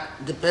an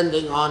act,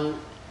 depending on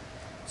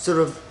sort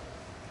of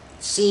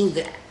seeing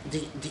the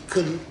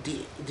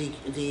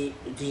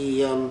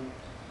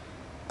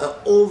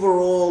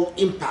overall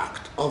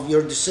impact of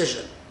your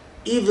decision,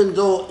 even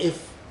though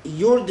if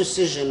your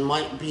decision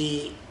might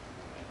be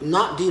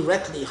not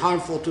directly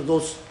harmful to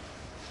those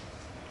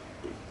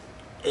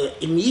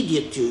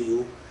immediate to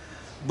you,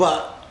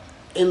 but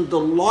in the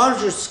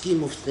larger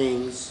scheme of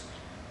things,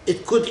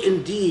 it could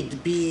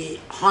indeed be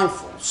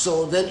harmful.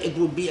 So then it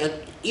would be an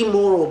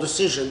immoral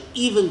decision,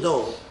 even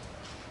though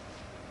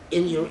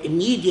in your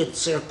immediate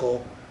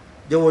circle,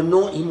 there were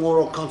no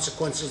immoral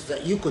consequences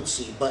that you could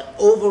see. But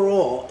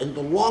overall, in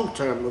the long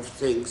term of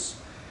things,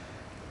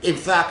 in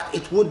fact,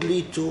 it would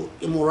lead to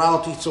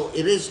immorality, so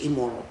it is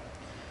immoral.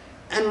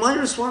 And my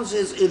response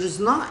is, it is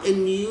not a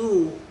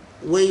new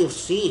way of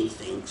seeing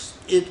things.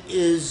 It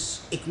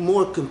is a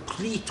more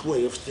complete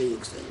way of seeing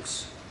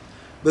things.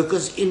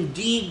 Because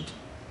indeed,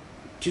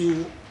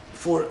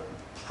 for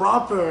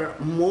proper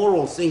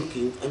moral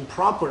thinking and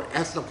proper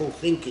ethical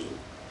thinking,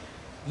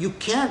 you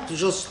can't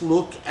just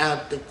look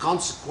at the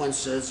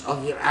consequences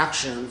of your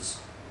actions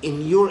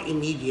in your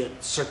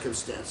immediate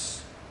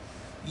circumstance.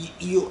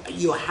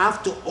 You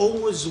have to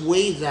always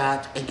weigh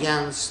that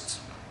against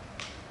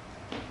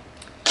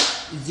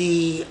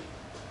the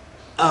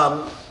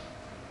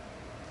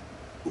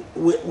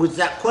with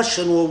that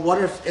question, well,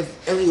 what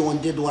if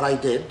everyone did what I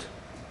did?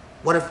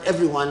 What if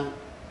everyone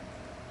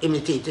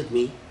imitated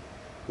me?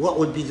 What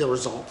would be the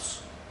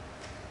results?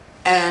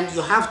 And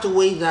you have to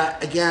weigh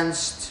that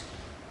against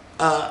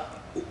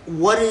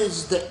what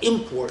is the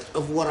import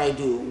of what I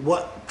do?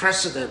 What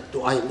precedent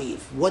do I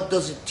leave? What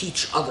does it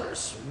teach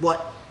others?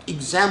 What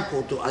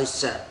example do I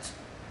set?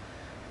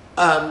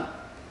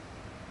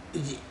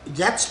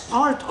 That's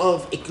part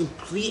of a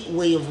complete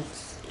way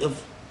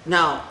of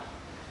now,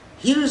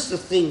 here's the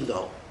thing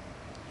though,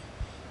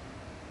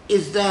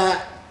 is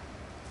that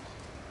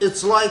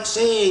it's like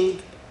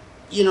saying,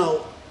 you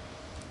know,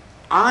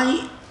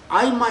 I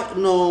might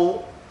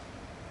know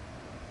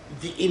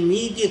the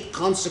immediate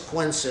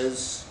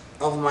consequences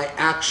of my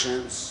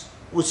actions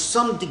with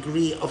some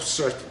degree of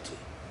certainty.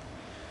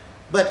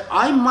 But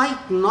I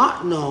might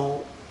not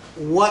know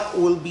what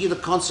will be the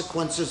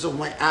consequences of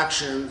my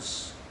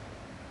actions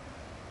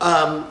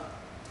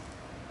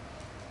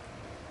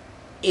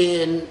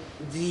in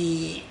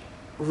the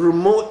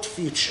remote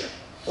future,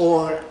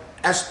 or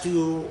as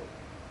to,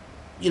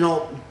 you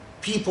know,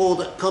 people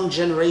that come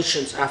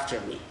generations after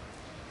me.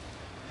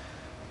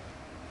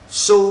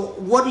 So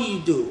what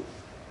do?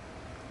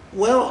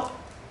 Well,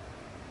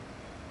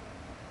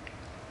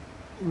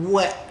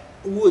 what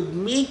would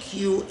make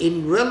you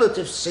in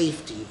relative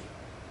safety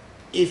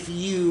if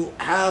you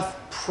have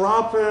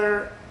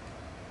proper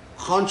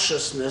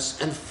consciousness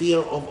and fear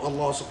of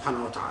Allah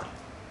subhanahu wa ta'ala.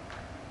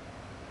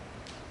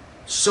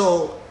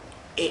 So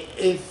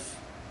if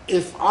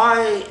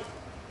I,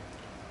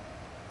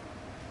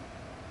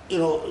 you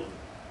know,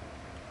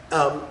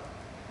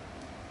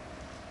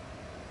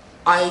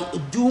 I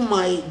do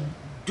my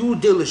due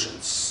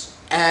diligence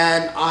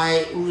and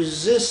I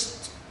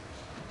resist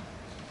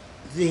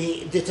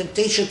the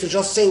temptation to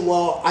just say,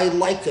 well, I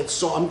like it,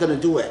 so I'm going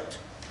to do it.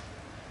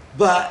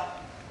 But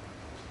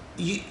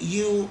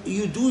you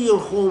do your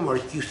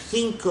homework, you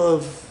think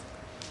of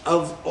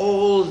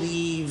all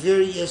the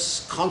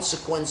various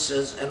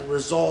consequences and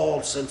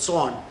results and so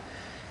on.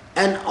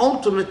 And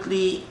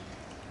ultimately,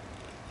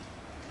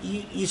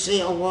 you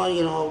say, Allah,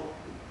 you know,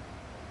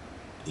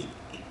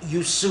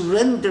 you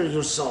surrender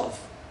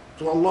yourself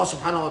to Allah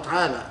subhanahu wa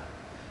ta'ala.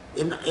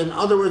 In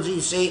other words,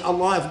 you say,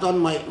 Allah, I've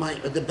done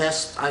the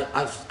best.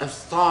 I've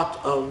thought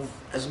of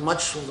as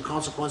much of the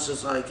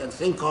consequences I can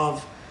think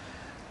of.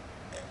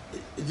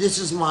 This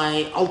is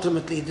my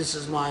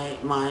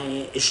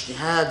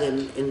ijtihad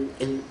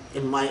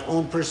in my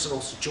own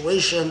personal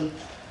situation.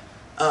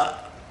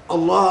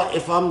 Allah,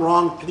 if I'm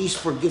wrong, please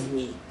forgive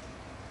me.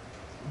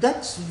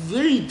 That's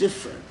very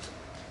different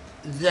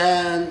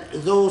than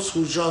those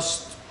who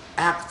just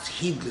act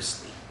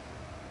heedlessly,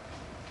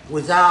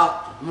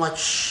 without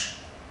much,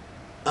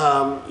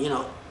 you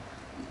know.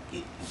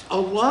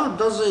 Allah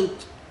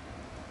doesn't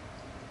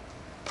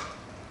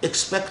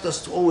expect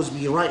us to always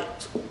be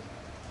right,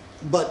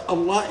 but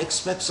Allah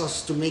expects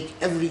us to make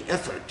every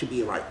effort to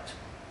be right.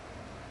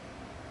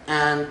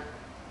 And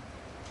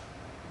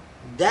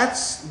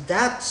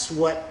that's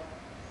what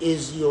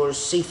is your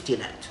safety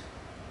net,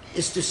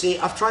 is to say,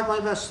 I've tried my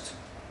best.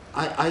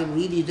 I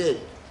really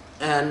did.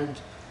 And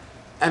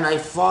I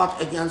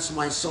fought against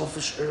my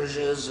selfish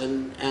urges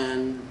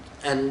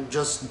and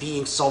just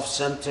being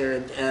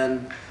self-centered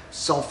and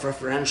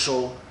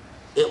self-referential.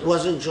 It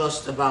wasn't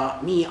just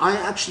about me. I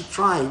actually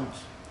tried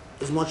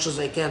as much as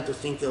I can to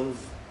think of,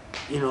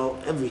 you know,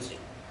 everything.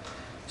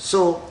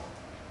 So,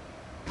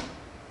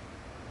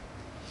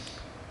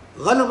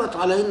 غلبت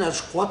علينا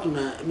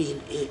شقوتنا, I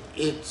mean,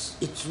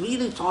 it's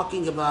really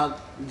talking about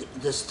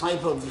this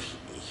type of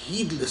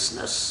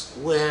heedlessness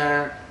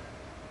where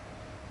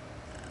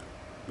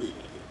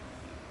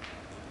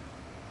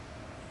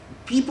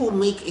people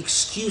make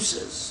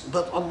excuses,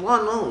 but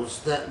Allah knows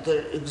that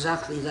they're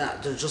exactly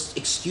that. They're just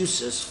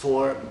excuses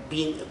for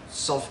being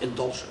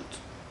self-indulgent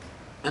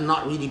and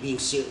not really being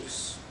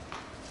serious.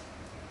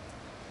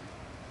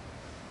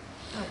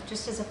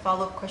 Just as a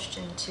follow-up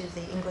question to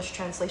the English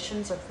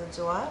translations of the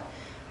dua,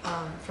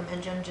 from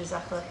Anjum,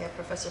 Jazakallah khair,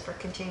 Professor, for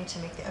continuing to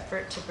make the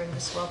effort to bring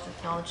this wealth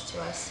of knowledge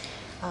to us.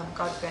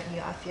 God grant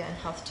you afiyah and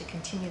health to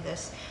continue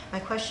this. My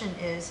question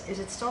is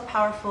it still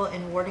powerful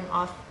in warding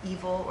off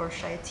evil or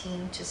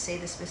shayateen to say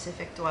the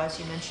specific duas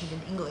you mentioned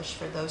in English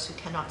for those who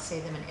cannot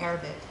say them in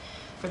Arabic?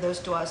 for those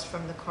du'as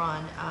from the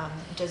Quran,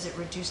 does it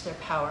reduce their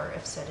power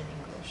if said in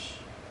English?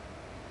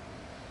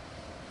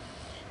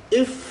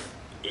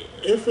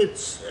 If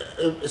it's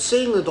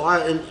saying the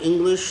dua in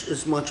English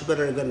is much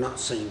better than not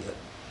saying it.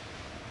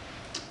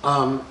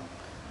 I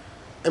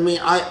mean,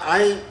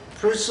 I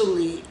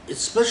personally,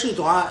 especially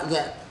dua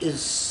that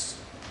is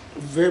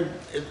very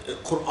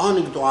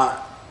Quranic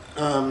dua,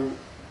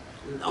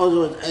 in other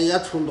words,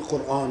 ayat from the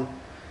Quran,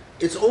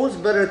 it's always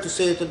better to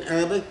say it in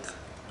Arabic.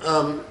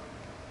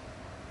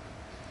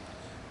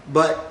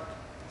 But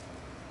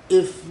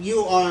if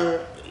you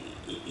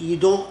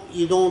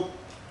don't,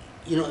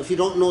 if you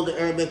don't know the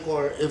Arabic,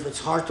 or if it's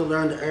hard to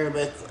learn the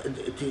Arabic,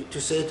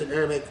 to say it in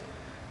Arabic,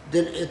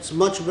 then it's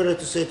much better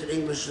to say it in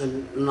English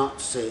than not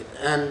to say it.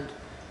 And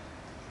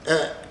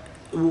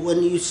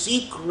when you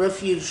seek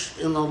refuge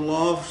in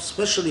Allah,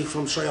 especially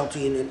from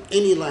shayateen in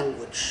any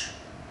language,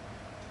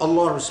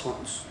 Allah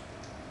responds.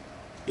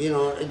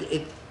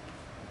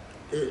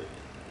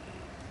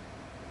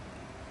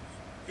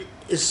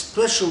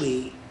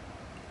 Especially,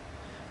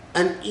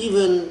 and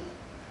even,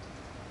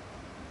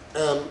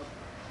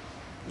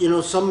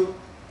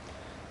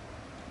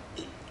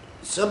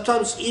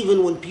 sometimes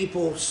even when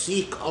people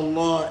seek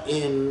Allah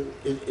in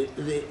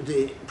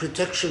the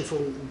protection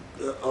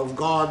of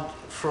God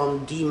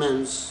from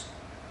demons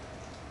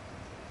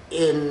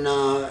in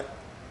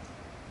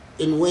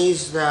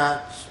ways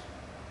that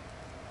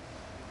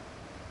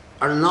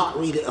are not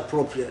really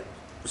appropriate,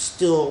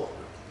 still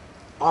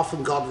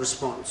often God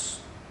responds.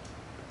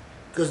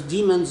 Because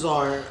demons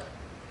are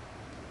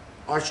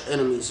arch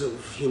enemies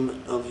of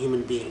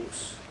human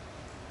beings.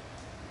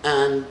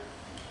 And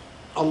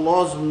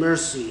Allah's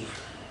mercy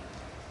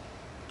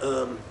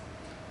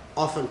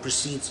often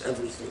precedes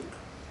everything.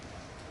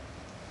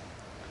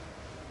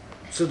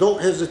 So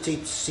don't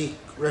hesitate to seek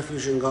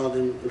refuge in God,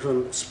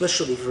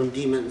 especially from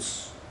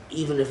demons,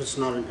 even if it's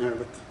not in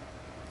Arabic.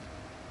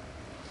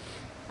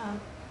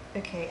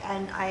 Okay,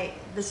 and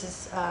this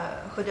is,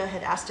 Huda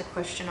had asked a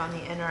question on the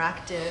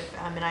interactive,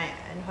 and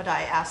Huda,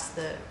 I asked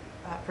the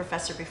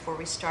professor before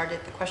we started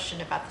the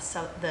question about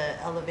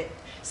the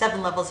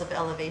 7 levels of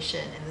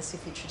elevation in the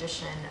Sufi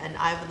tradition, and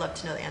I would love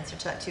to know the answer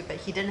to that too, but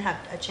he didn't have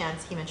a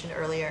chance, he mentioned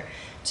earlier,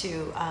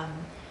 to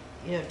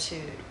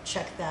to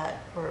check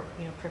that or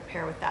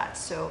prepare with that,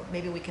 so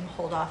maybe we can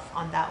hold off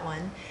on that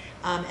one.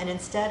 And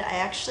instead, I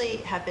actually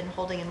have been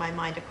holding in my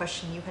mind a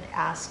question you had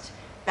asked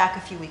back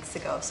a few weeks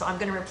ago, so I'm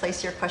going to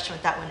replace your question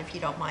with that one if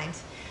you don't mind.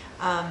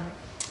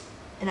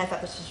 And I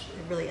thought this was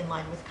really in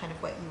line with kind of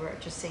what you were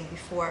just saying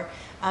before.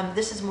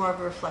 This is more of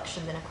a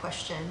reflection than a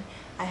question.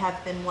 I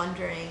have been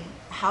wondering,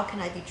 how can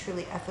I be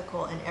truly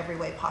ethical in every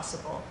way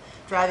possible?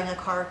 Driving a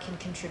car can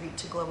contribute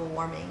to global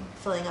warming.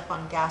 Filling up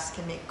on gas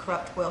can make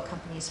corrupt oil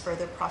companies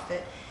further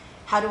profit.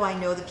 How do I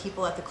know the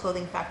people at the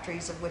clothing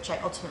factories of which I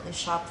ultimately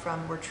shop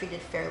from were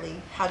treated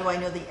fairly? How do I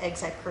know the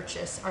eggs I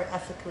purchase are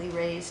ethically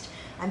raised?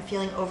 I'm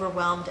feeling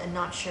overwhelmed and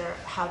not sure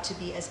how to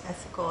be as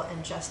ethical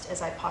and just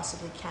as I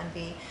possibly can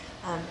be.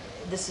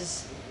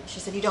 She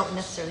said, you don't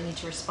necessarily need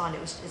to respond.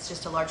 It's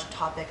just a large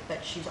topic,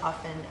 but she's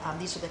often,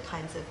 these are the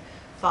kinds of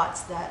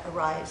thoughts that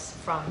arise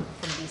from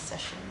these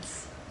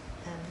sessions.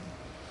 And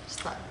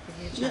just thought I'd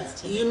give you a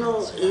chance to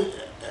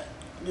answer that.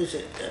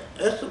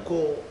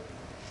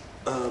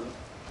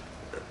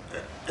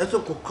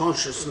 Ethical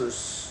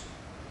consciousness,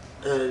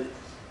 it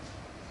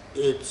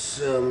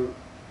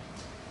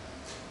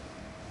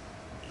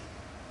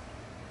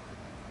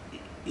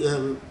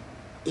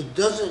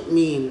doesn't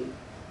mean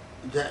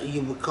that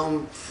you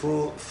become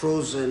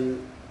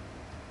frozen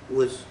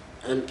with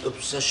an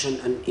obsession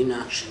and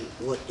inaction.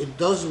 What it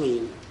does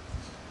mean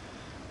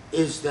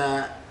is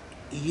that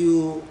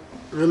you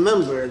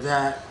remember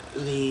that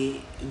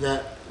the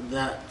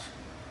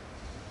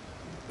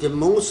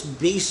most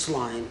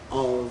baseline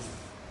of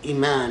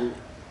Iman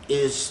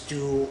is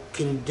to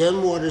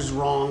condemn what is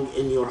wrong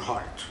in your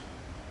heart,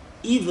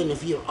 even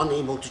if you're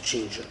unable to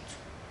change it.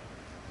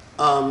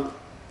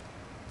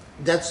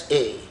 That's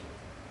A.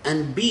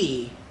 And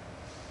B,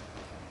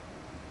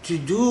 to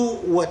do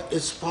what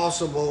is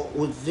possible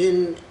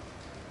within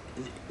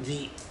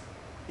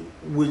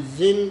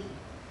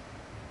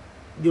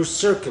your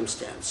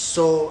circumstance.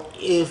 So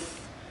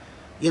if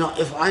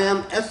I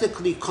am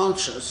ethically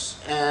conscious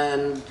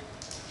and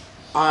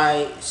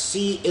I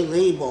see a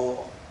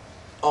label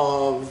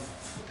of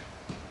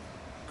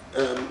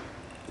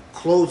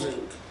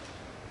clothing,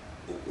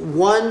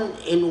 one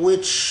in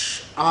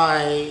which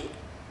I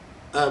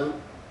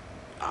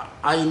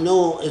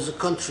know is a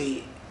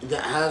country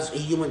that has a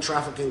human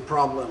trafficking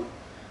problem,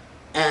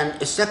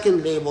 and a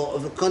second label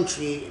of a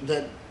country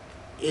that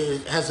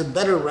has a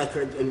better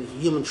record in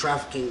human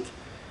trafficking,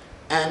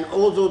 and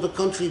although the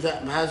country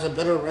that has a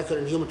better record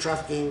in human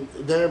trafficking,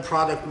 their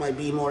product might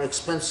be more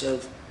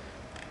expensive,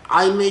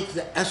 I make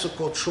the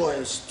ethical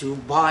choice to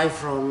buy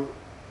from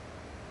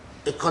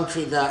a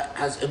country that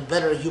has a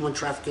better human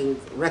trafficking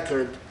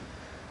record.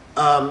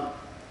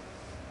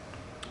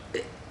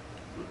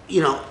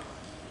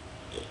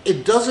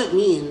 It doesn't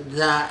mean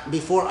that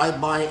before I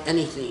buy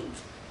anything,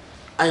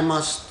 I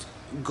must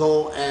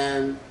go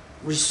and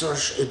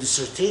research a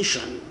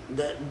dissertation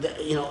that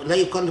لا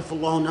يكلف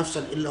الله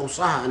نفسا إلا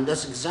وسعها, and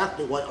that's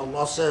exactly why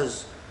Allah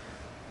says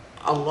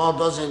Allah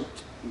doesn't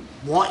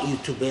want you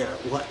to bear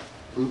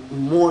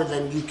more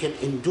than you can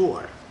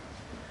endure.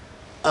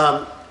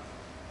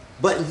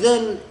 But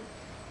then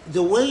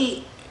the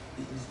way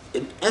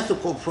an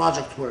ethical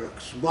project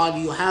works, while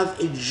you have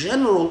a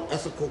general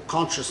ethical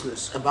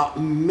consciousness about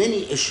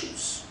many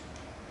issues,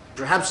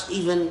 perhaps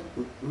even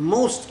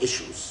most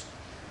issues,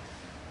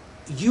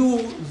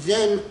 you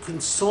then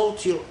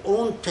consult your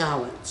own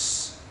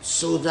talents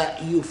so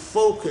that you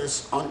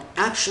focus on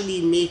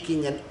actually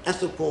making an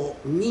ethical,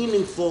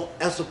 meaningful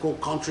ethical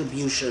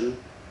contribution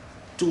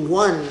to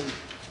one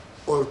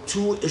or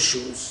two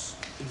issues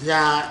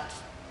that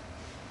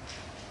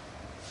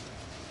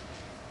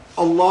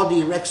Allah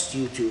directs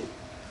you to.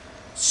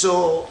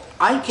 So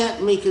I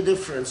can't make a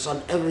difference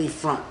on every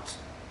front,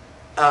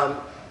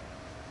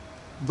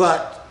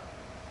 but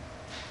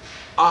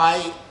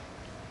I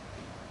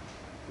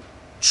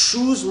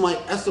choose my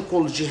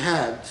ethical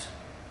jihad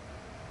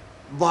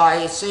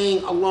by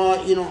saying,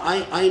 Allah,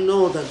 I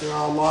know that there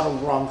are a lot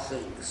of wrong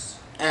things,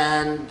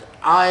 and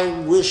I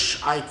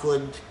wish I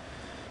could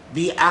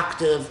be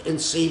active in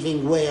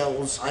saving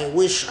whales. I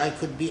wish I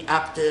could be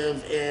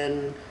active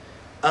in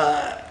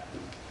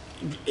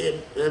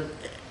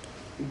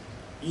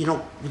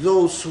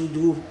those who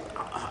do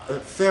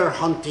fair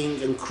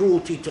hunting and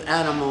cruelty to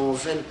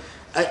animals, and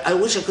I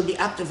wish I could be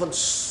active on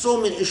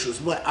so many issues,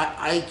 but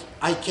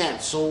I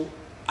can't. So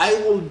I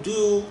will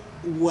do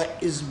what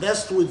is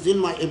best within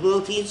my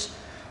abilities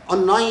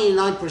on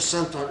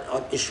 99%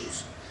 on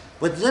issues.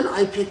 But then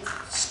I pick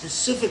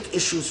specific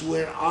issues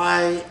where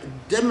I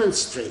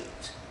demonstrate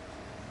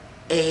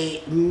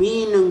a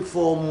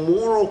meaningful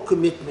moral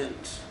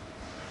commitment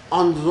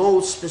on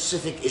those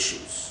specific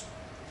issues.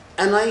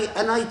 And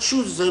I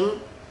choose them,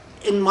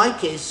 in my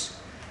case,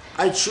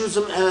 I choose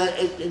them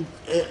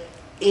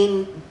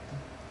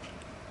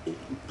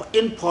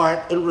in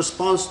part in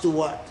response to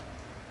what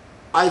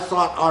I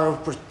thought are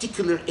of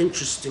particular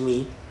interest to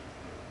me,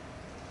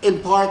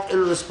 in part in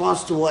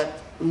response to what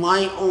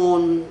my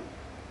own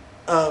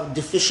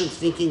deficient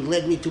thinking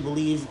led me to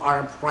believe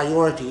are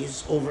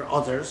priorities over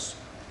others,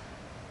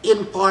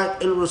 in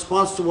part in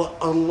response to what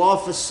Allah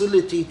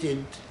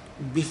facilitated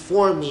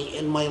before me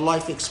in my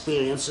life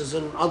experiences.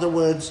 In other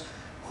words,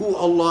 who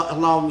Allah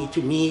allowed me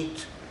to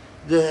meet,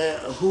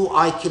 who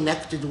I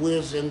connected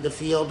with in the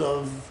field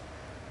of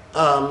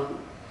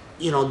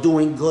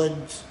doing good.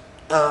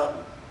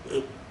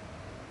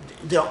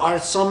 There are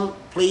some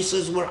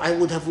places where I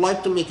would have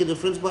liked to make a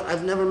difference, but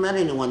I've never met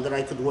anyone that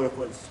I could work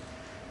with.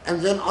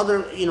 And then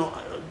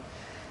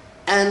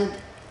and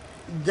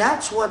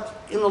that's what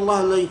in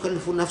Allah la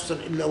yukallifu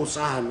nafsan illa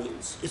wus'aha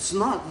means. It's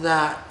not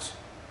that.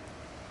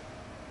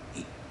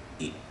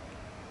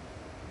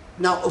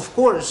 Now, of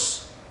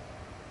course,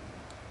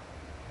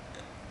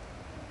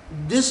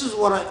 this is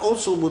what I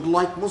also would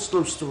like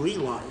Muslims to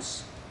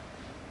realize,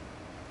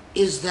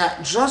 is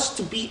that just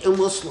to be a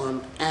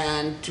Muslim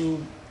and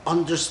to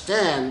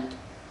understand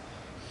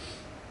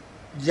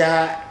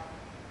that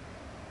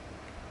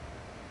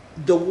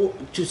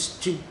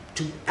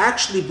to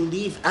actually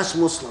believe as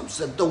Muslims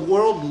that the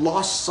world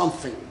lost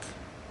something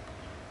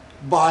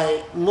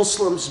by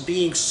Muslims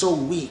being so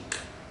weak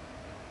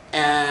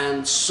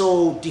and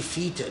so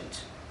defeated,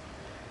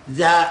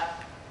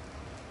 that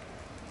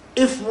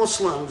if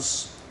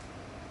Muslims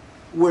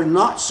were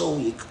not so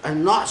weak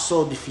and not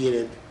so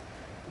defeated,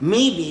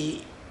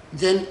 maybe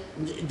then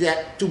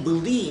that to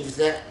believe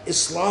that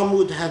Islam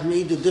would have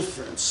made a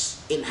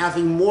difference in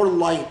having more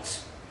light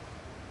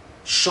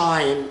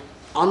shine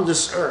on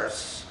this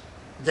earth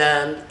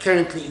than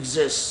currently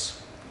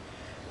exists.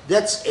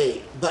 That's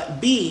A.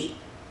 But B,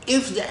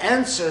 if the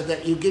answer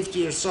that you give to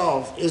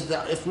yourself is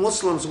that if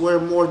Muslims were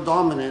more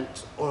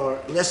dominant or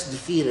less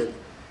defeated,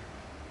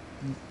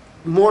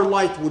 more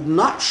light would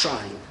not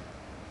shine,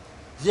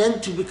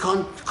 then to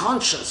become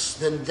conscious,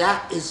 then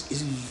that is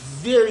a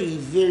very,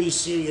 very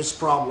serious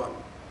problem.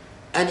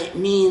 And it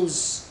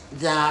means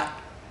that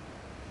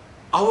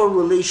our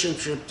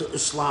relationship to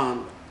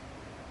Islam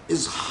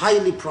is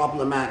highly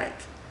problematic.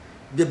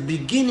 The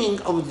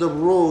beginning of the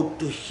road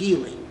to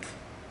healing.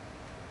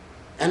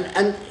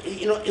 And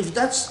if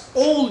that's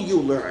all you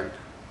learn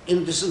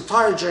in this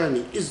entire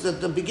journey, is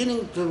that the beginning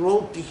of the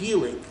road to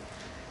healing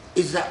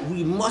is that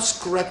we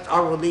must correct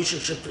our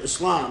relationship to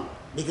Islam.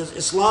 Because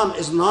Islam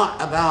is not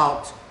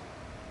about,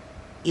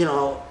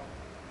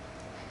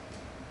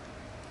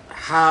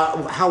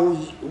 how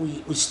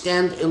we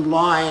stand in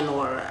line,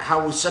 or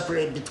how we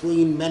separate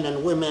between men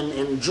and women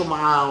in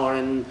Jum'ah or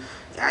in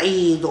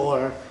Eid,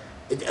 or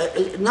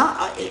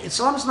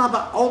Islam is not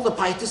about all the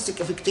pietistic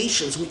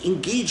affectations we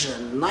engage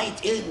in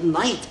night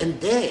and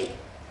day.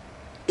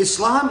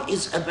 Islam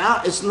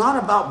it's not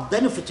about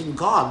benefiting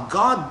God.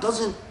 God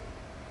doesn't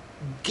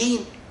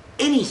gain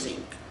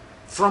anything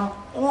from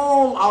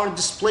all our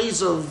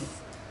displays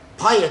of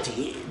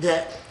piety,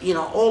 that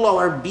all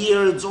our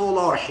beards, all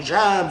our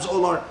hijabs,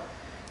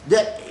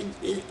 that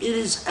it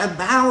is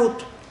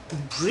about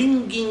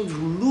bringing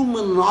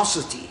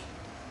luminosity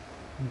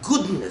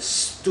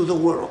goodness to the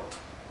world.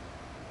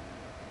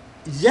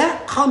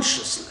 That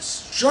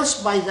consciousness,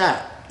 just by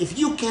that, if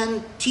you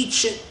can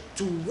teach it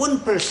to one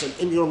person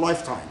in your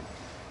lifetime,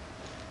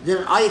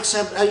 then I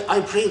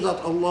pray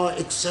that Allah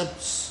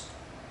accepts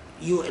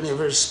you in a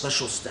very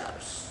special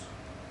status.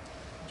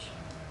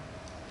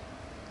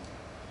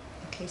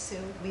 Okay, so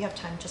we have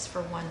time just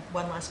for one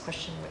last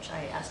question, which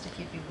I asked if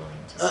you'd be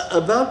willing to.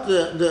 About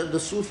the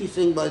Sufi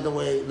thing, by the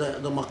way,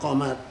 the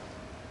maqamat,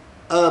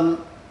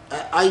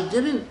 I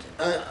didn't,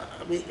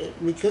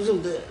 because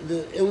of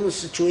the illness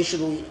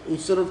situation, we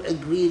sort of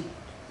agreed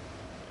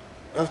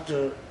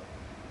after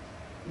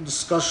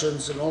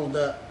discussions and all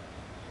that,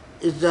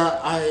 is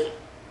that I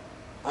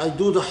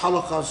do the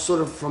halaqah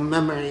sort of from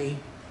memory,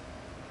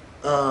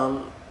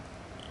 and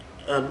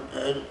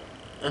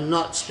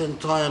not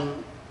spend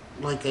time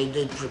like I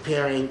did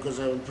preparing, because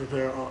I would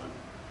prepare on.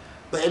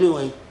 But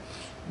anyway,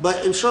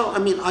 but inshallah, I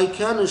mean, I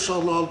can,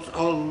 inshallah,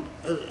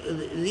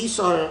 these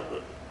are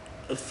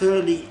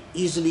fairly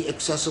easily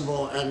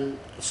accessible, and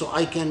so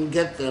I can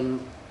get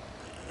them,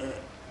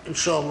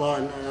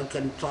 inshallah, and I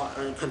can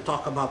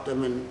talk about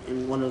them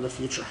in one of the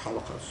future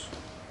halaqas.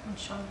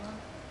 Inshallah.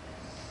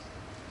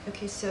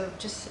 Okay, so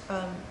just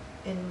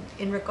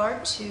in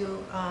regard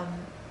to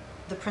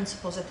the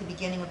principles at the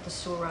beginning of the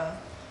surah,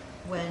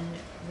 when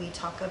we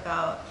talk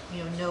about,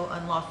 no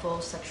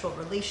unlawful sexual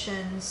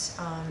relations,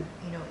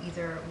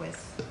 either with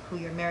who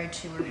you're married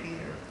to or who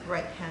your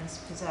right hands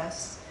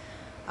possess,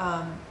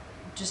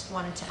 just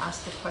wanted to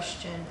ask the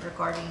question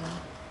regarding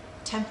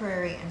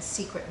temporary and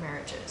secret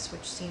marriages,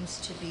 which seems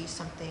to be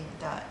something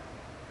that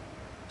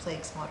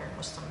plagues modern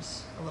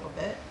Muslims a little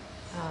bit.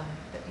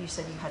 But you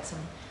said you had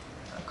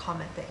a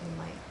comment that you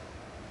might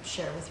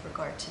share with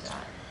regard to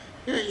that.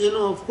 Yeah,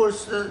 of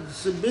course,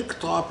 it's a big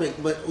topic,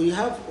 but we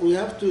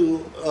have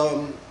to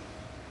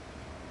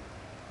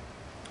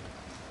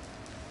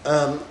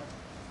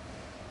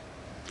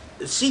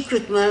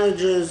secret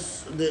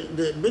marriages.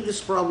 The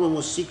biggest problem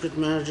with secret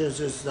marriages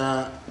is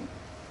that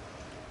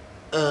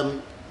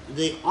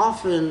they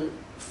often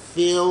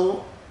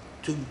fail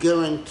to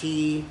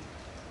guarantee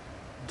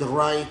the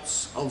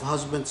rights of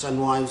husbands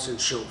and wives and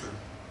children.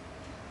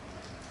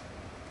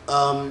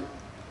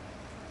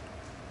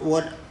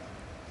 What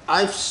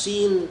I've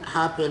seen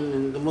happen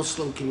in the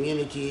Muslim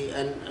community,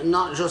 and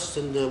not just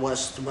in the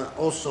West, but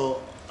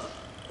also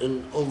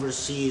in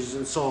overseas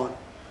and so on,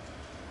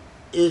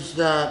 is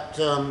that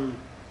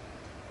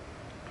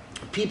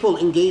people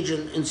engage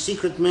in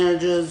secret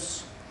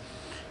marriages,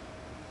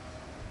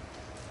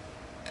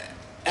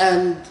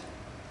 and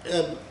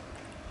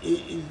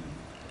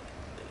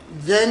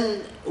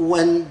then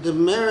when the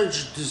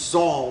marriage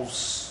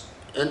dissolves,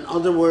 in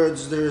other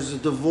words, there's a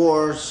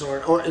divorce, or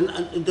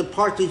the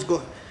parties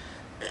go.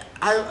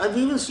 I've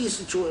even seen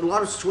a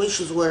lot of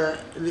situations where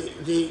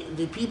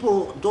the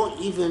people don't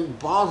even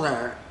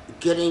bother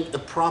getting a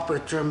proper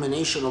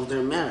termination of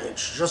their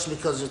marriage just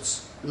because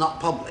it's not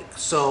public.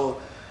 So,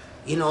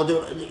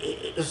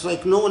 it's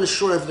like no one is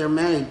sure if they're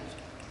married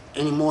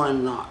anymore or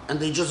not, and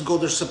they just go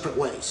their separate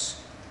ways.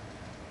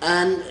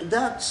 And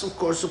that's, of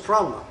course, a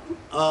problem.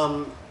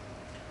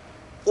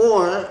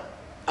 Or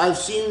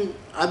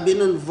I've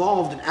been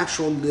involved in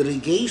actual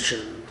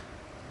litigation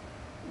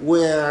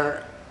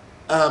where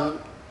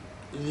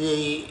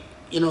they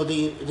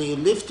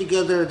live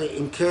together, they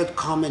incurred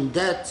common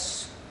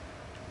debts,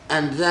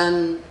 and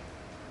then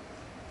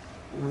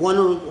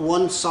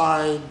one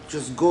side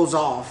just goes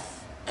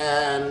off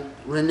and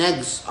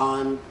reneges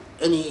on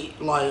any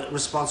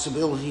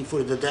responsibility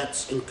for the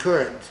debts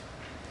incurred.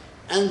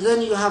 And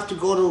then you have to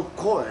go to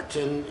court,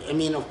 and I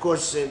mean, of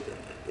course,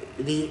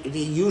 they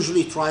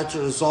usually try to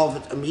resolve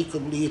it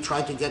amicably,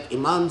 try to get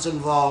imams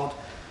involved,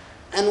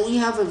 and we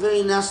have a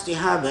very nasty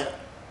habit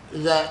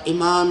that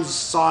imams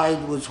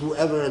side with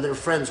whoever they're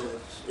friends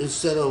with,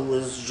 instead of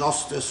with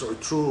justice or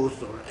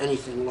truth or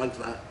anything like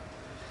that.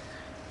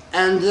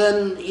 And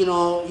then,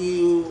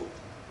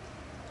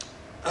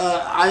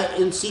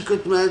 in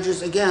secret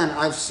marriages, again,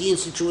 I've seen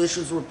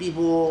situations where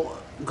people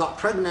got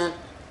pregnant,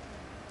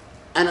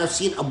 and I've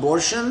seen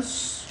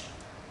abortions,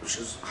 which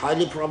is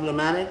highly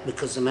problematic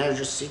because the marriage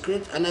is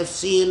secret, and I've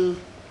seen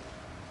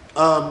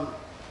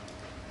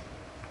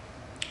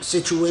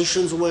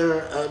situations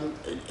where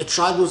a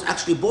child was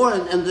actually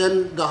born, and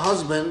then the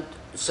husband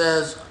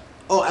says,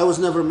 "Oh, I was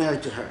never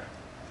married to her,"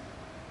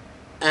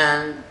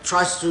 and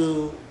tries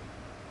to,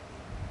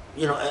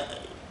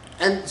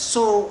 and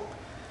so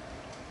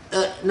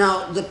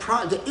now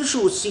the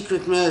issue with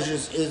secret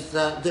marriages is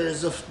that there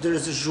is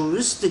a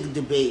juristic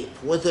debate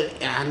whether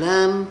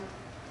i'lam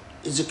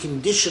is a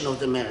condition of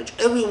the marriage.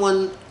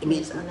 Everyone,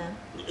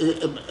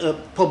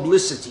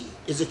 publicity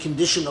is a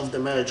condition of the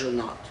marriage or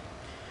not.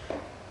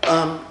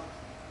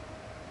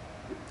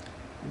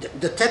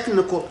 The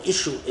technical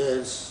issue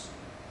is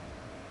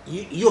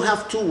you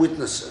have two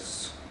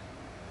witnesses.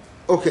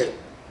 Okay.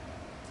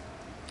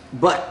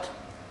 But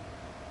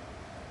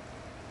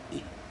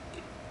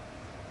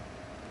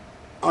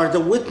are the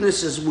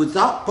witnesses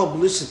without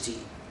publicity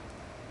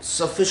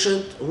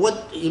sufficient?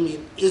 What,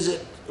 is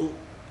it,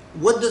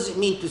 what does it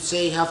mean to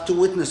say have two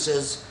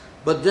witnesses,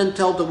 but then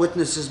tell the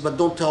witnesses, but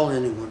don't tell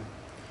anyone?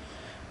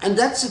 And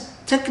that's a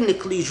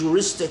technically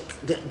juristic,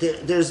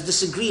 there's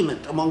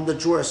disagreement among the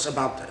jurists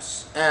about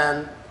this.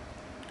 And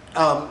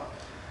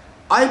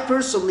I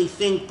personally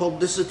think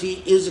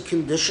publicity is a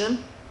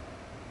condition,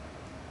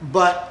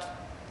 but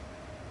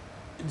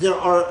there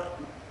are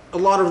a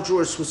lot of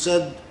jurists who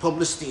said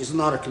publicity is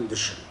not a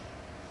condition.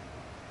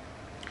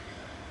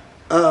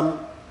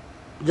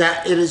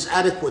 That it is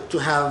adequate to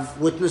have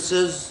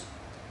witnesses.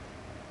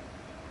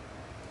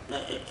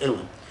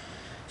 Anyway,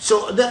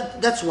 so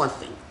that's one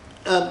thing.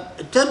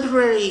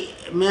 Temporary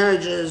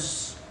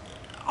marriages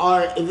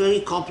are a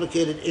very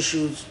complicated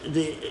issues.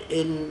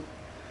 In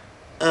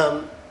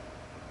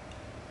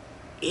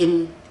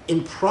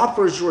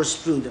proper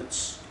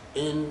jurisprudence,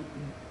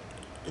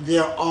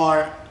 there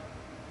are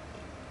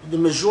the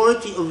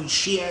majority of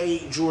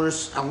Shia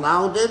jurists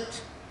allowed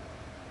it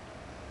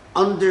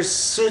under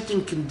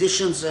certain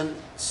conditions and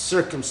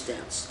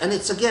circumstance. And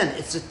it's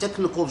a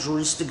technical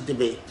juristic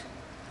debate.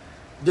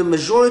 The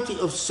majority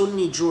of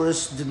Sunni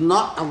jurists did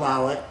not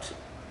allow it,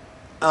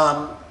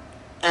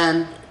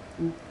 and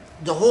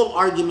the whole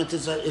argument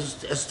is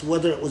as to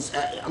whether it was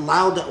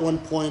allowed at one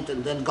point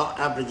and then got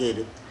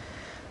abrogated.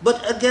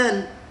 But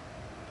again,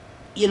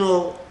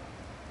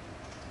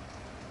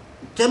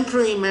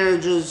 temporary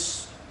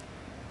marriages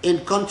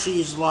in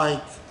countries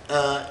like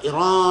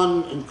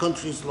Iran, in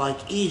countries like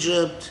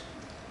Egypt,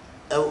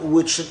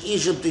 which in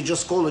Egypt they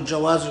just call it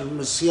Jawaz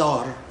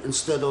al-Misyar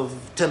instead of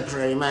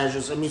temporary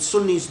marriages. I mean,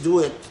 Sunnis do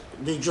it,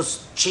 they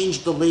just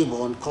change the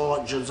label and call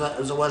it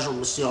Zawaj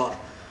al-Misyar.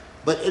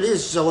 But it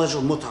is Zawaj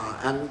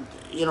al-Mut'a, and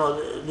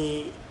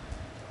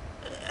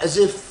as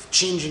if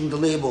changing the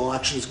label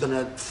actually is going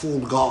to fool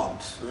God.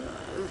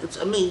 It's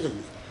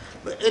amazing.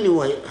 But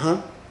anyway,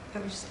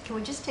 Can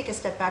we just take a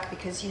step back,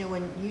 because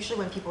usually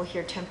when people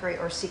hear temporary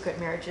or secret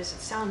marriages,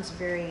 it sounds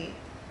very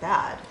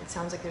bad. It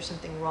sounds like there's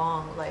something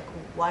wrong. Like,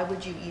 why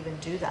would you even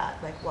do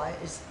that? Like,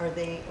 are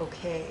they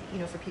okay?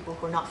 For people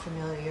who are not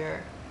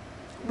familiar.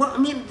 Well, I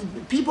mean,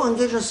 people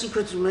engage in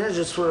secret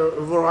marriages for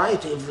a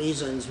variety of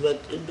reasons,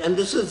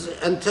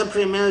 and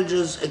temporary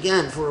marriages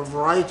again for a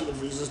variety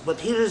of reasons. But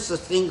here is the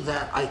thing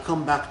that I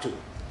come back to.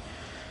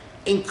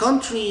 In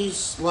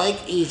countries like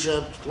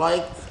Egypt,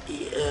 like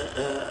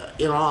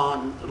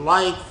Iran,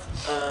 like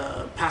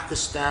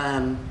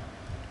Pakistan,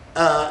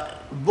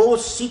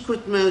 both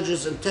secret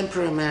marriages and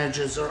temporary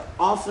marriages are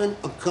often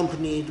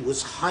accompanied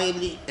with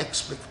highly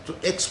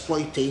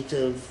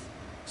exploitative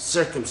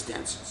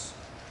circumstances.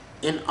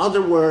 In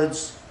other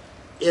words,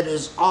 it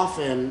is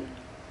often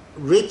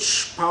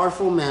rich,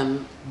 powerful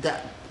men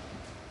that,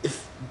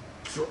 if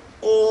for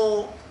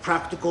all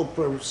practical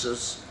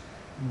purposes,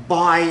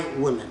 buy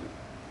women.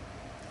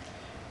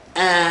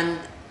 And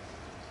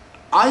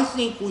I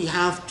think we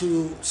have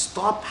to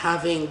stop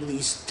having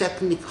these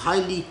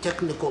highly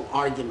technical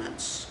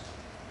arguments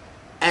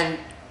and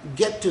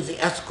get to the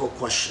ethical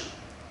question.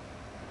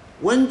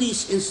 When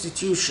these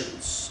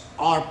institutions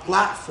are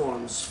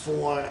platforms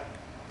for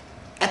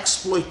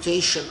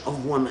exploitation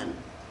of women,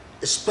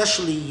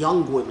 especially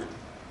young women,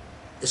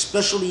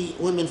 especially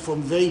women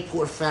from very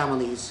poor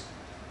families,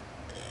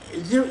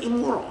 they're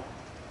immoral.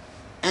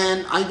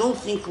 And I don't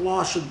think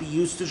law should be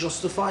used to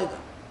justify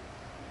them.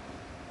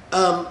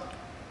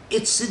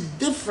 It's a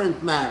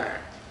different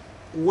matter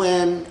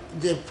when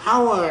the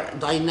power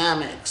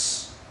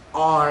dynamics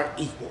are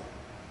equal.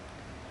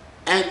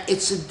 And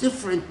it's a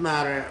different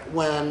matter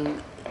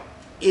when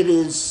it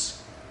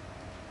is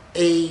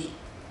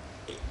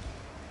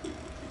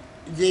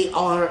they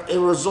are a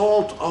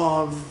result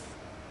of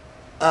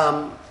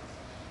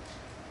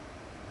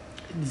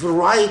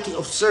variety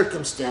of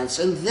circumstance,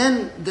 and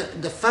then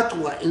the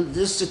fatwa in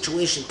this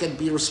situation can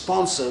be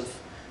responsive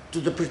to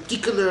the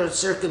particular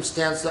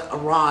circumstance that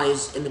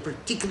arise in a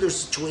particular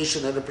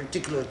situation at a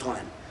particular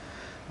time.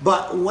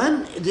 But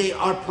when they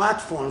are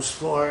platforms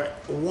for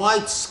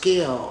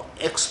wide-scale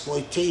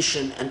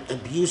exploitation and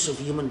abuse of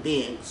human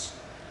beings,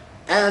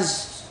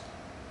 as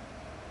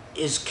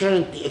is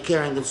currently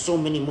occurring in so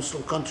many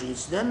Muslim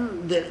countries,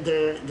 then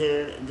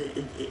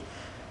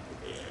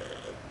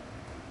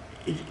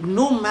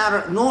no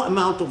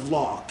amount of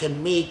law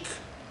can make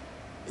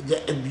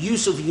the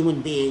abuse of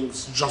human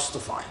beings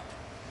justified.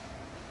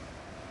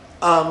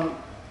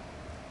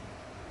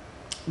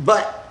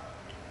 But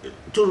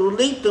to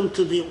relate them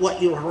to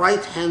what your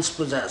right hands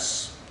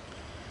possess,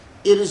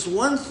 it is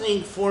one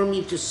thing for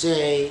me to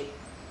say,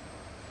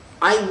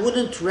 I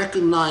wouldn't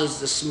recognize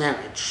this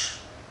marriage,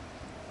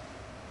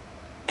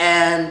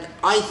 and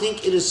I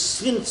think it is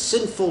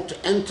sinful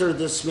to enter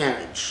this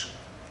marriage.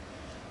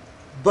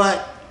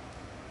 But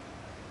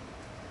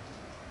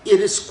it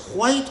is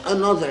quite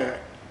another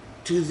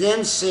to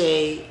then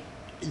say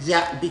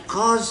that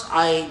because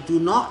I do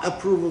not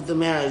approve of the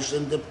marriage,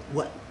 then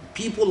what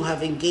people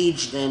have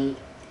engaged in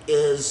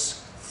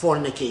is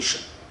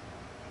fornication.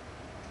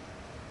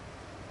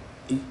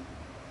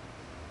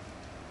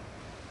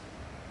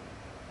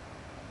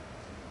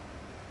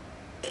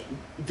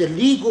 The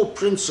legal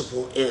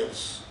principle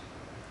is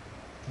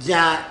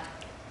that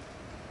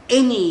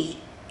any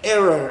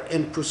error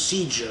in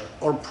procedure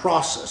or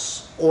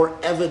process or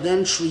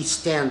evidentiary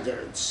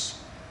standards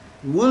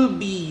will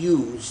be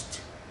used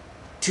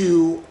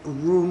to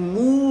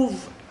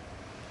remove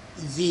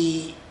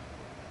the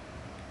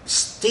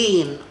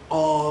stain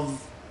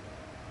of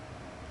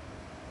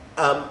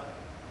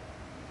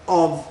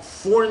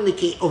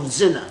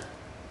zina.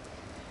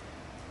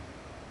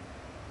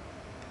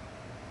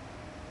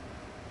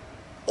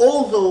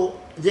 Although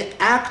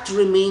the act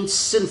remains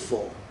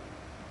sinful,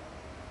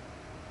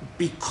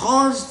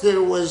 because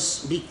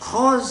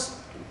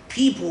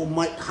people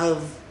might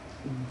have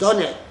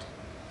done it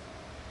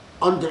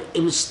under a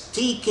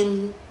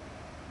mistaken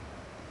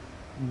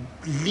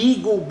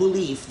legal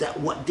belief that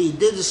what they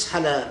did is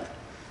halal,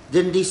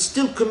 then they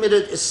still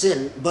committed a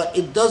sin, but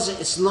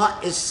it's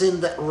not a sin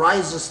that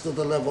rises to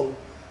the level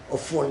of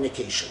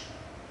fornication.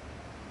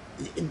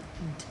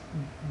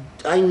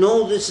 I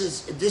know this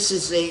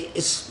is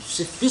a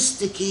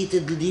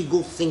sophisticated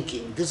legal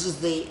thinking. This is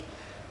the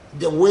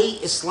way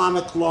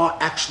Islamic law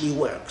actually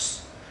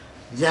works.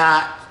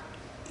 That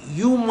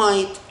you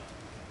might,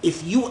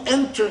 if you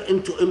enter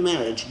into a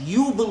marriage,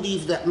 you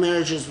believe that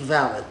marriage is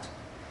valid,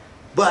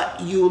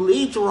 but you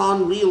later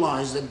on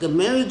realize that the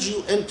marriage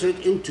you entered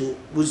into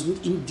was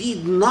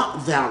indeed not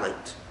valid,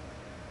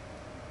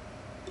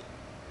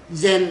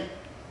 then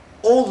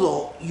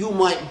although you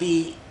might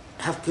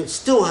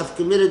still have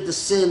committed the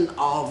sin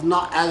of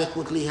not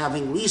adequately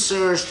having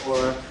researched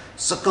or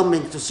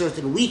succumbing to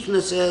certain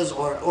weaknesses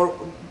or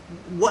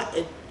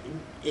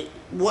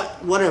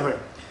whatever,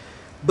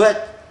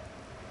 but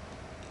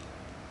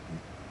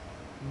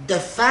the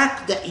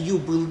fact that you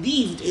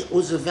believed it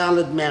was a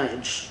valid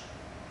marriage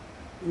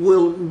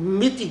will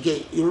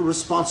mitigate your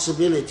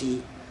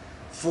responsibility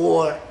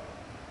for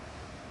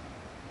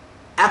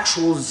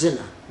actual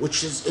zina,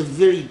 which is a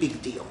very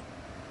big deal.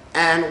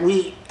 And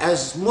we,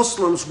 as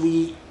Muslims,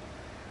 we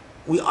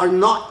are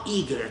not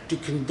eager to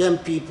condemn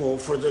people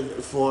for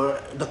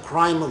the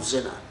crime of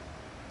zina.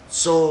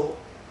 So,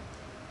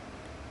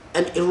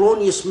 an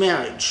erroneous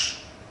marriage,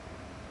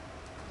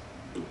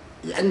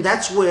 and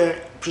that's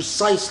where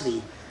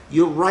precisely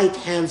your right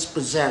hands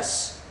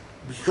possess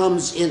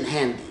becomes in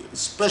handy,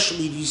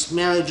 especially these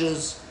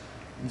marriages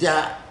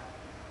that,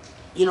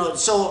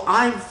 so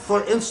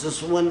for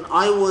instance, when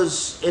I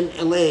was in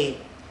LA,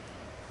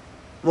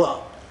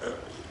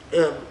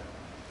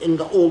 in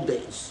the old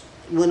days,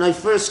 when I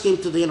first came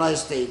to the United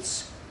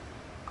States,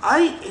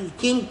 I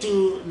came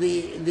to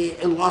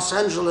in Los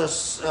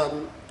Angeles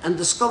and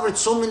discovered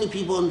so many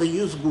people in the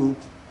youth group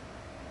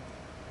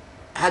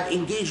had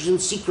engaged in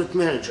secret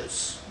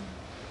marriages.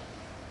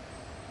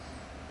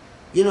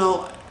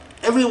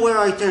 Everywhere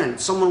I turned,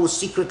 someone was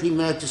secretly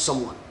married to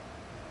someone.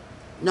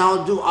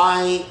 Now, do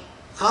I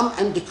come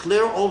and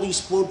declare all these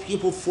poor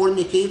people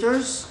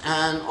fornicators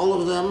and all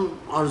of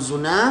them are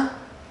zunah?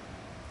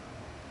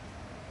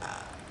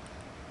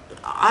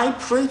 I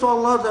pray to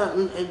Allah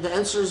that the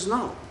answer is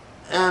no.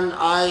 And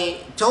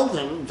I told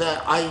him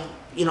that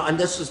and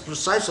this is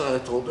precisely what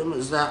I told him,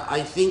 is that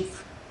I think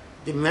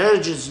the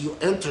marriages you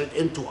entered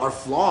into are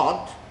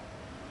flawed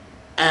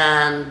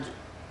and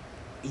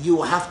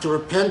you have to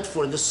repent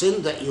for the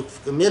sin that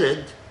you've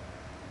committed,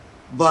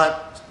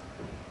 but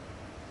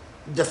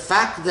the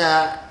fact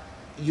that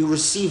you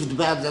received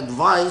bad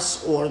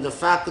advice or the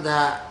fact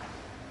that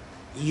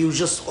you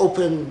just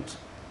opened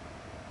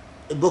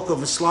a book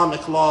of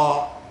Islamic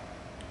law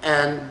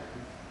and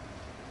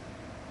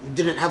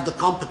didn't have the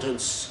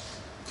competence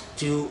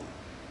to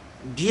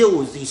deal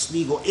with these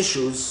legal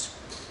issues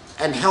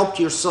and helped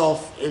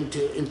yourself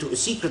into a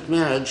secret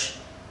marriage,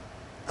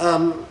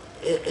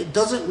 it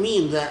doesn't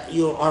mean that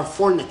you are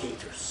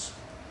fornicators.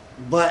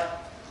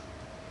 But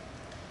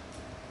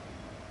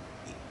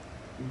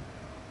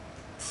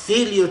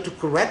failure to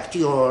correct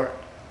your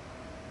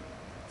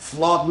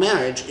flawed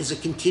marriage is a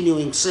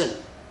continuing sin.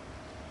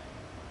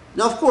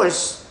 Now, of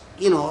course,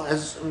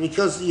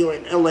 because you're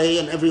in LA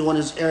and everyone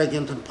is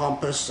arrogant and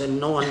pompous and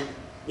no one,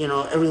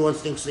 everyone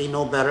thinks they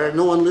know better,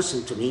 no one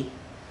listened to me.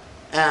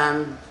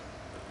 And,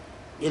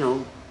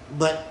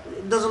 but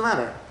it doesn't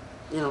matter,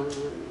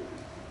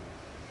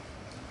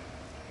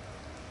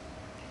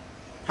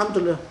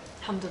 Alhamdulillah.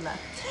 Alhamdulillah.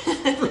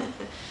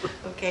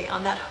 Okay,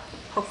 on that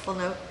hopeful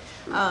note,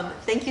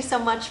 thank you so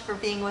much for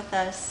being with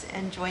us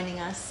and joining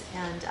us.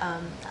 And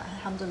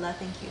Alhamdulillah,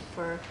 thank you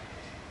for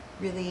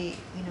really,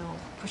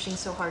 pushing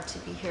so hard to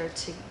be here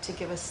to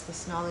give us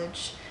this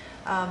knowledge.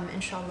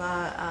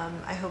 Inshallah,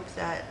 I hope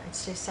that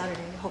it's today's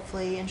Saturday.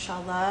 Hopefully,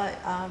 inshallah,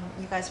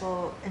 you guys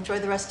will enjoy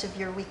the rest of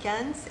your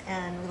weekends,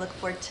 and we look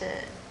forward to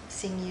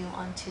seeing you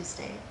on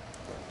Tuesday.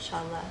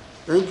 Inshallah.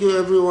 Thank you,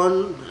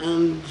 everyone,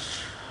 and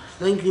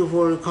thank you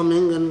for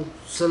coming. And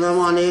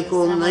Assalamu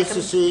alaikum. Nice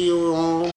to see you all.